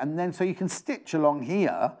you can put it, and then so you can stitch along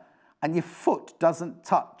here, and your foot doesn't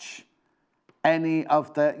touch any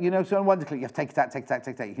of the, you know, so on wonder clip, you have to take it out, take it out,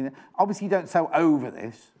 take it out. You can, obviously, you don't sew over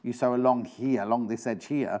this. You sew along here, along this edge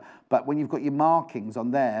here. But when you've got your markings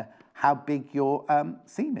on there, how big your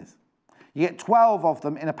seam is. You get 12 of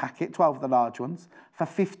them in a packet, 12 of the large ones, for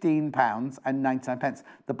 £15 and 99 pence.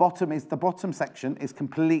 The bottom section is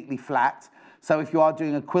completely flat. So if you are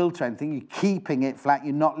doing a quilt or anything, you're keeping it flat,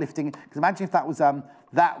 you're not lifting it. Because imagine if that was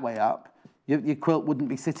that way up, your quilt wouldn't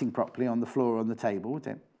be sitting properly on the floor or on the table, would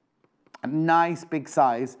it? A nice big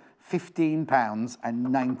size, £15 and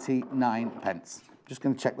 99 pence. Just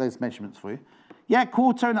going to check those measurements for you. Yeah,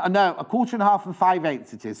 1/4 and a half and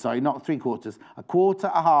 5/8 it is. Sorry, not 3/4. 1/4,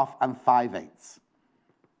 a half, and 5/8.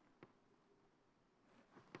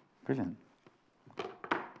 Brilliant.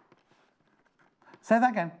 Say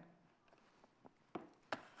that again.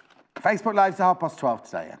 Facebook Live's at 12:30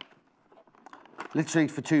 today, yeah. Literally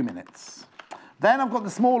for 2 minutes. Then I've got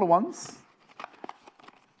the smaller ones.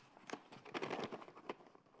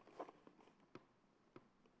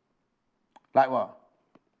 Like what?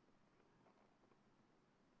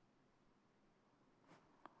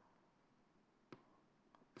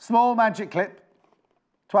 Small magic clip,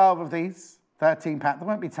 12 of these, £13. There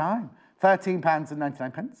won't be time. £13 and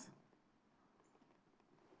 99 pence.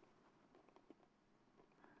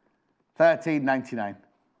 £13.99.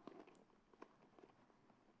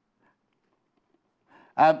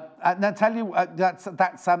 Now tell you, that's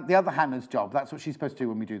the other Hannah's job. That's what she's supposed to do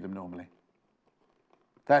when we do them normally.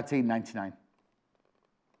 £13.99.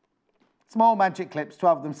 Small magic clips,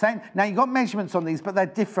 12 of them. Same. Now, you've got measurements on these, but they're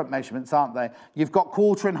different measurements, aren't they? You've got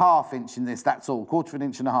 1/4 and 1/2 inch in this, that's all. 1/4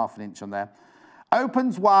 inch and a 1/2 inch on there.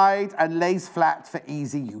 Opens wide and lays flat for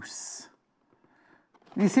easy use.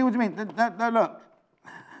 You see what I mean? No, look.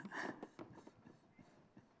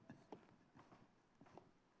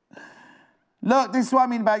 Look, this is what I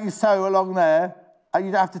mean about you sew along there, and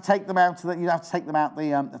you'd have to take them out. You'd have to take them out.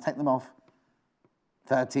 Take them off.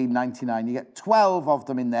 £13.99. You get 12 of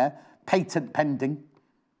them in there. Patent pending.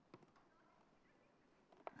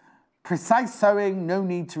 Precise sewing, no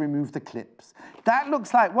need to remove the clips. That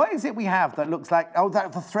looks like, what is it we have that looks like, oh,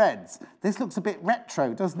 that's the threads. This looks a bit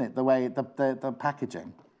retro, doesn't it, the way, the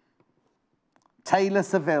packaging. Taylor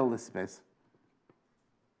Seville, this is.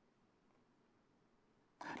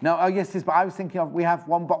 No, oh yes, but I was thinking of, we have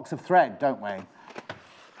one box of thread, don't we?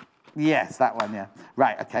 Yes, that one, yeah.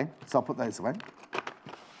 Right, okay, so I'll put those away.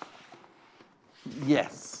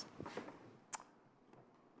 Yes.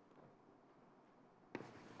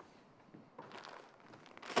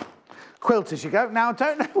 Quilt as you go. Now, I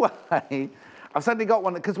don't know why. I've suddenly got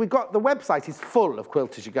one, because we've got, the website is full of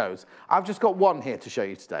Quilt as you goes. I've just got one here to show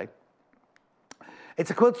you today.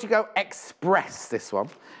 It's a Quilt as you go Express, this one.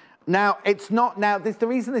 Now, it's not, the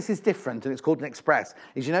reason this is different, and it's called an Express,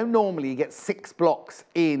 is normally you get 6 blocks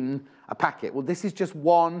in a packet. Well, this is just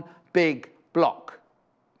one big block.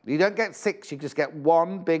 You don't get 6, you just get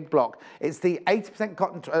one big block. It's the 80%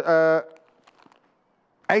 cotton,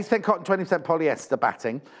 80% cotton, 20% polyester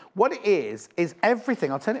batting. What it is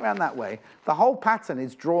everything, I'll turn it around that way, the whole pattern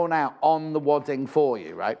is drawn out on the wadding for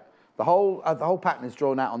you, right? The whole pattern is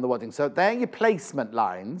drawn out on the wadding. So they're your placement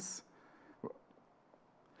lines.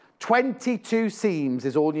 22 seams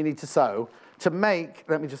is all you need to sew to make,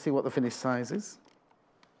 let me just see what the finished size is.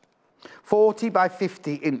 40 by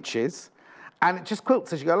 50 inches, and it just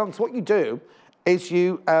quilts as you go along. So what you do is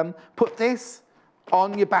you put this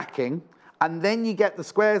on your backing, and then you get the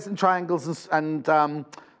squares and triangles and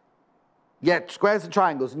squares and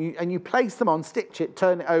triangles, and you place them on, stitch it,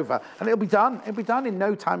 turn it over, and it'll be done. It'll be done in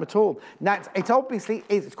no time at all. Now, it obviously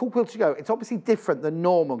is, it's called Quilt As You Go. It's obviously different than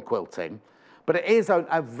normal quilting, but it is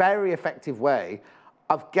a very effective way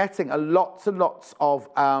of getting lots and lots of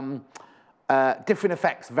different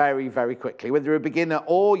effects very, very quickly, whether you're a beginner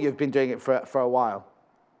or you've been doing it for a while.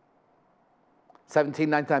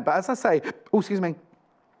 $17.99. But as I say, oh, excuse me,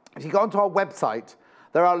 if you go onto our website,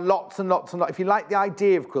 there are lots and lots and lots. If you like the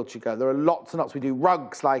idea of Quilt As You Go, there are lots and lots. We do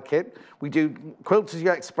rugs like it. We do Quilt As You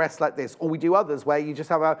Go Express like this. Or we do others where you just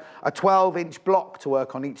have a 12-inch block to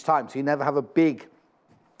work on each time. So you never have a big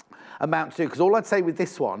amount to do. Because all I'd say with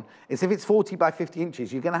this one is if it's 40 by 50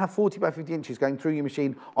 inches, you're going to have 40 by 50 inches going through your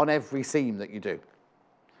machine on every seam that you do.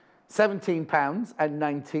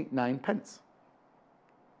 £17.99.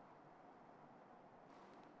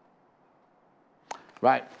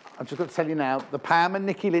 Right, I've just got to tell you now, the Pam and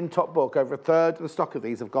Nikki Lynn top book, over a third of the stock of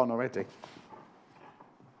these have gone already.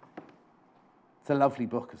 It's a lovely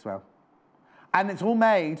book as well. And it's all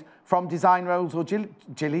made from design rolls or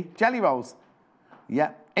jelly rolls.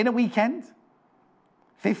 Yeah, in a weekend,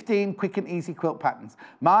 15 quick and easy quilt patterns.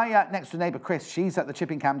 My next door neighbour, Chris, she's at the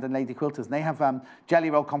Chipping Camden Lady Quilters, and they have jelly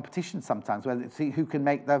roll competitions sometimes where they see who can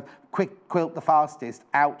make the quick quilt the fastest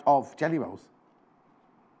out of jelly rolls.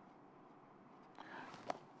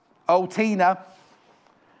 Oh, Tina.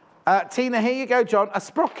 Tina, here you go, John. A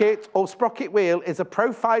sprocket or sprocket wheel is a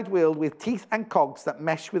profiled wheel with teeth and cogs that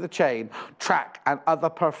mesh with a chain, track, and other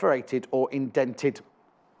perforated or indented.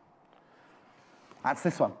 That's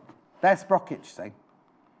this one. They're sprockets, you see.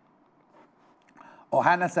 Or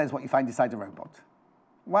Hannah says what you find inside a robot.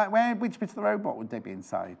 Which bit of the robot would they be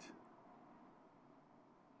inside?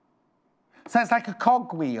 So it's like a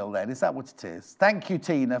cog wheel then, is that what it is? Thank you,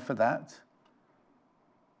 Tina, for that.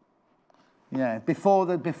 Yeah,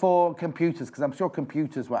 before computers, because I'm sure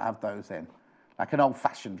computers will have those in, like an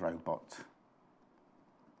old-fashioned robot.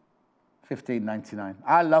 $15.99.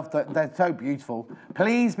 I love that. They're so beautiful.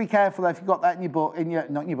 Please be careful though, if you've got that in your book,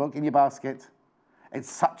 not in your book, in your basket.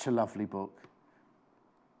 It's such a lovely book.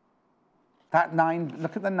 That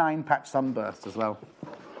look at the 9-patch sunburst as well.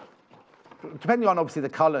 Depending on obviously the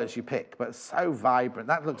colours you pick, but it's so vibrant.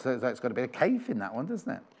 That looks as though it's got a bit of Kaffe in that one,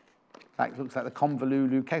 doesn't it? That looks like the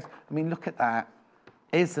convolulu case. I mean, look at that.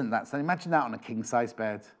 Isn't that? So imagine that on a king-size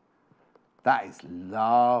bed. That is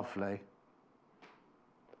lovely.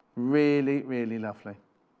 Really, really lovely.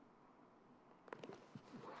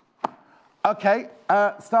 Okay,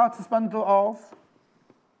 starters bundle of...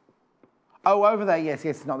 Oh, over there, yes,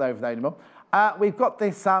 it's not over there anymore. We've got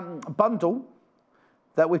this bundle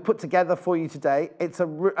that we've put together for you today. It's a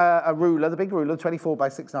ruler, the big ruler, 24 by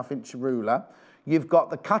 6.5 inch ruler. You've got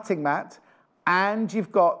the cutting mat, and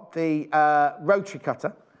you've got the rotary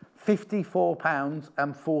cutter,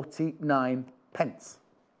 £54.49.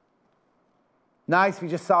 Nice if you're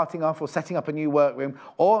just starting off or setting up a new workroom,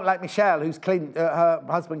 or like Michelle, who's Clint, her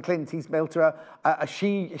husband Clint, he's built her a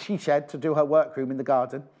she shed to do her workroom in the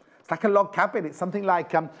garden. It's like a log cabin. It's something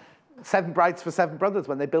like 7 Brides for 7 Brothers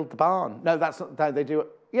when they built the barn. No, that's not, no, they do it.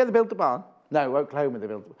 Yeah, they built the barn. No, Oklahoma they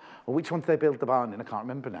built. Well, which one did they build the barn in? I can't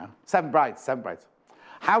remember now. 7 Brides, 7 Brides.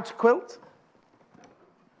 How to quilt.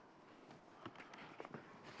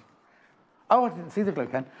 Oh, I didn't see the glue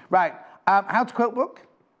pen. Right, How to Quilt book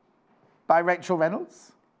by Rachel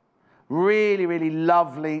Reynolds. Really, really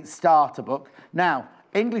lovely starter book. Now,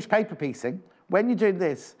 English paper piecing, when you're doing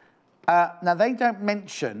this, now they don't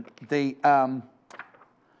mention the,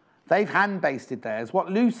 they've hand basted theirs.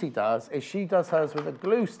 What Lucy does is she does hers with a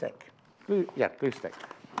glue stick. Glue stick,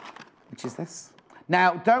 which is this.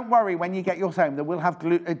 Now, don't worry when you get yours home, that will have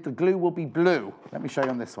glue, the glue will be blue. Let me show you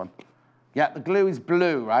on this one. Yeah, the glue is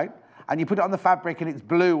blue, right? And you put it on the fabric and it's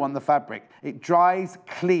blue on the fabric. It dries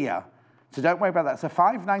clear. So don't worry about that. So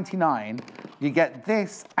 £5.99, you get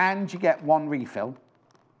this and you get 1 refill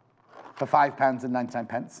for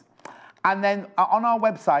 £5.99. And then on our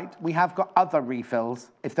website, we have got other refills.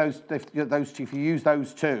 If you use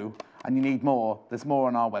those two and you need more, there's more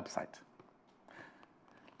on our website.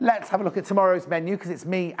 Let's have a look at tomorrow's menu, because it's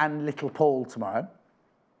me and little Paul tomorrow.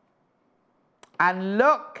 And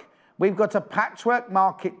look, we've got a patchwork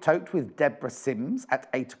market tote with Deborah Sims at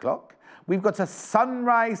 8 o'clock. We've got a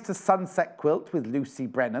sunrise to sunset quilt with Lucy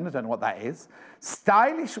Brennan. I don't know what that is.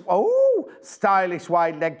 Stylish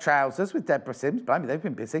wide leg trousers with Deborah Sims. Blimey, they've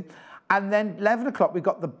been busy. And then 11 o'clock, we've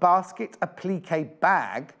got the basket applique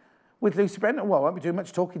bag with Lucy Brennan. Well, I won't be doing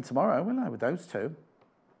much talking tomorrow, will I, with those two?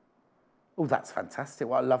 Oh, that's fantastic.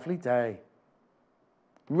 What a lovely day.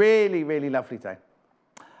 Really, really lovely day.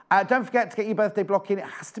 Don't forget to get your birthday block in. It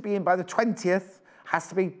has to be in by the 20th. Has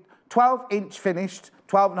to be 12-inch finished,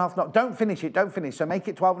 12.5 not. Don't finish it, don't finish. So make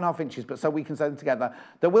it 12.5 inches, but so we can sew them together.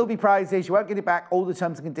 There will be prizes. You won't get it back. All the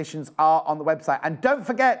terms and conditions are on the website. And don't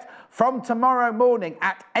forget, from tomorrow morning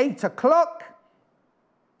at 8 o'clock,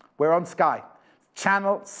 we're on Sky.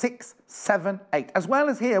 Channel 678. As well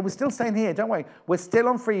as here, we're still staying here, don't we? We're still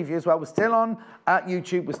on Freeview as well. We're still on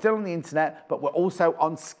YouTube. We're still on the internet, but we're also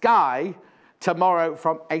on Sky tomorrow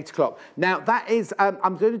from 8 o'clock. Now, that is,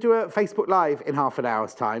 I'm going to do a Facebook Live in half an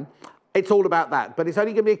hour's time. It's all about that, but it's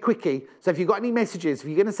only going to be a quickie. So if you've got any messages, if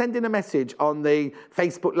you're going to send in a message on the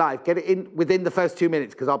Facebook Live, get it in within the first 2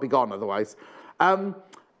 minutes, because I'll be gone otherwise.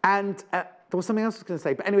 There was something else I was going to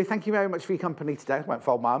say, but anyway, thank you very much for your company today. I won't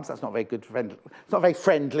fold my arms. That's not very good. It's not very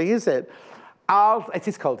friendly, is it? It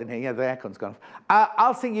is cold in here. Yeah, the aircon's gone off.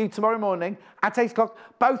 I'll see you tomorrow morning at 8 o'clock,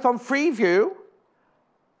 both on Freeview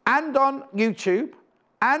and on YouTube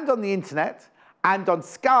and on the internet and on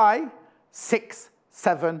Sky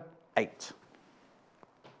 678.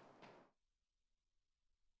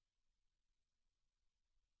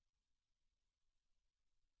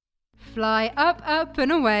 Fly up, up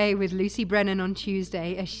and away with Lucy Brennan on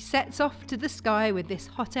Tuesday as she sets off to the sky with this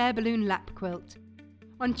hot air balloon lap quilt.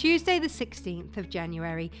 On Tuesday the 16th of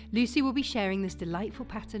January, Lucy will be sharing this delightful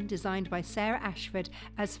pattern designed by Sarah Ashford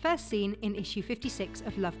as first seen in issue 56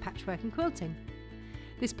 of Love Patchwork and Quilting.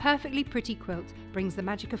 This perfectly pretty quilt brings the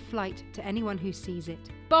magic of flight to anyone who sees it.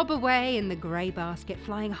 Bob away in the grey basket,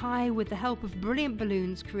 flying high with the help of brilliant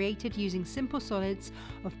balloons created using simple solids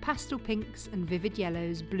of pastel pinks and vivid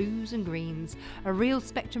yellows, blues and greens, a real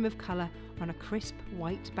spectrum of colour on a crisp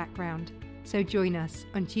white background. So join us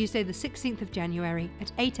on Tuesday the 16th of January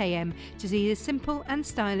at 8 AM to see this simple and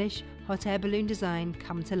stylish hot air balloon design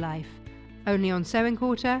come to life. Only on Sewing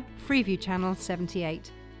Quarter, Freeview Channel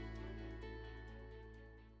 78.